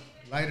Leo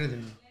lighter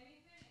than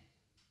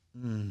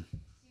me?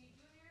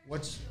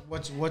 What's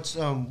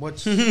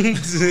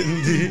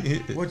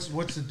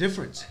the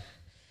difference?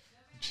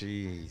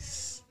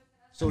 Jeez.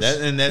 So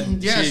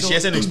she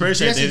hasn't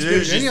experienced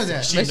any of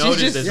that. She But she noticed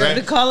just this, said right?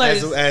 the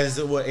colors.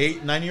 As what,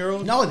 8,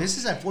 9-year-old? No, this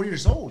is at 4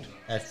 years old.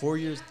 At 4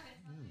 years.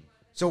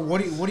 So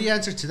what do you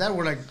answer to that?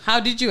 We're like, How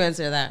did you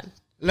answer that?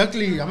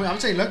 luckily, I'm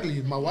saying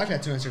luckily, my wife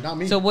had to answer, not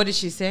me. So what did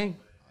she say?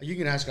 You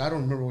can ask her. I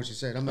don't remember what she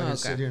said. I'm not going to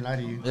sit here and lie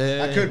to you.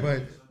 Yeah. I could,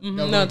 but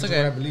No, it's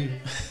okay. what I believe.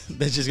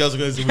 That just goes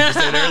against what you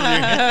said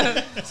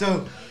earlier.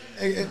 So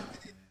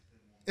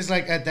it's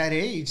like at that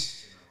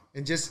age,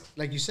 and just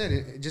like you said,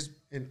 it just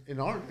in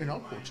our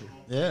culture.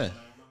 Yeah.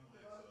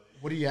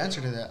 What do you answer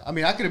to that? I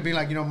mean, I could have been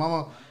like,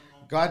 Mama,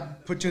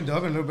 God put you in the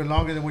oven a little bit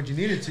longer than what you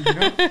needed to,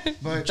 But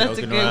That's a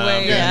Joking good around,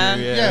 way,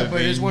 yeah,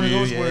 but it's one of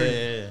those yeah, where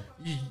yeah.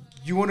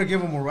 you want to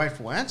give them a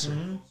rightful answer.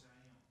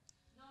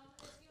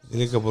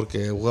 Dile que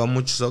porque juega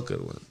mucho soccer,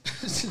 güey.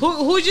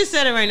 Who just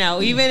said it right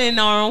now? Even in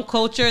our own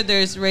culture,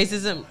 there's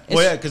racism.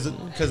 Well, yeah,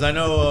 because I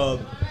know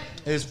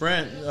his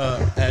friend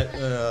at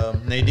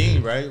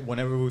Nadine, right?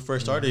 Whenever we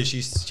first started,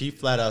 she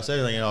flat out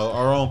said, like, you know,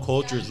 our own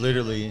culture is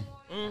literally,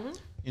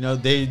 you know,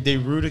 they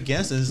root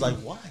against it. It's like,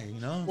 why? You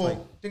know, Well,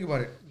 like, think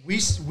about it. We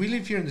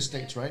live here in the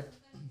States, right?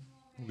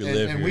 we and,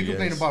 live and here, we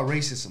complain yes. about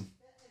racism,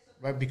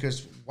 right?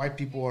 Because white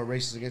people are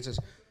racist against us.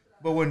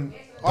 But when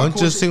our Don't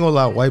just single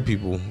out white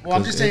people. Well,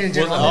 I'm just saying in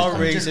Well, general. all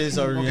I'm races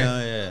are, okay.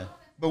 yeah.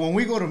 But when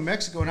we go to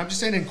Mexico, and I'm just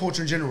saying in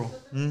culture in general,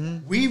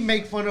 we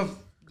make fun of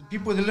the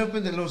people that live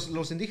in the los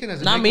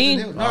indígenas. Not me.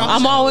 No,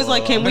 I'm always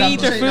like, can we I'm eat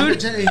their saying- I'm food?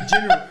 just saying in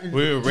general.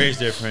 We were raised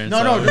different. No,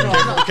 so no, I'm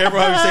not. Careful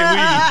how you say we.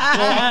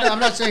 Well, I'm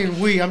not saying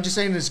we. I'm just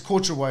saying this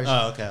culture-wise.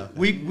 Oh, okay.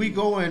 We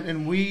go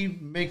and we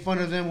make fun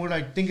of them. We're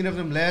like thinking of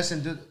them less,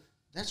 and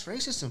that's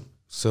racism.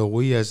 So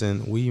we, as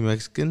in we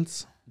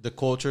Mexicans. The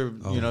culture,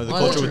 you know, the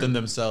Well, culture within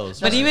themselves.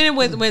 But even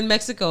with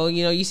Mexico,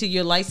 you know, you see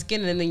your light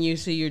skin and then you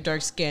see your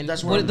dark skin.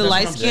 That's what what- the that's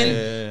light what I'm skin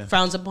saying. Yeah.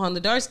 frowns upon the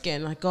dark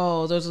skin. Like,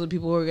 oh, those are the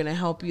people who are going to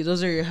help you.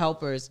 Those are your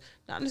helpers.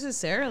 Not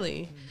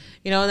necessarily.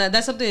 You know,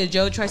 that's something that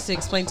Joe tries to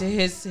explain to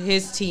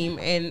his team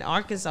in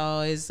Arkansas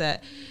is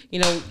that, you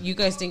know, you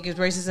guys think it's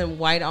racism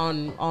white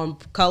on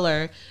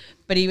color.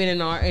 But even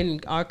in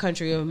our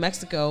country of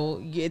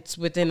Mexico, it's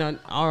within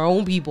our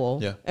own people.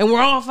 Yeah. And we're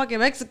all fucking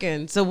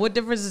Mexican. So what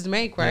difference does it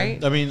make,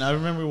 right? I mean, I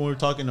remember when we were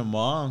talking to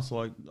Mom, so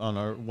like on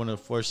our one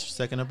of the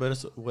second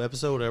episode,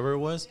 whatever it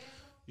was,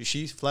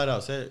 she flat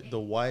out said the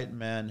white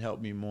man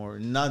helped me more.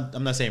 I'm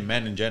not saying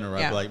men in general,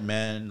 right? Yeah. But like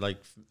men, like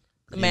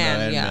Man,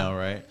 female and yeah. male,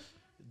 right?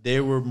 They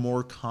were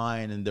more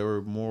kind and they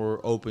were more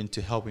open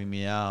to helping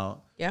me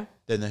out. Yeah.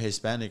 Than the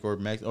Hispanic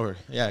I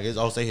guess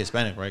I'll say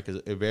Hispanic, right?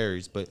 Because it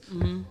varies, but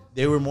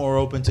they were more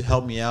open to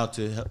help me out,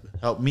 to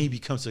help me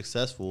become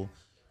successful,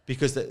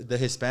 because the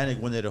Hispanic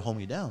wanted to hold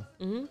me down.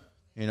 You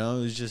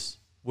know, it's just,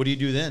 what do you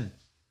do then?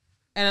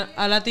 And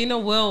a Latino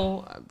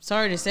will, I'm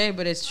sorry to say,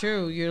 but it's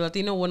true. Your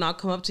Latino will not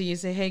come up to you and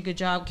say, "Hey, good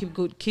job.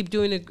 Keep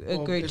doing a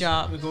great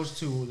job." It goes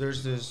to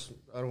there's this.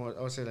 I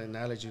would say an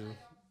analogy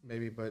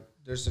maybe, but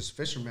there's this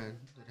fisherman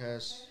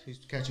that he's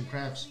catching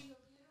crabs,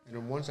 and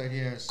on one side he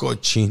has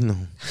Cochino.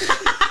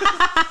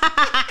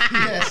 he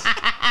has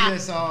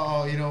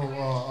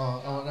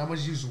I'm gonna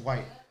use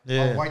white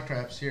white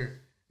crabs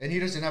here, and he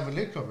doesn't have a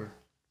lid cover.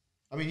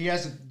 I mean, he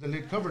has the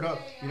lid covered up,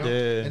 you know,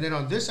 and then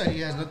on this side he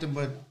has nothing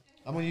but,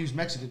 I'm gonna use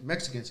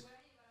Mexicans,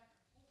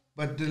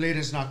 but the lid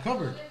is not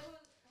covered.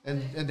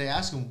 And they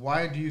ask him,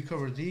 why do you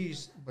cover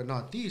these but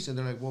not these? And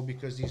they're like, well,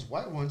 because these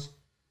white ones,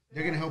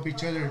 they're gonna help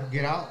each other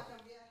get out.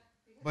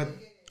 But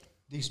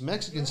these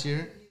Mexicans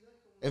here,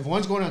 if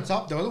one's going on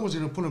top, the other one's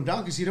gonna pull him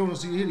down because he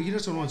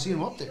doesn't want to see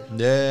him up there.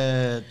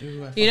 Yeah,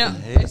 dude. You know,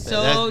 hate it's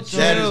so true.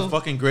 That is a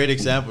fucking great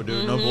example,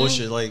 dude. No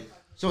bullshit. Like,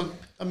 So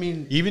I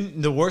mean,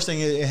 even the worst thing,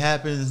 it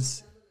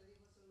happens.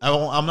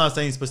 I'm not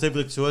saying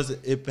specifically to us.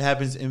 It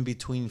happens in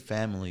between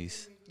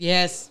families.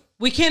 Yes,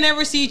 we can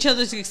never see each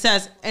other's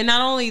success, and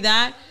not only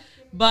that,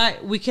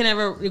 but we can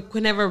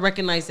never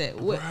recognize it.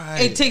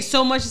 Right. It takes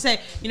so much to say,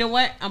 you know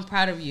what? I'm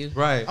proud of you.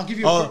 Right. I'll give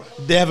you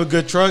they have a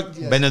good truck.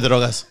 Yeah. Vende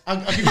drogas. I'll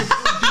give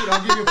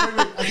you a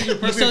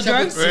perfect You sell example.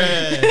 drugs?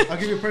 Today. I'll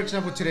give you a perfect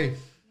example today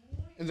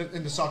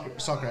in the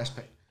soccer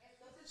aspect.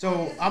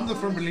 So I'm the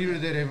firm believer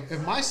that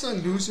if my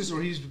son loses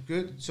or he's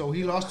good, so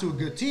he lost to a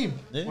good team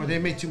or they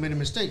made too many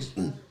mistakes.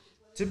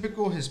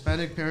 Typical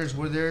Hispanic parents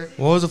were there.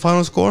 What was the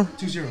final score?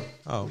 2-0.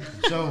 Oh,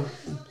 So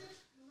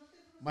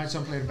my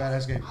son played a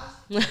badass game.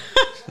 that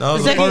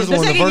was the second- first the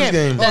one. The second first game.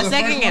 game. The The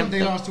second first game. one,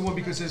 they lost 2-1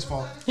 because his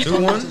fault.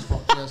 2-1? His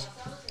fault. Yes,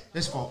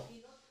 his fault.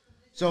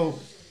 So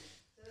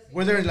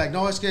we're there like,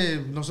 no, es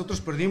que nosotros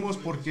perdimos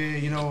porque,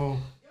 you know,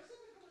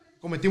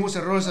 cometimos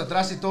errores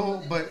atrás y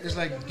todo. But it's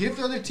like, give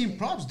the other team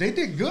props. They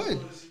did good.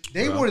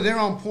 They were there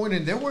on point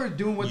and they were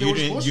doing what they were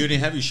supposed You to.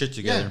 didn't have your shit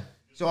together. Yeah.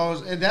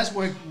 So and that's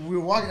where we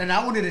were walking. And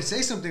I wanted to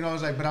say something. I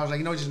was like,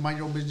 you know, just mind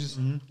your own business.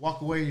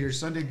 Walk away. Your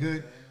Sunday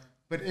good.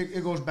 But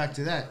it goes back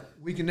to that.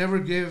 We can never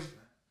give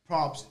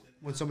props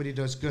when somebody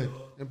does good.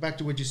 And back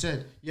to what you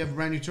said. You have a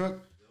brand new truck.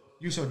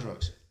 You sell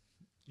drugs.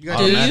 You guys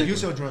Do you? you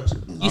sell drugs.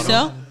 You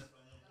sell?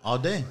 All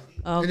day.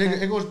 And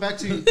Okay. it goes back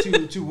to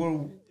where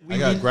we I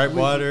got need- gripe we-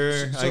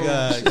 water. so- I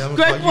got. I'm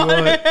Great gonna call you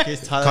water. up.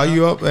 Kids Call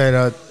you up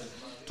at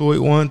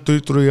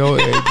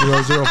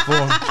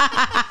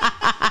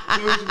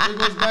 281-330-8004. it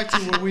goes back to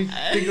where we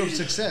think of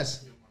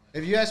success.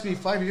 If you asked me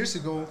 5 years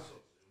ago,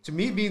 to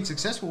me being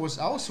successful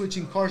I was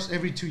switching cars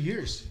every 2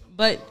 years.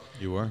 But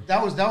You were.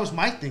 That was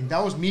my thing.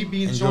 That was me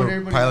being And showing you're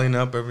everybody. piling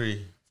up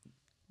every.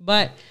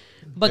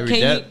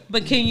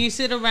 Every can you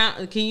sit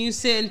around? Can you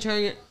sit and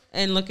turn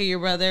and look at your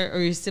brother or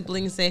your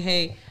sibling and say,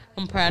 "Hey,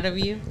 I'm proud of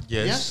you"?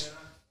 Yes.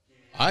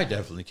 I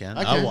definitely can.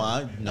 I can. No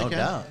I can.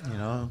 doubt. You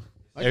know.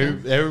 I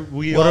can.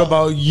 What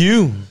about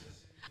you?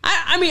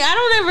 I mean, I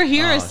don't ever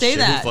hear us say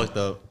that. Who fucked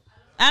up?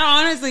 I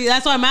don't honestly.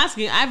 That's why I'm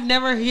asking. I've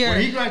never When he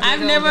graduated, I've I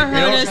was never like,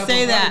 heard "Yo, us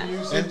say I'm that. proud of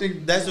you." Same thing.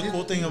 And that's the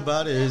cool thing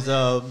about it is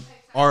our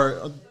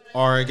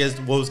or I guess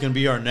what was going to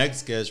be our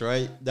next guest,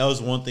 right? That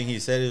was one thing he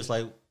said. It was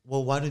like,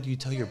 well, why did you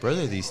tell your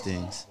brother these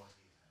things?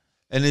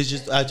 And it's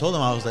just, I told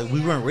him, I was like, we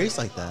weren't raised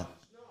like that.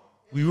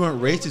 We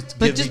weren't raised to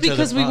But give just each other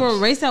because we props.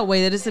 weren't raised that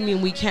way, that doesn't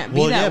mean we can't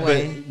be that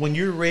way. But when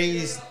you're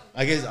raised,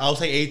 I guess I'll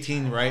say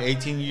 18, right?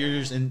 18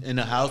 years in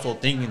a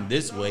household thinking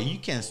this way, you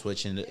can't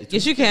switch into.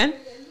 Yes, you can.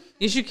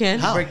 Yes, you can.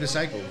 How? Break the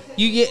cycle.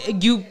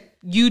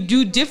 You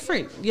do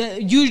different. Yeah,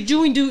 you're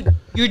doing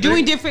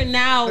different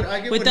now But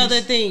I get with what other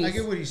he's- things. I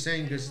get what he's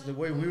saying because the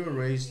way we were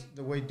raised,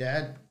 the way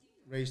Dad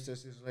raised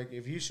us is like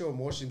if you show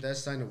emotion, that's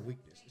a sign of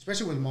weakness,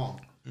 especially with Mom.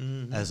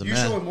 As a You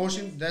show man,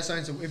 emotion, that's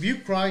signs of. If you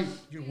cry,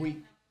 you're weak.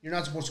 You're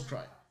not supposed to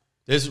cry.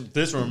 this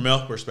from a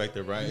male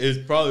perspective, right?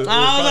 It's probably. Oh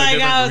my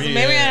God! Maybe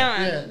Maybe I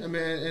don't. Yeah, I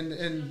mean,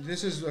 and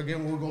this is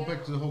again we'll go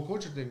back to the whole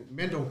culture thing.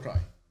 Men don't cry.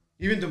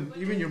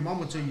 Even your mom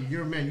will tell you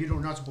you're a man. You're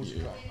not supposed to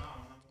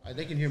cry.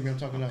 They can hear me. I'm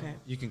talking loud. Okay.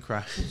 You can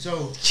cry.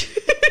 So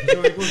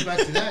it goes back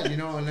to that,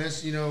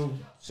 unless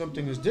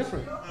something is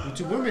different. And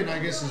to women, I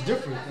guess is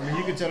different. I mean,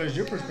 you can tell us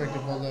your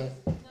perspective on that.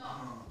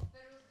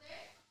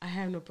 I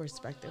have no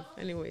perspective.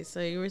 Anyway, so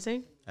you were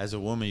saying? As a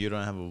woman, you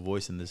don't have a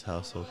voice in this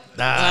household. What you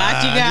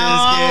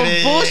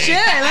got? Bullshit!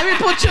 Let me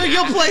put you in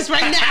your place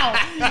right now.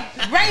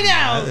 Right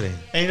now.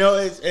 And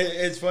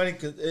it's funny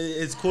because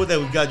it's cool that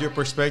we got your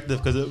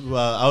perspective because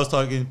I was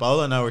talking,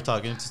 Paola and I were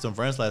talking to some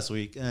friends last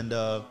week, and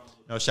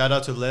shout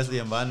out to Leslie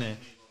and Vane.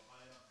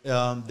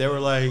 They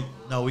were like,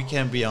 "No, we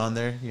can't be on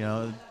there."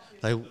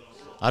 Like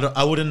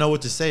I wouldn't know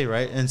what to say,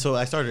 right? And so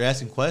I started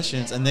asking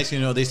questions, and next thing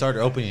you know, they started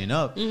opening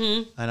up,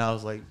 and I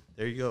was like,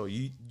 "There you go.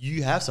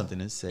 You have something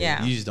to say.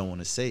 Yeah. You just don't want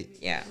to say it."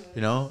 Yeah.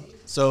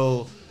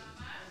 So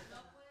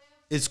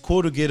it's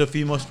cool to get a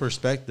female's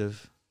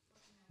perspective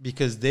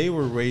because they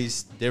were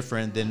raised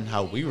different than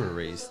how we were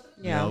raised.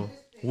 Yeah.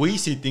 We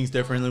see things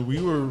differently.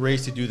 We were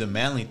raised to do the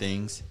manly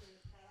things.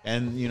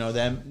 And,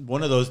 that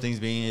one of those things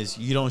being is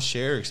you don't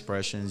share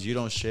expressions. You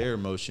don't share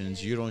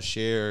emotions. You don't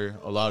share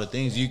a lot of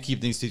things. You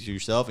keep things to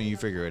yourself and you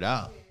figure it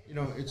out.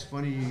 It's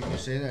funny you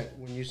say that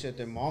when you said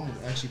that Mom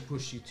would actually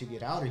push you to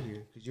get out of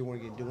here because you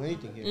weren't going to do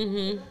anything here.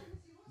 Mm-hmm.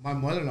 My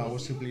mother-in-law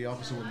was simply the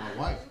opposite with my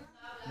wife.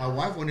 My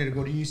wife wanted to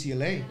go to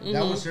UCLA.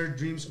 That was her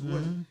dream school.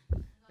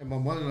 And my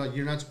mother-in-law,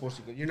 you're not supposed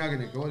to go. You're not going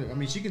to go there. I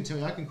mean, she can tell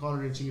you. I can call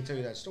her and she can tell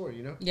you that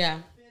story, Yeah.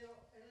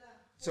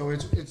 So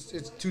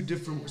it's two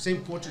different,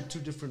 same portrait, two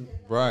different.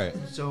 Right.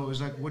 So it's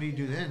like, what do you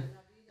do then?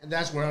 And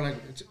that's where I like,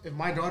 if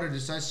my daughter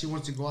decides she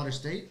wants to go out of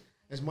state,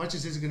 as much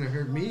as it's going to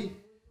hurt me,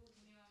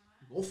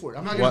 go for it.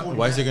 I'm not going to hold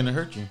Why you is it back. going to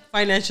hurt you?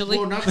 Financially.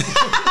 Well,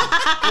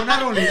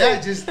 not only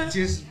that,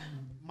 just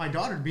my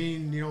daughter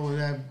being,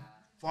 that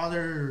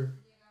father.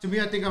 To me,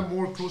 I think I'm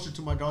more closer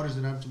to my daughters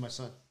than I am to my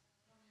son.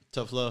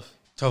 Tough love.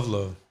 Tough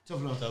love.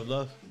 Tough love. Tough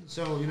love.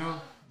 So,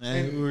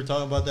 And we were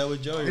talking about that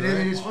with Joey, and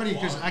right? it's funny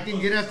because I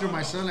can get after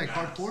my son like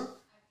hardcore,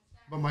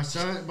 but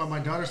my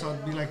daughter, so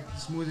I'll be like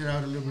smooth it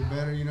out a little bit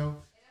better,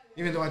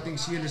 Even though I think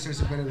she understands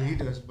it better than he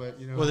does, but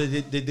Well,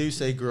 they do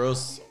say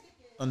girls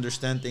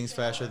understand things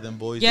faster than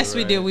boys. Yes,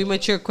 we right? do. We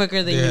mature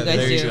quicker than you Yeah, guys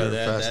there you do. go.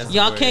 That's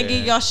Y'all where- can't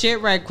get y'all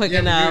shit right quick Yeah,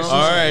 but enough. you're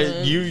All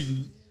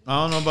right,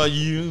 I don't know about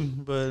you,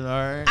 but all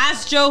right.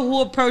 Ask Joe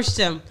who approached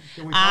him.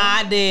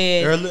 I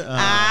did.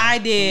 I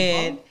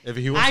did. If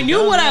he wants I to knew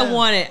come, what I yeah.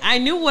 wanted. I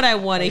knew what I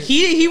wanted.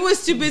 He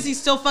was too busy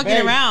still fucking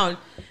Babe. around.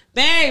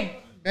 Babe.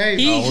 Hey,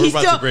 we're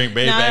about to bring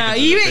Babe back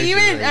into the picture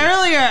even right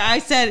earlier, I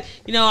said,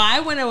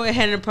 I went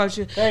ahead and approached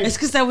you. Babe. It's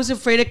because I was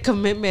afraid of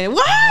commitment.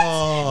 What?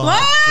 Oh,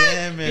 What?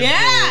 damn it,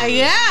 yeah, bro.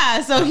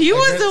 yeah. So he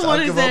was the one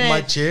I'll who give up said my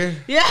it. chair.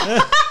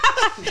 Yeah.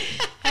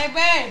 Hey,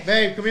 babe.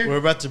 babe, come here. We're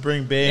about to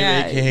bring Babe,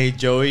 Yeah. aka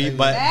Joey,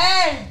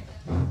 Babe.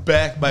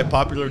 back by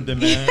popular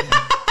demand.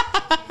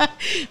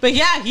 But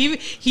yeah, he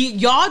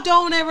y'all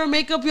don't ever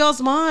make up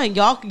y'all's mind.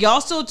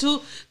 Y'all still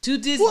too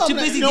busy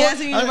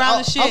dancing around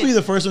the shit. I'll be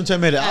the first one to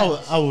admit it.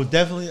 I was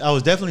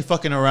definitely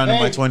fucking around in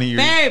my Babe. 20 years.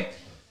 Babe.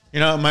 In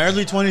my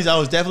early 20s, I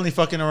was definitely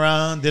fucking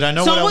around. Did I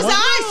know So what I was wanted?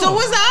 I. So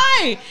was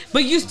I.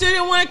 But you still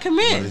didn't want to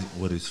commit.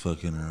 What is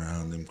fucking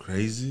around them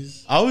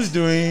crazies? I was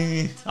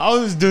doing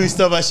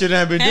stuff I shouldn't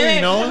have been doing, Hey,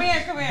 you come know?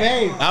 here, come here.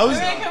 Babe. I was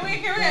Come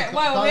here.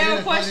 Wait, we have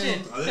a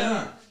question.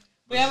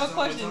 We have a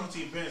question.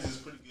 It's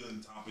pretty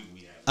good topic we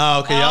have. Oh,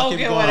 okay, y'all keep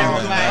Okay, going. whatever,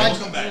 on. bye. We'll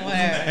come back.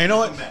 Whatever. And you know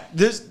what?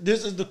 This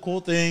is the cool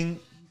thing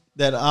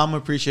that I'm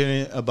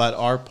appreciating about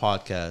our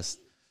podcast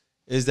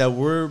is that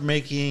we're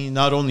making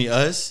not only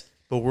us,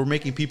 but we're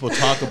making people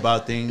talk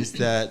about things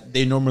that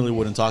they normally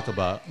wouldn't talk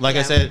about. Like I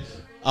Yeah. said,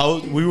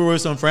 we were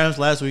with some friends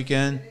last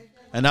weekend,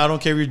 and I don't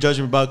care if you're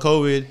judging about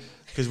COVID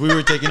because we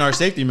were taking our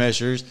safety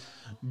measures.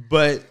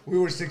 But We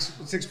were 6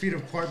 feet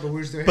apart, but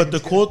we were still. the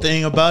cool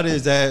thing about it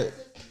is that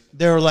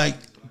they were like,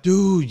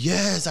 dude,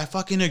 yes, I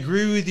fucking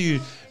agree with you.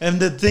 And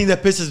the thing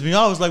that pisses me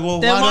off is like, well,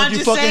 Then why why'd don't you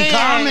you fucking say it?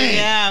 comment?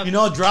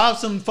 Yeah. Drop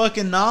some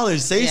fucking knowledge,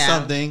 say Yeah.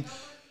 something.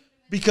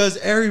 Because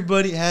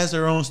everybody has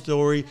their own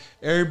story.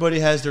 Everybody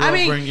has their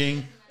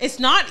upbringing. It's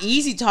not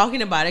easy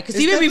talking about it because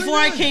It's even definitely before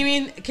I not.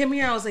 came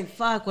here, I was like,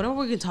 "Fuck, what are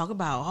we gonna talk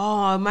about?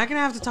 Oh, am I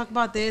gonna have to talk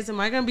about this? Am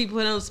I gonna be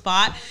put on the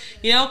spot?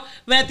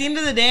 But at the end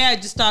of the day, I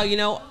just thought,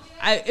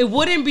 it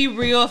wouldn't be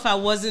real if I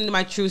wasn't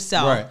my true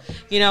self. Right.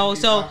 You know,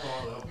 so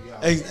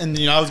And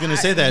you know, I was gonna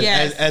say that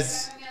Yes.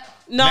 as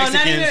no,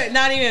 Mexicans,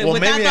 not even well,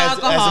 without maybe the as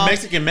alcohol. a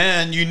Mexican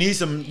man, you need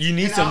some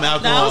alcohol.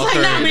 That was like,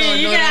 first. not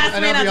me. You can ask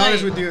and me. I'll And be I'll honest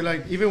tell you. with you,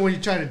 like even when you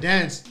try to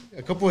dance,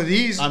 a couple of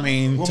these, I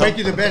mean, will tell- make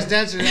you the best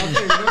dancer out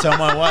there. You know? Tell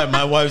my wife.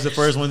 My wife's the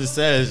first one that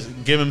says,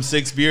 "Give him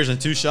 6 beers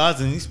and 2 shots,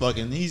 and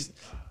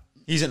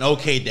he's an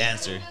okay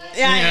dancer."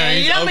 Yeah,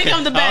 you he's don't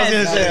become the best. I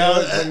was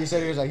gonna say, When you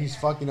said he was like, he's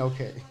fucking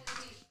okay.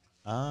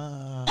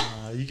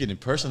 you getting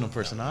personal. All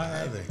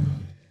right.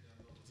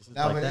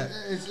 No, Like but that.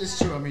 it's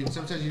true. I mean,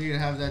 sometimes you need to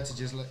have that to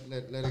just let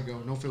it go.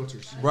 No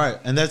filters. Right,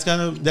 and that's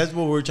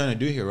what we're trying to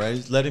do here, right?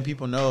 Is letting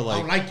people know, I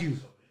don't like, like you.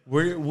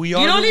 we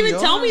are. You don't who even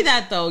we tell are. me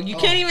that though. You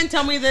can't even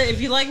tell me that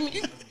if you like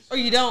me or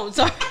you don't.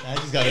 Sorry. I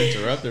just got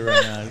interrupted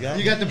right now.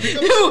 You got the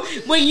pickup.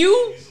 Dude, when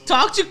you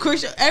talk to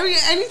Christian,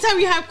 anytime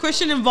you have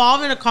Christian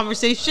involved in a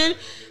conversation,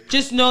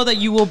 just know that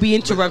you will be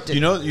interrupted.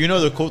 You know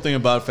the cool thing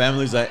about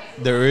family is that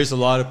there is a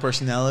lot of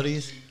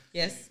personalities,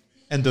 Yes.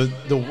 and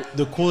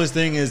the coolest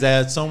thing is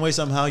that some way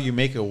somehow you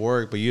make it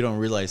work, but you don't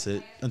realize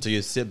it until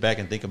you sit back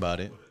and think about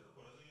it.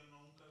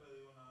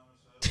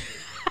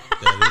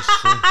 That is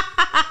true.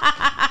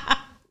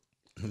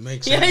 It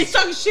makes Yeah, sense. he's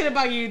talking shit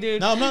about you,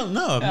 dude. No,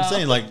 I'm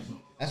saying like.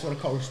 That's what I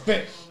call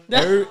respect.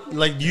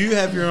 Like you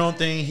have your own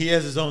thing, he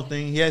has his own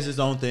thing, he has his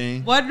own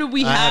thing. What do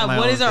we I have have? my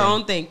What own is our thing.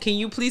 own thing? Can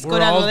you please go We're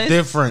down all the list?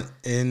 different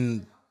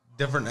in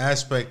different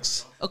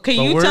aspects. Okay,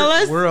 But you tell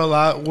us.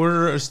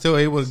 We're still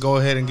able to go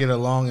ahead and get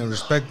along and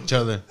respect each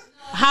other,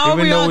 How are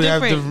even we though all we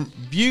have different?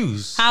 different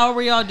views. How are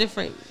we all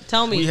different?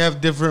 Tell me. We have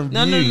different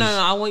no, views. no.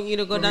 I want you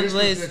to go down the your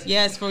list. perspective.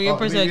 Yes, from your Oh,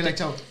 maybe perspective. like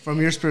tell- from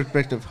your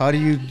perspective, how do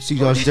you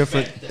see us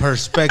different?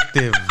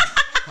 Perspective.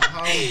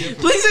 How are we different?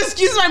 Please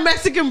excuse my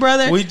Mexican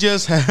brother. we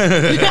just have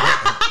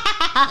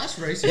That's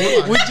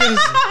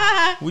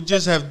racist. we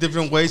just have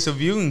different ways of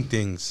viewing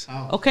things.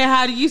 Okay,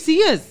 how do you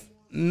see us?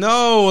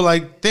 No,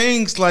 like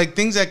things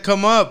that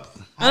come up.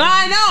 And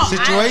I know.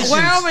 Situations. We're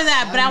over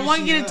that, but How I do you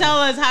want see you to us? tell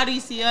us how do you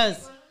see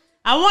us?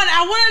 I want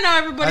to know I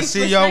everybody's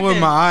see y'all with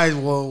perspective. my eyes.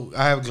 Well,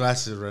 I have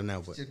glasses right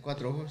now, but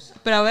Cuatro ojos.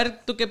 Pero a ver,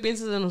 ¿tú qué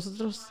piensas de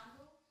nosotros?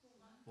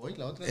 Hoy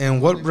la otra. in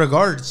what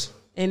regards?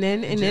 In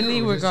any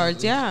general, regards,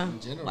 just yeah. in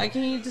general. Why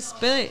can't you just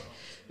spill it?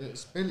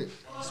 Spill it.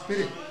 Spit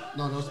it.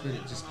 No, spit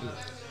it. Just spill it.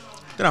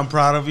 That I'm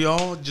proud of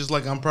y'all, just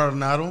like I'm proud of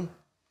Nato.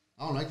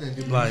 I don't like that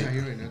dude. Like- He's not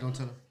here right now. Don't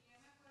tell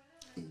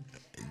him.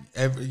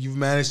 You've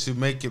managed to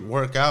make it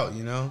work out,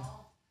 you know.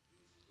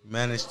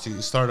 Managed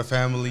to start a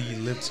family,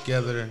 live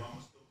together.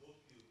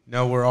 You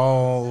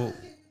know,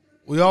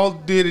 we all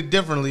did it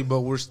differently,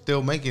 but we're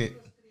still making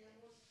it.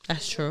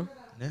 That's true.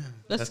 Yeah,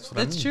 That's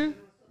what I mean. true.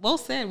 Well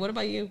said. What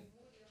about you?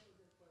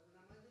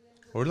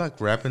 We're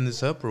like wrapping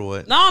this up or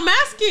what? No, I'm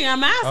asking.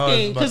 about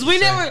Because to we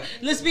say. never.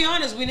 Let's be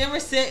honest. We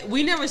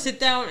never sit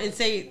down and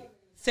say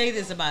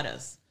this about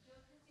us.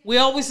 We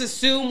always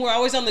assume we're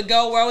always on the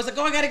go. We're always like,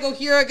 oh, I gotta go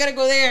here. I gotta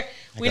go there.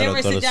 We gotta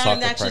never go sit to down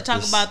and soccer actually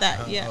practice. talk about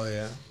that. Yeah. Oh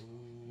yeah.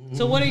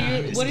 So what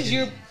is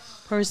your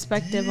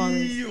perspective on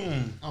this?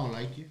 I don't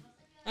like you.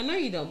 I know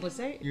you don't, but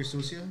say it. You're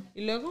sucia.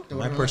 Y luego? Te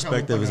voy My a dejar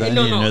perspective is boca. I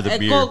need another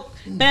beer.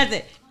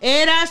 Espérate.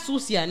 Era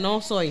sucia, no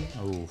soy.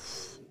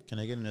 Oof. Can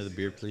I get another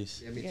beer,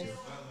 please? Yeah, me too.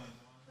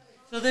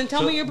 So then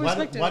tell me your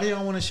perspective. Why do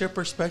y'all want to share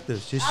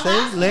perspectives? Just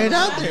say, lay it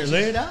out there.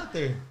 Lay it out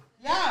there.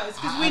 Yeah, it's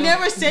because we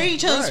never say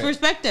each other's Right.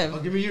 perspective. Oh,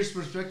 give me your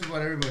perspective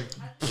about everybody.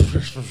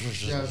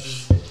 Yeah,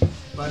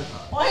 but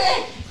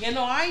Oye, ya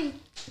no hay.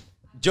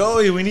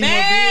 Joey, we need more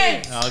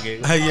Vince! beer. Okay.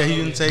 Yeah,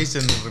 you didn't say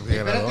something.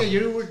 espérate,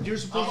 you're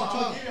supposed to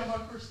talk.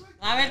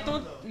 A ver,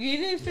 tú, you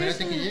didn't finish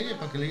Espérate que it. llegue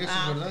para que le digas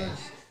sus verdades.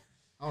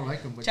 I don't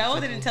like him. But Chavo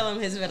didn't tell him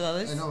his I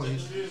verdades. know.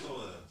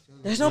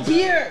 There's no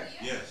beer.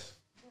 Yes.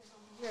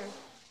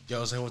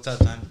 Yo, say what's that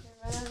time?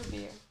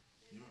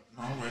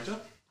 No, right there.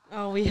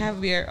 Oh, we have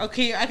beer.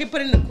 Okay, I can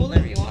put it in the cooler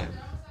if you want.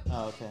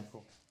 Oh, okay,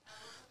 cool.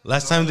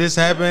 Last time this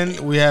happened,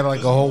 we had like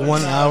a whole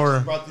 1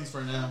 hour, Brought these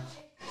for now.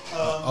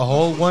 a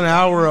whole 1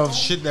 hour of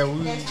shit that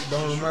we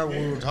don't remember what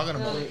we were talking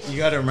about. You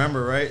got to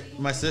remember, right?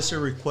 My sister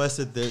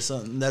requested this.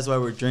 That's why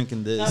we're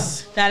drinking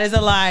this. That is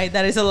a lie.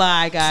 That is a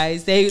lie,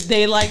 guys.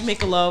 They like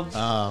Michelob.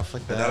 Oh,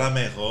 fuck Da that. la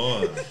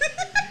mejor.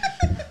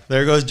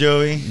 There goes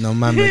Joey. No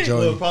mames, We'll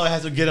Joey. probably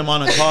have to get him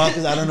on a call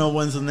because I don't know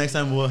when's the next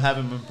time we'll have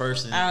him in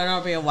person. I don't know,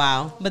 it'll be a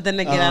while. But then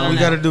again, I don't We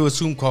know. got to do a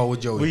Zoom call with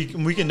Joey.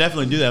 We can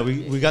definitely do that.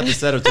 We got the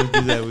setup to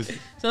do that with.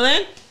 So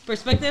then,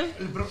 perspective?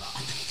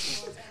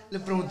 Le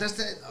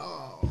preguntaste.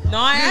 Oh, No,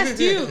 I asked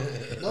you.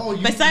 no,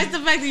 you. Besides the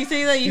fact that you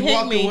say that you, you hate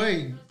walked me.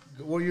 away.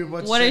 What are you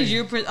about to What say? is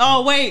your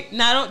oh wait,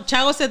 not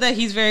Chago said that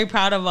he's very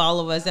proud of all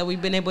of us that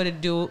we've been able to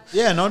do.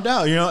 Yeah, no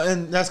doubt. You know,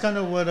 and that's kind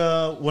of what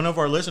one of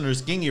our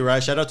listeners, Kingy,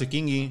 right? Shout out to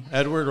Kingy,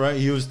 Edward, right?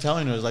 He was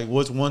telling us, like,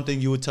 what's one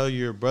thing you would tell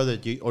your brother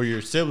or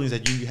your siblings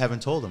that you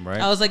haven't told them, right?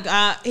 I was like,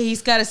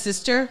 he's got a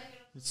sister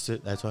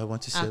That's why I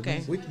went to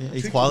siblings. Okay.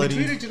 Equality.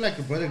 We treated you like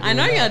a brother. I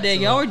know growing y'all up, did.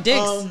 so- Y'all were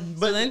dicks.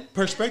 But So then-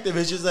 perspective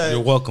is just that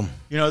You're welcome.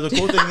 you know the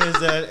cool thing is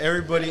that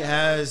everybody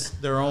has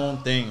their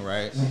own thing,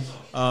 right?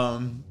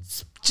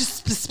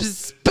 just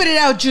spit it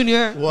out,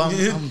 Junior. Well,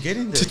 I'm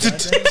getting there.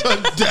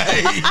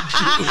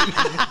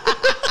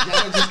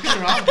 Yeah, just get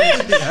her off,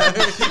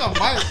 bitch. She gonna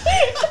bite.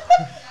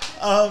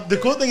 The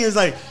cool thing is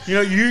like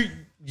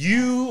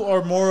you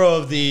are more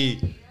of the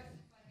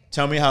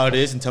tell me how it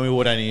is and tell me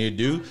what I need to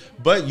do,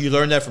 but you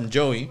learned that from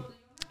Joey.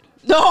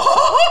 No,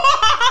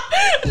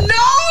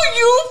 no,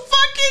 you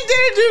fucking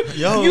didn't do.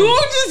 Yo. You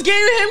just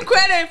gave him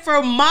credit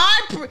for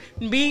my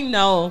being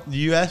no.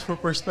 You asked for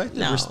perspective,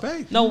 No,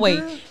 respect. no,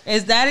 wait.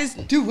 Is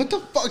Dude, what the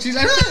fuck? She's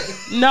like,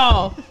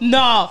 no.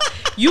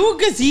 You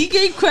because he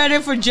gave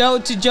credit for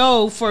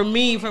Joe for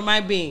me for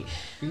my being.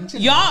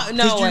 Y'all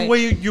no Because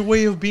way. your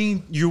way of being,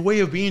 or your way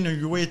of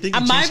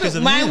thinking changed because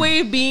of My him. way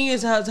of being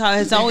has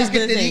always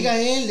been the same.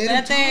 Let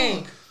him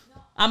Thing.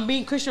 I'm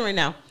being Christian right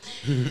now.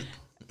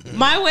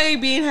 My way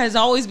of being has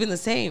always been the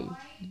same,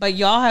 but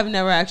y'all have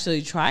never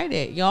actually tried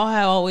it. Y'all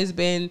have always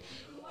been.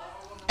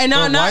 And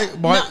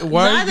But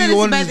why do you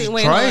want to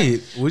try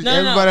it?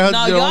 Everybody has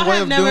their y'all own way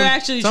have of never doing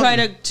actually something.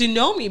 tried to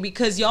know me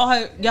because y'all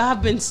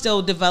have been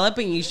still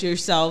developing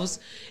yourselves.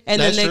 And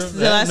That's the true.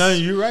 last, no,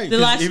 you're right. The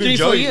 'Cause last even 3-4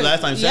 Joey years.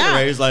 last time said it,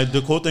 right? It's like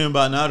the cool thing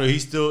about now that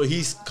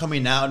he's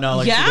coming out now,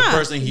 like to the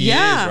person he is,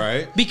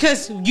 right?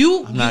 Because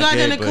you not got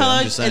gay, into but I'm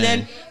college just and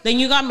saying. then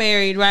you got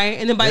married, right?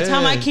 And then by the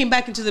time I Yeah. came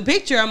back into the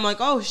picture, I'm like,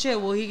 oh shit,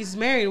 well he's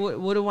married.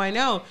 What do I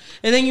know?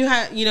 And then you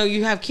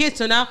have kids,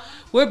 so now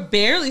we're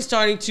barely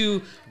starting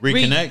to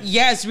Reconnect. reconnect.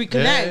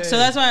 Yeah. So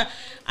that's why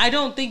I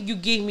don't think you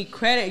gave me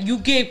credit. You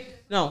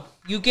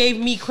gave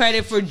me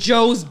credit for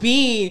Joe's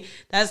being.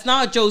 That's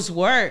not Joe's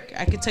work.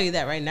 I can tell you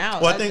that right now.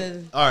 Well, I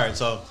think all right.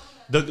 So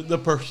the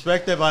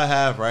perspective I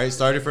have, right,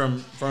 started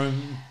from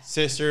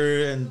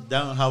sister and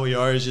down how we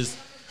are is just.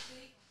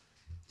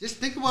 Just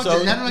think about So,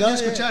 it. I don't no, like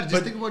to escuchar. Just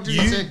but think about what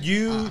you're saying.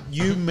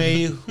 you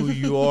made who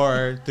you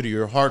are through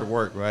your hard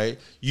work, right?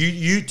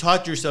 You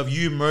taught yourself,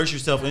 you immersed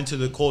yourself into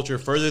the culture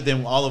further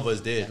than all of us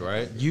did,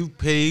 right? You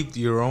paved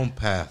your own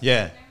path.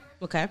 Yeah.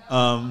 okay.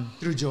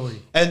 Through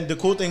Joey. And the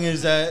cool thing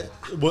is that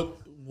what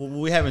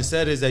we haven't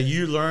said is that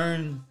you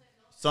learn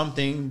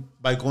something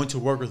by going to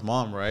work with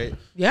mom, right?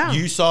 Yeah.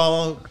 You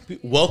saw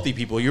wealthy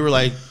people. You were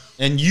like,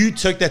 and you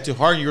took that to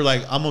heart. You were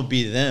like, I'm gonna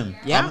be them.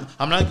 Yeah.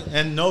 I'm not.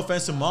 And no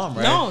offense to mom,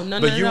 right? No,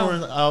 But you no.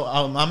 weren't.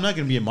 I'm not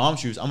gonna be in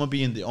mom's shoes. I'm gonna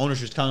be in the owner's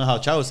shoes. Kind of how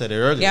Chao said it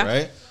earlier, Yeah.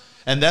 right?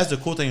 And that's the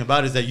cool thing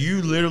about it is that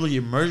you literally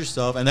immerse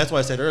yourself, and that's why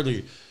I said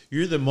earlier,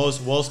 you're the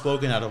most well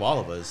spoken out of all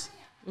of us,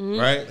 Mm-hmm.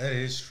 right? That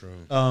is true.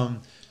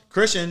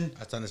 Christian,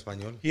 Hasta en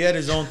español. he had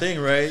his own thing,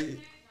 right?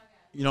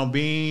 You know,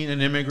 being an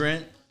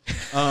immigrant.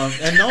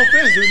 And no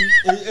offense,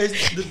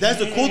 dude, that's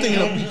the cool thing.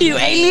 You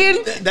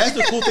alien. That's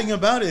the cool thing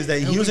about it is that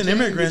he was an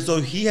immigrant,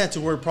 so he had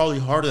to work probably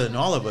harder than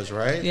all of us,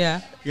 right?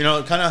 Yeah. You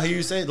know, kind of how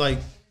you say, like,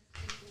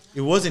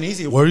 it wasn't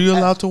easy. Were you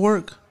allowed to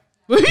work?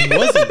 Were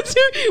wasn't.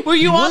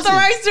 you wasn't.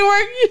 authorized to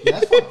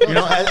work? You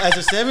know, as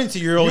a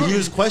 17-year-old, he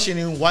was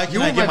questioning why can't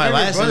You I were get my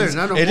my favorite brother, license?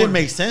 not no It didn't more.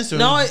 make sense to him.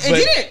 No, it but-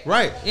 didn't.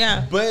 Right.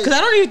 Yeah. But Because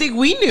I don't even think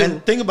we knew.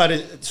 and think about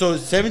it. So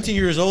 17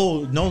 years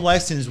old, no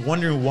license,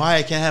 wondering why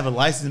I can't have a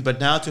license, but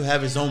now to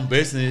have his own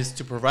business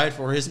to provide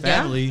for his Yeah.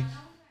 family,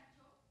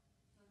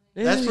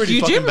 that's pretty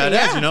You fucking do, badass.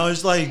 yeah. You know,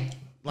 it's like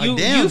You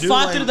damn,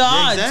 fought dude, through the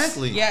odds.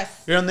 Exactly. Yes.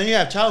 You know, and then you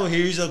have Chavo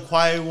here. He's a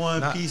quiet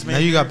one, peacemaker.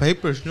 Now you got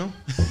papers, no?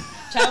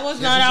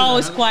 Chago's not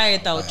always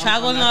quiet though.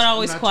 Chago's not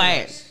always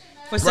quiet.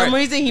 For some Right.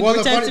 reason, he Well,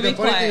 pretends to the be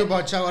funny thing quiet.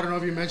 about Chao, I don't know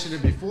if you mentioned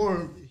it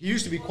before, he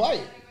used to be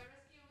quiet.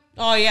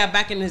 Oh yeah,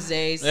 back in his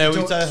days. Yeah, we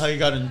So- tell how you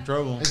got in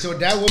trouble. Until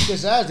dad whooped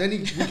his ass, then we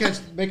can't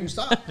make him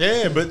stop.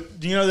 Yeah, but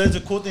you know, that's the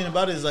cool thing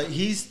about it is like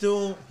he's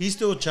still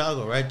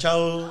Chavo, right?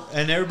 Chavo,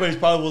 and everybody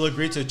probably will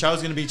agree to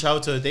Chavo's gonna be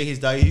Chavo till the day he's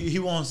died. He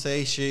won't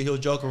say shit. He'll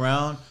joke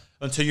around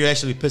until you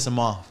actually piss him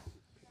off.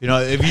 You know,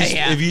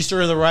 Yeah. if you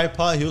stir the right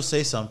pot, he'll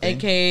say something.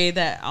 AKA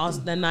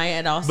the night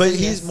at Austin. But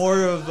he's yes.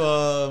 more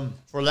of,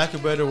 for lack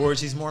of better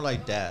words, he's more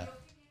like dad.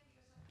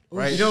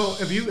 Right? You know,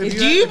 if you Do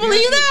you ask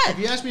believe me- that? If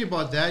you ask me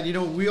about that, you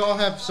know, we all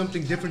have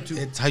something different to.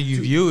 It's how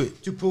you view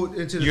it. To put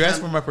into the You asked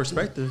for family. my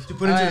perspective. To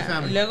put into the Y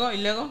family.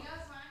 luego.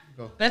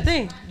 Go. That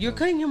thing, you're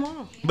cutting him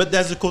off. But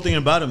that's the cool thing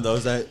about him, though,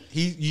 is that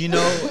you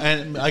know,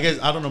 and I guess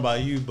I don't know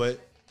about you, but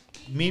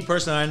me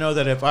personally, I know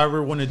that if I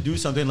ever want to do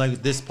something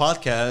like this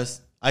podcast,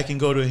 I can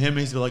go to him and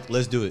he's like,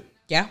 "Let's do it,"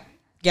 Yeah.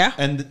 Yeah.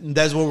 and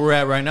that's where we're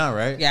at right now,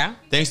 right? Yeah.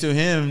 Thanks to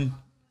him,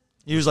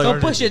 he was like, Go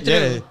push it through.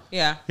 Yeah.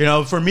 Yeah. You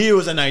know, for me, it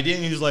was an idea,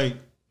 and he was like,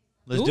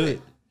 "Let's Do do it.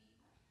 it."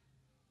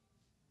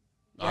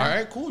 All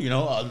right, cool. You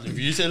know, if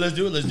you say let's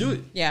do it, let's do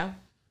it. Yeah.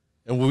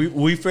 And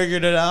we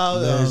figured it out.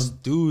 Let's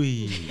do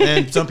it.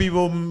 And some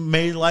people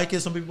may like it,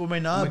 some people may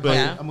not. But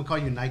Yeah. I'm gonna call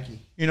you Nike.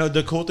 you know,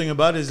 the cool thing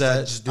about it is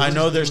that Just do I it.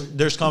 know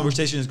there's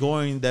conversations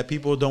going that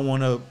people don't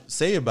want to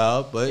say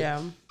about, but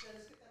Yeah.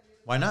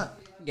 why not?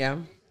 Yeah.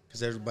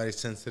 Because everybody's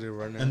sensitive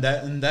right now.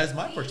 And that's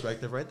my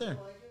perspective right there.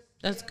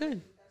 That's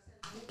good.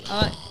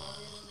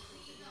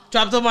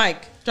 Drop the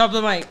mic. Drop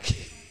the mic.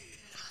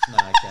 Nah,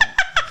 I can't.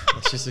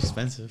 just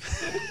expensive.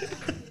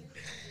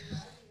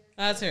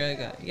 That's really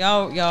good.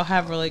 Y'all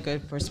have really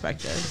good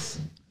perspectives.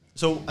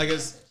 So I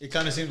guess it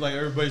kind of seems like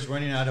everybody's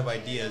running out of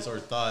ideas or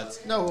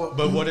thoughts. No, well,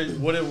 But what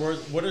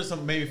are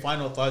some maybe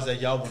final thoughts that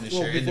y'all want to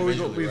well, share before we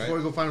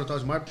individually, go final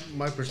thoughts,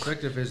 my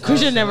perspective is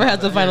Christian never has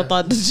the final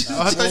thought.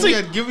 I thought you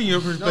had given your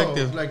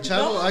perspective. No, like Chavo,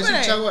 No, I see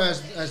but- Chavo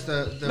as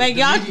the Like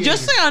y'all, mediator.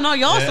 just so y'all know,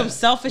 y'all Yeah. some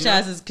selfish Yeah.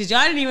 asses because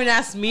y'all didn't even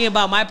ask me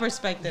about my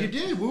perspective. You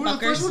did. We were the Fuckers.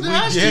 first one to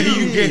ask Yeah, you.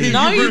 you gave.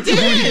 No, you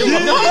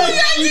didn't. No,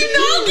 you did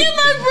not get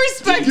my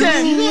perspective.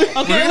 Okay,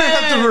 We're gonna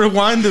have to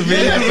rewind the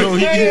video so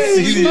he can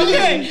see it.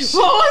 Okay,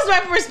 what was my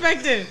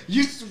perspective?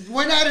 You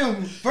went at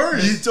him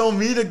first. You told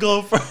me to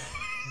go first.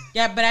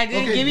 Yeah, but I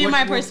didn't Okay, give you what- my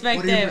what are your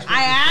perspective.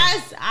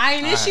 perspectives? I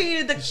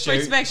initiated the Share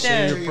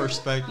perspective. your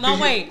perspective. No,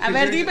 wait. A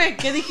ver, Because dime,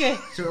 ¿qué dije?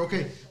 So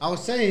okay, I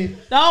was saying,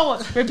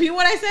 No, repeat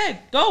what I said.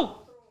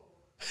 Go.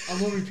 I'm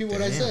gonna repeat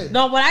what I said.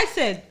 No, what I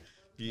said.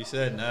 You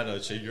said Nato,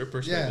 share your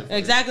perspective. Yeah.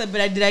 Exactly,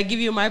 but did I give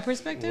you my Well,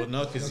 perspective?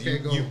 no, because Okay,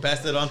 go. you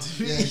passed it on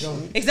to me. Yeah, go.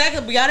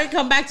 Exactly, but y'all didn't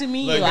come back to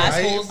me, Look, you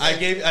assholes. I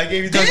gave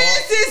you the ball.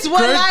 This is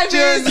what life is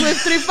Christian- with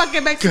three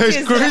fucking Because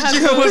Mexicans.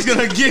 Christian was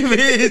gonna give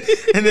his,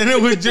 and then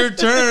it was your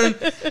turn,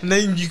 and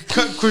then you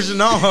cut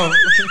Christian off.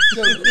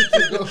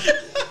 So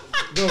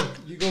go.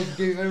 You go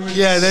give everybody.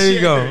 Yeah, there you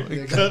go.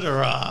 Cut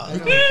her off.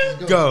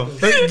 Go.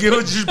 Give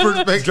us your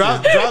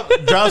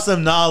perspective. Drop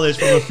some knowledge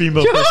from a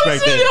female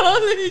perspective.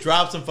 I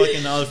Drop some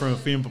fucking knowledge from a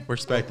female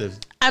perspective.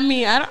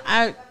 mean,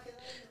 I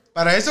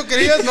Para eso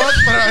querías, no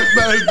para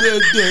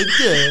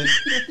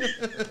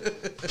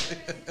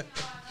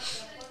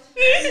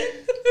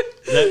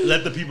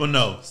Let the people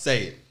know.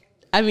 Say it.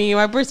 I mean,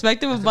 my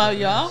perspective about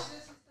y'all.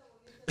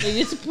 And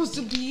you're supposed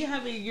to be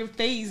having your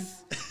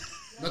face.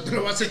 No te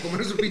lo vas a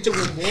comer su pinche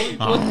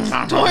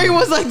bombón. Tori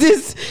was like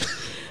this.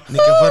 Ni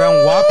que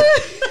fueran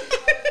guapos.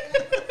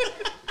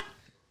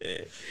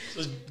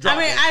 Drop I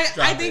mean, it.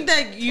 Drop I think it.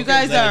 that you Okay,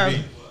 guys let are. it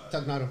be.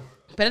 Tagnado.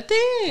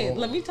 Espérate,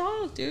 let me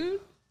talk, dude.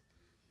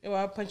 Or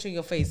I'll punch you in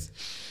your face.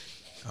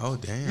 Oh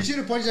damn. You should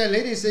have punched that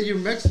lady and said you're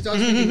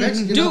Mexican.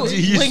 Mexican. Dude,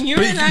 You when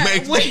you're in speak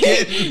that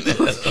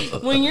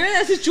Mexican. when you're in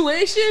that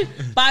situation,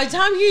 by the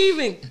time you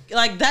even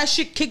like that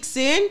shit kicks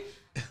in,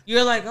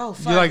 you're like, oh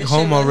fuck. You're like this shit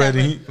home really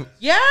already. happened.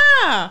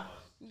 Yeah.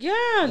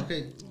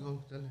 Okay,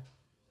 go. Tell her.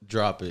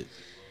 Drop it.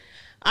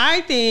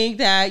 I think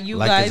that you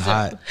Like guys it's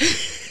are hot.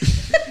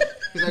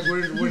 It's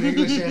like when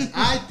English says,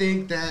 I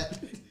think that.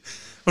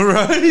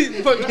 Right?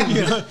 Fucking.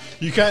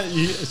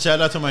 You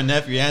shout out to my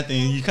nephew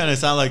Anthony. You kind of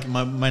sound like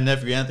my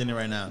nephew Anthony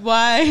right now.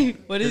 why?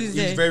 What does he He's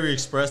say? very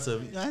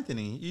expressive.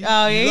 Anthony. You Oh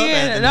love yeah.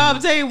 Anthony. No, I'm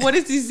telling you, what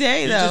does he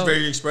say He's though? just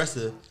very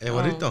expressive. Hey,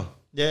 Juanito.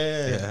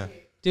 Yeah. Yeah.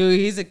 Dude,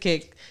 he's a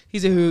kick.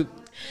 He's a hoot.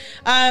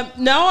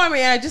 No, I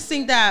mean, I just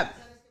think that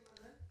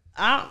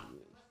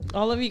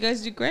all of you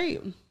guys do great.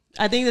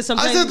 I think that I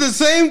sometimes said the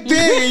same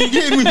thing, and you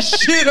gave me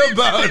shit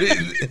about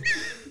it.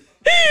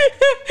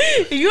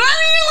 you don't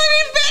even let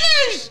me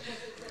finish.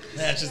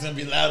 That's just gonna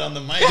be loud on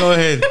the mic. Go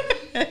ahead.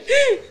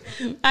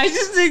 I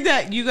just think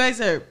that you guys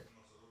are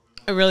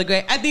really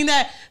great. I think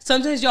that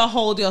sometimes y'all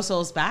hold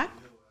yourselves back,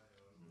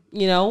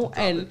 you know,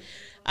 and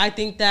I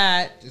think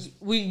that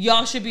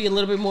y'all should be a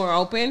little bit more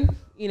open.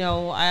 You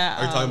know,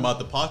 Are you talking about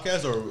the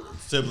podcast or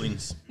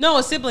siblings? no,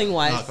 sibling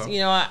wise. Okay. You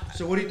know,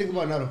 So what do you think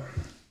about Nato?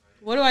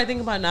 what do I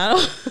think about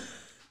Nato?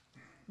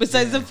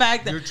 Besides the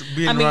fact that You're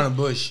being around a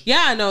bush.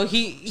 Yeah, no,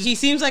 he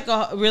seems like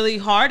a really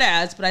hard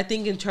ass, but I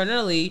think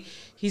internally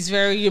he's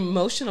very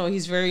emotional.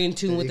 He's very in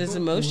tune with his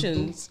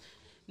emotions.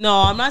 No,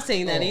 I'm not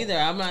saying that either.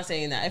 I'm not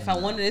saying that. If I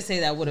wanted to say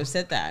that, I would have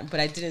said that, but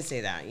I didn't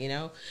say that. You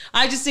know,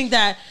 I just think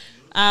that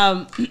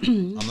I'm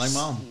like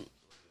mom.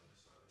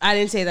 I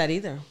didn't say that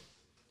either.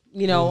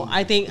 You know,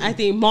 I think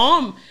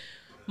mom,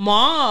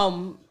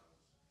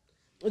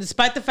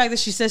 despite the fact that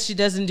she says she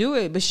doesn't do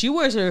it, but she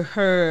wears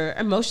her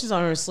emotions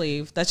on her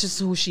sleeve. That's just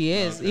who she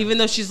is. Okay. Even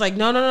though she's like,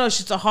 no,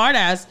 she's a hard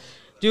ass.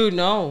 Dude,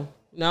 no.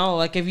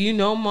 Like, if you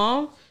know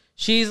mom,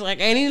 she's like,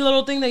 any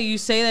little thing that you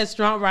say that's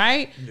not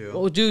right,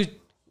 oh, dude,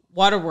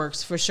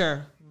 waterworks for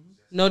sure.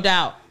 No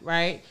doubt,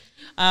 right?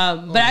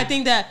 But I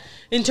think that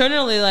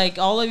internally, like,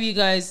 all of you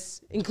guys,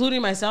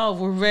 including myself,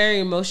 we're very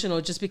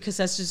emotional just because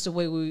that's just the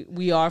way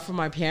we are from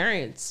our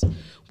parents.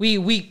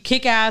 We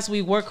kick ass,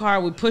 we work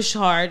hard, we push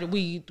hard,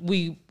 we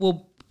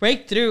will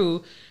break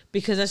through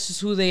because that's just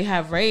who they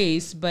have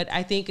raised. But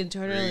I think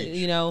internally,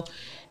 you know,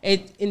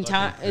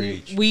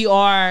 we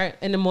are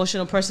an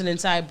emotional person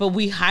inside, but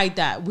we hide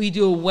that. We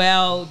do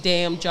a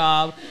damn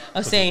job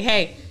of saying,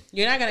 hey,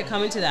 you're not gonna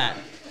come into that.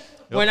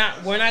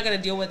 Yep. We're not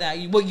gonna deal with that.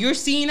 What you're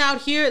seeing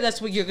out here,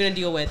 that's what you're gonna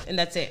deal with, and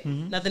that's it.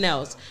 Mm-hmm. Nothing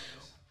else.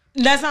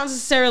 That's not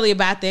necessarily a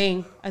bad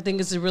thing. I think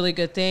it's a really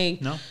good thing.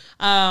 No.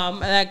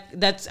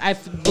 I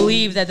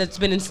believe that's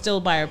been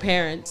instilled by our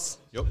parents.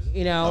 Yep.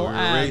 You know.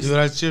 Dude,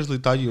 I seriously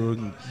thought you were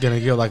gonna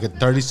give like a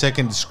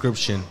 30-second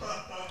description.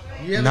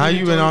 Now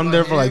you've been on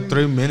there for like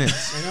 3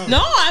 minutes.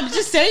 No, I'm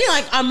just saying,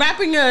 like, I'm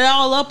wrapping it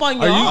all up on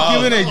y'all. Are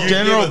you giving a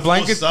general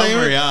blanket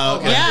statement? Yeah,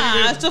 okay.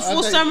 Yeah, it's a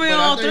full summary on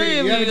all three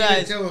of you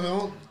guys.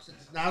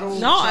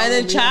 No, and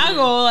then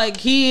Chago, like,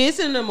 he is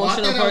an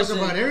emotional I thought person.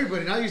 that was about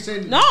everybody. Now you're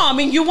saying No, I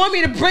mean, you want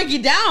me to break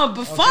it down,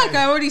 but fuck,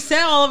 I already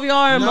said all of y'all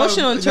are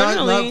emotional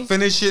internally. Not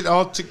finish it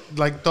all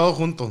like todo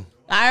junto.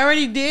 I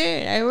already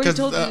did. I already Because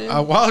told you.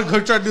 a while ago, I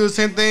tried to do the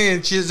same thing,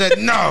 and she said,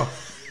 "No,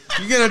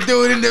 you're gonna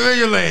do it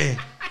individually."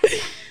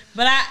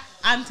 But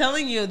I'm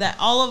telling you that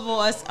all of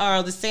us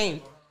are the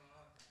same.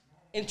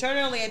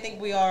 Internally, I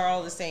think we are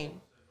all the same.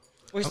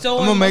 We're so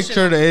I'm gonna make emotional.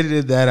 sure to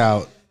edit that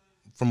out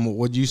from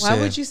what you said. Why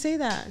would you say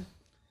that?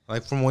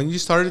 Like from when you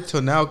started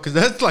till now, because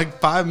that's like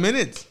 5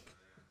 minutes.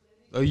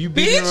 Are you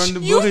beating around the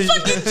Bitch, you bush?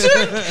 fucking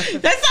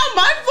jerk. That's not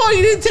my fault.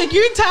 You didn't take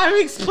your time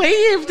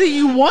explaining everything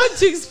you want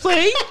to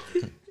explain.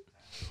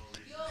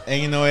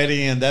 Ain't no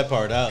editing that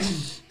part out.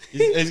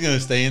 It's gonna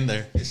stay in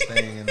there. It's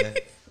staying in there.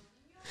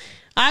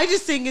 I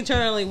just think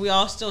internally we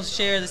all still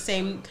share the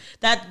same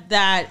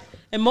that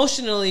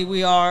emotionally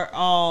we are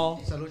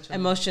all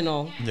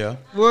emotional. Yeah.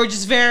 We're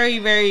just very,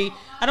 very,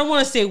 I don't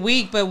want to say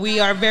weak, but we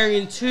are very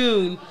in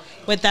tune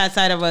with that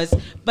side of us.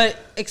 But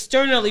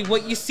externally,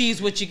 what you see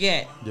is what you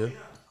get. Yeah.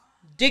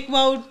 Dick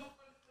mode,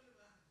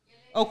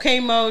 okay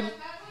mode,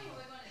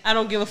 I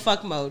don't give a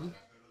fuck mode.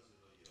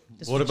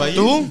 What about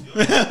you?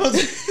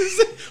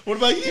 What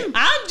about you?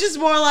 I'm just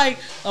more like,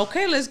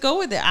 okay, let's go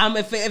with it.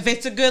 If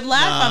it's a good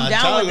laugh, I'm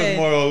down Tyler with was it.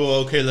 more,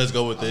 okay, let's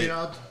go with it.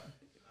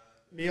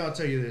 I'll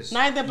tell you this.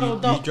 Nadie te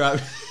preguntó. You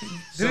drive.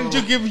 Didn't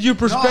you give your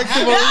perspective?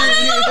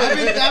 I've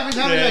been having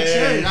like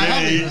sharing. I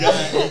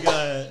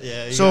haven't.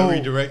 He So- got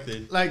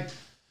redirected. Like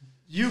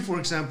you, for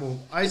example,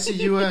 I see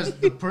you as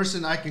the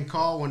person I can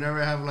call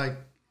whenever I have like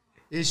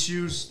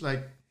issues,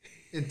 like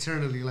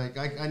internally. Like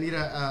I need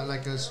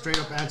a straight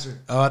up answer.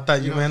 Oh, I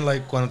thought you meant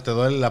like cuando te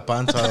duele la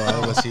panza o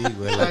algo así,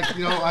 güey. Like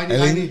I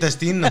El need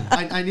intestino.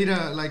 I need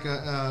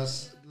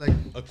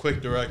a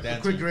Quick direct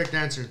answer. quick direct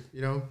answer.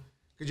 You know,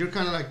 because you're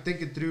kind of like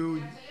thinking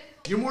through.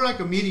 You're more like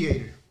a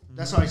mediator.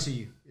 That's how I see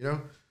you. You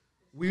know.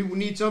 We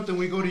need something.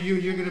 We go to you.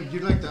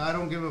 You're like the I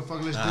don't give a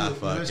fuck. Let's do it.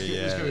 Fuck Let's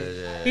it. let's go.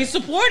 Yeah. He's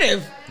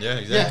supportive. Yeah, Yeah,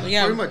 exactly.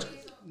 Yeah. pretty much.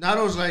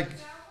 Nato's like,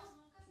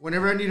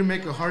 whenever I need to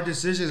make a hard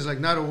decision, it's like,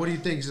 Nato, what do you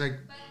think? He's like,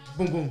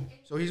 boom, boom.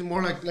 So he's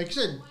more like you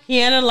said,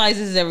 He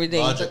analyzes everything.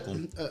 Logical.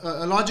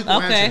 a logical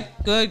Okay,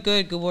 answer.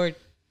 good word.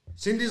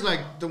 Cindy's like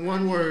the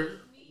one where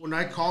when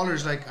I call her,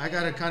 it's like, I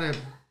got to kind of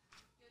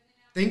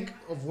think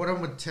of what I'm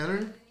going to tell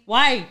her.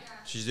 Why?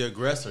 She's the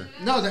aggressor.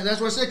 No, that's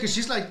what I said, because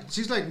she's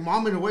like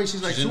mom in a way.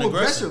 She's like She's too an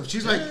aggressive. aggressive.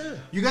 She's like,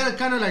 you got to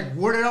kind of like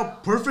word it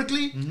out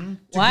perfectly to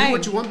Why? get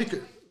what you want, because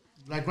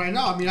like right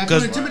now, I mean, I feel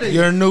Because intimidated.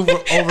 you're a new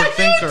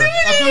overthinker.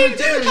 I feel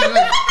intimidated.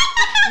 Like,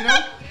 you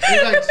know?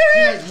 It's like,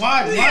 she's like,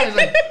 why? It's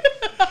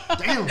like,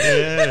 damn.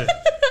 Yeah.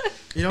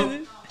 You know?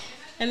 And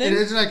And then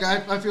it's like,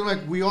 I feel like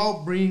we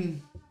all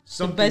bring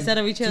something best out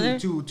of each other?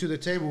 to the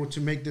table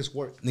to make this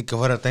work. Ni que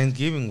fuera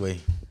Thanksgiving, güey.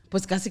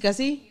 pues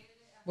casi.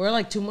 We're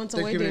like 2 months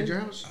away, Thanksgiving at dude. your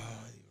house?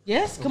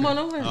 Yes, come on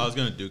over. I was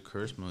gonna do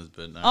Christmas,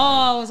 but not.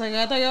 Oh, I was like,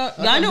 I thought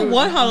y'all. I I'm know doing-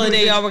 one I'm holiday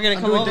doing y'all were gonna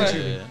I'm come doing over.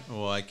 Thanksgiving. Yeah.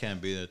 Well, I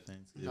can't be there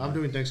Thanksgiving. I'm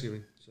doing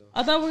Thanksgiving. So.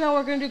 I thought we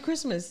were gonna do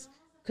Christmas,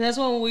 cause that's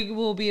when we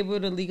will be able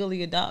to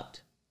legally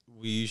adopt.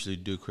 We usually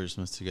do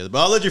Christmas together, but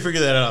I'll let you figure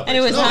that out.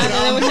 Anyways, No, huh? And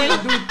then we're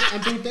saying,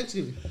 I'm doing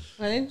Thanksgiving.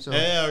 right? So,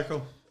 Yeah,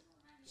 cool.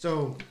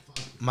 so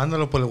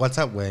Mándalo por el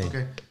WhatsApp, güey.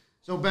 okay.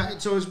 So back.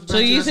 So it's back So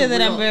to you said what that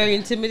we I'm all- very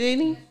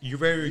intimidating. You're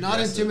very not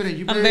aggressive.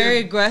 intimidating. I'm very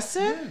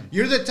aggressive.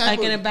 You're the type Like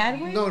of, in a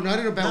bad way? No, not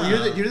in a bad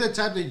way. You're the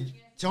type that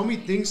tell me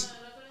things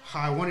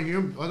how I want to hear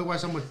them.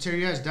 Otherwise, I'm gonna tear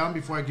your ass down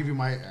before I give you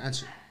my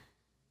answer.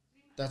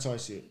 That's how I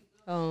see it.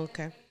 Oh,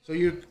 okay. So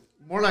you're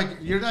more like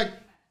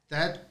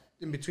that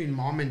in between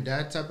mom and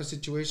dad type of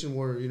situation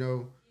where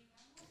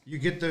you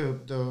get the.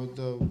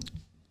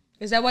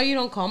 Is that why you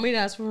don't call me to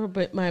ask for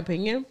my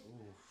opinion?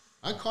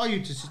 I call you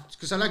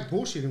because I like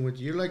bullshitting with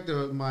you. You're like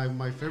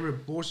my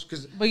favorite bullshit.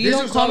 Cause But you this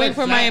don't is call all me like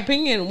for my flat.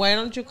 opinion. Why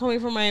don't you call me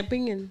for my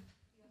opinion?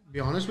 Be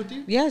honest with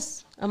you,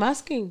 Yes, I'm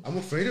asking. I'm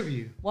afraid of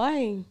you.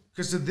 Why?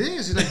 Because of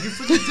this, it's like you're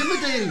freaking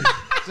intimidating.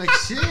 It's like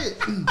shit.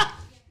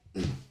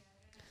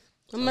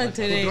 I'm not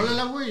intimidating.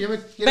 Contrólala, güey. Ya me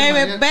quiero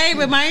marear. Babe,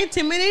 am I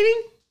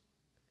intimidating?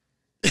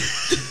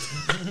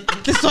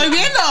 Te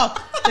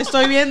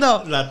estoy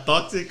viendo. La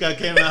tóxica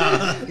came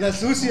out. La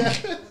sucia.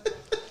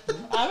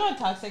 I'm not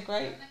toxic,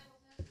 right?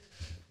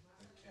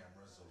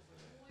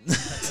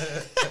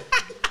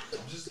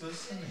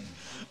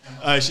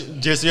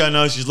 Just so y'all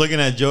know, she's looking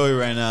at Joey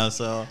right now.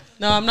 So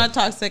No, I'm not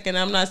toxic and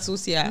I'm not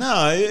sucia.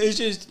 no, it's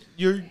just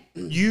you're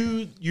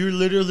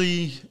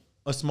literally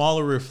a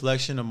smaller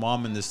reflection of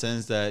mom in the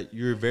sense that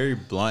you're very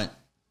blunt.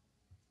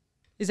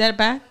 Is that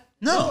bad?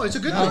 No, it's a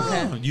good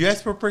thing. Okay. You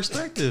asked for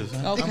perspective.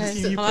 Okay,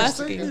 giving you I'm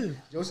asking. perspective.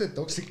 Yo said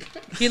toxic.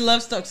 He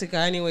loves toxica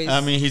anyways. I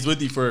mean, he's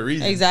with you for a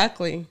reason.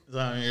 Exactly. So,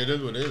 I mean, it is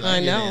what it is. I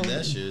ain't getting know. into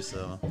that shit.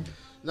 So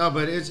No,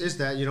 but it's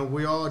that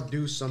we all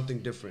do something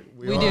different.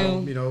 We all, do.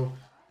 We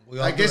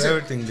all do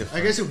everything I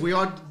different. guess if we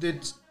all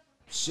did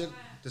shit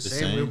the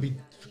same, same. it would be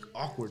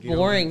awkward.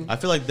 Boring. I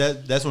feel like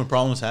that's when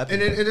problems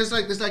happen. And it's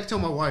like tell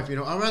my wife, I'd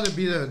rather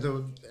be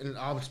the and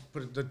I'll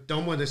put it, the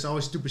dumb one that's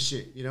always stupid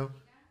shit.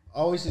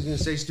 Always is gonna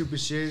say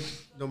stupid shit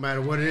no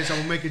matter what it is. I'm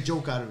gonna make a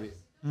joke out of it.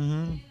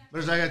 But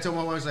it's like I tell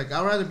my wife, it's like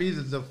I'd rather be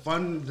the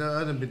fun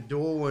than be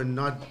dual and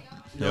not.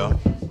 You know,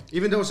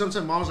 even though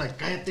sometimes mom's like,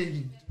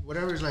 cállate,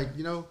 whatever. It's like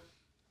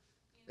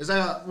it's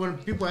like when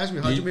people ask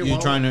me how'd you meet.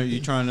 You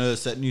trying to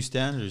set new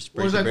standards.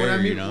 Well, it's like barrier, when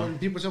I meet, you know? when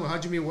people say, well,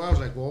 how'd you meet? Well, I was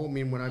like, well, I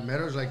mean, when I met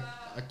her, it's like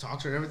I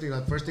talked to her and everything.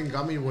 Like first thing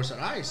got me was her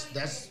eyes.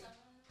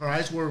 Her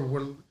eyes were,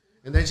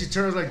 and then she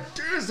turns like,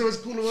 dude, so it's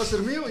cool to us at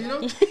the meal, you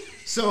know.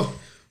 So,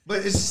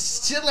 but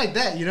it's shit like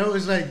that, you know.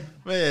 It's like,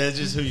 Man, that's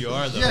just who you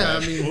are, though. Yeah,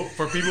 right? I mean-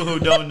 for people who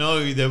don't know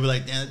you, they'll be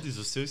like, "Damn, that dude's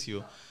a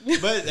sucio."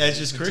 But that's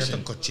just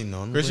Christian.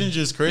 Christian's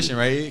just Christian,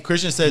 right?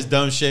 Christian says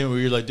dumb shit where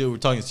you're like, "Dude, we're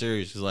talking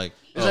serious." He's like,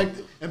 it's like,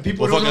 and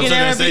people well, don't fuck, know.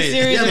 I'm You still can gonna never be say it.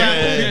 serious Yeah,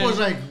 about it. people's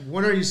like,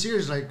 when are you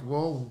serious? Like,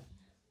 well,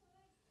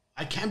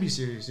 I can be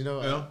serious, you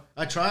know. Yeah.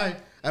 I try.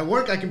 At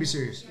work, I can be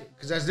serious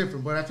because that's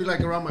different. But I feel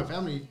like around my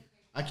family,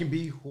 I can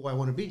be who I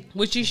want to be.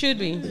 Which you should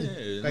be.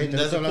 Yeah,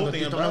 that's the cool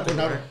thing about it.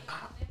 Right?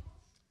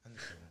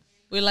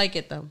 We like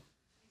it though.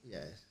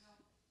 Yes.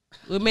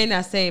 We may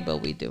not say it, but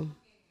we do.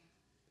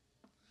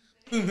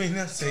 We may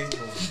not say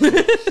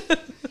it.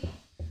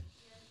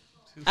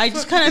 I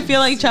just kind of feel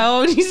like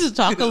Chavo needs to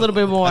talk a little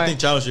bit more. I think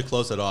Chavo should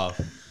close it off.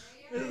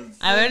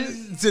 I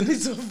mean,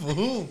 It's a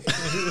fool.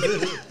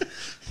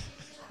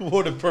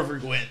 What a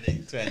perfect way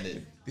to end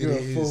it. You're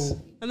a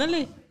fool.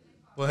 ándale,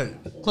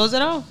 But close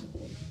it off.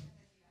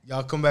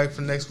 y'all come back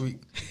for next week.